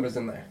find cucumbers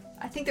in there.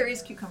 I think there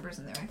is cucumbers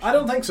in there. Actually. I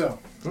don't think so.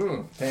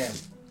 Damn.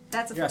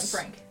 That's a Yes.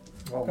 funny prank.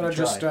 Well, Gonna we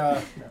just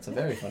tried. That's a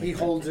very funny he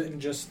thing. holds it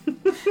and just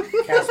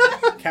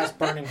cast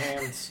burning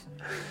hands.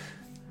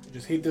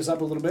 Just heat this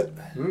up a little bit.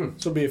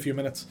 This will be a few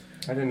minutes.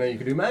 I didn't know you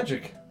could do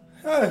magic.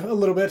 A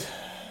little bit.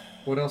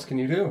 What else can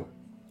you do?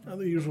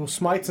 The usual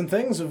smites and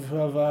things of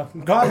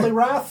godly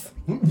wrath.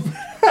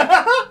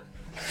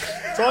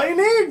 That's all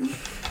you need.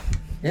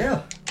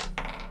 Yeah.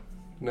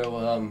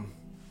 No,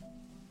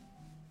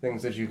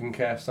 things that you can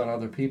cast on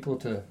other people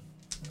to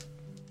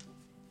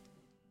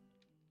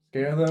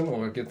scare them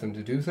or get them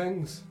to do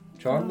things?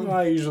 Charm them?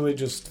 I usually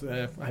just,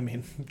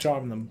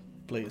 charm them,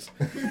 please.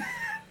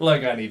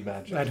 Like I need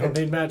magic. I don't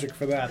need magic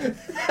for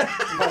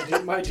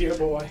that. my dear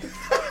boy.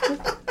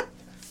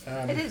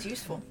 It is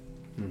useful.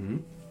 Mm-hmm.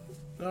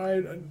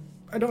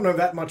 I don't know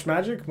that much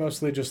magic.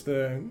 Mostly just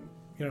the,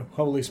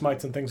 holy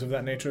smites and things of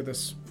that nature.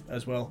 This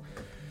as well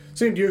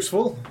seemed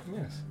useful.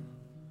 Yes.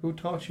 Who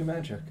taught you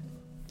magic?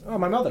 Oh,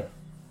 my mother.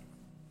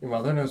 Your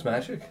mother knows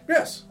magic?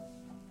 Yes.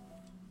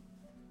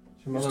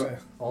 Your Used mother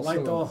to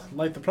also...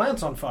 light the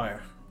plants on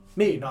fire.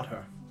 Me, not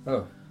her.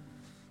 Oh.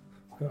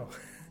 Oh.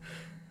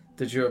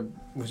 Was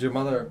your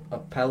mother a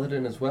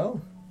paladin as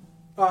well?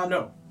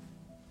 No.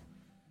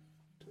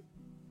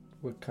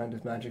 What kind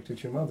of magic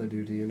did your mother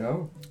do, do you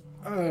know?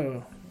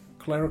 Oh,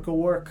 clerical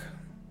work.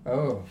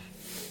 Oh.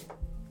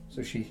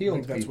 So she healed I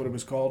think that's people. what it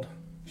was called.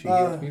 She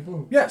healed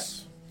people?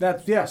 Yes.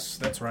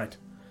 That's right.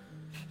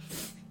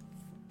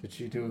 Did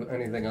she do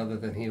anything other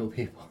than heal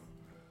people?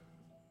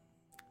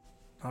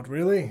 Not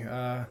really.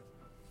 It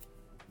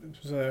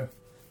was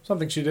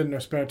something she did in her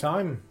spare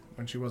time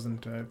when she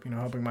wasn't,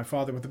 helping my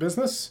father with the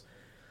business.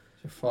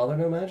 Does your father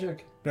know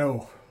magic?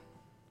 No.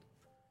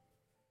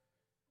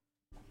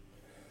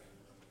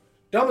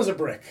 Dumb as a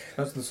brick.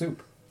 How's the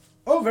soup?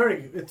 Oh,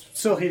 it's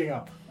still heating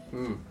up.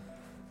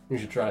 You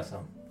should try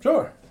some.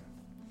 Sure.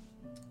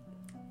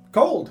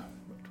 Cold,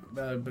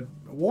 but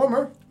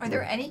warmer. Are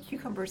there any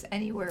cucumbers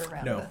anywhere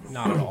around No, us?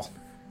 not at all.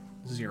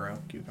 0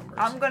 cucumbers.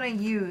 I'm gonna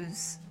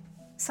use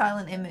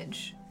Silent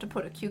Image to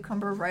put a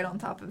cucumber right on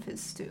top of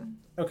his stew.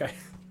 Okay.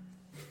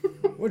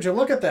 Would you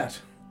look at that?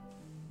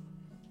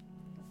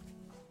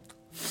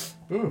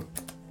 There's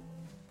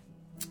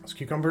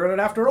cucumber in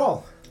it after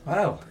all.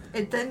 Wow.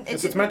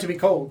 It's meant to be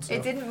cold. So.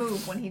 It didn't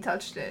move when he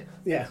touched it.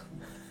 Yeah.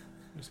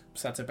 Just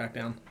sets it back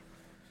down.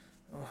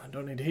 Oh, I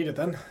don't need to heat it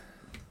then.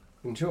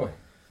 Enjoy.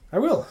 I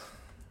will.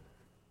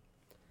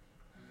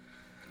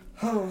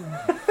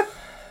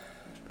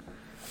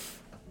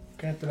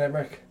 Captain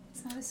Emmerich.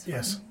 It's not as fun.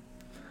 Yes.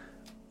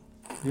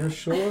 You're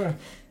sure?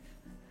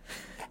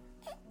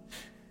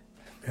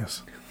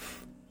 Yes.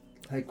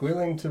 Like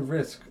willing to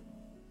risk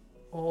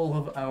all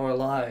of our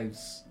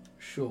lives?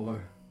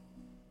 Sure.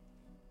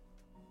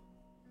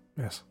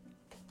 Yes.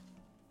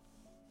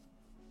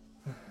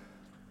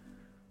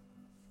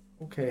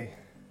 Okay.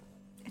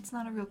 It's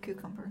not a real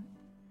cucumber.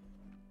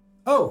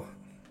 Oh.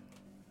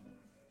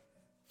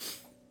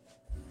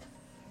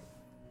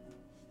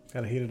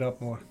 Gotta heat it up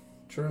more.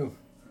 True.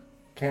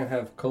 Can't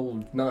have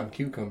cold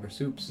non-cucumber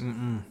soups.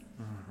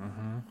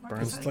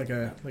 Burns. It's like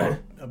a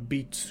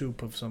beet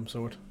soup of some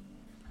sort.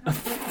 I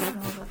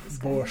don't know about this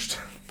guy. Borscht.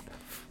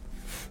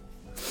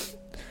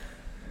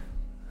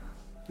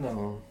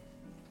 No.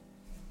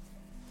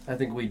 I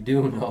think we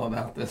do know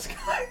about this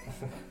guy.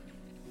 And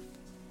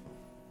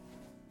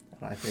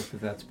I think that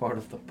that's part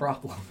of the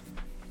problem.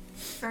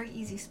 Very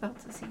easy spell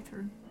to see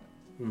through.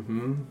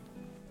 Mm-hmm.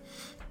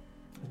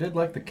 I did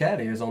like the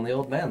cat ears on the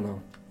old man,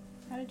 though.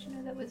 How did you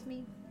know that was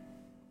me?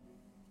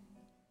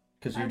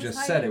 Because I you was just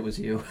hiding. said it was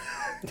you.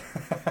 Did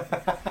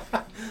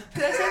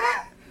I say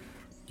that?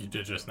 You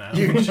did just now.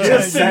 You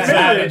just said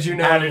how did you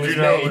know How it did was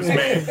you know me? it was me?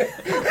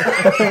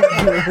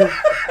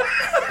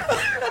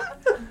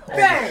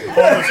 Bang!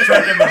 Almost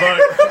struck in the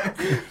butt.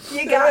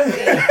 You got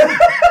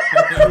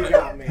me. You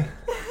got me.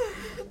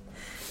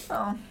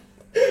 Oh,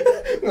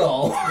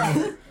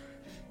 No.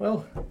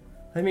 Well,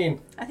 I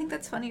mean, I think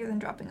that's funnier than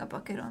dropping a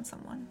bucket on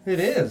someone. it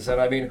is.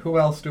 And I mean, who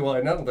else do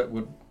I know that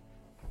would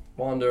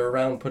wander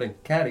around putting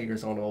cat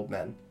eaters on old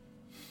men?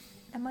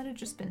 That might have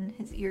just been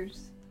his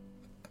ears.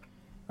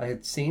 I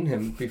had seen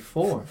him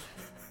before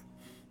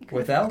He could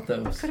without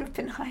those. Could have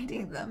been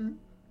hiding them.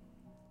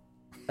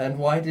 And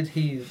why did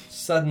he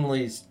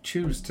suddenly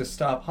choose to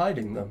stop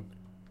hiding them?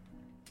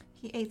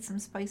 He ate some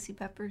spicy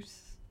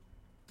peppers.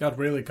 Got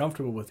really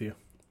comfortable with you.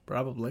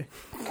 Probably.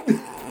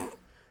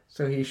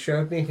 So he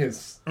showed me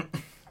his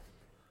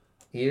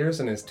ears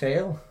and his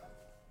tail?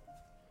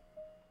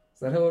 Is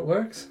that how it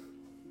works?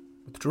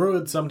 With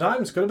druids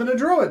sometimes. Could have been a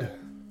druid.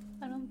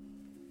 I don't.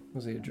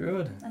 Was he a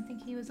druid? I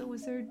think he was a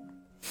wizard.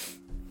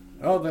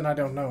 Oh, then I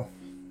don't know.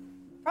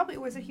 Probably a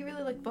wizard. He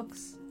really liked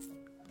books.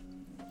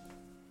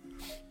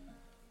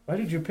 Why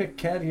did you pick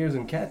cat ears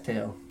and cat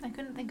tail? I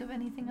couldn't think of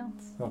anything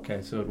else.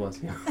 Okay, so it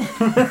was you.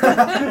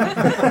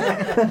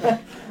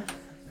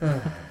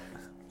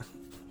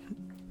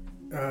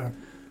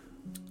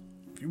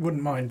 If you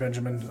wouldn't mind,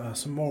 Benjamin,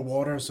 some more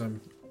waters.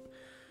 I'm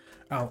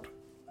out.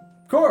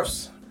 Of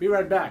course. Be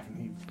right back.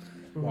 And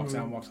he walks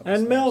out and walks up the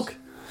And stairs. milk.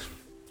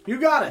 You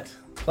got it.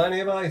 Plenty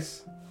of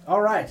ice.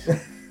 All right. Hit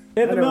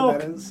I the know what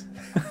milk. that is.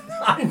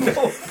 I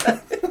know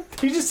that.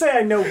 Did you just say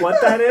I know what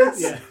that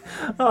is? Yeah.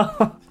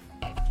 Oh.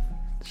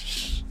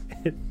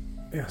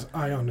 Yes,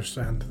 I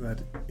understand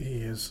that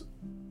he is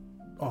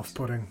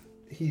off-putting.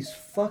 He's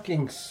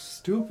fucking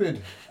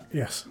stupid.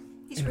 Yes,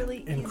 He's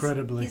really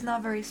incredibly. He's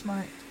not very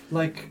smart.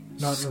 Like,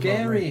 Not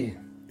scary.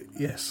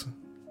 yes.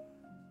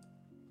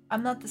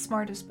 I'm not the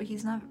smartest, but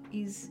he's not.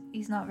 He's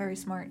not very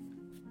smart.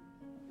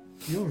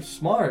 You're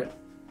smart.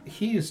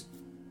 He's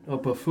a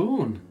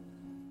buffoon.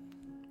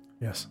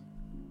 Yes.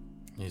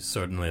 He's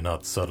certainly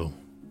not subtle.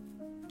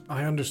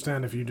 I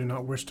understand if you do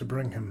not wish to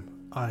bring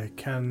him. I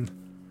can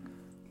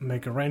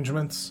make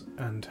arrangements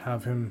and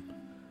have him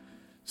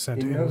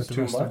sent He in knows with the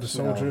too rest of the much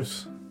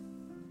soldiers.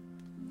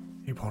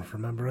 He won't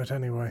remember it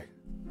anyway.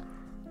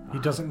 He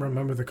doesn't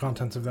remember the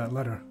contents of that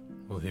letter.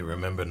 Will he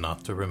remember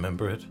not to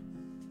remember it?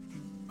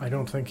 I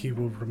don't think he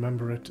will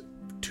remember it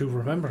to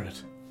remember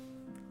it.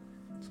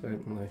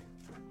 Certainly.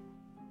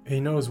 He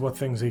knows what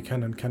things he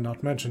can and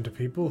cannot mention to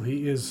people.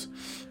 He is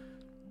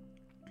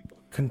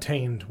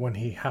contained when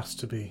he has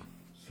to be.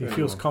 He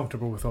feels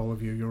comfortable with all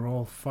of you. You're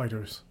all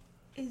fighters.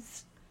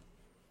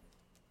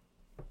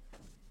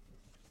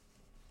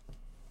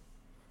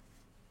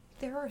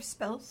 There are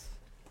spells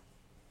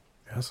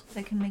Yes?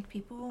 that can make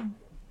people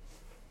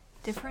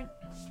different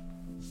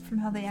from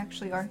how they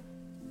actually are.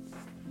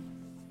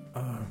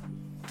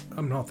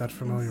 I'm not that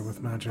familiar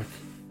with magic.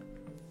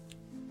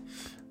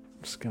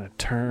 I'm just gonna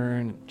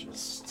turn and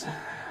just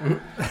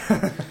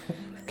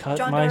cut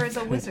John my... Doerr is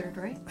a wizard,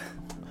 right?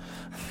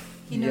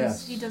 He knows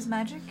Yes. he does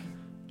magic?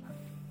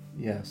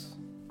 Yes.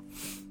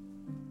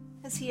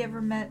 Has he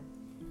ever met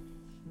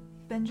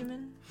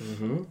Benjamin?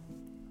 Mm-hmm.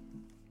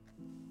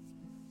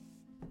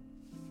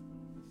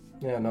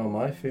 Yeah, no,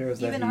 my fear is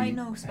that Even he I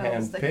know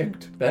spells that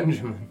handpicked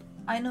Benjamin.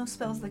 I know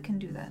spells that can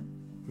do that.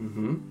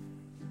 Mm-hmm.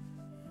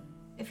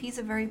 If he's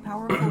a very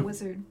powerful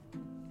wizard,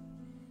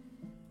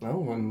 Well,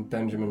 when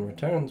Benjamin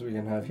returns, we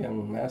can have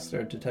young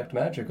Master detect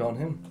magic on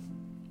him.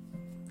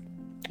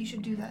 you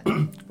should do that.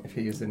 If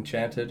he is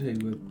enchanted, he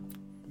would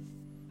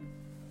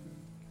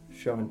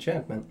show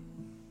enchantment.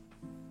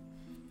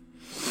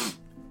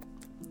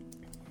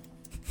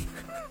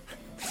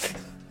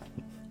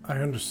 I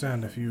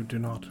understand if you do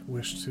not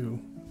wish to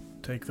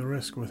take the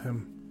risk with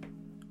him.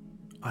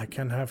 I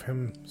can have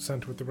him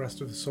sent with the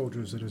rest of the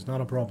soldiers. It is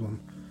not a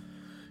problem.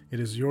 It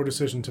is your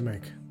decision to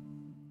make.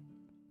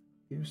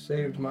 You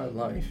saved my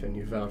life and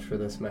you vouch for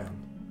this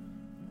man.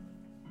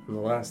 And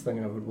the last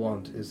thing I would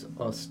want is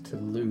us to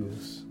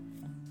lose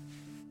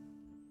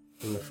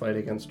in the fight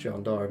against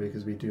John Dar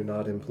because we do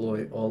not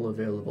employ all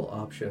available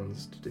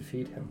options to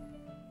defeat him.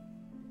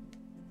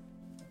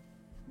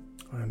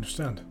 I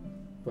understand.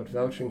 But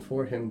vouching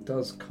for him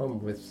does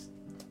come with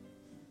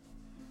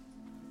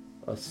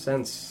a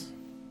sense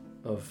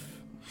of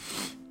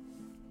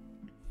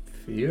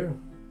fear.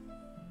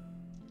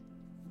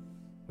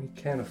 We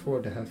can't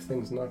afford to have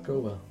things not go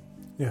well.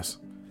 Yes.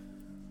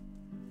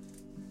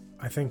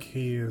 I think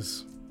he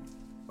is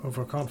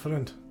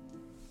overconfident.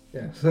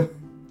 Yes.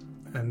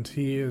 And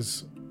he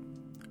is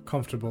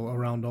comfortable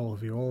around all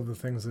of you, all of the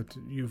things that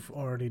you've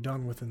already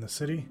done within the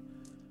city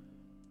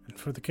and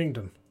for the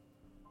kingdom.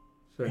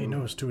 He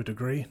knows to a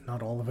degree,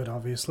 not all of it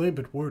obviously,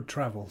 but word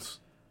travels.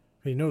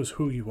 He knows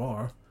who you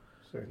are.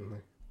 Certainly.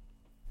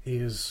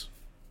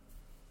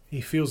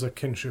 He feels a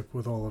kinship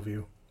with all of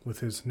you,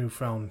 with his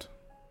newfound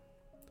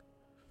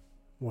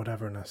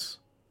whateverness.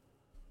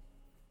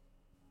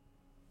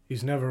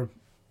 He's never,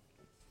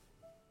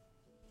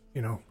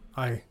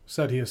 I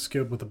said he is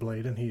skilled with the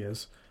blade, and he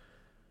is,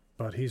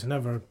 but he's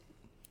never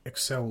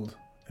excelled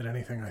at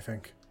anything, I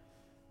think.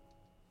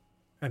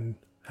 And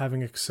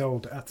having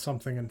excelled at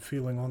something and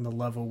feeling on the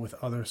level with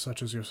others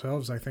such as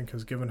yourselves, I think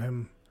has given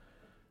him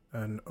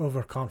an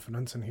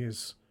overconfidence, and he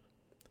is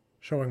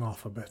showing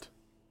off a bit.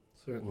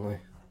 Certainly.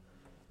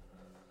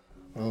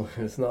 Well,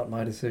 it's not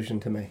my decision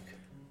to make.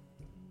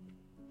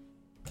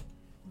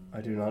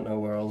 I do not know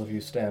where all of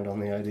you stand on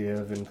the idea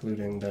of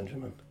including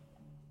Benjamin.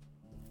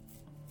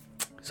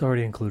 It's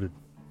already included.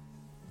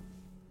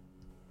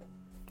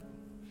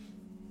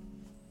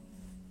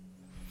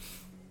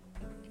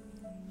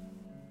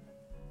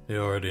 He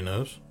already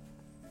knows.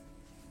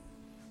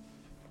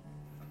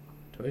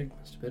 Twig,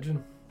 Mr.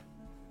 Pigeon.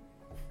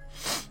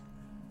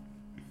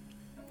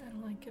 I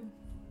don't like him.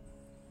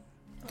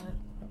 But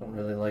I don't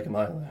really like him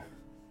either.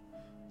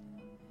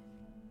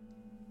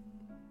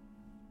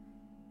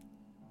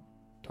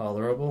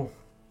 Tolerable?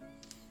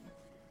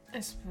 I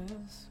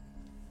suppose.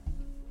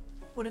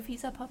 What if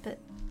he's a puppet?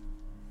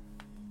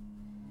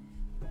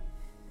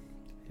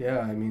 Yeah,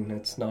 I mean,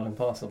 it's not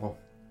impossible.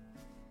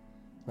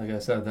 Like I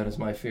said, that is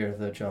my fear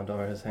that John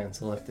Dar has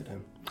hand-selected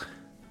him.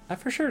 I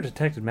for sure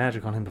detected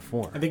magic on him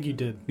before. I think you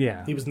did.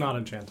 Yeah. He was not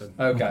enchanted.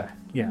 Okay.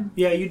 Yeah.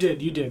 Yeah, you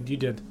did.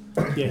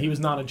 Yeah, he was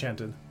not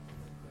enchanted.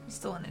 He's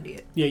still an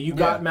idiot. Yeah, you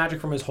got magic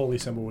from his holy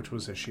symbol, which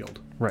was his shield.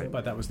 Right.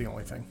 But that was the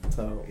only thing.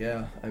 So,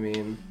 yeah, I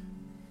mean,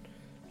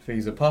 if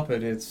he's a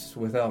puppet, it's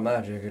without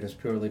magic. It is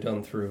purely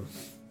done through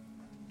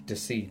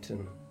deceit,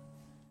 and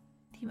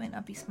He might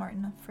not be smart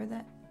enough for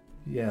that.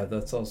 yeah,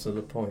 that's also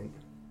the point.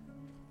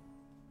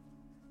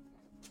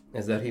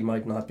 Is that he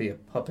might not be a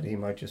puppet, he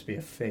might just be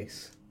a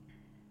face.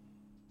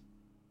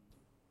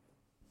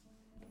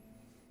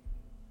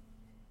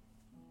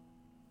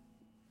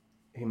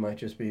 He might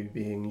just be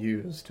being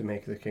used to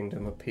make the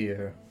kingdom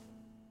appear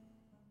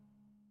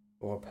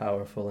more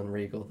powerful and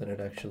regal than it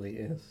actually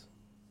is.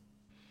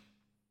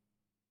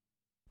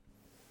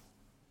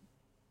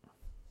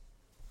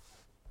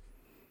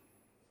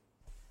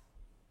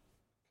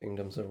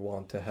 Kingdoms are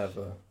wont to have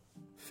a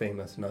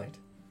famous knight.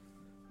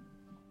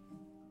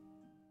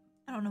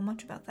 I don't know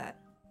much about that.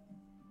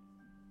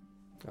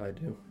 I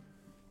do.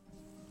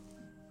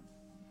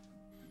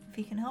 If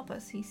he can help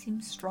us, he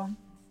seems strong.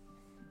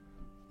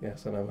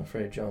 Yes, and I'm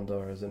afraid John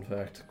Dar is in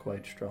fact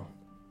quite strong.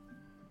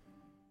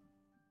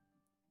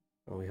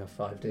 Well, we have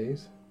 5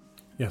 days.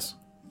 Yes.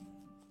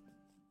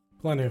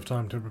 Plenty of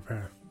time to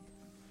prepare.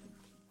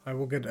 I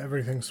will get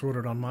everything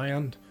sorted on my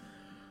end.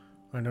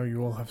 I know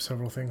you all have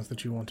several things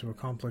that you want to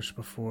accomplish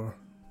before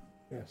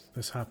Yes.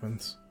 this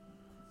happens.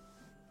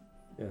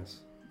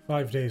 Yes.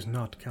 5 days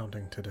not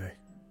counting today.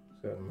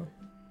 Certainly.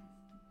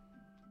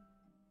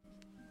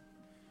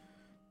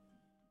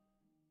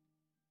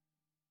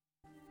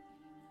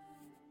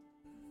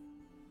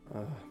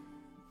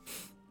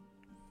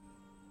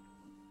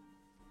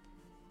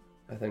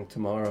 I think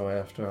tomorrow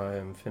after I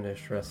am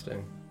finished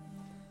resting,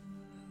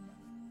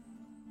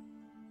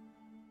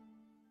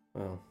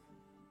 well,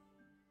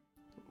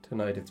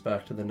 tonight it's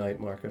back to the night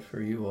market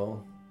for you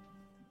all.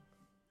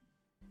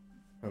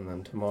 And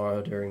then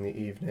tomorrow during the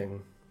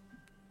evening,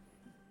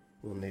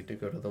 we'll need to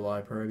go to the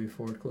library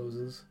before it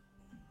closes.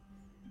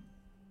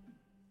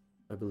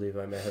 I believe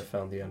I may have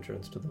found the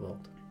entrance to the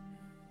vault.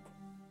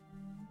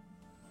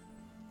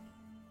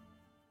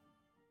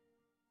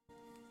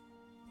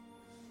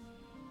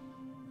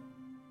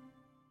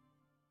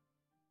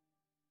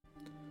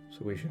 So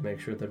we should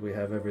make sure that we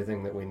have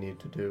everything that we need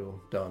to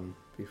do done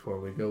before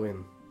we go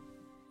in.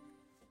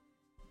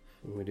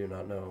 And we do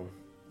not know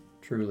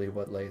truly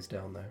what lays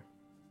down there.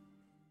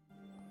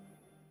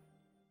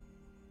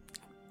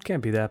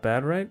 Can't be that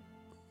bad, right?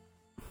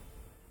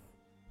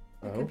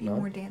 There could be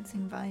more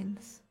dancing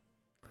vines.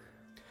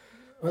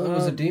 Well, it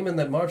was a demon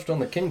that marched on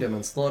the kingdom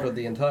and slaughtered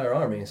the entire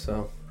army,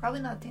 so... Probably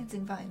not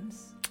dancing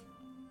vines.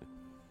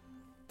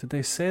 Did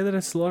they say that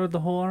it slaughtered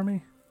the whole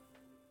army?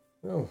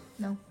 Oh.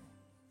 No.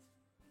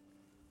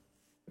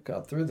 It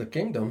got through the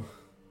kingdom.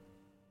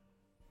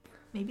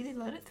 Maybe they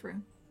let it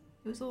through.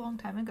 It was a long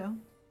time ago.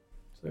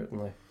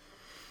 Certainly.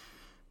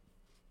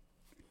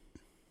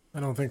 I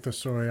don't think the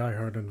story I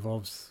heard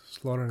involves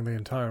slaughtering the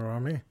entire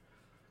army.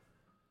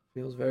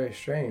 Feels very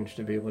strange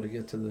to be able to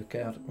get to the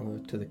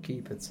to the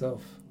keep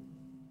itself.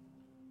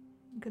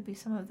 It could be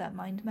some of that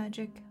mind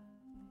magic.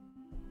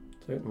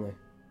 Certainly.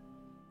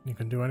 You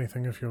can do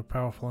anything if you're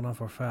powerful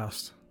enough or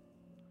fast.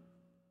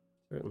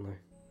 Certainly.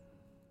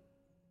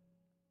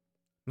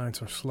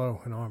 Knights are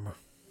slow in armor.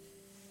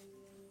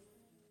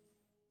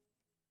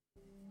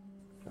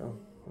 Well,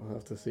 we'll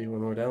have to see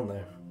when we're down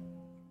there.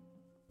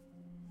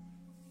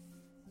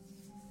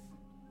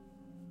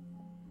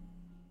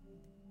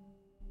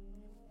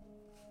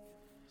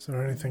 Is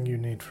there anything you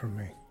need from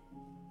me?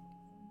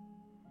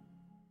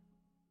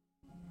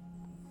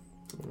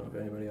 I don't know if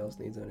anybody else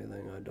needs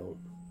anything. I don't.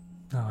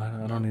 No,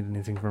 I don't need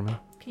anything from him.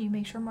 Can you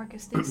make sure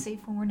Marcus stays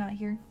safe when we're not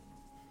here?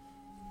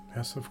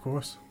 Yes, of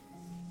course.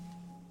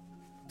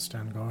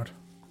 Stand guard.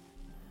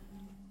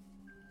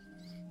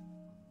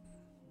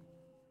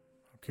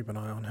 I'll keep an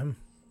eye on him.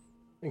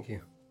 Thank you.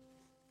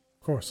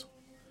 Of course.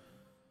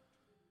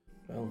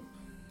 Well,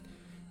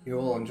 you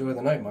all enjoy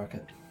the night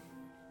market.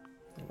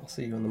 And I'll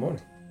see you in the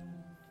morning.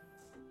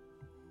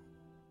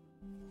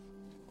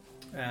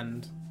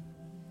 And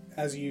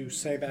as you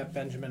say that,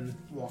 Benjamin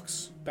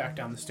walks back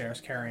down the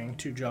stairs carrying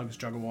 2 jugs,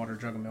 jug of water,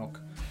 jug of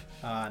milk,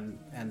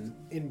 and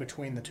in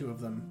between the two of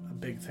them, a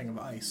big thing of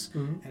ice.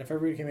 Mm-hmm. And if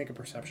everybody can make a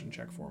perception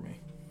check for me.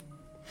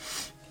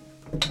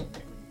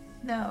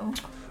 No.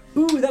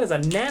 Ooh, that is a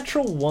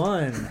natural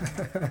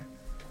 1.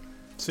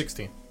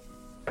 16.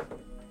 I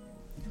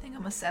think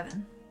I'm a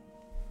 7.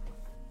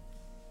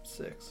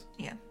 6.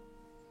 Yeah.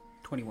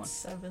 21.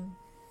 7.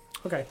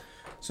 Okay,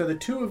 so the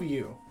two of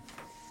you,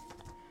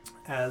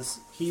 as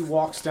he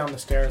walks down the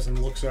stairs and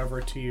looks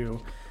over to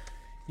you,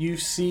 you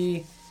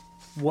see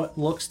what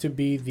looks to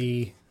be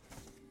the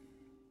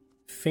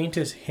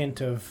faintest hint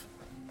of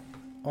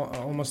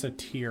almost a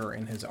tear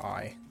in his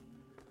eye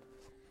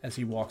as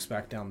he walks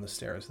back down the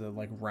stairs, the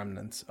like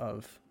remnants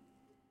of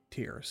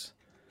tears.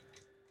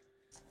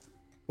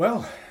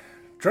 Well,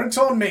 drinks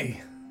on me!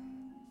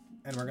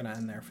 And we're going to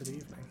end there for the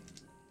evening.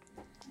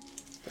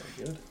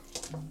 Very good.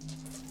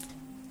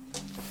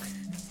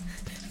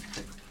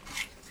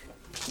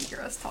 You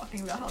hear us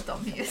talking about how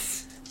dumb he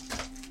is.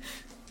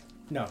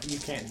 No, you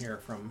can't hear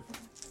it from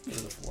the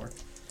floor.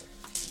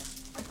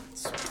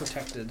 It's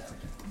protected.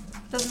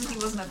 He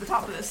wasn't at the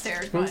top of the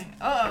stairs going,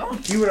 oh.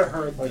 You would have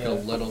heard Like a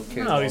little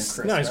kid No, on he's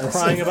Christmas.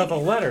 crying about the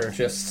letter.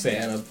 Just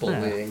Santa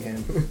bullying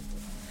him.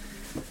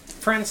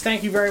 Friends,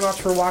 thank you very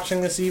much for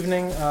watching this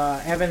evening.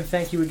 Evan,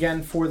 thank you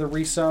again for the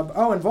resub.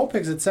 Oh, and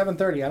Volpig's at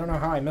 7:30. I don't know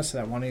how I missed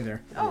that one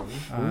either. Oh.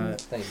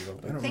 Thank you,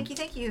 Volpig.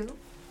 Thank you.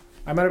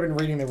 I might have been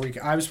reading the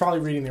recap. I was probably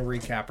reading the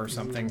recap or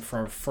something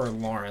for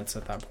Lawrence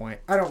at that point.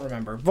 I don't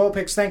remember.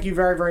 Volpix, thank you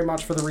very, very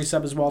much for the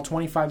resub as well.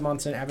 25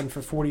 months, and Evan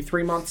for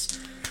 43 months.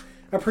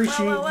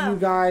 Appreciate you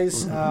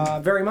guys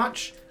very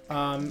much.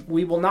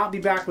 We will not be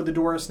back with the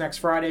Doris next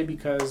Friday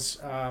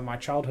because my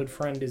childhood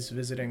friend is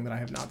visiting that I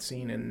have not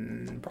seen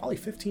in probably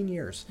 15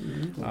 years.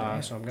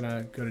 So I'm going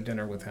to go to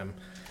dinner with him.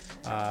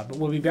 But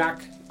we'll be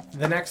back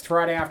the next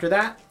Friday after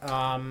that.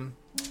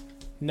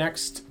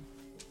 Next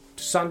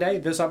Sunday,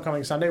 this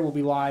upcoming Sunday, we'll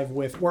be live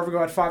with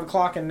Orvigo at 5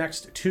 o'clock, and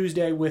next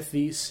Tuesday with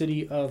the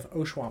City of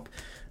Oshwamp.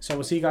 So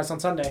we'll see you guys on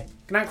Sunday.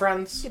 Good night,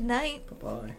 friends. Good night. Bye-bye.